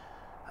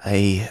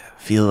 I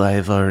feel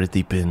I've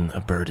already been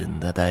a burden,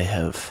 that I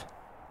have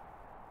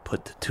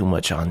put too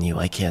much on you.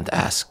 I can't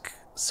ask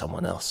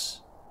someone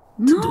else.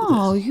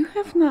 No, you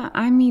have not.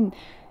 I mean,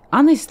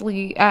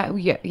 honestly,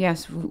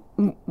 yes,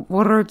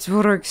 words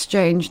were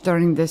exchanged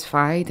during this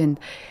fight, and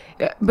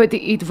but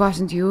it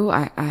wasn't you.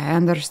 I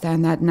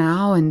understand that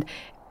now, and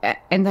I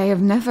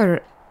have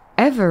never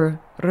ever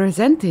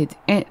resented.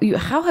 And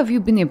how have you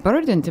been a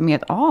burden to me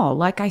at all?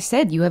 Like I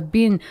said, you have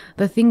been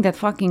the thing that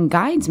fucking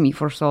guides me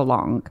for so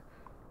long.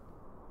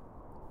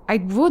 I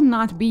would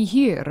not be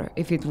here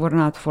if it were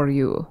not for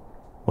you.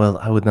 Well,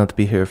 I would not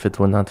be here if it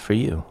were not for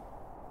you.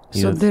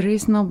 So there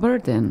is no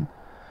burden.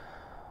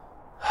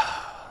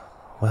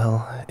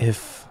 Well,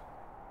 if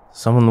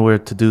someone were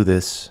to do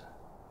this,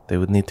 they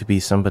would need to be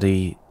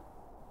somebody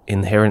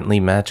inherently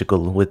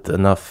magical with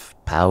enough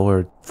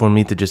power for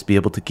me to just be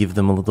able to give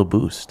them a little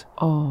boost.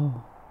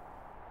 Oh,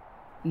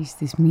 is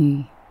this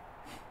me?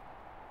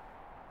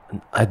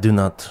 I do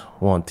not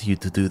want you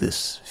to do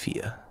this,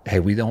 Fia. Hey,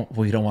 we don't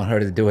want her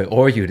to do it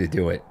or you to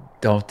do it.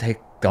 Don't take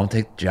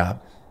the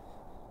job.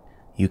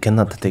 You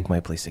cannot take my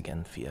place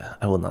again, Fia.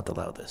 I will not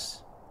allow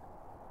this.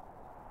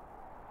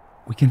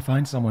 We can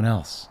find someone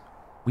else.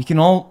 We can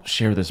all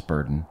share this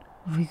burden.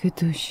 We could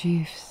do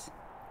shifts.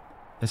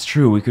 That's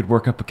true. We could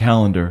work up a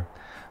calendar.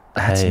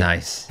 That's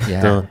nice.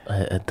 Yeah.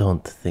 I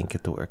don't think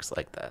it works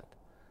like that.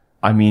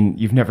 I mean,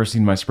 you've never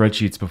seen my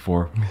spreadsheets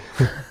before.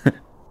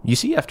 You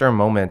see, after a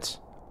moment,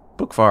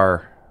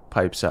 Bookvar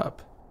pipes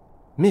up.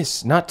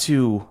 Miss, not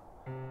to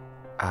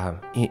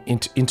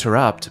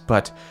interrupt,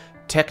 but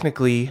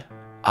technically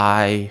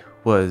I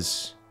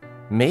was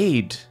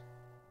made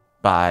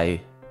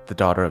by the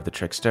daughter of the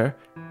trickster.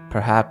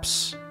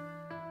 Perhaps...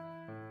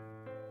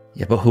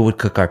 Yeah, but who would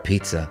cook our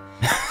pizza?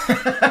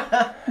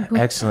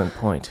 Excellent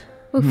point.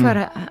 Look,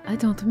 Farah, I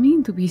don't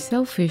mean to be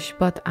selfish,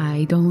 but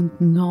I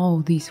don't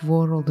know this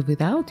world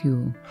without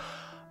you.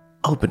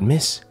 Oh, but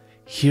miss,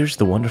 here's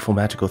the wonderful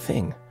magical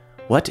thing.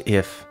 What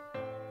if,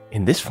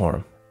 in this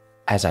form,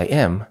 as I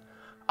am,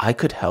 I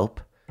could help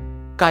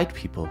guide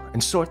people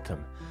and sort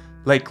them?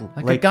 Like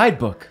a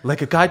guidebook.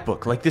 Like a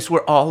guidebook. Like this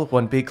were all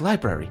one big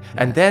library.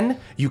 And then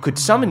you could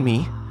summon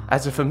me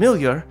as a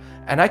familiar,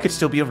 and I could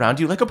still be around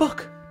you like a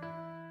book.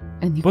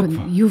 And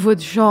you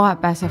would show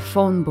up as a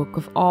phone book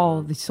of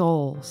all the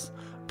souls.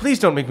 Please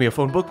don't make me a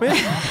phone book, man.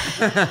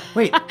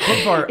 Wait,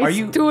 Bookvar, are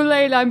you... It's too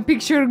late. I'm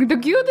picturing the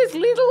cutest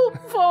little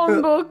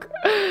phone book.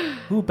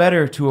 Who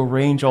better to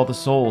arrange all the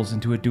souls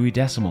into a Dewey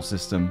Decimal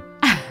System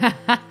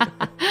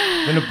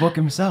than a book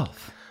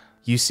himself?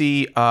 You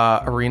see,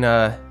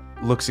 Arena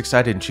looks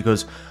excited and she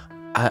goes,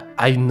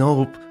 I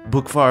know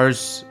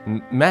Bookvar's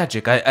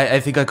magic. I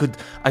think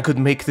I could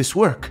make this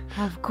work.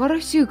 Of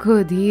course you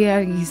could.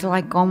 He's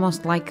like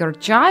almost like your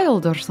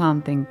child or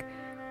something.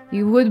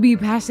 You would be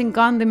passing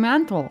on the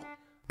mantle.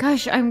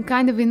 Gosh, I'm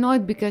kind of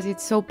annoyed because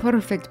it's so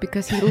perfect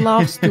because he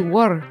loves to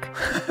work.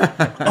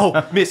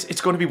 Oh, miss, it's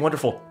going to be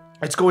wonderful.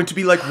 It's going to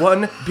be like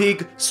one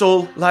big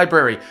soul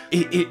library.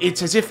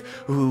 It's as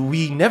if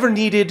we never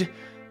needed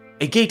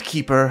a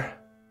gatekeeper.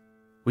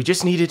 We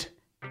just needed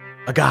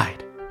a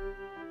guide.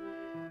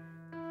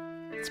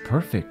 It's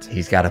perfect.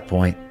 He's got a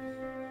point.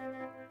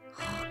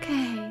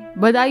 Okay.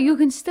 But you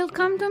can still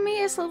come to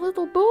me as a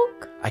little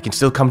book? I can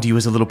still come to you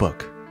as a little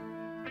book.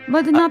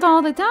 But not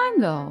all the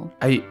time, though.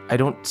 I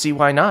don't see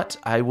why not.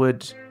 I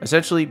would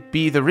essentially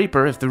be the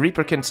Reaper. If the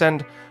Reaper can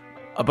send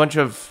a bunch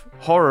of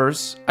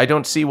horrors, I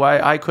don't see why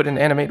I couldn't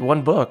animate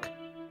one book.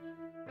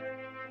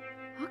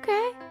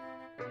 Okay.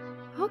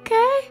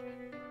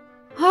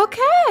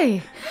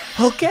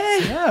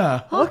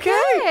 Yeah.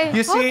 Okay.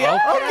 You see?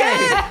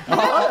 Okay.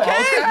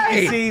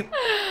 You see,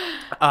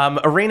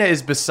 Arena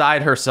is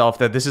beside herself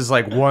that this is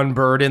like one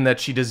burden that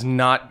she does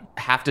not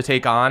have to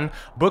take on.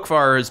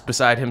 Bookvar is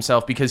beside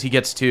himself because he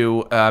gets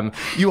to,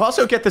 you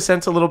also get the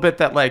sense a little bit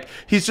that like,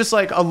 he's just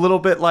like a little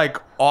bit like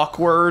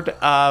awkward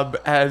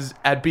as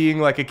at being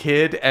like a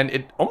kid, and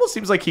it almost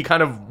seems like he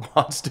kind of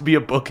wants to be a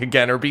book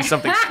again or be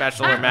something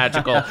special or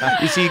magical.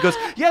 You see, he goes,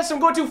 yes, I'm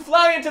going to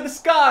fly into the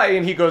sky,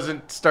 and he goes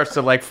and starts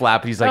to like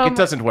flap, and he's like, it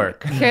doesn't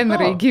work.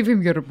 Henry, give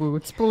him your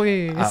boots,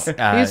 please.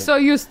 He's so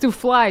used to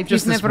flight,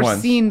 he's never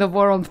seen the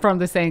world from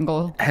this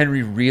angle.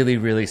 Henry really,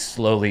 really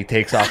slowly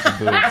takes off the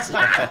boots.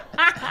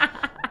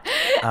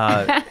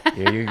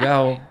 Here you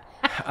go.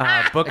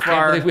 Bookvar, I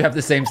can't believe we have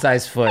the same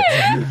size foot.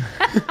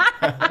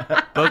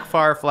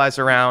 Bookvar flies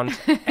around,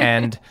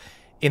 and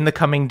in the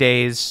coming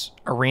days,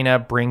 Arena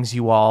brings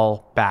you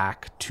all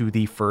back to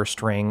the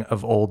first ring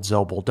of Old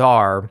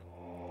Zobeldar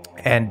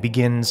and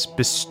begins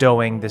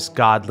bestowing this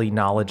godly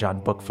knowledge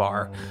on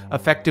Bookvar,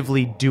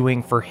 effectively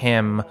doing for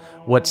him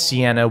what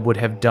Sienna would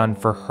have done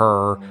for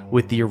her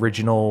with the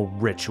original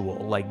ritual,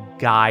 like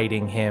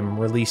guiding him,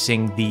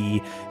 releasing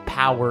the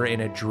power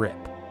in a drip.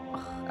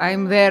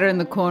 I'm there in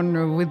the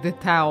corner with the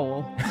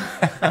towel.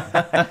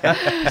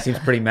 Seems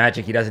pretty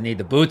magic. He doesn't need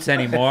the boots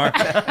anymore.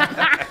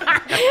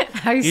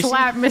 I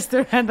slap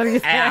Mr.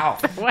 Henry's Ow.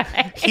 hands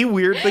away. He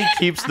weirdly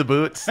keeps the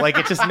boots. Like,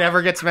 it just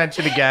never gets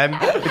mentioned again.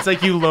 It's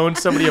like you loaned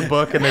somebody a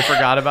book and they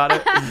forgot about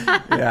it.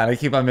 Yeah, they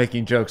keep on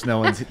making jokes no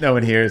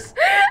one hears.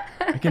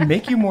 I can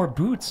make you more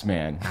boots,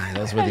 man.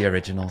 Those were the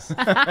originals.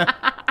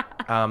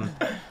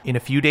 In a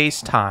few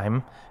days'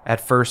 time, at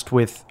first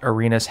with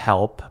Arena's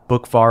help,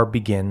 Bookvar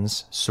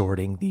begins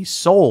sorting these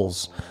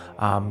souls.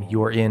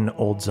 You're in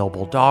Old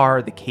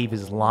Zobeldar. The cave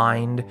is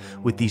lined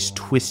with these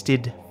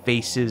twisted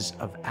faces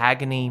of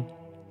agony.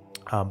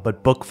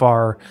 But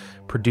Bookvar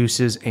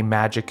produces a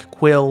magic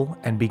quill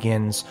and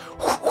begins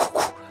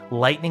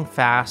lightning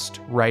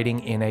fast writing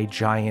in a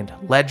giant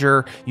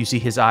ledger. You see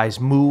his eyes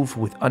move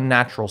with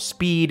unnatural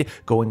speed,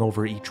 going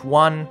over each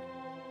one.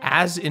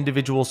 As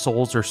individual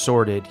souls are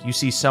sorted, you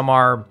see some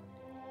are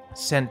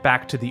sent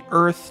back to the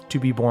earth to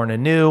be born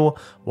anew,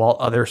 while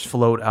others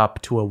float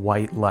up to a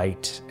white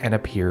light and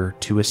appear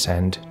to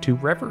ascend to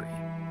reverie.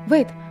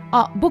 Wait,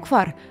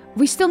 Bookvar,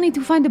 we still need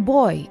to find a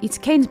boy. It's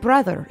Kane's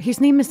brother. His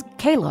name is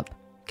Caleb.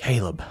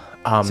 Caleb.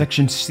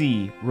 Section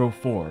C, row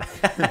 4.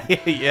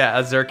 Yeah,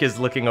 Zerk is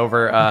looking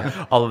over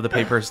all of the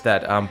papers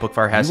that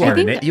Bookvar has You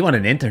here. want, you want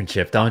an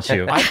internship, don't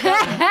you?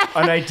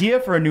 An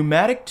idea for a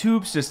pneumatic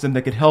tube system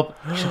that could help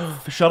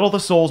shuttle the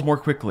souls more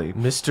quickly.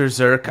 Mr.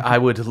 Zerk, I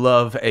would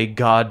love a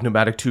god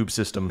pneumatic tube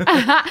system.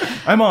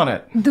 I'm on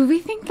it. Do we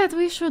think that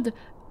we should...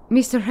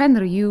 Mr.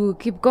 Henry, you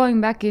keep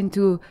going back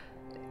into...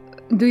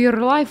 do your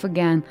life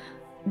again.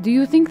 Do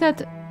you think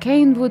that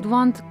Kane would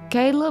want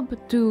Caleb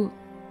to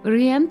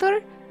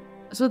re-enter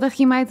so that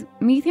he might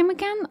meet him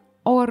again,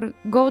 or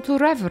go to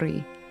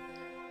reverie?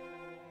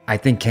 I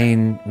think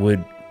Kane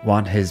would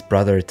want his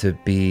brother to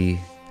be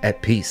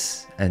at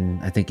peace, and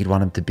I think he'd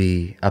want him to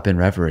be up in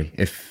reverie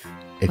if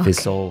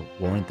his soul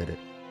warranted it.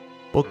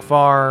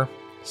 Bookvar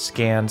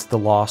scans the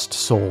lost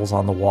souls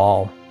on the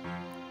wall,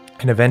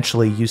 and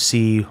eventually you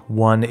see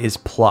one is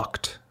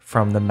plucked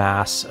from the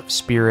mass of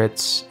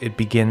spirits. It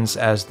begins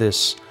as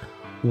this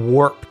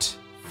warped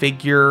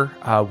figure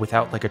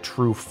without like a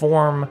true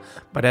form,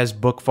 but as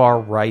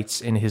Bookvar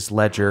writes in his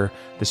ledger,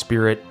 the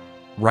spirit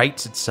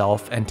rights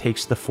itself and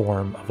takes the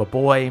form of a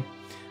boy,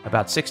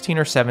 about 16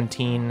 or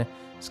 17.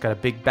 He's got a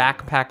big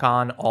backpack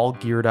on, all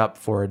geared up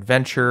for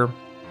adventure,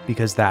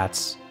 because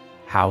that's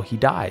how he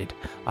died.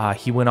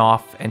 He went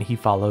off and he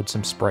followed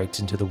some sprites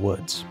into the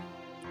woods.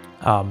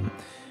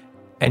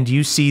 And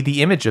you see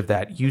the image of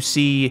that. You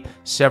see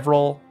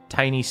several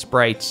tiny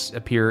sprites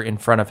appear in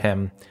front of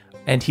him,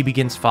 and he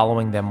begins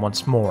following them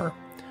once more.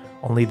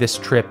 Only this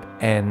trip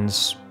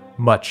ends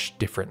much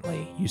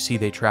differently. You see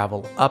they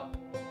travel up,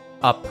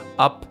 up,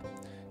 up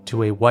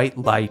to a white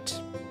light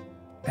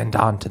and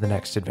on to the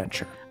next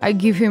adventure. I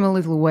give him a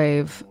little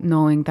wave,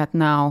 knowing that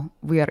now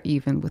we are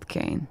even with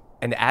Kane.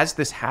 And as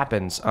this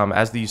happens,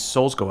 as these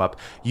souls go up,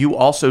 you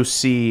also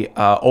see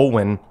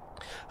Olwen.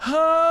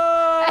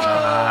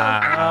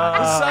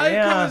 The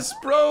cycle is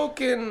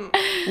broken.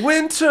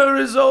 Winter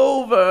is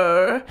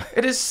over.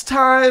 It is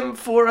time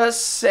for a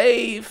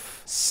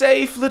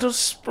safe little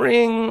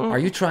spring. Are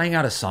you trying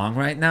out a song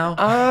right now?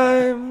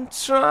 I'm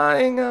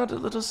trying out a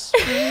little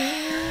spring.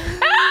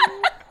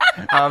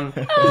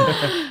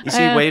 You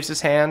see, he waves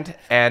his hand,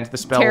 and the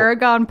spell.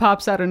 Tarragon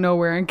pops out of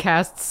nowhere and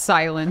casts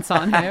silence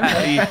on him.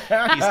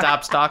 he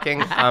stops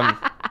talking.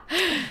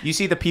 You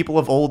see the people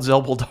of Old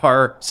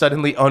Zelbuldar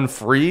suddenly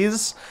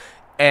unfreeze,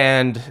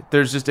 and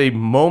there's just a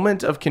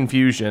moment of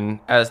confusion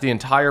as the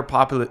entire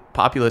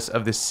populace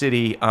of this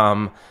city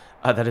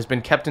that has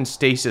been kept in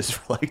stasis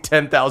for like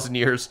 10,000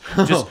 years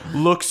just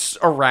looks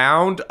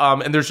around,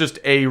 and there's just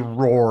a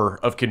roar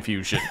of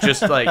confusion,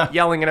 just like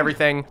yelling and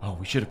everything. Oh,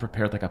 we should have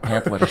prepared like a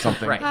pamphlet or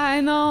something. Right.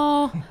 I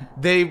know.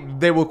 They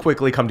will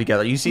quickly come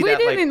together. You see We that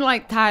didn't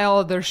like tie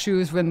all their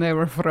shoes when they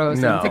were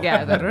frozen No.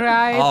 together,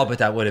 right? Oh, but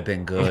that would have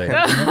been good.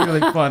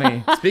 Really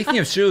funny. Speaking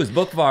of shoes,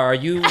 Bookvar, are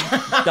you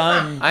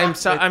done?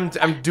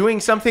 I'm doing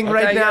something Okay,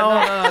 right yeah,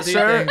 now, no, do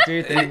your sir. thing, do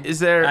your thing. Is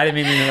there? I didn't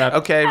mean to interrupt.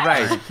 Okay,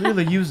 right.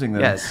 Clearly using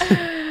them. Yes.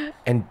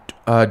 And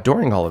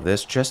during all of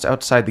this, just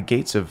outside the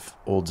gates of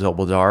Old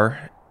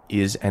Zelbuldar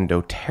is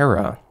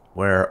Endoterra,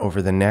 where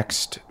over the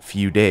next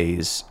few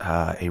days,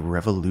 a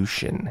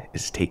revolution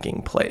is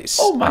taking place.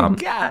 Oh my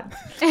God.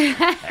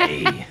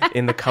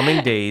 In the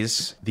coming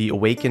days, the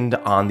awakened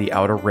on the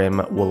Outer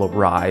Rim will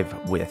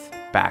arrive with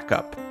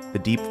backup. The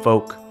deep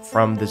folk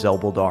from the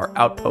Zelbuldar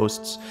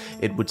outposts.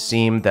 It would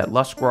seem that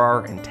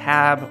Luskrar and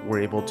Tab were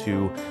able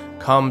to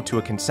come to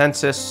a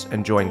consensus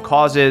and join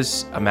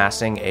causes,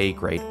 amassing a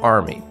great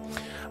army.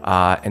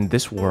 And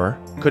this war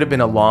could have been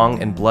a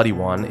long and bloody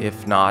one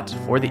if not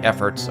for the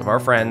efforts of our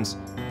friends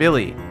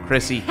Billy,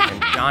 Chrissy,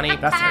 and Johnny.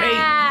 That's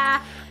right.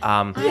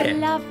 I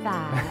love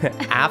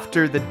that.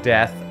 After the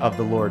death of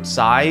the Lord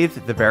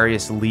Scythe, the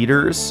various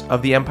leaders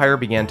of the Empire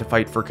began to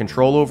fight for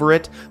control over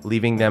it,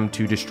 leaving them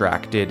too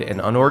distracted and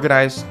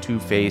unorganized to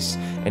face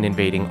an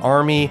invading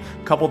army.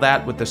 Couple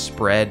that with the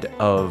spread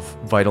of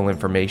vital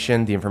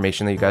information, the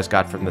information that you guys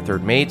got from the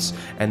Third Mates,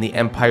 and the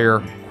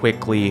Empire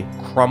quickly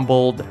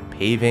crumbled,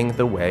 paving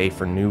the way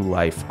for new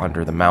life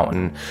under the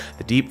mountain.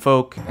 The Deep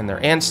Folk and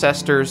their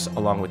ancestors,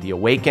 along with the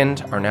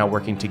Awakened, are now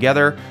working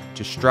together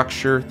to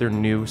structure their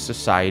new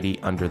society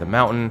under the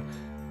mountain,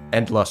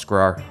 and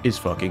Luskrar is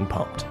fucking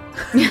pumped.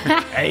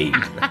 Hey!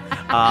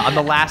 On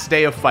the last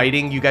day of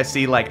fighting, you guys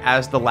see, like,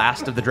 as the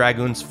last of the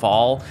dragoons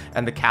fall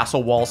and the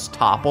castle walls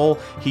topple,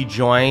 he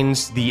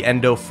joins the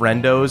Endo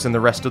Friendos and the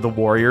rest of the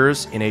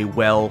warriors in a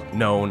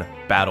well-known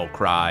battle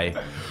cry.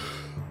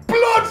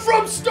 Blood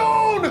from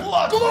stone!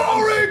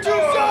 Glory to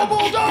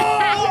Zelbaldar!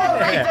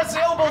 Glory to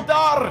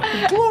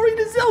Zelbaldar! Glory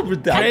to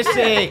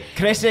Zelbaldar.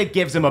 Chrissy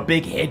gives him a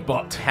big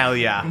headbutt. Hell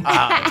yeah.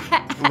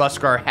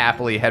 Luskar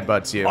happily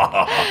headbutts you.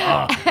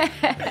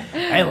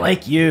 I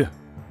like you.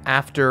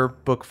 After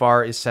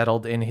Bookvar is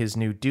settled in his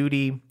new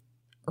duty,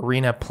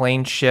 Arena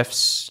plane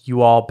shifts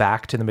you all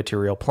back to the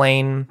material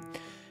plane.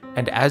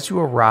 And as you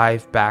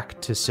arrive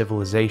back to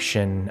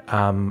civilization,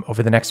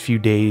 over the next few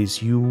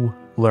days, you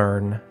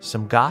learn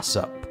some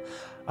gossip.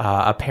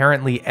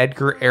 Apparently,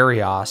 Edgar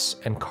Arias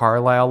and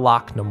Carlisle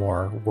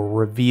Locknamore were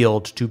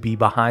revealed to be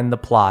behind the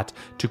plot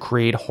to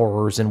create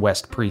horrors in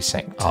West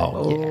Precinct.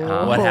 Oh,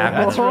 yeah. What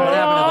happened? What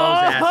happened to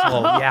those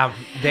assholes? Yeah,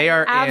 they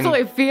are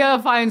Absolutely. Fia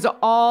finds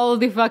all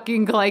the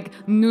fucking,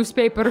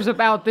 newspapers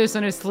about this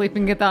and is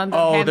sleeping it on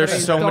the there's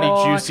Henry's so many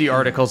door. juicy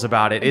articles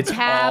about it. It's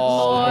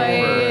all over.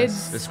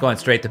 Tabloids. It's going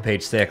straight to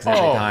page 6 every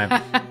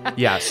time.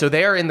 Yeah, so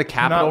they are in the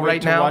capital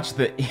right now.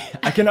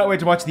 I cannot wait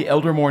to watch the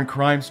Eldermourne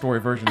crime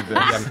story version of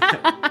this.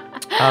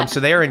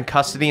 So they are in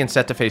custody and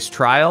set to face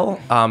trial.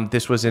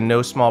 This was in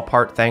no small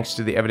part thanks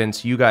to the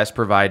evidence you guys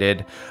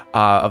provided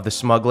of the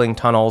smuggling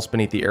tunnels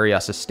beneath the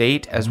Arias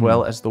estate, as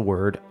well as the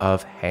word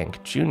of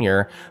Hank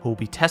Jr., who will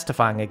be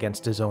testifying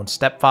against his own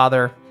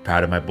stepfather.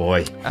 Proud of my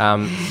boy.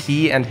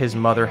 He and his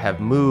mother have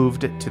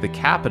moved to the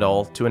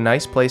capital, to a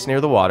nice place near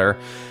the water,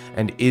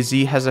 and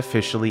Izzy has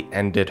officially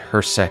ended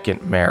her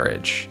second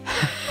marriage.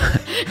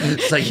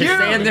 It's like you're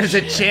saying there's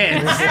a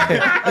chance.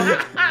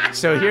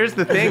 So here's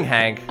the thing,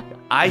 Hank.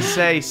 I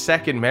say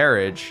second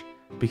marriage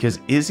because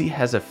Izzy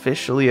has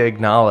officially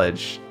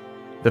acknowledged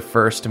the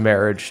first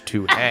marriage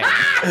to Hank.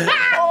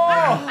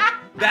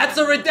 That's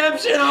a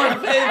redemption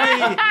arc,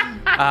 baby.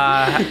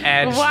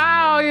 And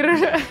Wow,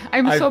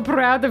 I'm so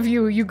proud of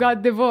you. You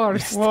got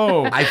divorced.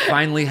 Whoa. I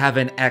finally have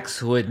an ex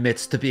who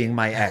admits to being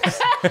my ex.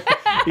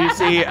 you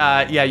see,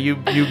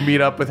 you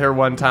meet up with her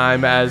one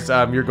time as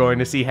you're going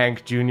to see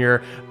Hank Jr.,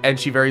 and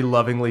she very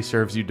lovingly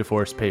serves you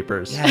divorce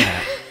papers.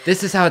 Yeah.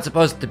 This is how it's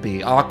supposed to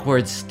be.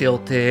 Awkward,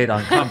 stilted,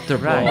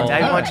 uncomfortable. Right.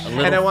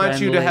 I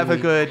want you to have a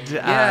good.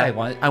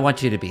 I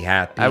want you to be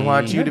happy. I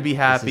want you to be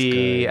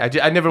happy. I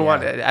don't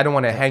want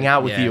to hang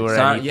out with you or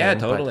anything. Yeah, but-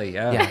 totally.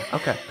 Yeah.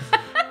 Okay.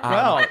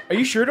 Well, are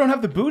you sure you don't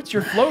have the boots?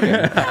 You're floating.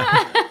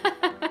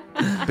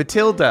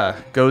 Batilda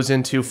goes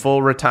into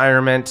full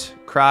retirement,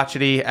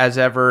 crotchety as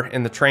ever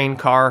in the train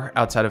car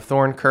outside of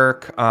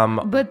Thornkirk.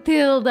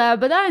 Batilda,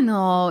 but I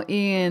know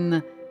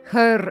in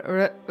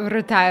her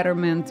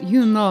retirement,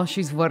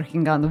 she's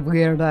working on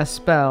weird-ass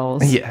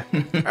spells. Yeah.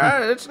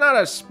 It's not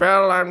a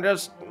spell. I'm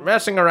just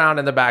messing around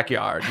in the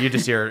backyard. You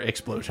just hear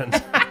explosions.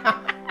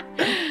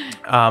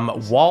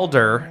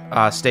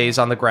 Walder stays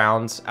on the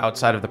grounds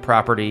outside of the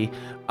property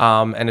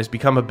and has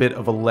become a bit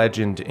of a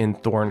legend in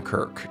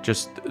Thornkirk.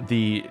 Just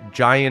the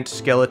giant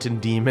skeleton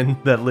demon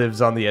that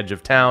lives on the edge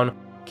of town.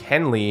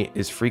 Kenley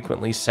is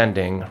frequently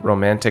sending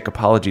romantic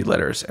apology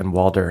letters, and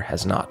Walder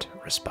has not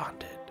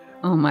responded.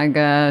 Oh my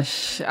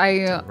gosh!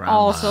 I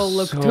also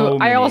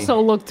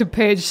looked to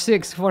page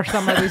 6 for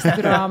some of this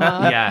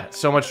drama. Yeah,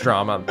 so much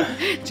drama.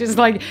 Just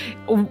like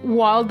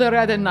Wilder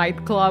at a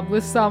nightclub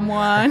with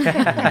someone.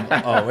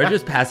 Oh, we're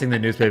just passing the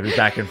newspapers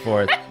back and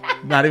forth,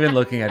 not even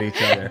looking at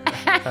each other.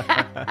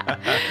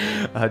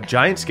 A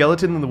giant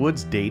skeleton in the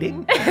woods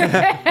dating?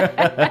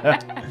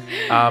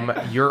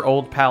 Your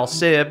old pal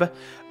Sib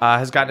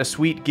has gotten a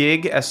sweet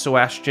gig as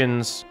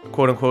Sebastian's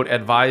quote-unquote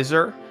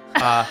advisor.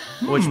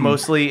 Which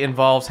mostly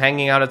involves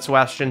hanging out at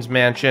Sebastian's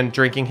mansion,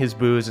 drinking his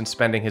booze, and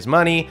spending his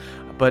money.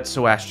 But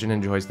Sebastian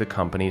enjoys the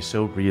company,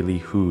 so really,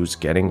 who's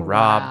getting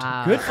robbed?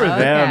 Wow. Good for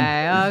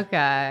them.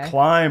 Okay.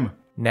 Climb.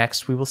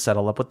 Next, we will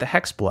settle up with the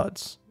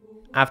Hexbloods.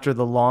 After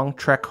the long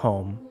trek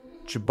home,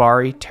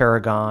 Jabari,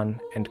 Tarragon,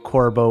 and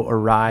Corbo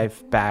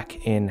arrive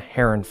back in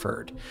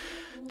Herrenford.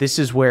 This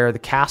is where the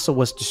castle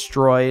was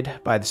destroyed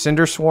by the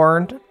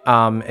Cindersworn,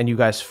 and you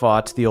guys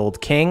fought the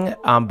old king.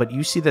 But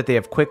you see that they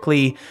have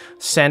quickly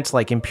sent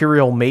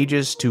imperial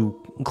mages to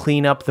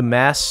clean up the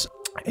mess.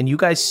 And you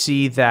guys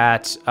see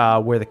that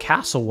where the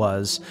castle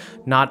was,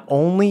 not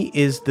only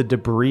is the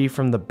debris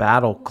from the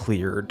battle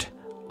cleared,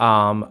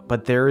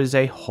 but there is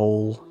a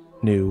whole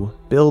new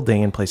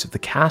building in place of the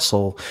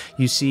castle.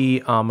 You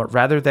see,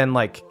 rather than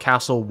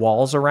castle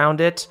walls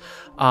around it,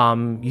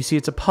 you see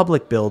it's a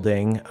public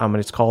building, and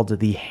it's called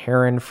the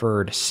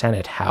Herrenford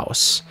Senate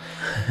House.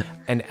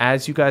 And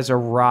as you guys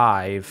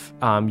arrive,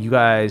 you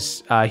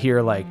guys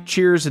hear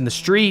cheers in the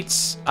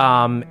streets,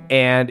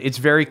 and it's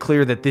very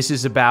clear that this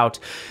is about.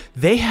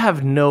 They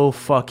have no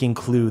fucking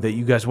clue that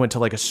you guys went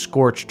to a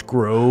scorched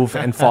grove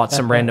and fought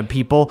some random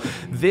people.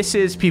 This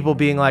is people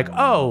being like,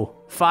 oh,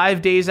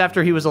 5 days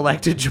after he was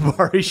elected,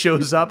 Jabari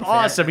shows up.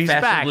 Awesome, he's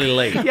back. Fashionably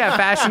late. Yeah,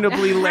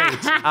 fashionably late.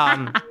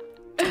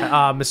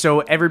 So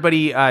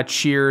everybody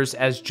cheers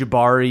as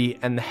Jabari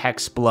and the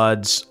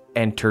Hexbloods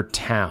enter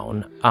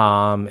town.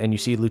 And you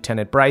see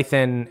Lieutenant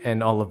Brython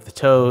and all of the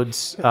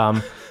Toads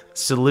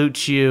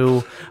salute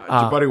you.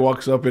 Jabari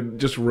walks up and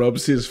just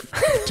rubs his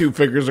 2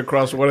 fingers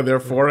across one of their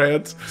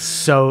foreheads.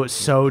 So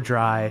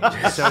dry.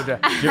 So dry.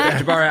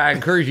 Jabari, I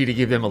encourage you to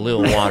give them a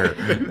little water.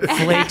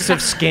 Flakes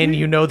of skin,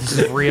 you know this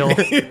is real.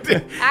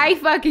 I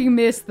fucking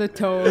miss the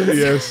toads.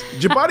 Yes.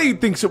 Jabari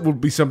thinks it will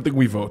be something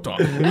we vote on.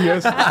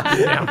 Yes.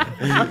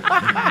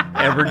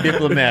 Ever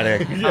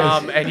diplomatic.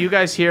 And you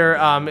guys hear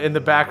in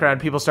the background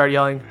people start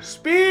yelling,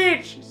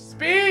 speech!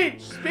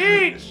 Speech!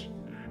 Speech!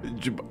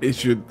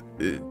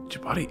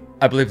 Jabari.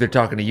 I believe they're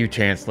talking to you,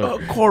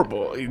 Chancellor.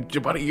 Corbo,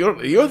 Jabari, you're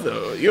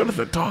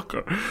the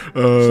talker.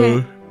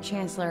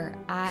 Chancellor,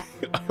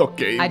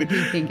 Okay. I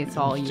do think it's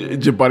all you.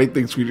 Jabari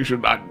thinks we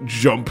should not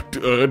jump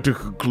to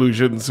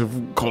conclusions of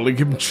calling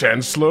him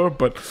Chancellor,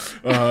 but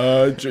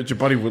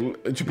Jabari will.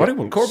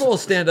 Corbo will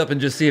stand up and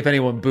just see if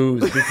anyone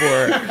boos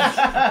before.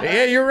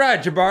 Yeah, you're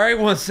right, Jabari.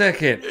 1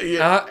 second.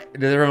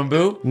 Did everyone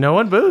boo? No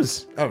one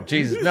boos. Oh,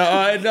 Jesus. No,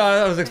 I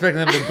was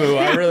expecting them to boo.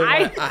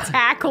 I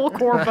tackle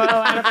Corbo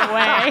out of the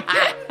way.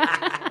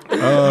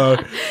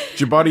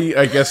 Jabari,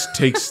 I guess,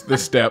 takes the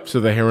steps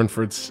of the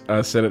Herrenford's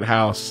Senate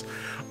House,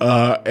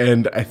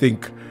 and I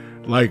think,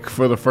 like,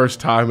 for the first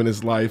time in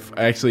his life,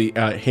 actually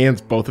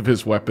hands both of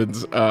his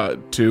weapons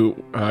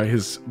to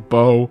his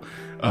bow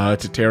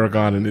to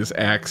Tarragon and his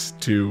axe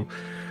to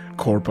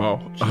Corbo.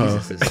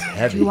 Jesus, this is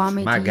heavy. Do you want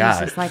me My to God.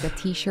 use this like a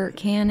t-shirt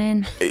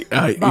cannon?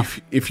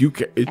 If you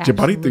can,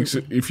 Jabari thinks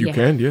if you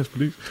can, yes,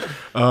 please.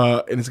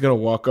 And he's gonna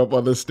walk up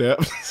on the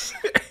steps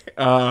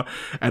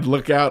and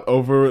look out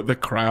over the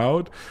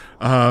crowd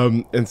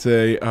and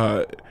say,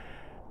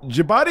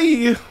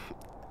 Jabari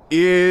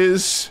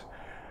is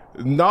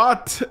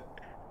not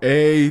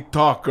a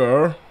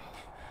talker.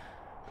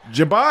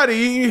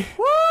 Jabari.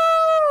 Woo!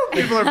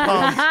 People are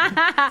pumped.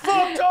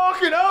 Fuck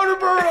talking,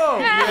 Elderborough.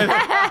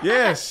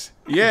 Yes.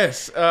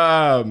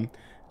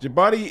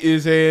 Jabari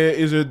is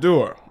a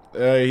doer.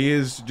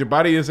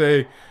 Jabari is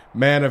a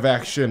man of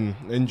action,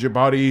 and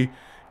Jabari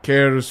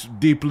cares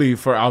deeply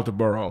for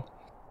Elderborough.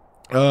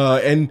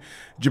 And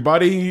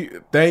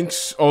Jabari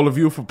thanks all of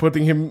you for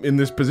putting him in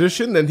this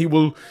position, and he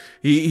will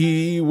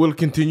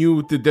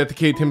continue to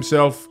dedicate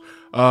himself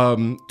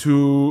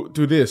to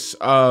this.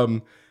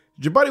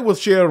 Jabari will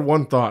share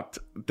one thought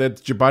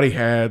that Jabari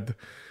had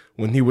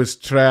when he was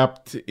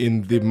trapped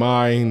in the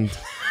mind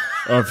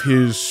of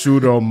his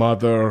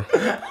pseudo-mother.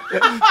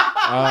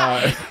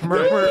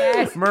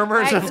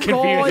 Murmurs of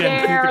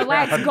confusion.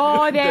 Let's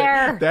go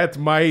there. That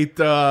might...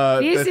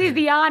 This is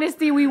the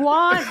honesty we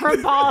want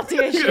from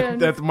politicians.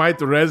 that might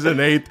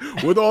resonate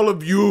with all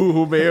of you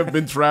who may have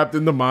been trapped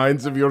in the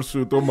minds of your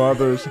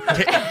pseudo-mothers.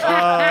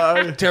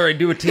 Terry,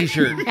 do a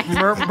t-shirt.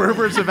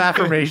 Murmurs of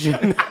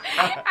affirmation.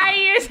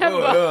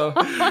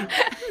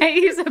 I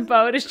use a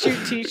bow to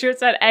shoot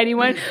t-shirts at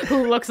anyone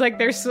who looks like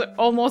they're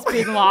almost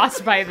being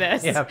lost by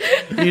this. Yeah,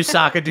 you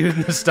sock a dude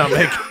in the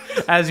stomach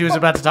as he was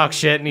about to talk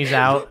shit and he's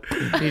out.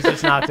 He's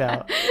just knocked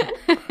out.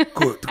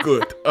 Good.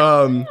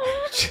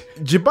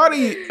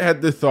 Jabari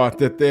had the thought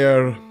that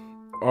there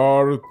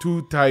are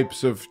 2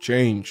 types of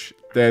change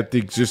that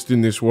exist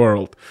in this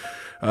world.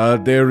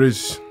 There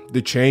is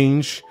the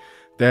change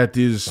that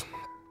is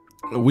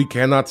we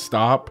cannot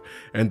stop,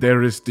 and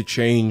there is the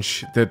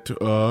change that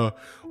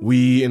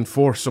we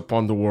enforce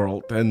upon the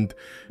world. And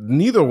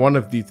neither one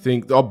of these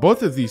things, or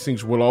both of these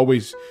things will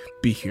always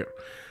be here.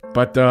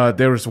 But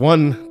there is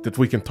one that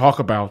we can talk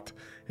about,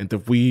 and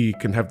that we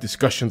can have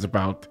discussions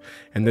about,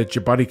 and that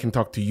Jabari can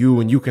talk to you,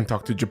 and you can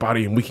talk to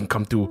Jabari, and we can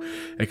come to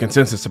a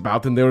consensus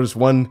about. And there is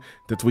one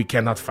that we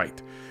cannot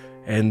fight.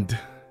 And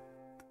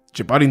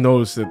Jabari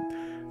knows that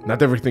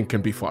not everything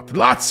can be fought.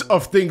 Lots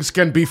of things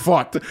can be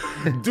fought.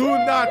 Do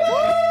not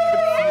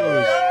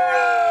confuse.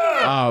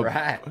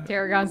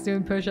 Tarragon's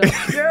doing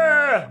push-ups.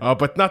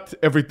 But not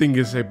everything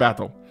is a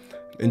battle.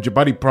 And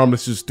Jabari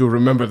promises to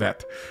remember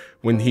that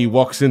when he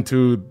walks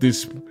into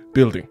this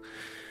building.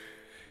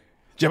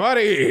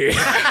 Jabari!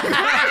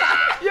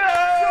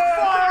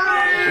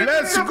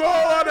 Let's go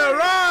on a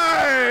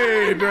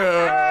ride!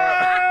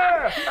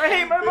 I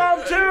hate my mom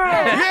too!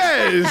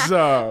 Yes!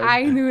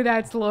 I knew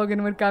that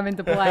slogan would come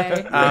into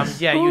play.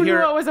 Who knew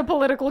it was a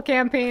political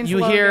campaign You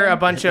slogan? hear a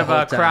bunch of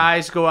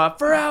cries go up,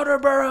 for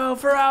Elderborough,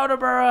 for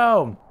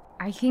Elderborough!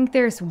 I think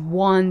there's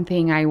one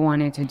thing I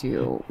wanted to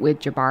do with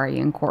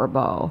Jabari and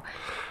Corbo,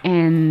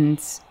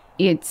 and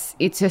it's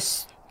a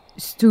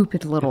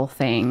stupid little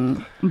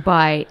thing,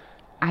 but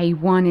I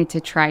wanted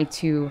to try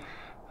to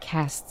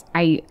cast...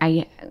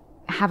 I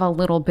have a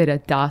little bit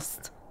of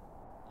dust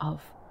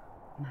of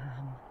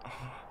mom.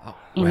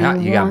 Wow,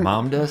 you got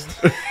mom dust?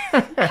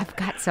 I've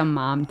got some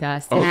mom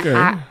dust. And Okay.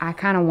 I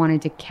kind of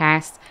wanted to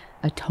cast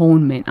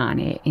atonement on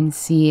it and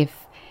see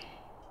if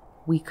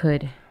we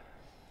could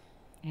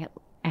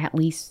at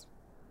least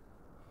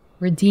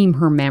redeem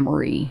her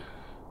memory.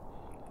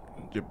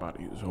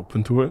 Jabari is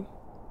open to it.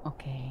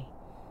 Okay.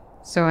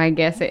 So I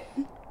guess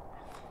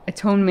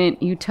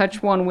atonement, you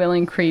touch one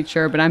willing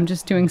creature, but I'm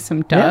just doing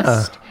some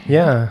dust.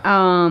 Yeah.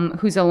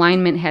 Whose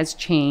alignment has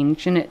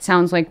changed, and it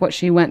sounds like what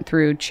she went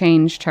through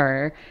changed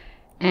her.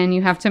 and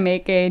you have to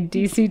make a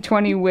DC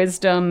 20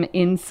 Wisdom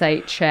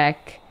Insight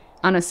check.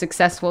 On a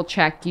successful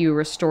check, you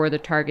restore the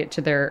target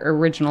to their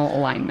original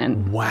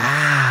alignment.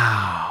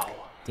 Wow.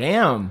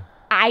 Damn.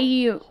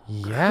 I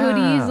could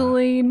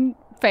easily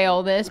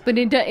fail this, but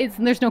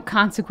there's no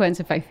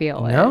consequence if I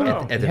fail it.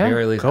 No. At the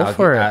very least,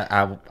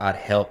 I'd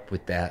help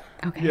with that.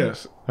 Okay.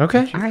 Yes.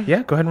 Okay. All right.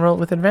 Yeah, go ahead and roll it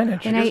with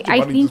advantage. And I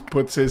Giovanni think, just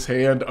puts his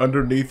hand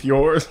underneath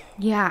yours.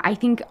 yeah, I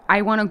think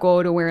I want to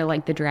go to where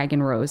like the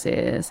dragon rose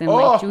is and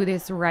like do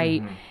this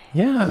right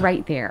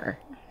there.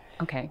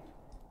 Okay.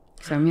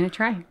 So I'm going to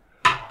try.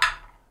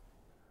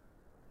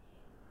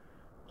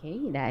 Okay,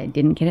 I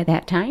didn't get it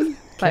that time,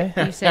 but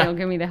you said you'll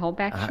give me the help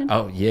action?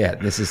 Oh yeah,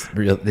 this is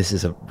real. This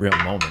is a real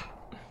moment.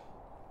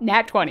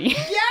 Nat 20.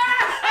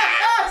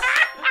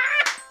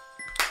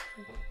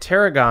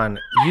 Tarragon,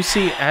 you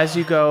see as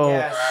you go,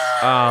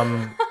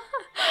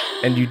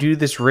 and you do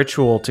this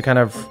ritual to kind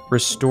of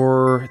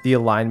restore the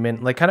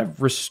alignment, like kind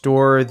of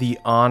restore the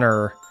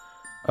honor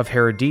of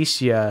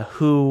Herodesia,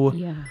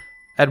 who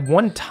at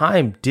one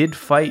time did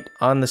fight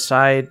on the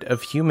side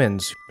of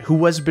humans, who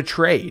was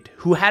betrayed,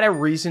 who had a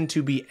reason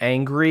to be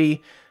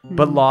angry,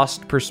 but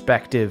lost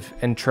perspective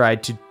and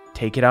tried to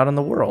take it out on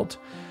the world.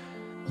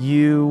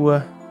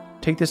 You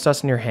take this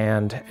dust in your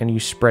hand and you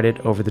spread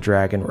it over the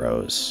dragon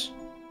rose.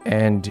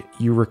 And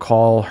you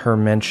recall her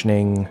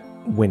mentioning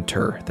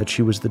Winter, that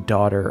she was the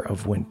daughter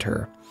of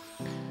Winter.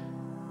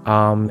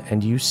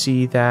 And you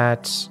see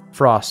that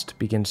frost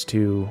begins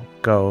to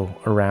go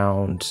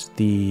around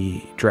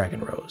the dragon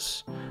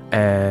rose.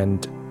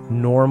 And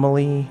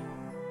normally,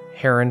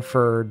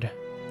 Herrenford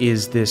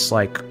is this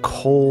like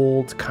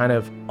cold, kind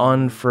of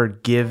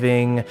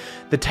unforgiving,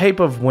 the type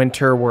of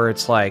winter where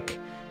it's like,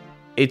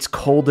 it's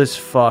cold as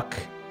fuck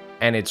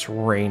and it's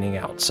raining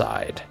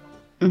outside.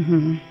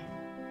 Mm-hmm.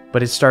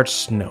 But it starts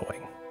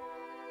snowing.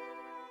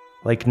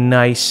 Like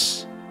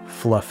nice,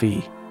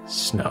 fluffy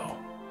snow.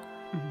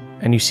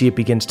 And you see it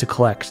begins to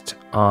collect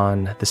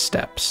on the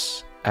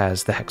steps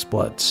as the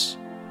Hexbloods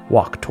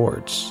walk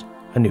towards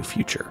a new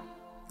future.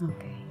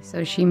 Okay,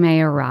 so she may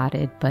have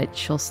rotted, but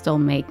she'll still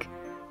make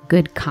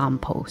good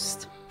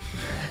compost.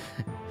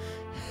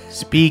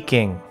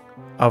 Speaking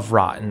of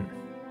rotten,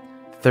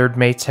 third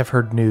mates have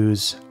heard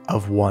news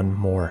of one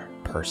more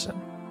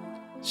person.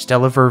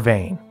 Stella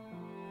Vervain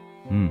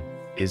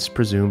is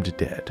presumed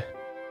dead.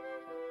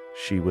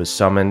 She was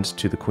summoned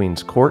to the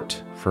Queen's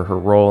Court for her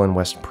role in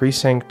West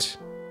Precinct,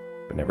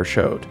 but never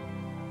showed.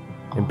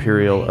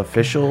 Imperial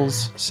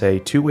officials say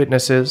 2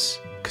 witnesses,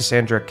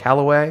 Cassandra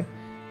Calloway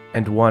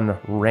and one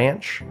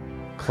ranch,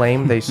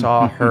 claim they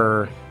saw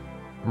her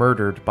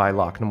murdered by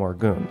Locknamore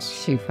goons.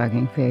 She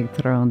fucking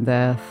faked her own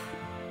death.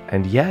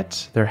 And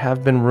yet, there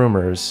have been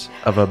rumors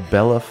of a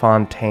Bella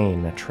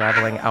Fontaine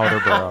traveling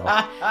Outerborough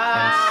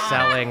and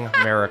selling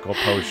miracle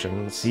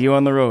potions. See you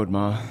on the road,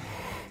 Ma.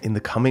 In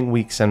the coming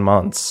weeks and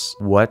months,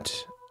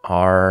 what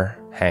are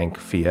Hank,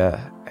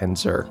 Fia, and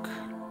Zerk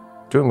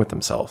doing with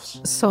themselves?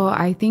 So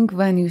I think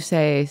when you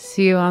say,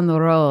 see you on the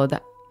road,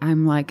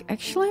 I'm like,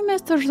 actually,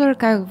 Mr.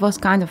 Zerk, I was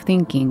kind of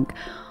thinking,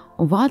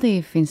 what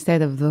if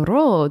instead of the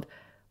road,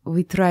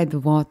 we tried the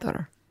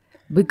water?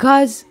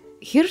 Because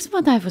here's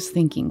what I was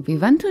thinking. We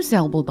went to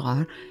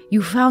Zelbuldar,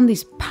 you found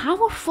this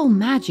powerful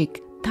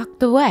magic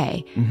tucked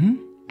away,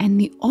 and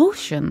the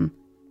ocean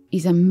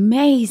is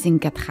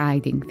amazing at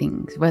hiding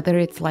things, whether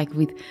it's like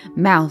with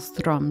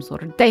maelstroms or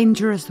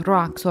dangerous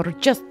rocks or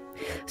just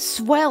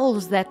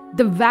swells that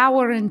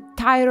devour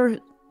entire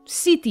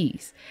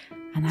cities.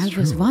 And I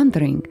was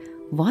wondering,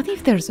 what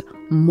if there's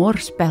more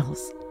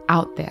spells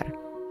out there?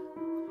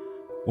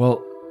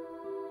 Well,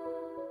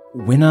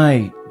 when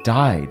I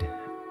died,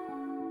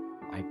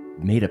 I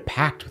made a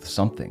pact with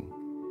something.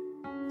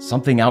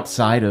 Something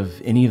outside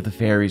of any of the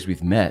fairies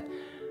we've met.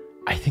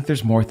 I think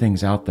there's more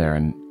things out there,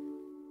 and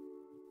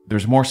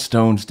there's more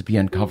stones to be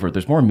uncovered.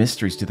 There's more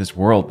mysteries to this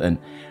world, and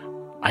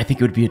I think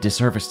it would be a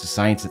disservice to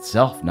science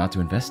itself not to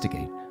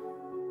investigate.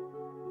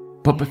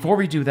 But before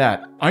we do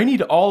that, I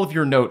need all of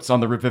your notes on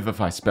the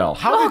Revivify spell.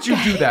 How did you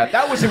do that?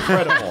 That was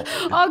incredible.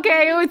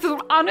 Okay, it's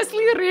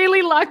honestly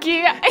really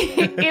lucky.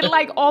 It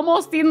like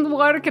almost didn't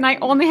work, and I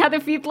only had a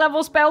 5th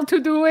level spell to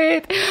do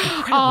it.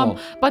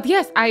 But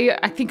yes,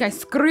 I think I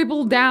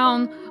scribbled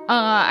down.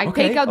 I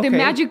take out the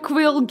magic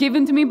quill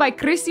given to me by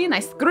Chrissy, and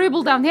I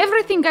scribbled down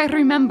everything I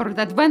remember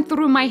that went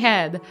through my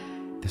head.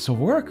 This will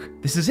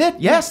work. This is it.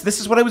 Yes, this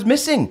is what I was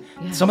missing.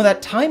 Yeah. Some of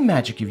that time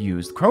magic you've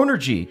used,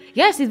 Chronergy.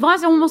 Yes, it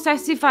was almost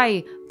as if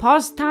I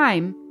paused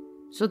time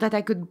so that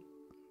I could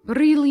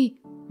really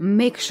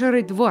make sure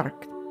it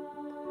worked.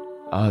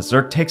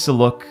 Zerk takes a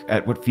look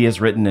at what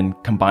Fia's written and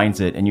combines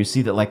it, and you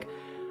see that, like,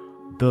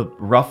 the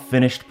rough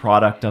finished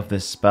product of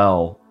this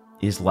spell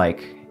is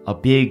like a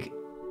big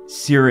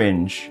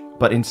syringe,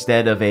 but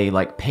instead of a,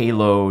 like,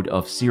 payload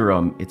of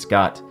serum, it's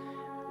got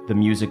the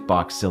music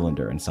box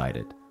cylinder inside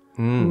it.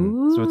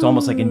 So it's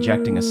almost like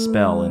injecting a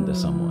spell into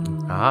someone.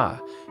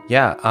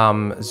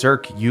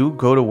 Zerk, you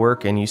go to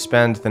work and you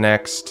spend the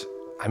next,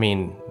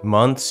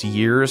 months,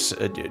 years,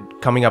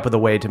 coming up with a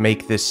way to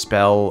make this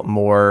spell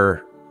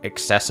more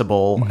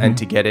accessible and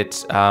to get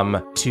it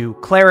to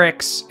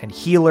clerics and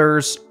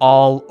healers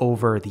all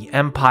over the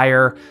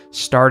empire,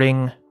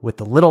 starting with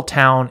the little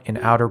town in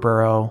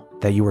Outerborough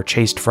that you were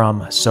chased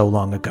from so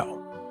long ago.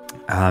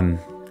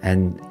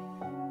 And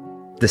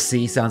the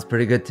sea sounds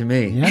pretty good to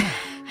me. Yeah.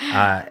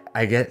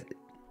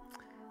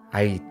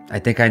 I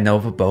think I know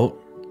of a boat.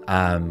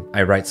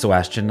 I write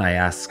Sebastian. I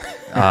ask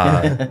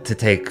to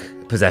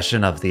take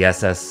possession of the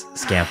SS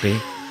Scampy.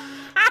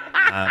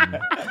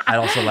 I'd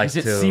also like Is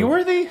it to.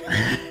 seaworthy?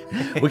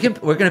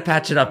 We're gonna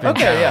patch it up.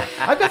 Okay, yeah.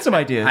 I've got some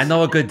ideas. I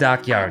know a good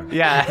dockyard.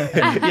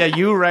 Yeah,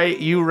 you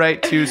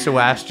write to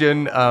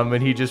Sebastian,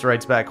 and he just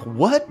writes back,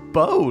 "What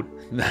boat?"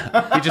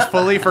 He just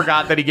fully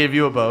forgot that he gave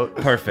you a boat.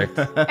 Perfect.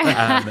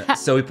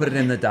 So we put it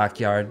in the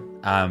dockyard.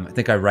 I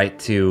think I write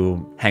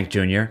to Hank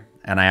Jr.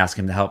 and I ask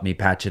him to help me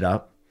patch it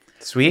up.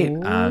 Sweet.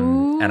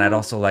 And I'd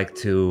also like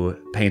to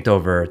paint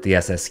over the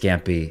SS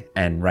Scampy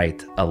and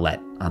write a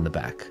let on the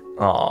back.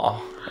 Oh.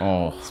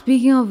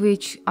 Speaking of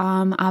which,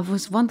 I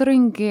was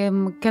wondering,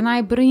 can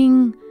I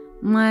bring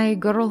my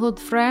girlhood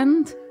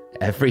friend?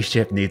 Every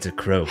ship needs a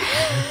crew.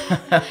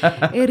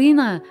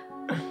 Irina,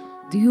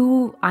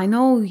 I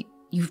know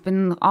you've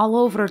been all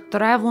over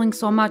traveling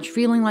so much,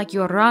 feeling like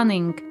you're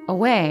running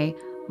away,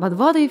 but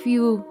what if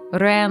you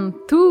ran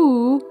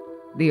to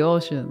the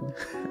ocean?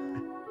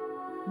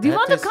 Do you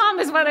want to come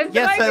is what I'm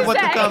trying to say. Yes, I want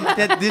to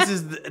come. This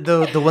is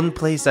the one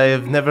place I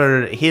have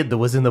never hid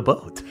was in the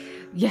boat.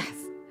 Yes.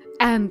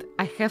 And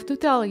I have to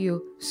tell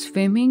you,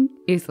 swimming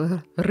is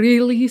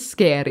really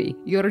scary.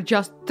 You're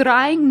just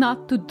trying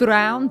not to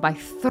drown by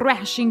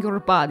thrashing your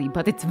body,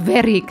 but it's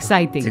very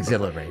exciting. It's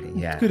exhilarating,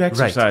 yeah. Good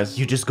exercise. Right.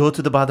 You just go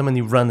to the bottom and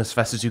you run as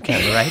fast as you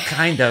can, right?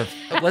 Kind of.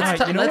 Let's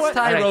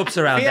tie ropes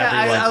around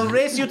everyone. I'll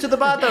race you to the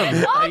bottom.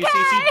 You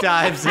see, she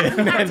dives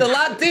in. It's a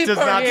lot deeper does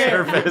not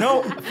here. surface.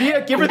 No,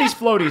 Fia, give her these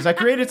floaties. I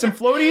created some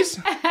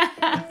floaties.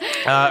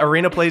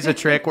 Arena plays a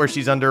trick where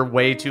she's under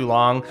way too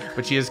long,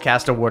 but she has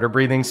cast a water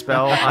breathing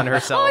spell on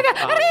herself. Oh my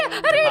God,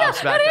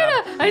 Arena!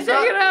 I take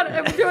it out.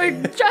 I'm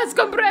doing chest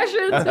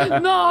compressions.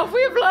 No,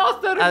 we've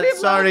lost her. I'm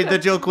sorry, the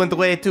joke went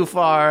way too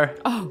far.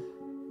 Oh,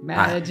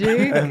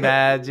 magic.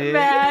 Magic.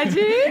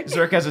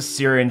 Zerk has a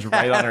syringe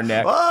right on her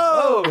neck.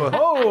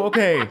 Oh,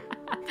 okay.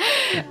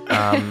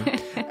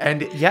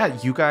 And yeah,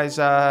 you guys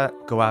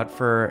go out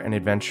for an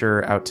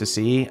adventure out to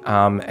sea.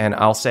 And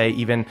I'll say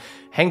even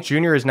Hank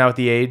Jr. is now at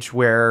the age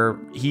where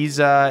he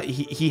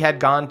had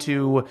gone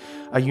to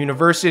a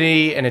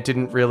university and it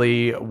didn't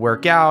really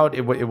work out.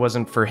 It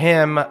wasn't for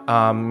him.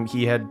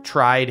 He had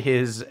tried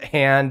his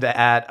hand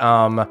at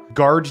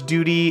guard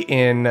duty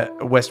in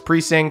West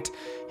Precinct.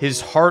 His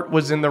heart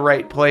was in the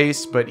right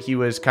place, but he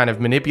was kind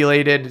of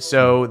manipulated.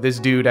 So this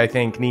dude, I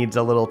think, needs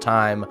a little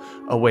time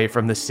away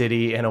from the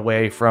city and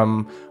away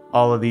from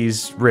all of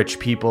these rich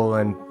people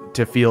and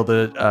to feel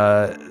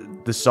the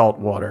salt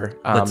water.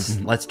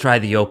 Let's try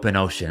the open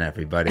ocean,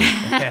 everybody.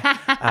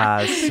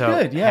 So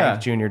good, yeah.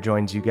 Hank Jr.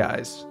 joins you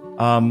guys.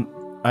 I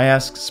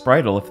asked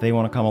Spritel if they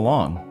want to come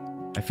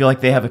along. I feel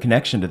like they have a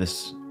connection to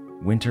this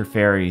winter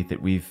fairy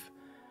that we've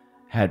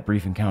had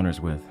brief encounters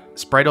with.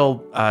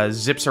 Spritel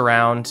zips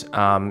around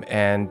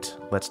and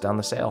lets down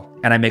the sail.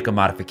 And I make a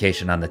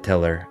modification on the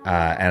tiller,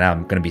 and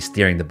I'm going to be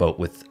steering the boat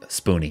with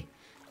Spoonie.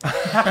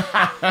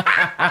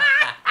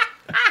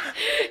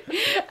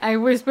 I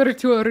whisper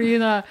to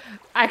Arena,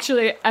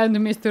 actually, and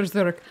Mr.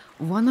 Zerk,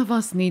 one of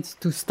us needs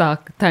to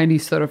stock Tiny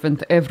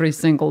Servant every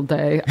single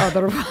day.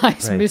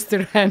 Otherwise, Right.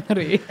 Mr.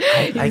 Henry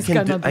I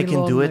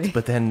can do it,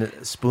 but then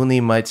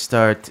Spoonie might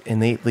start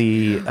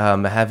innately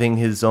having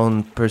his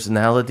own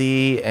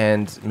personality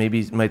and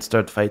maybe might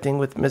start fighting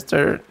with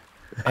Mr.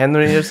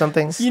 Henry or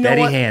something.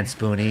 Steady hand,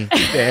 Spoonie.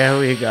 There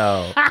we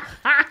go.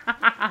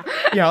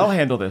 Yeah, I'll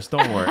handle this.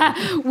 Don't worry.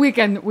 we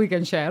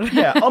can share.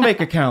 Yeah, I'll make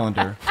a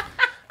calendar.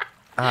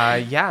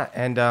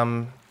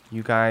 And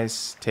you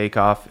guys take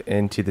off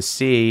into the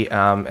sea,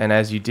 and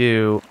as you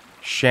do,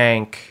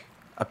 Shank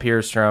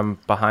appears from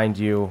behind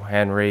you,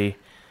 Henry,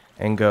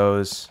 and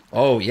goes,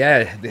 Oh,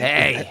 yeah.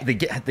 Hey.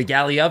 The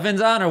galley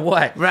oven's on or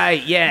what?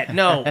 Right, yeah,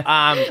 no,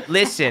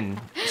 listen,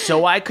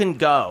 so I can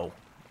go.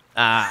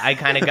 I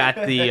kind of got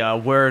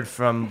the word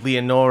from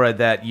Leonora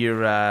that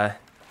your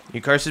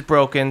curse is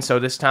broken, so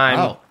this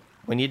time,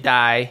 when you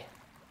die,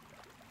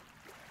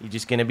 you're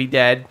just gonna be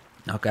dead.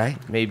 Okay.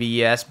 Maybe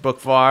you ask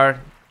Bookvar,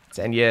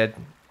 send you...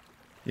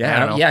 I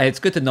don't know. Yeah, it's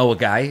good to know a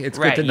guy. It's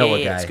good to know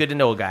a guy. It's good to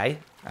know a guy.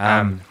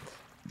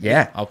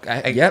 Yeah,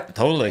 okay. Yep,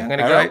 totally. I'm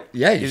gonna All go? right.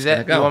 Yeah, Is you're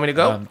that- gonna go. you want me to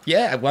go?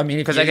 Yeah, well, I mean,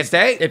 if 'Cause you- I can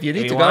stay? If you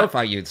need If to you go,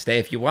 want? you'd stay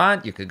if you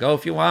want. You could go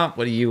if you want.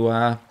 What do you,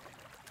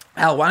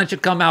 Al, why don't you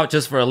come out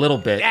just for a little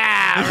bit?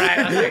 Yeah, right,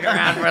 I'll stick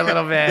around for a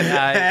little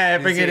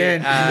bit. Bring it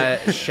in.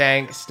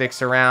 Shank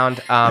sticks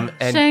around, and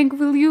Shank,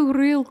 will you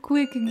real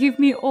quick give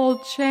me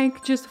old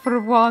Shank just for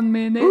 1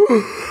 minute?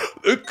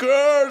 The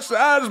curse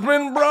has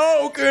been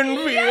broken,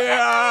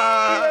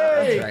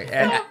 That's right.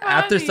 And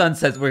after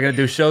sunset, we're going to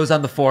do shows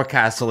on the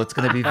forecastle. It's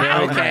going to be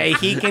very Okay,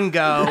 he can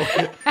go.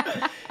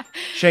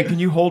 Shank, can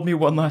you hold me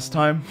one last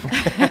time?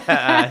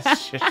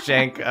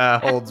 Shank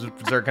holds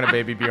Zerk and a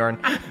baby Bjorn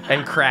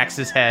and cracks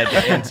his head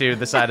into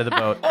the side of the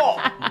boat.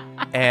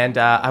 And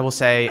I will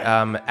say,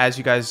 as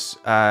you guys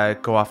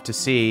go off to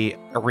sea,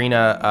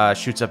 Arena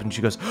shoots up and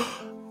she goes,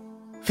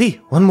 Fee,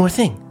 one more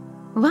thing.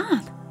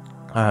 What?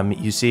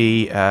 You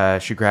see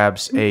she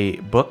grabs a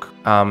book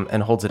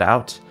and holds it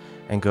out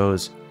and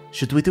goes,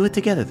 should we do it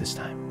together this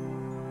time?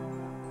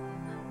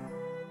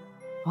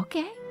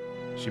 Okay.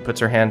 She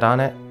puts her hand on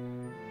it,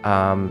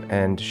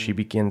 and she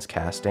begins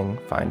casting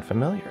Find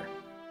Familiar.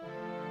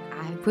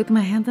 I put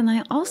my hand and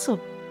I also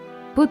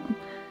put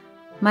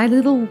my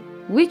little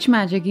witch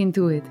magic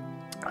into it.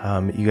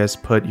 You guys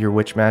put your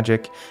witch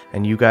magic,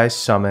 and you guys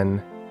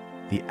summon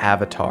the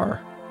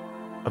avatar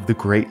of the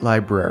great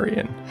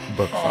librarian,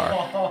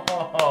 Bookfar.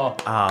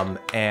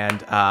 And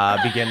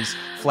begins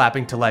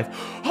flapping to life.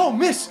 Oh,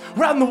 miss,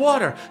 round the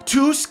water.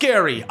 Too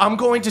scary. I'm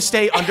going to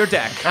stay under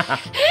deck.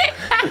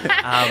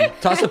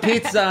 Toss a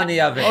pizza on the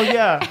oven. Oh,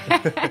 yeah.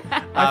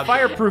 I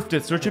fireproofed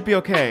it, so it should be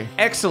okay.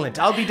 Excellent.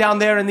 I'll be down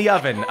there in the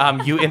oven.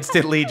 You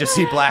instantly just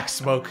see black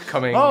smoke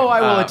coming. Oh,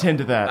 I will attend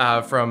to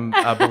that. From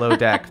below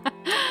deck.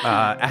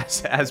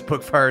 As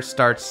Bookfar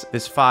starts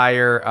this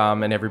fire,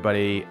 and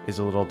everybody is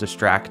a little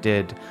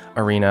distracted,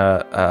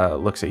 Arena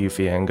looks at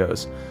Euphia and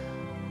goes,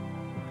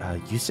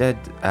 you said,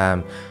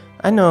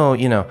 I know,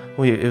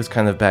 it was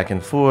kind of back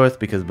and forth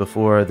because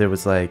before there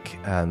was like,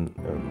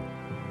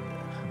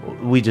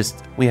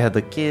 we had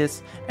the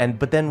kiss,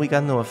 but then we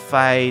got into a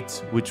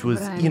fight, which was,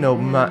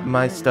 Right.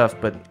 my stuff,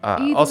 but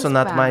also was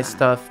not my bad.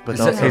 stuff, but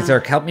Hey, also...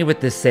 Zerk, help me with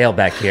this sail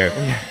back here.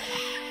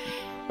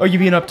 Oh, you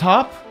mean up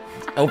top?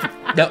 Oh,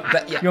 no.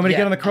 You want me to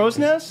get on the crow's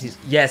nest?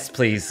 Yes,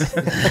 please.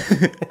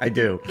 I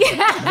do.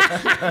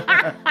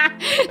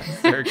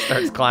 Zerk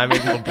starts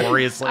climbing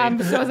laboriously.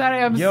 I'm so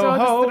sorry. I'm so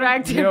Yo-ho,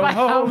 distracted by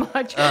how yo-ho.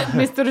 much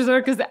Mr.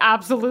 Zerk is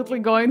absolutely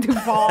going to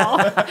fall.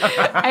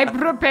 I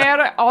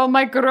prepare all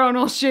my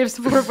coronal shifts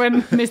for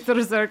when Mr.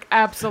 Zerk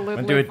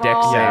absolutely Do a dex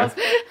falls.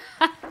 save.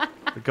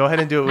 Go ahead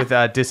and do it with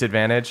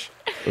disadvantage.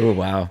 Oh,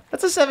 wow.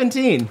 That's a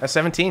 17. A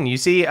 17. You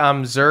see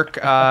Zerk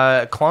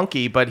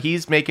clunky, but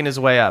he's making his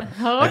way up.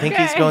 I think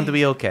he's Okay. going to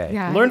be okay.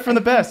 Yeah, Learn from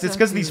the I think best. It's so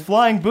because of too. these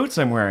flying boots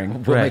I'm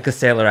wearing. We'll make a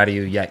sailor out of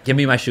you yet. Give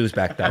me my shoes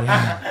back, though.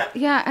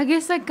 Yeah, I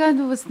guess I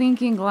kind of was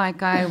thinking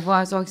like I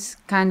was always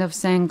kind of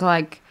saying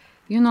like,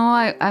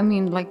 I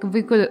mean like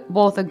we could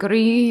both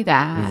agree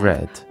that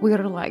Right.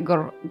 we're like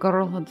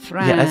girlhood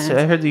friends. Yeah,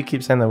 I heard you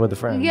keep saying that with a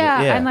friend.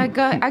 Yeah, and I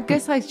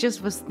guess I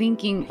just was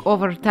thinking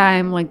over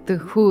time, like the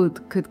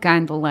hood could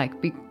kind of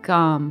like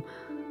become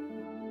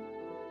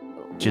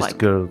just like,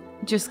 go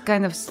just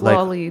kind of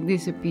slowly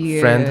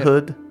disappear.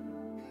 friendhood.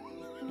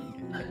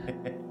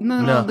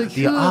 No, the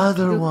the hood,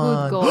 other the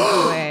one. hood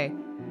goes away.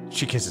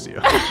 She kisses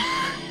you.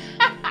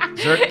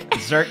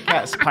 Zerk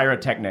casts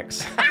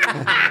pyrotechnics.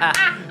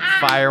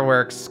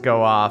 Fireworks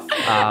go off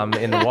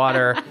in the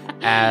water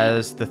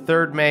as the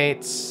third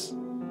mates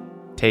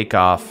take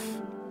off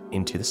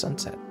into the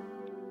sunset.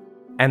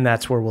 And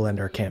that's where we'll end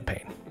our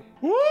campaign.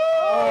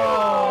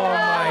 Oh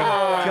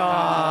my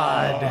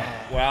god.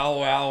 Wow.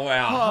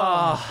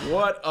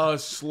 What a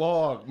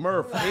slog,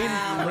 Murph!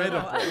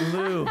 Incredible.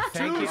 Lou,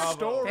 thank you.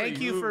 stories. Thank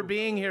you for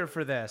being here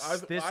for this.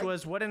 This I-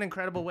 was what an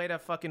incredible way to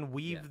fucking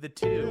weave the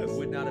two.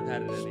 Would not have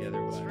had it any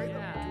other way. Straight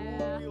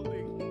up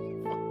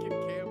dual-wielding fucking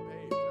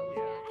campaign.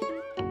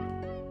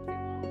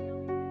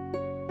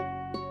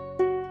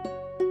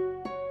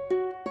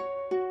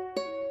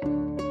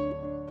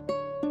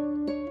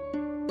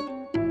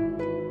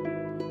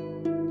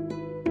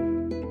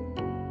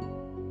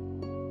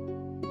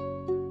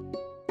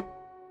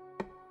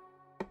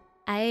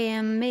 I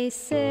am a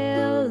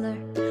sailor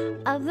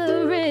of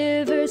the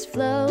river's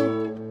flow.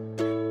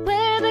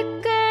 Where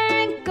the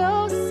current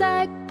goes,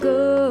 I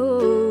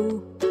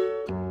go.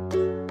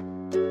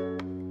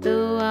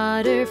 The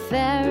water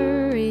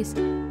ferries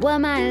what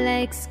my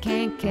legs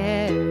can't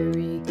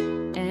carry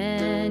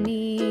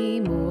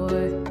anymore.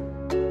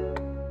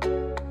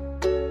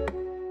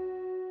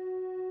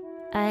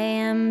 I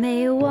am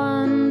a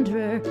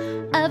wanderer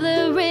of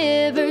the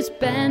river's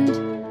bend,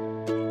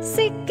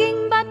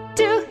 seeking but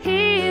to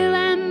heal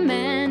and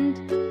mend.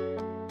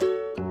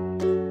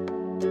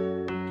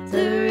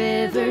 The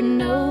river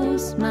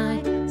knows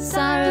my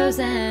sorrows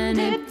and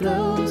it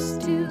flows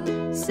to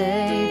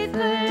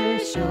safer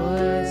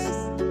shores.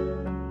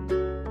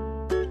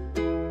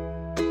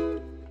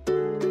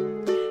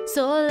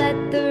 So let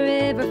the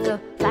river flow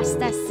fast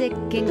as it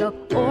can go.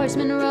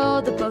 Oarsmen row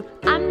the boat,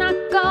 I'm not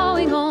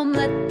going home.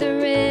 Let the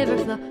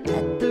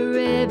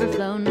river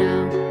flow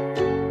now.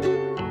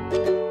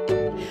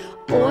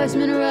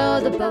 Oarsmen row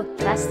the boat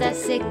fast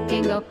as it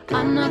can go.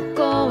 I'm not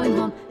going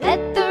home.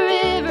 Let the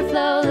river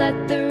flow,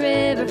 let the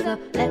river flow,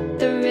 let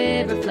the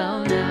river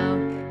flow now.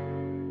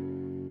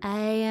 I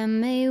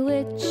am a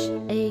witch,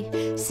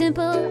 a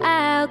simple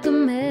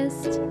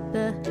alchemist,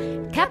 the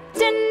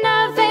captain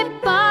of a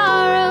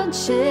borrowed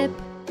ship.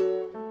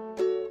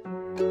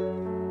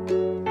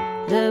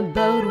 The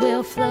boat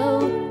will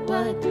float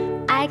what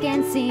I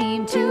can't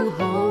seem to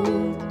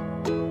hold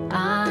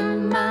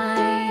on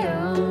my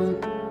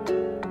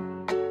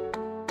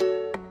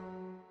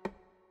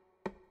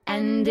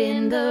And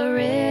in the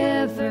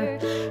river,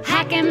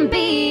 I can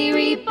be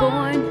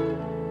reborn,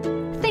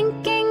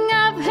 thinking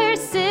of her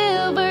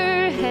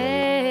silver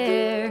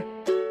hair.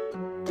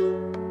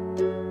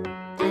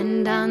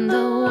 And on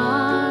the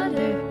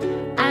water,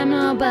 I'm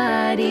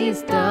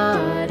nobody's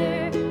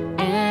daughter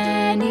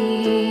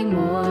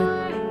anymore.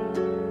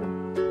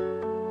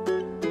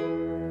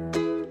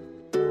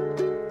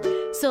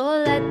 So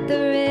let the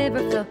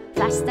river flow,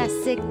 fast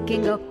as it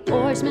can go.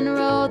 Oarsmen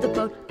row the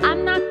boat,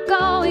 I'm not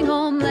going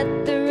home.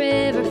 Let the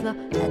river flow,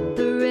 let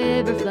the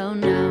river flow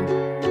now.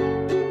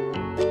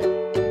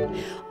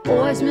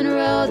 Oarsmen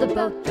row the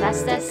boat,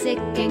 fast as it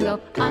can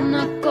go. I'm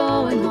not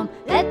going home.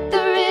 Let the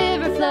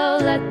river flow,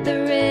 let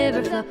the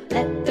river flow,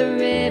 let the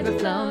river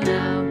flow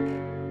now.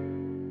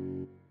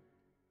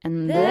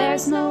 And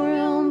there's no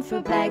room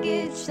for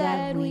baggage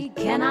that we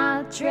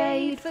cannot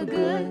trade for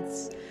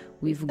goods.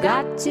 We've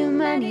got too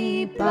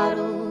many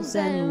bottles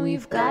and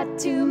we've got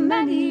too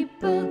many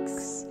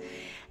books.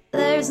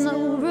 There's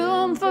no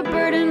room for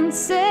burden,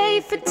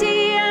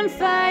 safety, and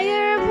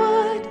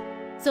firewood.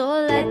 So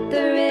let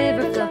the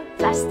river flow,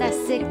 fast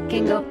as it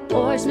can go.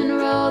 Oarsmen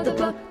row the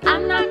boat,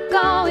 I'm not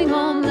going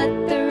home.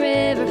 Let the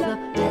river flow,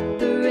 let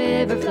the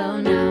river flow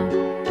now.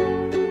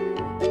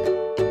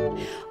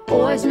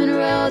 Oarsmen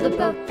row the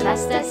boat,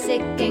 fast as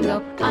it can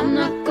go. I'm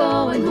not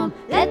going home.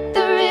 Let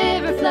the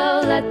river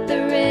flow, let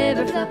the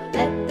river flow,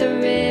 let the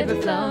river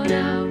flow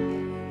now.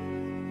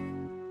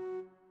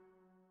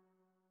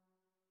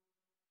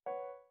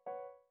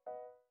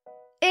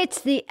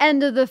 It's the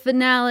end of the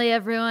finale,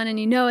 everyone, and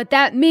you know what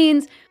that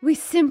means. We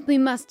simply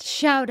must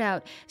shout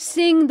out,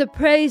 sing the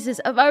praises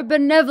of our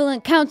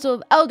benevolent Council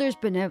of Elders,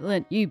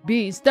 benevolent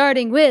UB,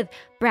 starting with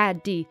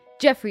Brad D.,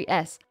 Jeffrey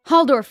S.,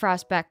 Haldor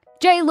Frostback,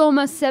 J.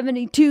 Loma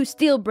 72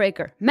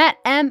 Steelbreaker, Matt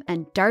M.,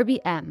 and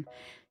Darby M.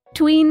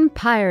 Tween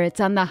pirates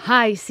on the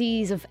high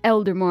seas of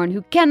Eldermourne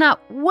who cannot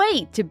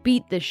wait to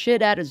beat the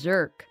shit out of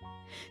Zerk.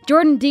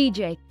 Jordan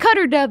DJ,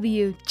 Cutter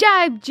W,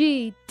 Jibe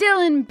G,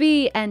 Dylan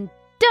B, and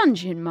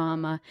Dungeon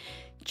Mama.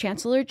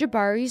 Chancellor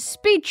Jabari's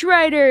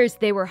speechwriters.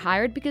 They were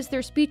hired because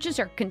their speeches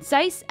are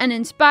concise and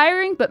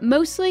inspiring, but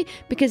mostly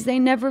because they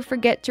never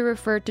forget to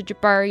refer to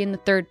Jabari in the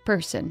third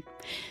person.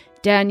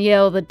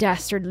 Danielle the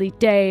Dastardly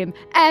Dame,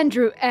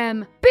 Andrew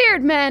M,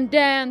 Beardman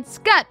Dan,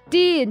 Scott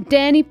D, and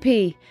Danny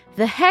P.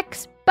 The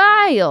Hex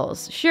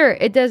Biles. Sure,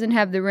 it doesn't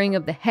have the ring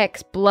of the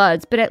Hex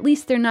Bloods, but at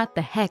least they're not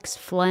the Hex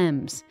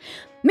Phlegms.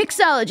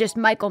 Mixologist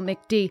Michael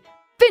McD,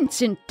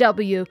 Vincent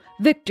W,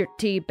 Victor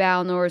T,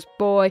 Balnor's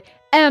boy,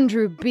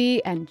 Andrew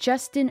B, and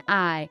Justin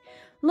I.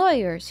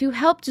 Lawyers who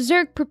helped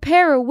Zerk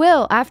prepare a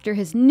will after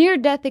his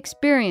near-death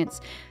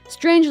experience.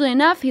 Strangely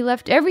enough, he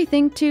left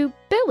everything to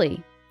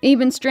Billy.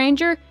 Even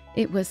stranger,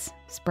 it was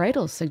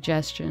Sprital's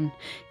suggestion.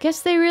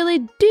 Guess they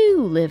really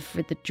do live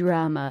for the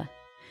drama.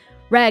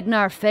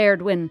 Ragnar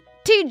Fairdwin,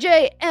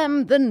 TJ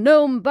M, the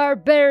Gnome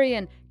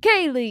Barbarian,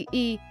 Kaylee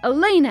E,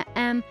 Elena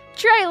M,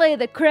 Trele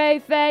the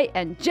Crayfay,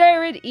 and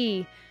Jared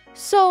E.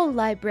 Soul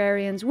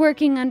librarians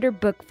working under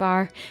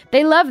Bookfar.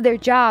 They love their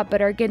job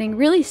but are getting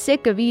really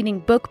sick of eating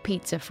book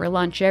pizza for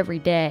lunch every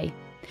day.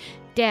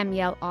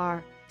 Danielle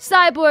R,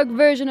 cyborg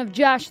version of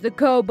Josh the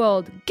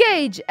Kobold,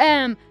 Gage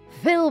M,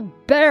 Phil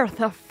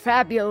Bertha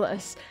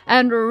Fabulous,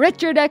 and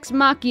Richard X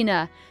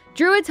Machina.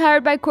 Druid's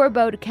hired by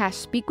Corbeau to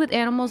cast Speak with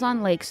Animals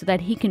on Lake so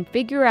that he can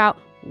figure out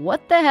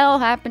what the hell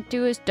happened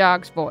to his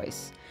dog's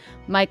voice.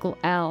 Michael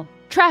L,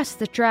 Trask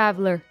the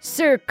Traveler,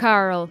 Sir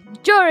Carl,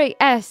 Jory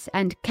S,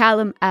 and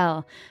Callum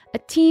L, a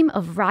team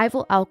of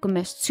rival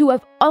alchemists who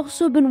have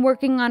also been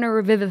working on a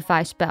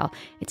Revivify spell.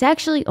 It's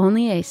actually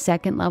only a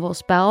 2nd level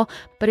spell,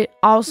 but it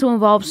also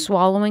involves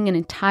swallowing an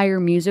entire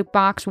music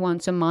box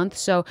once a month,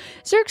 so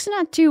Zerk's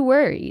not too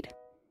worried.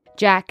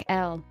 Jack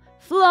L,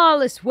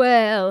 Flawless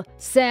Whale,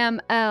 Sam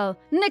L,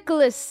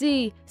 Nicholas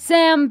C,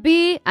 Sam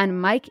B,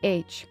 and Mike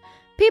H.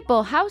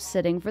 People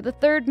house-sitting for the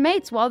third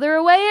mates while they're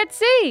away at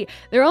sea.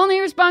 Their only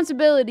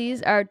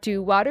responsibilities are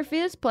to water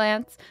Fia's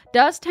plants,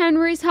 dust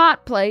Henry's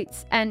hot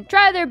plates, and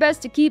try their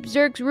best to keep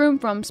Zerk's room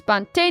from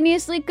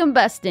spontaneously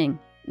combusting.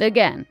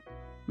 Again.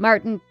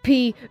 Martin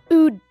P.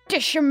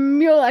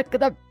 Udishamulek,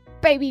 the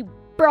baby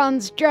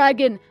bronze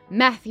dragon,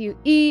 Matthew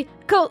E.,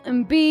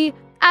 Colton B.,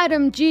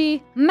 Adam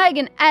G.,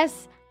 Megan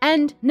S.,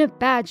 and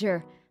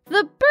Nabadger.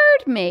 The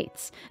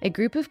Birdmates, a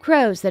group of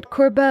crows that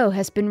Corbeau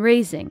has been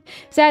raising.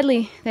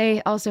 Sadly,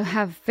 they also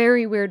have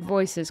very weird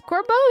voices.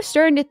 Corbeau is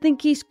starting to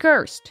think he's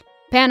cursed.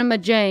 Panama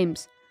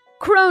James,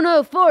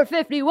 Chrono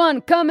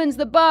 451, Cummins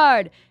the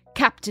Bard,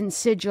 Captain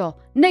Sigil,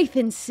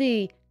 Nathan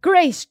C.,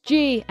 Grace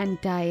G.,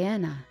 and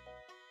Diana.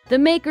 The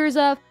makers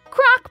of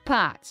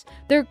Crockpots.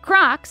 They're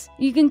crocks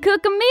you can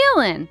cook a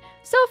meal in.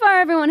 So far,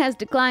 everyone has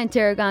declined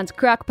Tarragon's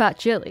Crockpot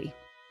chili.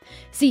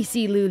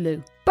 CC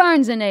Lulu,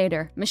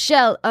 Barnesonator,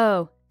 Michelle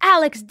O.,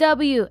 Alex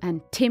W.,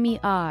 and Timmy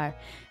R.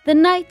 The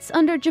knights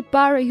under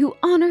Jabari who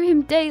honor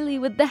him daily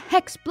with the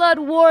Hexblood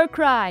war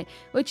cry,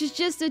 which is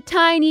just a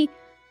tiny,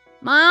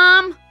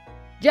 Mom!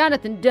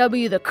 Jonathan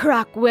W., the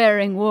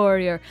croc-wearing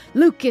warrior,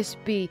 Lucas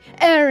B.,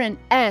 Aaron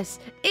S.,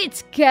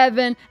 It's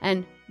Kevin,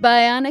 and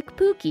Bionic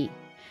Pookie.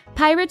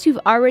 Pirates who've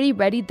already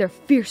readied their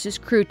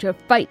fiercest crew to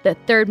fight the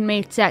third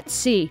mates at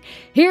sea.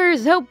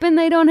 Here's hoping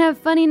they don't have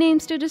funny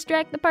names to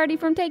distract the party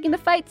from taking the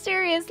fight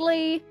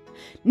seriously.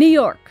 New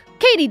York,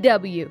 Katie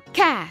W.,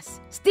 Cass,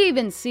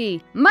 Stephen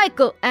C.,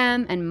 Michael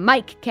M., and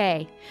Mike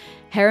K.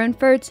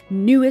 Herrenford's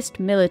newest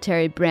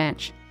military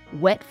branch,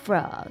 Wet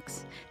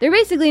Frogs. They're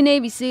basically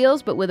Navy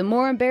SEALs, but with a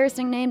more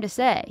embarrassing name to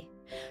say.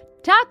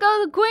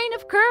 Taco the Queen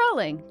of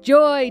Curling,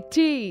 Joy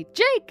T,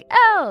 Jake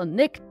L,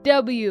 Nick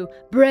W,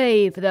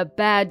 Brave the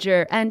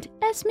Badger, and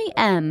Esme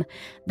M,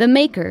 the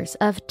makers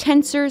of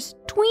Tensor's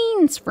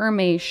Tweens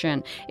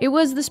Formation. It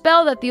was the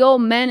spell that the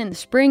old men in the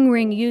spring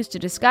ring used to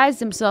disguise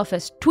themselves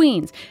as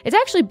tweens. It's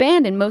actually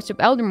banned in most of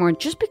Eldermourne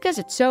just because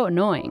it's so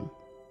annoying.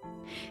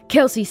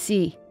 Kelsey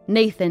C,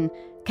 Nathan,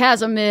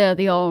 Casimir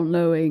the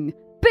All-Knowing,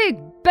 Big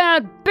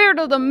Bad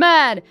Beardo the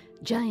Mad,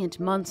 Giant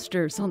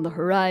Monsters on the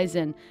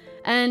Horizon,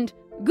 and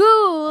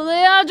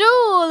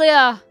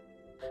Julia!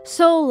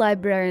 Soul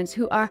librarians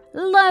who are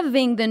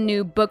loving the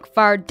new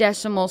Bookfar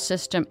decimal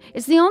system.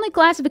 It's the only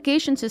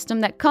classification system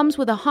that comes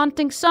with a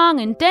haunting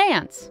song and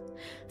dance.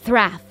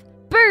 Thrath,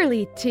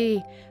 Burley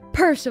T,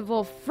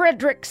 Percival,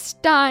 Frederick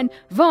Stein,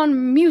 von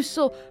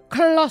Musel,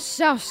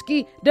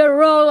 Klosowski, de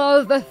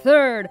Rollo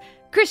III,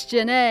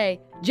 Christian A,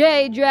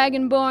 Jay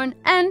Dragonborn,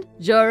 and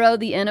Joro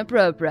the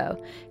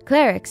Inapropro.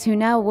 Clerics who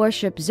now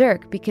worship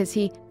Zerk because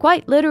he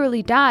quite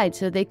literally died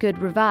so they could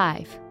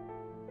revive.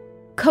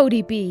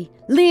 Cody B,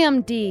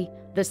 Liam D,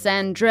 the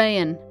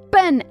Sandrayan,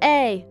 Ben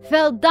A,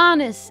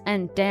 Feldonis,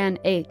 and Dan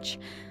H.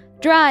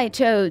 Dry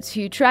toads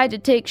who tried to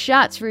take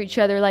shots for each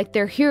other like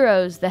they're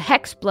heroes, the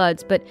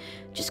Hexbloods, but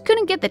just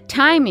couldn't get the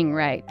timing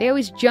right. They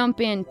always jump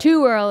in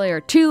too early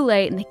or too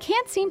late, and they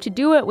can't seem to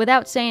do it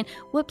without saying,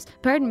 whoops,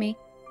 pardon me.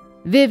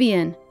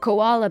 Vivian,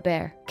 Koala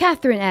Bear,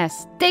 Catherine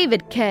S,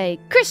 David K,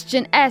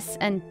 Christian S,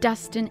 and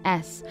Dustin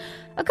S.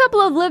 A couple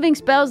of living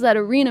spells that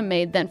Arena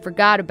made then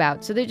forgot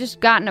about, so they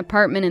just got an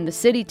apartment in the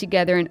city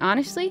together, and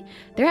honestly,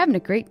 they're having a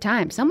great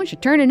time. Someone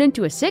should turn it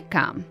into a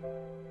sitcom.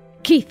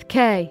 Keith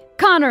K,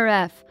 Connor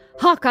F,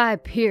 Hawkeye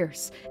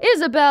Pierce,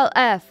 Isabel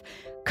F,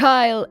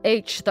 Kyle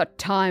H, the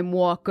Time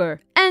Walker,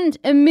 and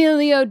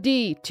Emilio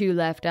D, Two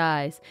Left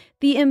Eyes.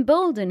 The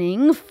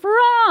Emboldening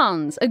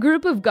Fronds, a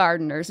group of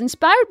gardeners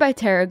inspired by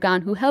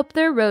tarragon who help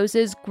their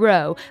roses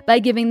grow by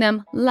giving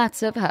them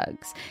lots of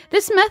hugs.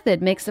 This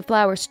method makes the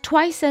flowers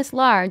twice as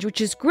large,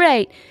 which is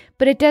great,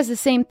 but it does the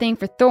same thing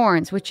for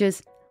thorns, which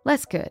is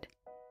less good.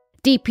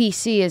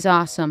 DPC is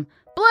awesome.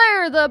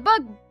 Blair the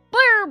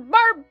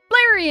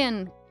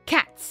Barbarian,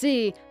 Cat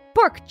C,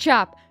 Pork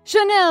Chop,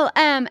 Chanel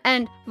M,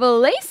 and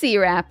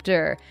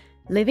Velociraptor.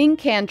 Living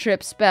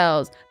cantrip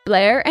spells.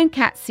 Blair and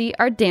Catsy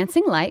are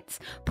dancing lights.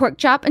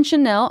 Porkchop and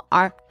Chanel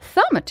are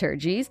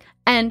thaumaturgies.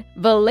 And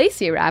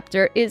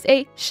Velociraptor is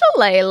a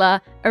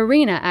shillelagh.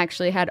 Arena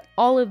actually had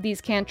all of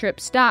these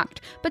cantrips stocked,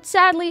 but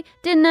sadly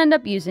didn't end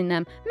up using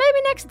them.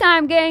 Maybe next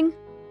time, gang.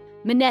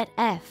 Minette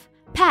F,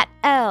 Pat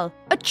L,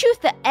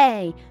 Achutha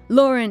A,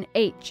 Lauren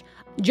H,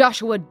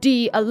 Joshua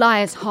D,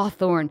 Elias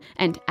Hawthorne,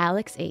 and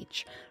Alex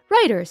H.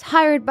 Writers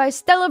hired by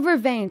Stella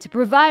Vervain to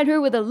provide her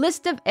with a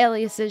list of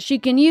aliases she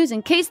can use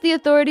in case the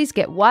authorities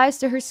get wise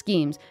to her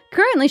schemes.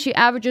 Currently, she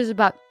averages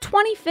about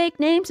 20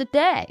 fake names a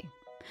day.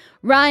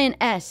 Ryan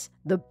S.,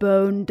 the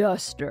Bone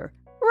Duster,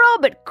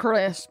 Robert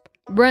Crisp,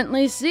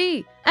 Brentley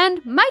C.,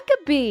 and Micah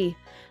B.,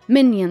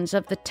 minions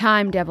of the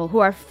Time Devil who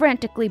are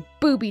frantically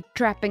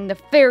booby-trapping the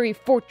fairy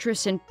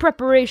fortress in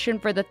preparation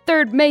for the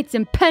third mate's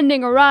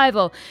impending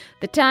arrival.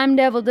 The Time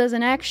Devil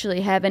doesn't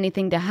actually have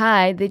anything to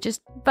hide. They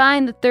just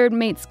find the third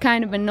mate's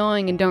kind of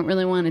annoying and don't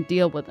really want to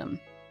deal with him.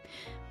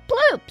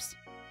 Ploops!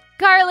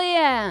 Carly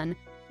Ann,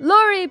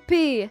 Lori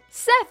P.,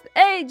 Seth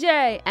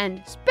AJ,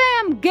 and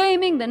Spam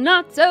Gaming, the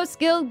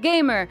not-so-skilled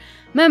gamer,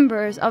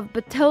 members of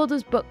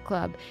Batilda's book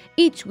club.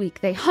 Each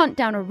week they hunt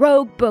down a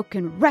rogue book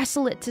and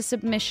wrestle it to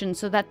submission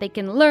so that they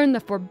can learn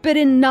the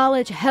forbidden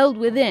knowledge held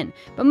within,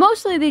 but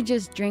mostly they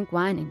just drink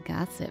wine and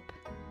gossip.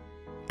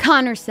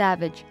 Connor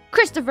Savage,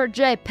 Christopher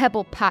J.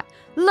 Pebblepot,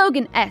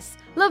 Logan S.,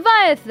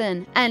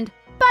 Leviathan, and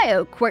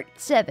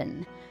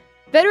BioQuart7.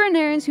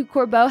 Veterinarians who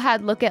Corbeau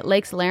had look at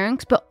Lake's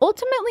larynx, but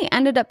ultimately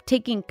ended up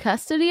taking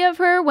custody of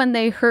her when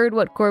they heard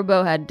what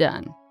Corbeau had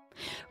done.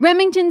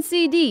 Remington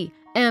CD,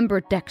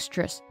 Amber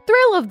Dextrous,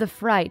 Thrill of the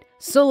Fright,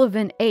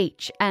 Sullivan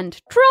H.,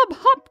 and Trub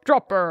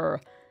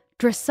Hopdropper.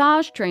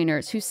 Dressage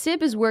trainers who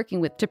Sib is working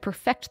with to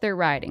perfect their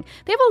riding.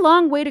 They have a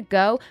long way to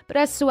go, but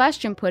as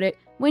Sebastian put it,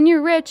 when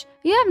you're rich,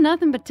 you have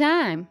nothing but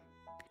time.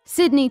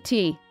 Sydney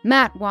T.,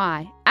 Matt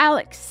Y.,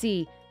 Alex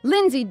C.,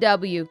 Lindsay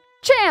W.,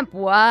 Champ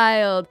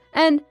Wild,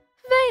 and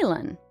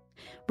Valen.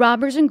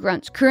 Robbers and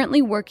grunts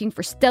currently working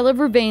for Stella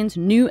Vervain's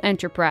new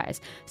enterprise.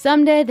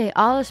 Someday they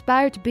all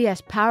aspire to be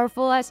as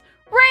powerful as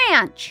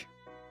Ranch!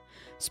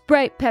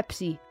 Sprite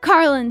Pepsi,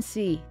 Carlin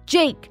C.,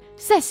 Jake,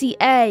 Ceci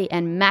A.,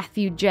 and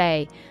Matthew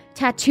J.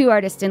 Tattoo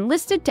artist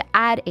enlisted to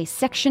add a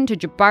section to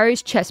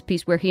Jabari's chess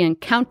piece where he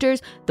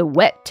encounters the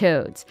wet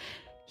toads.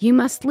 You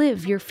must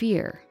live your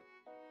fear.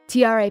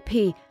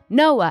 TRAP,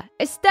 Noah,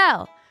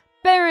 Estelle,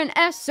 Baron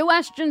S.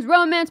 Sebastian's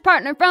romance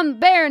partner from the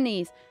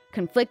Baronies,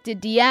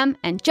 Conflicted DM,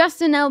 and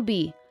Justin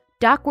LB,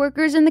 dock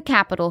workers in the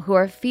Capitol who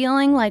are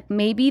feeling like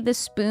maybe the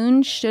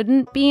spoon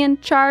shouldn't be in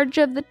charge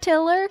of the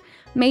tiller.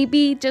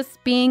 Maybe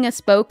just being a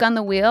spoke on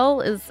the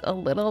wheel is a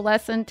little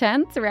less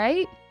intense,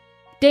 right?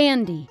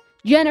 Dandy,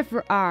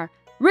 Jennifer R.,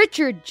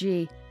 Richard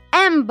G.,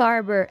 M.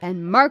 Barber,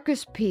 and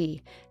Marcus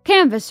P.,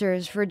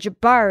 canvassers for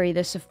Jabari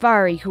the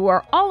Safari, who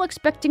are all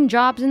expecting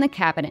jobs in the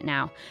cabinet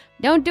now.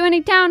 Don't do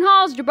any town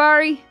halls,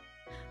 Jabari.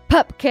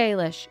 Pup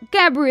Kalish,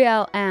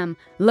 Gabrielle M.,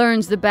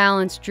 Learns the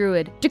Balance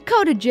Druid,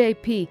 Dakota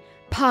J.P.,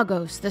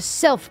 Pagos, the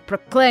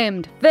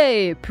self-proclaimed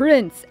Fae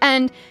Prince,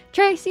 and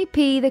Tracy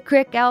P., the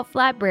Crick Elf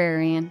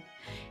Librarian.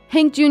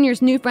 Hank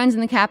Jr.'s new friends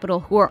in the Capitol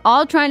who are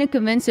all trying to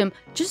convince him,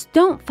 just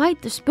don't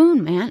fight the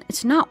spoon, man.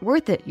 It's not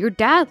worth it. Your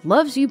dad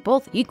loves you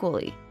both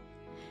equally.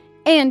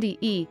 Andy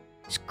E.,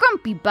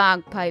 Scrumpy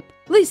Bogpipe,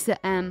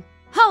 Lisa M.,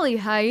 Holly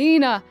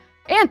Hyena,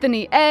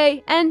 Anthony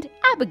A., and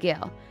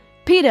Abigail.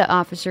 PETA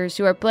officers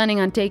who are planning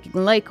on taking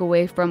Lake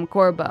away from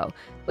Corbo,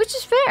 which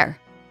is fair.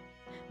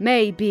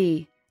 May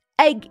B.,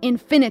 Egg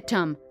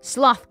Infinitum,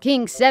 Sloth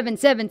King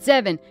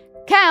 777,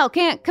 Cal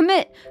Can't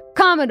Commit,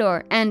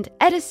 Commodore, and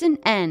Edison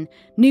N.,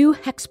 new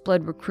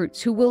Hexblood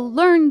recruits who will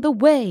learn the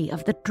way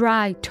of the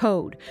dry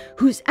toad,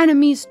 whose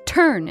enemies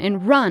turn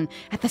and run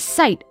at the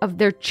sight of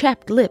their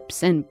chapped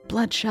lips and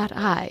bloodshot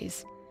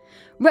eyes.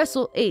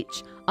 Russell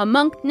H., a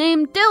monk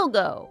named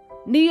Dilgo,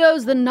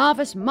 Neo's the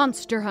novice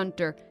monster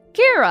hunter,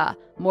 Kira,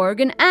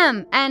 Morgan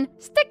M., and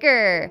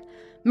Sticker.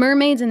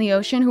 Mermaids in the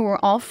ocean who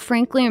were all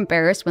frankly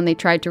embarrassed when they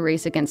tried to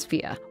race against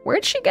Fia.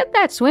 Where'd she get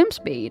that swim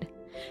speed?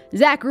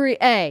 Zachary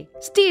A.,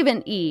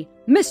 Stephen E.,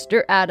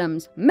 Mr.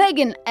 Adams,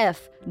 Megan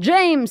F.,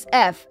 James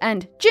F.,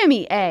 and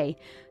Jimmy A.,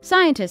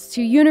 scientists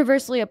who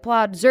universally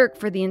applaud Zerk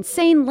for the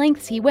insane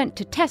lengths he went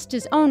to test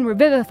his own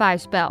Revivify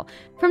spell.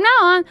 From now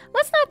on,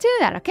 let's not do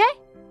that, okay?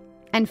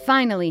 And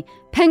finally,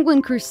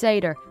 Penguin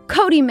Crusader,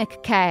 Cody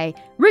McKay,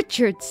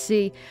 Richard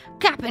C.,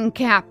 Cap'n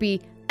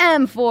Cappy,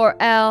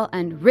 M4L,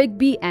 and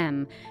Rigby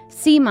M.,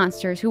 sea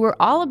monsters who were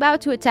all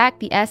about to attack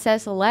the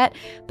SS Alette,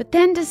 but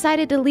then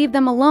decided to leave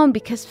them alone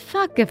because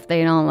fuck if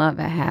they don't love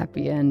a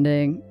happy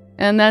ending.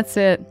 And that's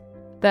it.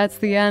 That's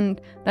the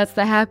end. That's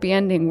the happy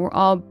ending. We're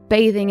all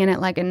bathing in it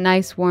like a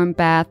nice warm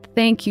bath.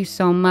 Thank you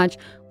so much.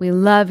 We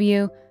love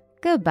you.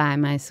 Goodbye,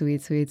 my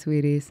sweet, sweet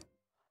sweeties.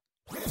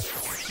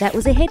 That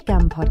was a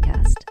HeadGum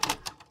podcast.